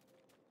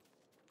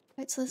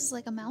 Right, so this is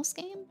like a mouse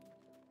game?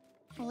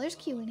 Well, there's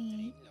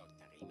Q&E.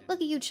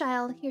 Look at you,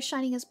 child. You're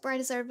shining as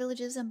bright as our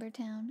village's Ember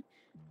Town.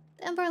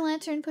 The Ember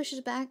Lantern pushes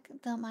back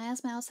the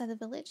miasma outside the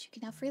village. You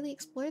can now freely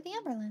explore the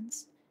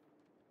Emberlands.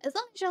 As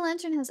long as your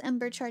lantern has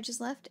ember charges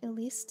left, at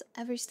least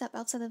every step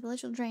outside the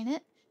village will drain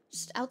it.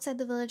 Just outside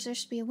the village there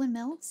should be a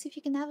windmill. See if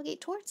you can navigate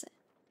towards it.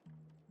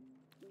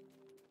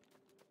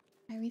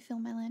 Can I refill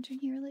my lantern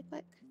here really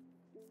quick?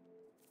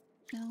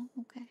 No?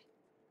 Okay.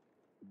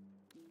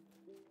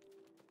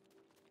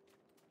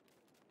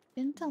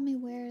 Didn't tell me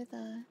where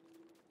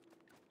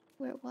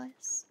it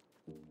was.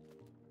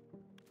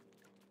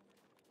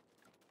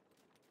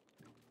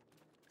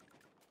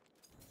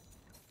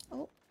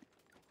 Oh.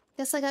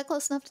 Guess I got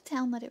close enough to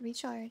town, let it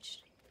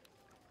recharge.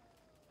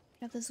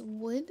 Got this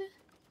wood.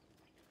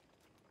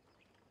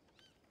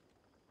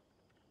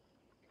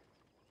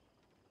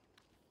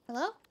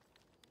 Hello?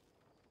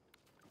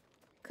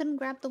 Couldn't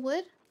grab the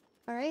wood?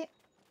 Alright.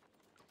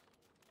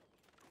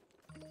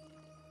 Did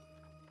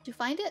you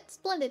find it?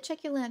 Splendid.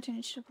 Check your lantern.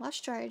 It should have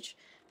lost charge.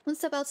 One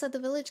step outside the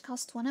village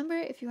costs 1 ember.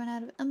 If you run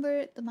out of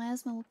ember, the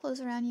miasma will close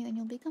around you and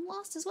you'll become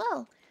lost as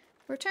well.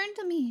 Return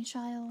to me,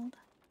 child.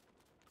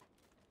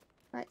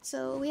 Alright,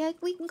 so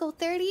we can go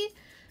 30.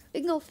 We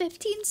can go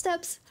 15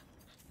 steps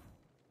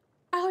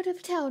out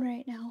of town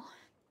right now.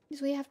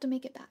 Because we have to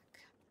make it back.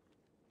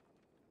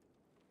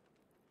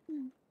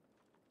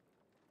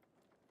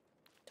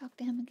 Talk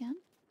to him again.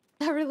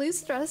 That really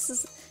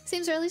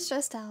seems really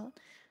stressed out.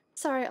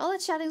 Sorry, all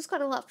that chatting is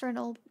quite a lot for an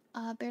old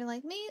bear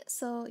like me,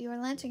 so your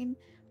lantern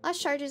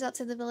lost charges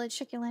outside the village.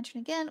 Check your lantern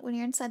again when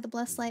you're inside the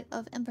blessed light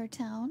of Ember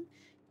Town.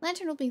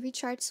 Lantern will be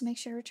recharged, so make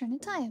sure to return in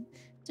time.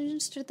 To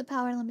understand the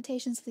power and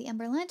limitations of the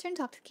Ember Lantern,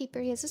 talk to the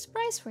keeper. He has a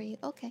surprise for you.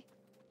 Okay.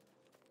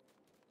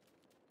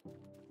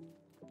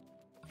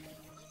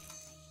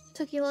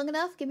 Took you long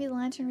enough? Give me the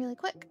lantern really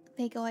quick.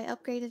 There you go, I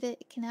upgraded it.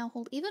 It can now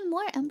hold even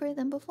more ember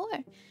than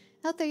before.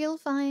 Out there you'll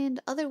find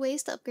other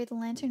ways to upgrade the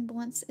lantern, but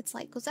once its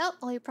light goes out,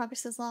 all your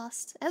progress is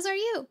lost. As are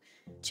you!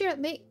 Cheer up,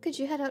 mate. Could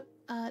you head out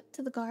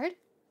to the guard?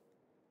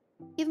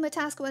 Give him a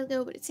task a while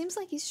ago, but it seems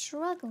like he's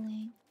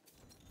struggling.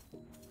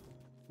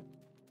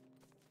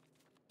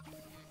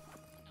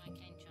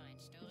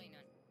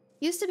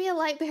 Used to be a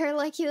light bearer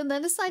like you and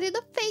then decided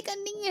to fake a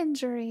knee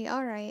injury.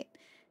 Alright.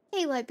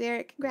 Hey, light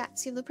bearer,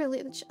 congrats. You have the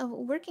privilege of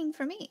working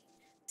for me.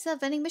 See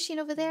that vending machine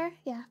over there?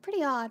 Yeah,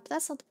 pretty odd, but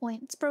that's not the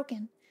point. It's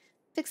broken.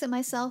 Fix it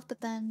myself, but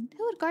then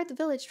who would guard the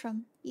village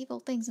from evil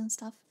things and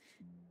stuff?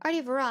 I already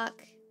have a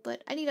rock,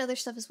 but I need other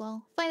stuff as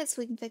well. Find it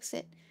so we can fix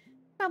it.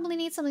 Probably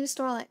need something to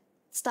store all that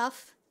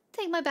stuff.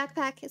 Take my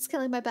backpack. It's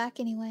killing my back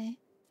anyway.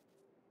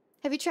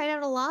 Have you tried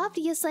out a loft?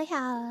 Yes, I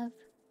have.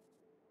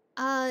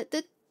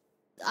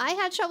 I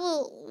had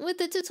trouble with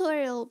the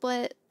tutorial,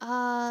 but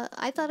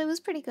I thought it was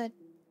pretty good.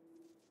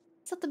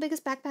 It's not the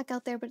biggest backpack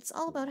out there, but it's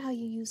all about how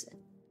you use it.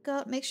 Go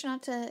out, make sure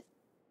not to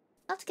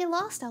get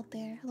lost out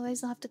there.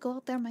 Otherwise, I'll have to go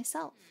out there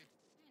myself.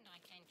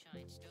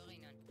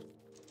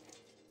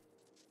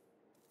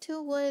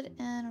 2 wood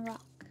and a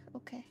rock.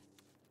 Okay.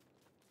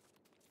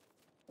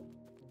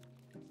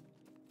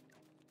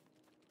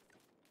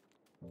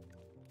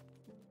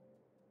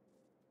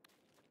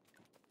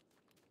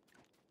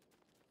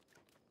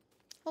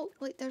 Oh,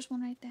 wait, there's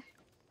one right there.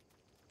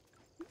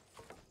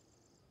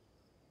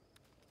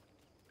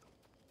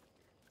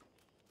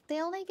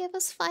 They only give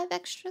us 5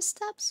 extra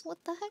steps?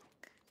 What the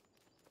heck?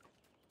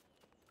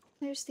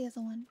 There's the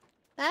other one.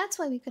 That's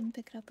why we couldn't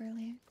pick it up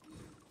earlier.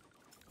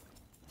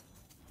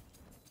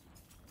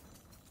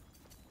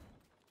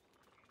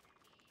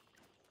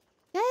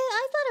 Yeah,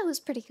 I thought it was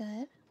pretty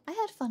good. I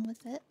had fun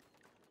with it.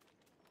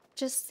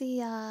 Just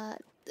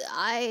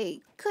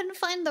I couldn't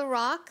find the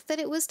rock that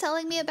it was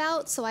telling me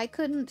about, so I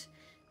couldn't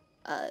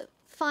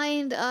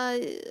find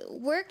a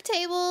work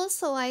table,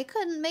 so I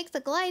couldn't make the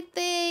glide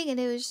thing, and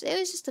it was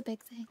just a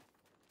big thing.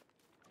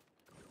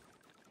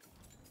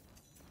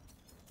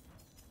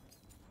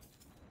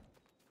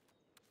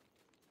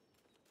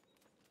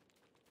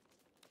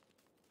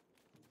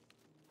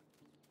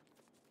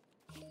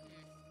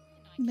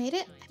 You made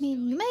it? I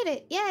mean, you made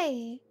it!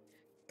 Yay!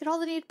 Get all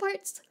the needed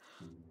parts.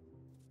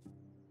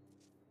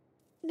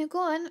 Now go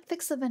on,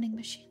 fix the vending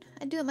machine.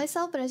 I do it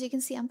myself, but as you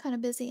can see, I'm kind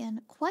of busy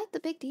and quite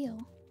the big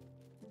deal.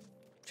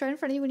 Right in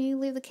front of you when you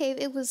leave the cave.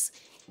 It was...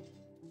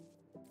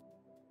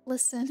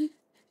 Listen.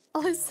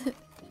 Listen.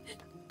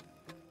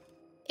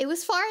 It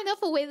was far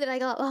enough away that I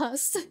got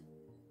lost.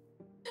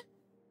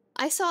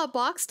 I saw a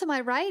box to my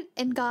right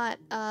and got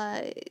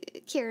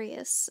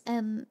curious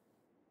and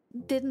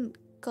didn't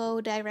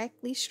go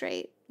directly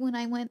straight when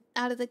I went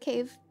out of the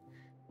cave.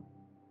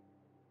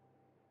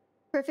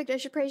 Perfect, I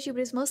should praise you,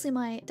 but it's mostly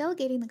my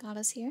delegating that got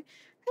us here.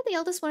 Heard the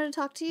eldest wanted to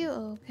talk to you.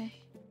 Oh,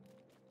 okay.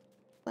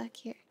 Back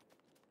here.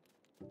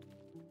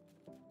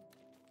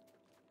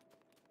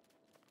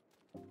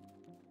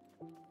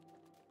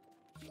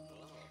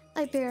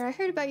 Hi Bear, I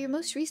heard about your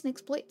most recent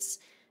exploits.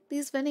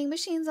 These vending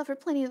machines offer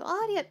plenty of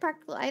odd yet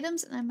practical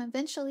items, and I'm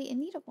eventually in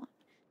need of one.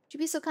 Would you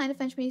be so kind to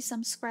fetch me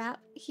some scrap?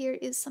 Here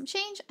is some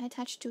change. I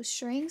attached it to a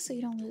string so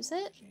you don't lose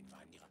it.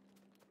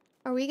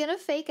 Are we gonna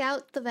fake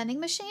out the vending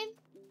machine?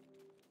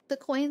 The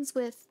coins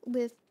with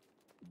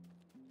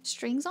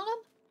strings on them?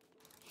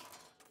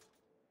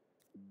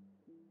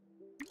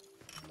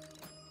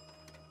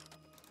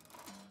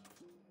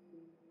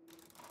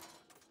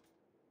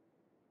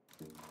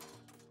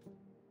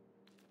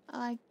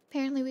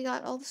 Apparently we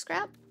got all the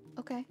scrap?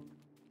 Okay.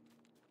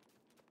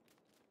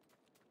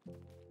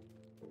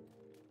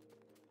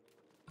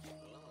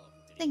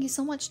 Thank you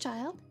so much,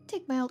 child.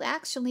 Take my old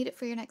axe, you'll need it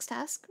for your next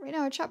task. Right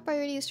now our top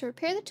priority is to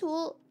repair the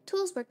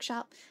tools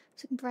workshop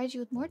so we can provide you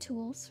with more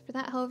tools. For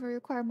that, however, we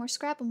require more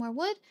scrap and more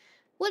wood.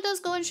 Wood does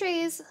go in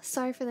trees.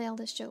 Sorry for the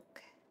eldest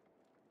joke.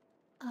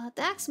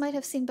 The axe might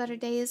have seen better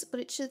days,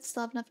 but it should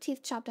still have enough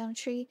teeth to chop down a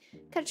tree.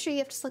 Cut a tree, you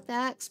have to select the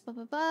axe, blah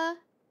blah blah.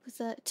 With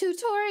a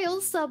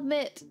tutorial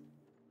submit.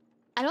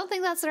 I don't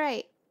think that's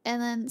right. And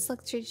then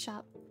select the tree to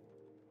chop.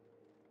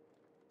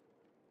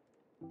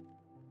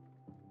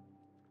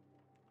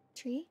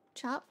 Tree,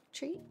 chop,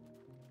 tree.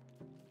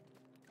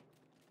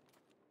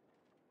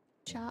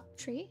 Chop,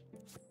 tree.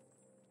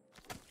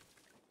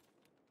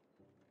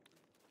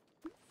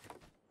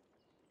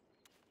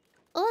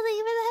 Oh, thank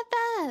you for the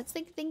headbats!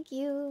 Thank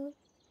you.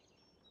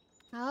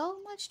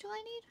 How much do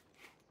I need?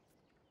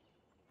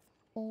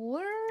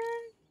 4?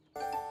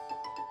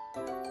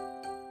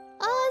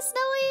 Oh,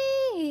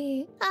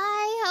 Snowy!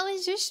 Hi, how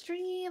was your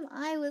stream?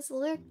 I was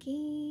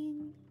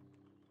lurking.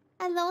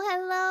 Hello,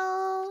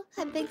 hello!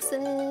 Hi, big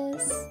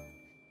sis.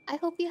 I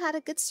hope you had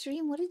a good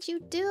stream. What did you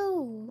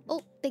do?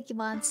 Oh, thank you,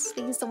 Mons.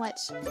 Thank you so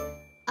much.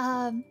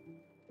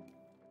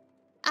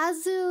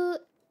 Azu,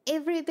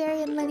 Avery,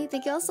 Barry, and Lenny,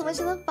 thank you all so much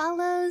for the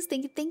follows.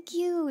 Thank you, thank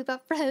you. We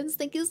got friends.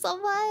 Thank you so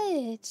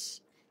much.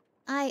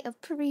 I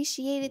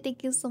appreciate it.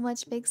 Thank you so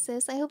much, big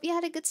sis. I hope you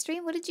had a good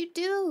stream. What did you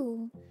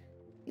do?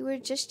 You were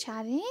just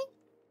chatting?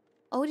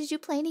 Oh, did you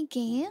play any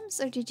games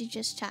or did you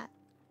just chat?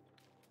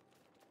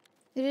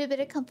 We did a bit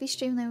of comfy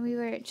stream, then we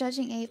were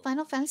judging a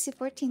Final Fantasy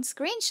XIV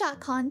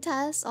screenshot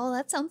contest. Oh,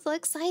 that sounds so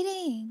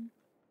exciting.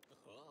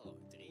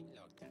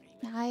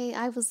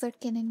 I was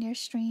lurking in your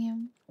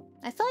stream.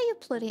 I thought you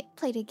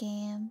played a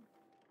game.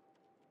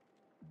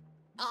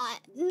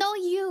 No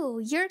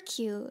you! You're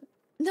cute.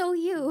 No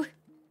you.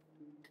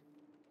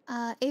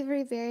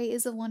 Avery Berry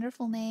is a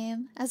wonderful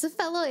name. As a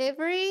fellow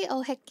Avery,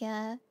 oh heck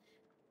yeah.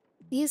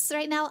 Yes,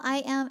 right now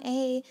I am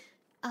a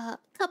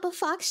cup of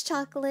fox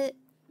chocolate,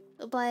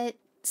 but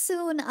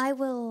soon I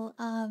will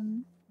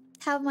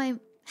have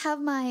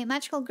my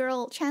magical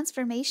girl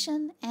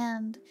transformation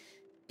and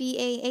be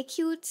a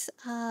cute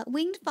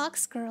winged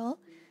fox girl.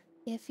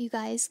 If you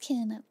guys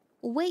can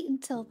wait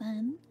until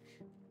then,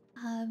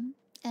 and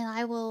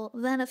I will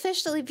then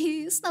officially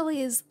be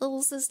Snowy's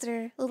little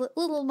sister,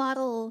 little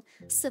model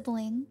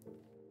sibling.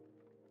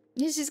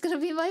 She's gonna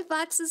be my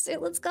fox sister.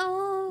 Let's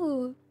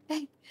go.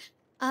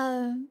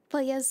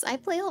 But yes, I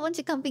play a whole bunch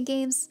of comfy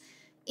games,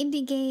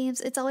 indie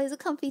games. It's always a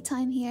comfy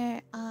time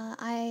here.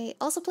 I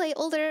also play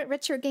older,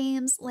 richer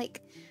games.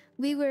 Like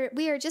we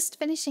are just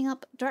finishing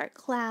up Dark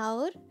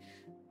Cloud.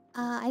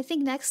 I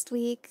think next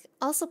week.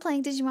 Also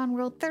playing Digimon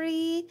World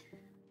 3.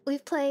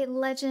 We've played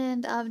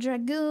Legend of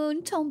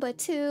Dragoon, Tomba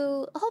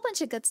 2, a whole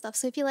bunch of good stuff.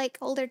 So if you like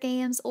older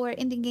games or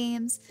indie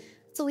games,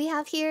 so we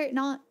have here,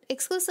 not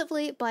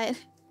exclusively, but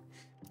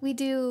we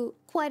do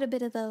quite a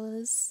bit of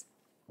those.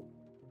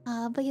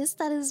 But yes,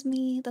 that is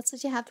me. That's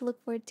what you have to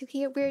look forward to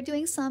here. We're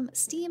doing some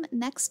Steam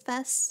Next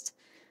Fest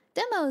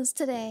demos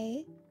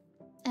today.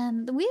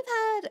 And we've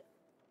had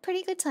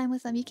pretty good time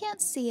with them. You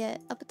can't see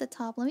it up at the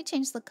top. Let me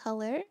change the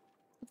color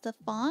of the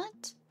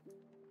font.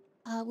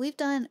 We've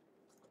done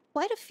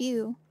quite a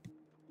few.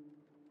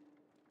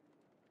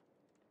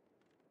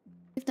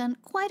 We've done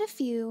quite a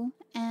few,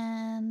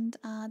 and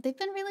they've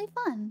been really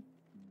fun.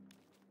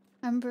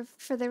 Remember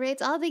for the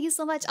raids. Oh, thank you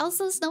so much.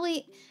 Also,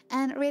 Snowy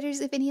and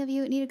Raiders, if any of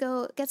you need to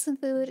go get some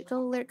food,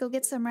 go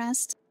get some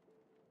rest.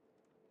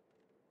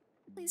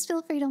 Please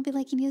feel free. Don't be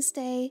like you need to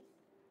stay.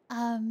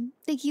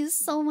 Thank you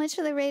so much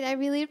for the raid. I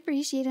really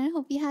appreciate it. I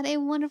hope you had a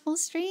wonderful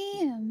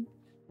stream.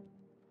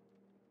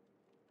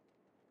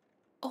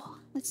 Oh,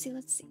 let's see.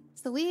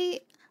 So we...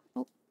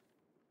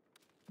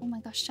 Oh my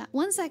gosh, chat.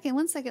 One second.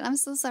 I'm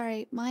so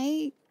sorry.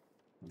 My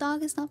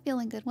dog is not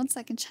feeling good. 1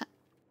 second, chat.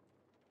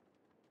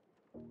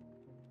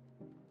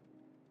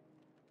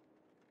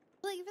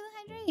 Thank you for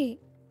the hydrate.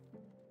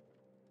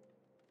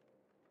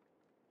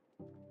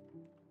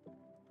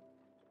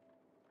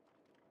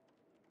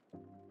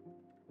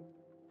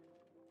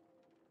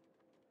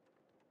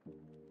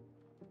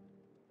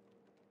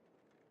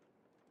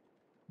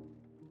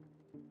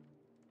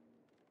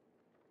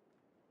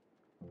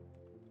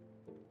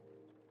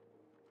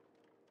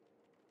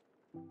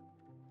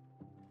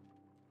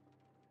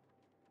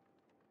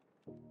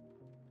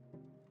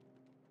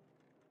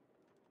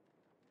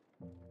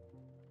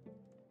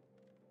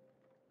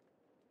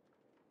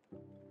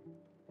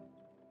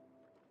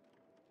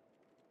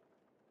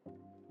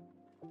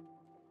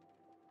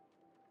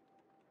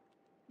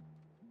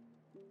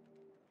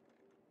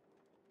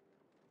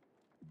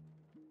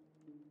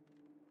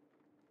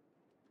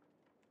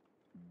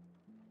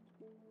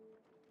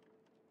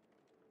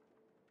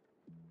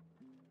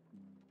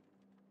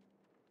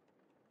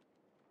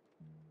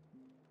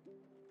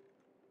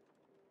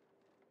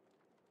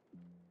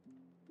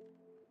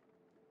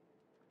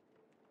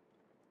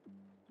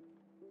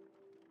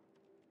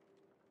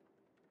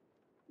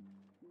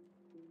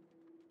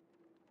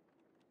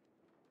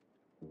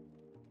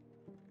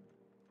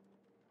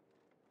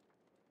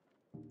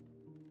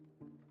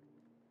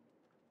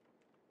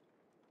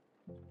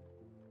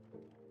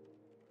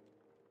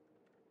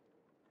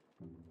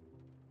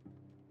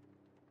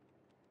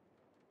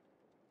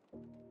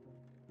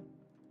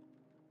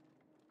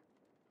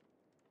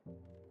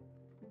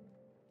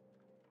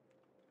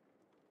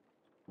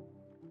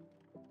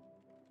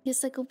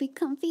 Yes, like, go be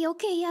comfy.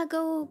 Okay, yeah,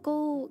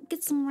 go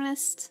get some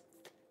rest.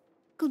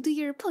 Go do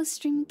your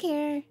post-stream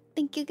care.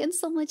 Thank you again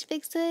so much,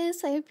 Big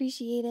Sis. I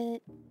appreciate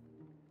it.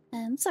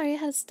 And sorry I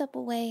had to step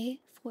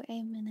away for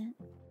a minute.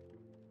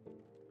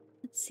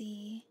 Let's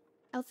see.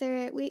 Out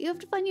there, you have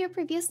to find your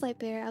previous light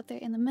bearer out there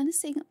in the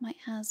menacing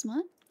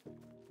miasma.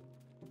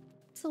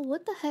 So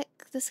what the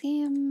heck? This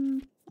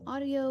game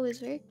audio is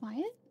very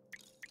quiet.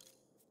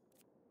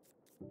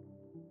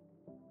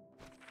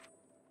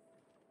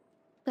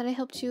 That I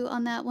helped you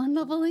on that one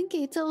level in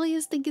Kato.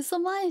 Yes, thank you so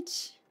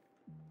much.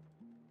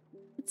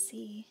 Let's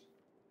see.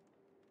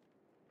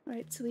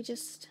 Alright, so we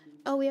just...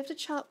 Oh, we have to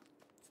chop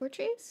 4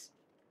 trees?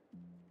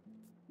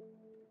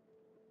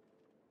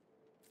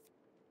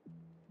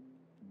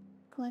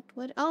 Collect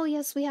wood. Oh,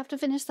 yes, we have to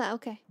finish that.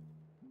 Okay.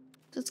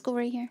 Let's go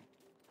right here.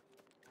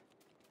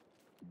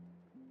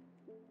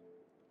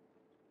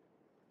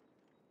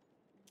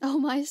 Oh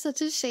my,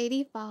 such a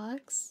shady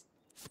fox.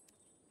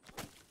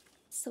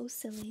 So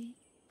silly.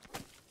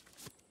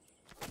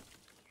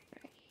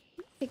 Right.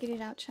 Figured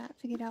it out, chat.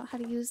 Figured out how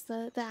to use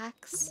the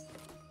axe.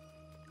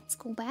 Let's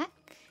go back.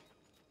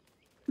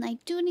 And I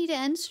do need to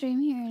end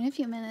stream here in a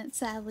few minutes,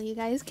 sadly. You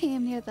guys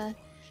came near the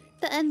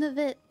end of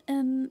it,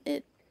 and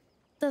it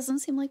doesn't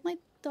seem like my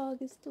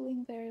dog is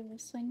doing very well,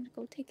 so I need to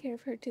go take care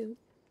of her too.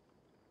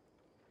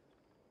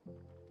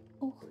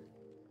 Oh.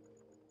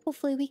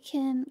 Hopefully we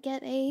can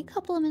get a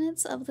couple of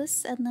minutes of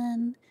this and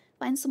then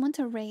find someone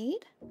to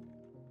raid.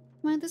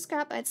 Mind the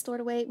scrap I had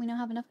stored away. We now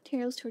have enough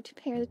materials to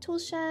repair the tool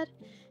shed.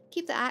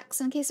 Keep the axe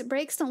in case it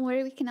breaks. Don't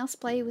worry, we can now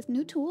supply you with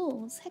new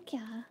tools. Heck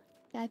yeah.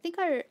 Yeah, I think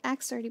our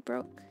axe already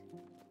broke.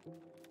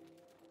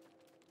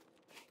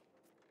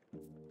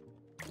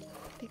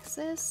 Fix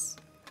this.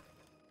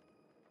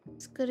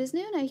 It's good as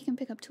new. Now you can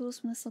pick up tools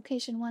from this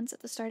location once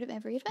at the start of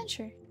every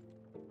adventure.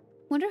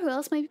 Wonder who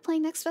else might be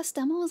playing NextFest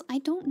demos? I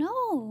don't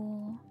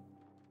know.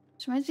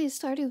 This reminds me of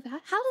Stardew Valley.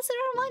 How does it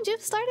remind you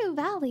of Stardew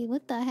Valley?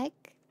 What the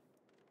heck?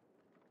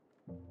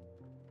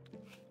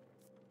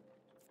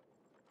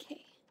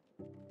 Okay.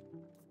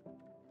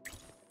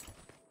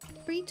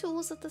 3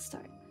 tools at the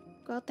start.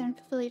 Go out there and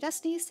fulfill your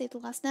destiny. Save the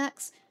lost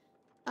snacks.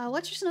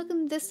 Watch your smoke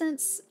in the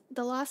distance.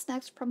 The lost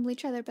snacks will probably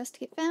try their best to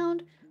get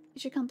found.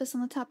 Use your compass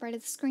on the top right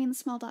of the screen. The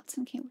small dots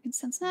indicate where you can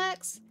send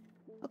snacks.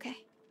 Okay.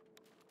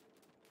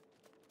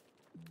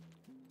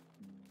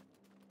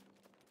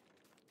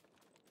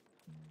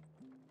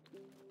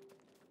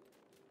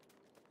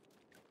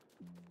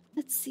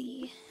 Let's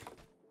see.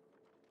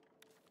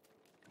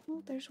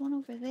 Oh, there's one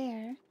over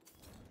there.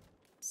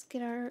 Let's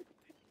get our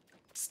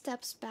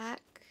steps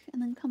back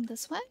and then come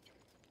this way.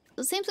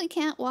 So it seems we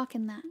can't walk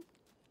in that.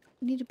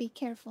 We need to be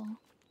careful.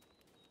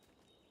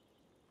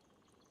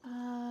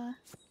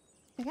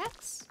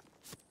 Pickaxe?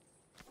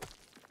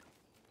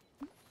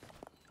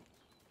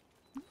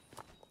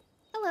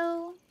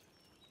 Hello.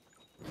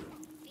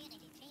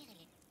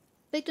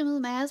 Victim of the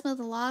miasma of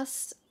the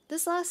lost.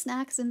 This lost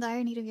snack is in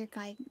dire need of your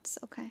guidance.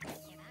 Okay.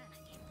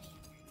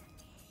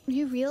 Are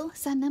you real?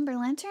 Is that an ember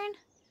lantern?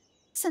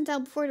 Sent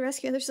out before to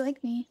rescue others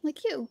like me.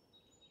 Like you.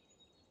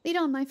 Lead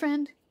on, my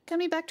friend. Come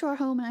me back to our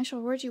home and I shall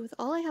reward you with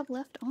all I have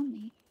left on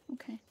me.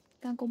 Okay.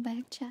 Gotta go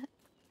back, chat.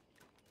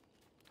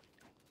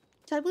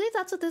 So I believe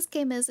that's what this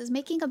game is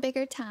making a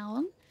bigger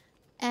town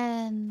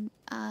and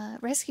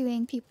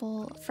rescuing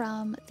people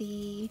from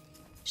the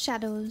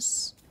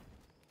shadows.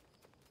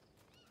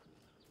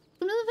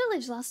 Come to the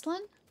village, last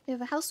one. We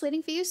have a house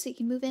waiting for you so you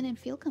can move in and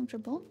feel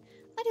comfortable.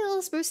 Might need a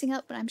little sprucing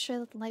up, but I'm sure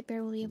that the light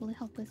bear will be able to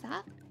help with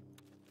that.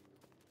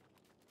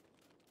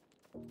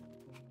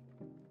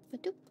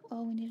 Ba-doop.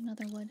 Oh, we need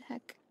another wood.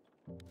 Heck.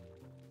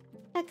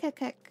 Heck.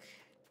 At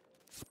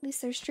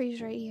least there's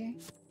trees right here.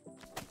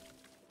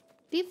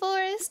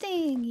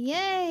 Deforesting!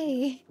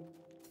 Yay!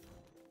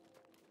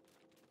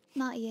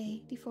 Not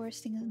yay.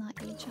 Deforesting is not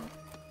yay, chat.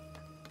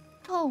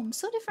 Home.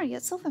 So different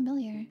yet so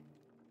familiar.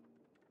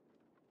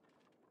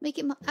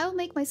 I will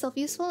make myself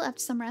useful after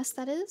some rest,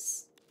 that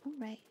is.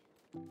 Alright.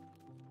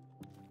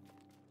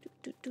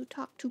 Do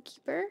talk to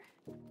keeper.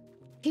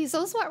 He's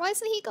so smart. Why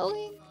isn't he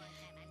going?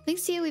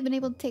 Thanks to you, we've been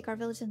able to take our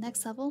village to the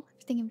next level.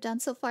 Everything you've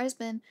done so far has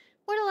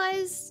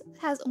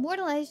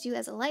immortalized you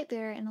as a light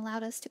bearer and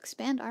allowed us to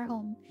expand our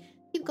home.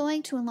 Keep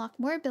going to unlock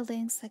more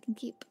buildings that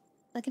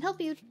can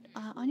help you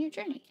on your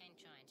journey.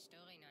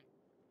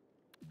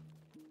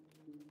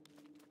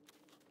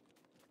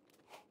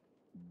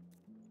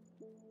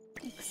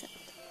 Except.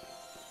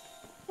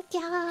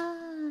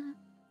 Yeah.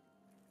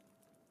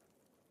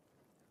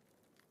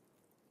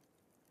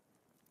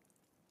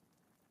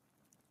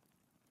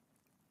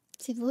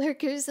 Save the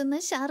lurkers in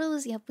the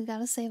shadows. Yep, we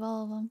gotta save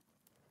all of them.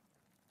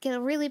 Get a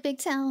really big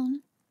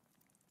town.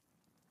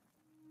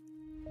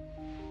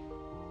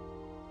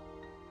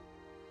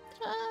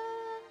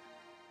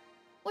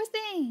 More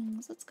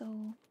things. Let's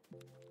go.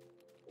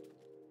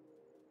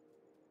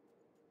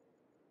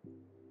 I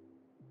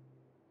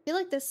feel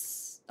like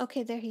this.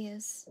 Okay, there he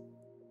is.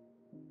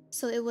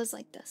 So it was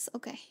like this.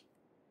 Okay.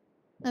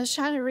 I was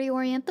trying to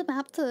reorient the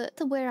map to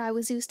where I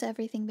was used to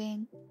everything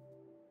being.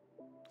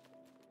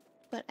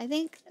 But I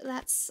think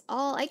that's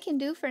all I can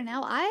do for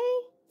now. I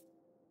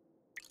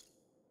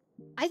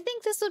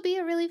think this would be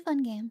a really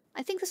fun game.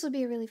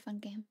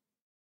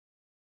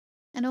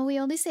 I know we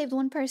only saved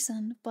one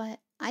person, but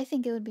I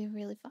think it would be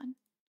really fun.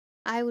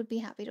 I would be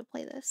happy to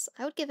play this.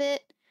 I would give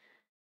it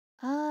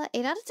 8 out of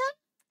 10.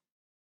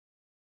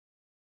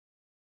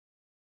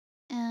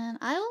 And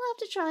I will have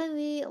to try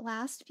the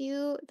last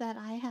few that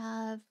I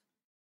have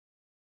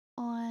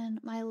on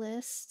my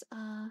list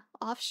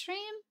off stream.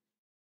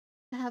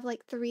 I have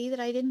like 3 that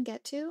I didn't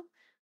get to,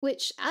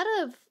 which out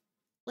of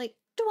like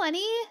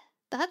 20,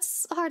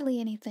 that's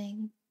hardly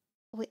anything.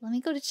 Wait, let me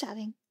go to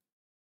chatting.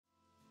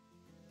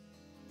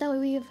 That way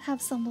we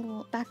have some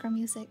little background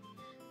music.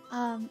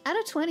 Out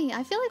of 20,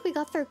 I feel like we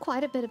got through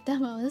quite a bit of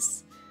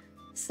demos.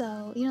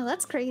 So, you know,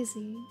 that's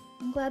crazy.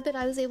 I'm glad that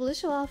I was able to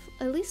show off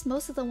at least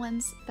most of the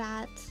ones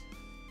that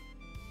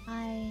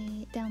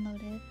I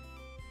downloaded.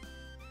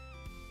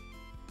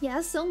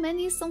 Yeah, so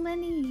many.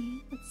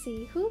 Let's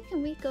see, who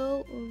can we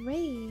go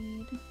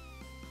raid?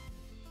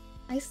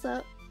 Ice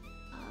up.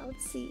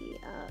 Let's see,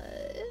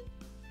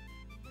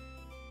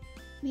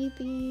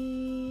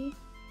 maybe...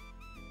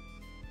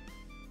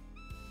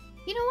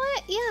 You know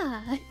what?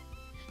 Yeah.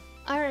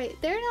 Alright,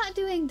 they're not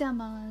doing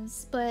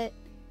demos, but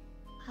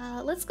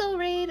let's go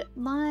raid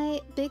my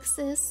big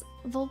sis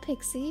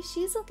Volpixie.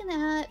 She's looking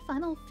at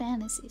Final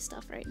Fantasy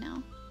stuff right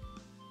now.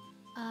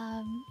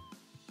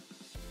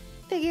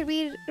 Figured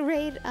we'd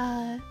raid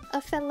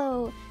a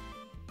fellow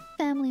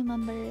family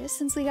member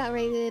since we got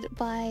raided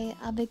by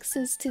a big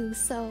sis too.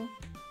 So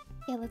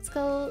yeah, let's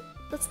go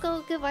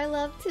give our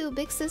love to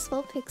big sis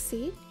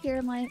Volpixie. Here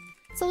are my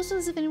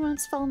socials if anyone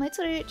wants to follow my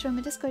Twitter, join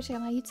my Discord, check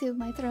out my YouTube,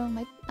 my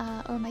Throne,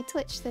 or my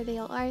Twitch. There they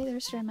all are. They're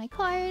stored on my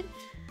card.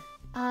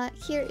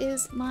 Here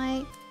is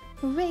my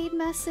raid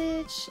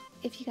message.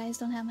 If you guys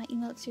don't have my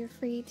emotes, you're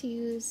free to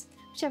use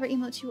whichever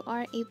emotes you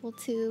are able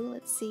to.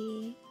 Let's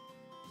see.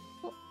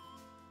 Oh.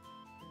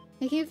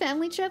 Making a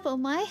family trip? Oh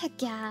my, heck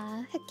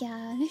yeah.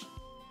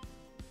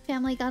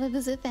 Family, gotta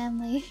visit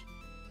family.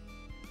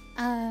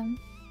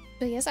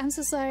 But yes, I'm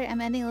so sorry.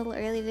 I'm ending a little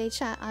early today,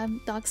 chat.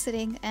 I'm dog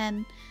sitting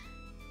and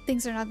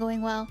things are not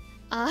going well.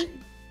 I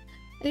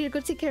need to go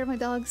take care of my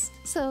dogs,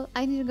 so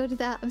I need to go do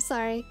that. I'm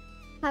sorry.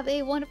 Have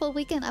a wonderful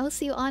weekend. I will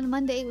see you on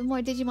Monday with more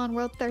Digimon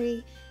World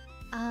 30.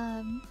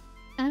 And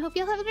I hope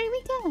y'all have a great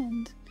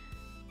weekend.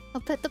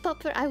 I'll pet the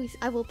pupper.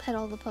 I will pet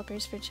all the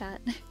puppers for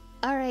chat.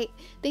 Alright.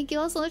 Thank you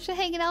all so much for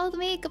hanging out with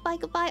me.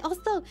 Goodbye.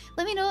 Also,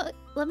 let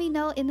me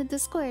know in the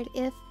Discord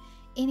if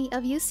any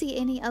of you see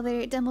any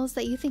other demos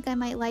that you think I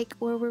might like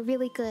or were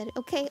really good.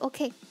 Okay?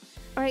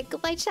 Alright,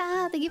 goodbye,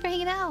 chat. Thank you for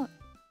hanging out.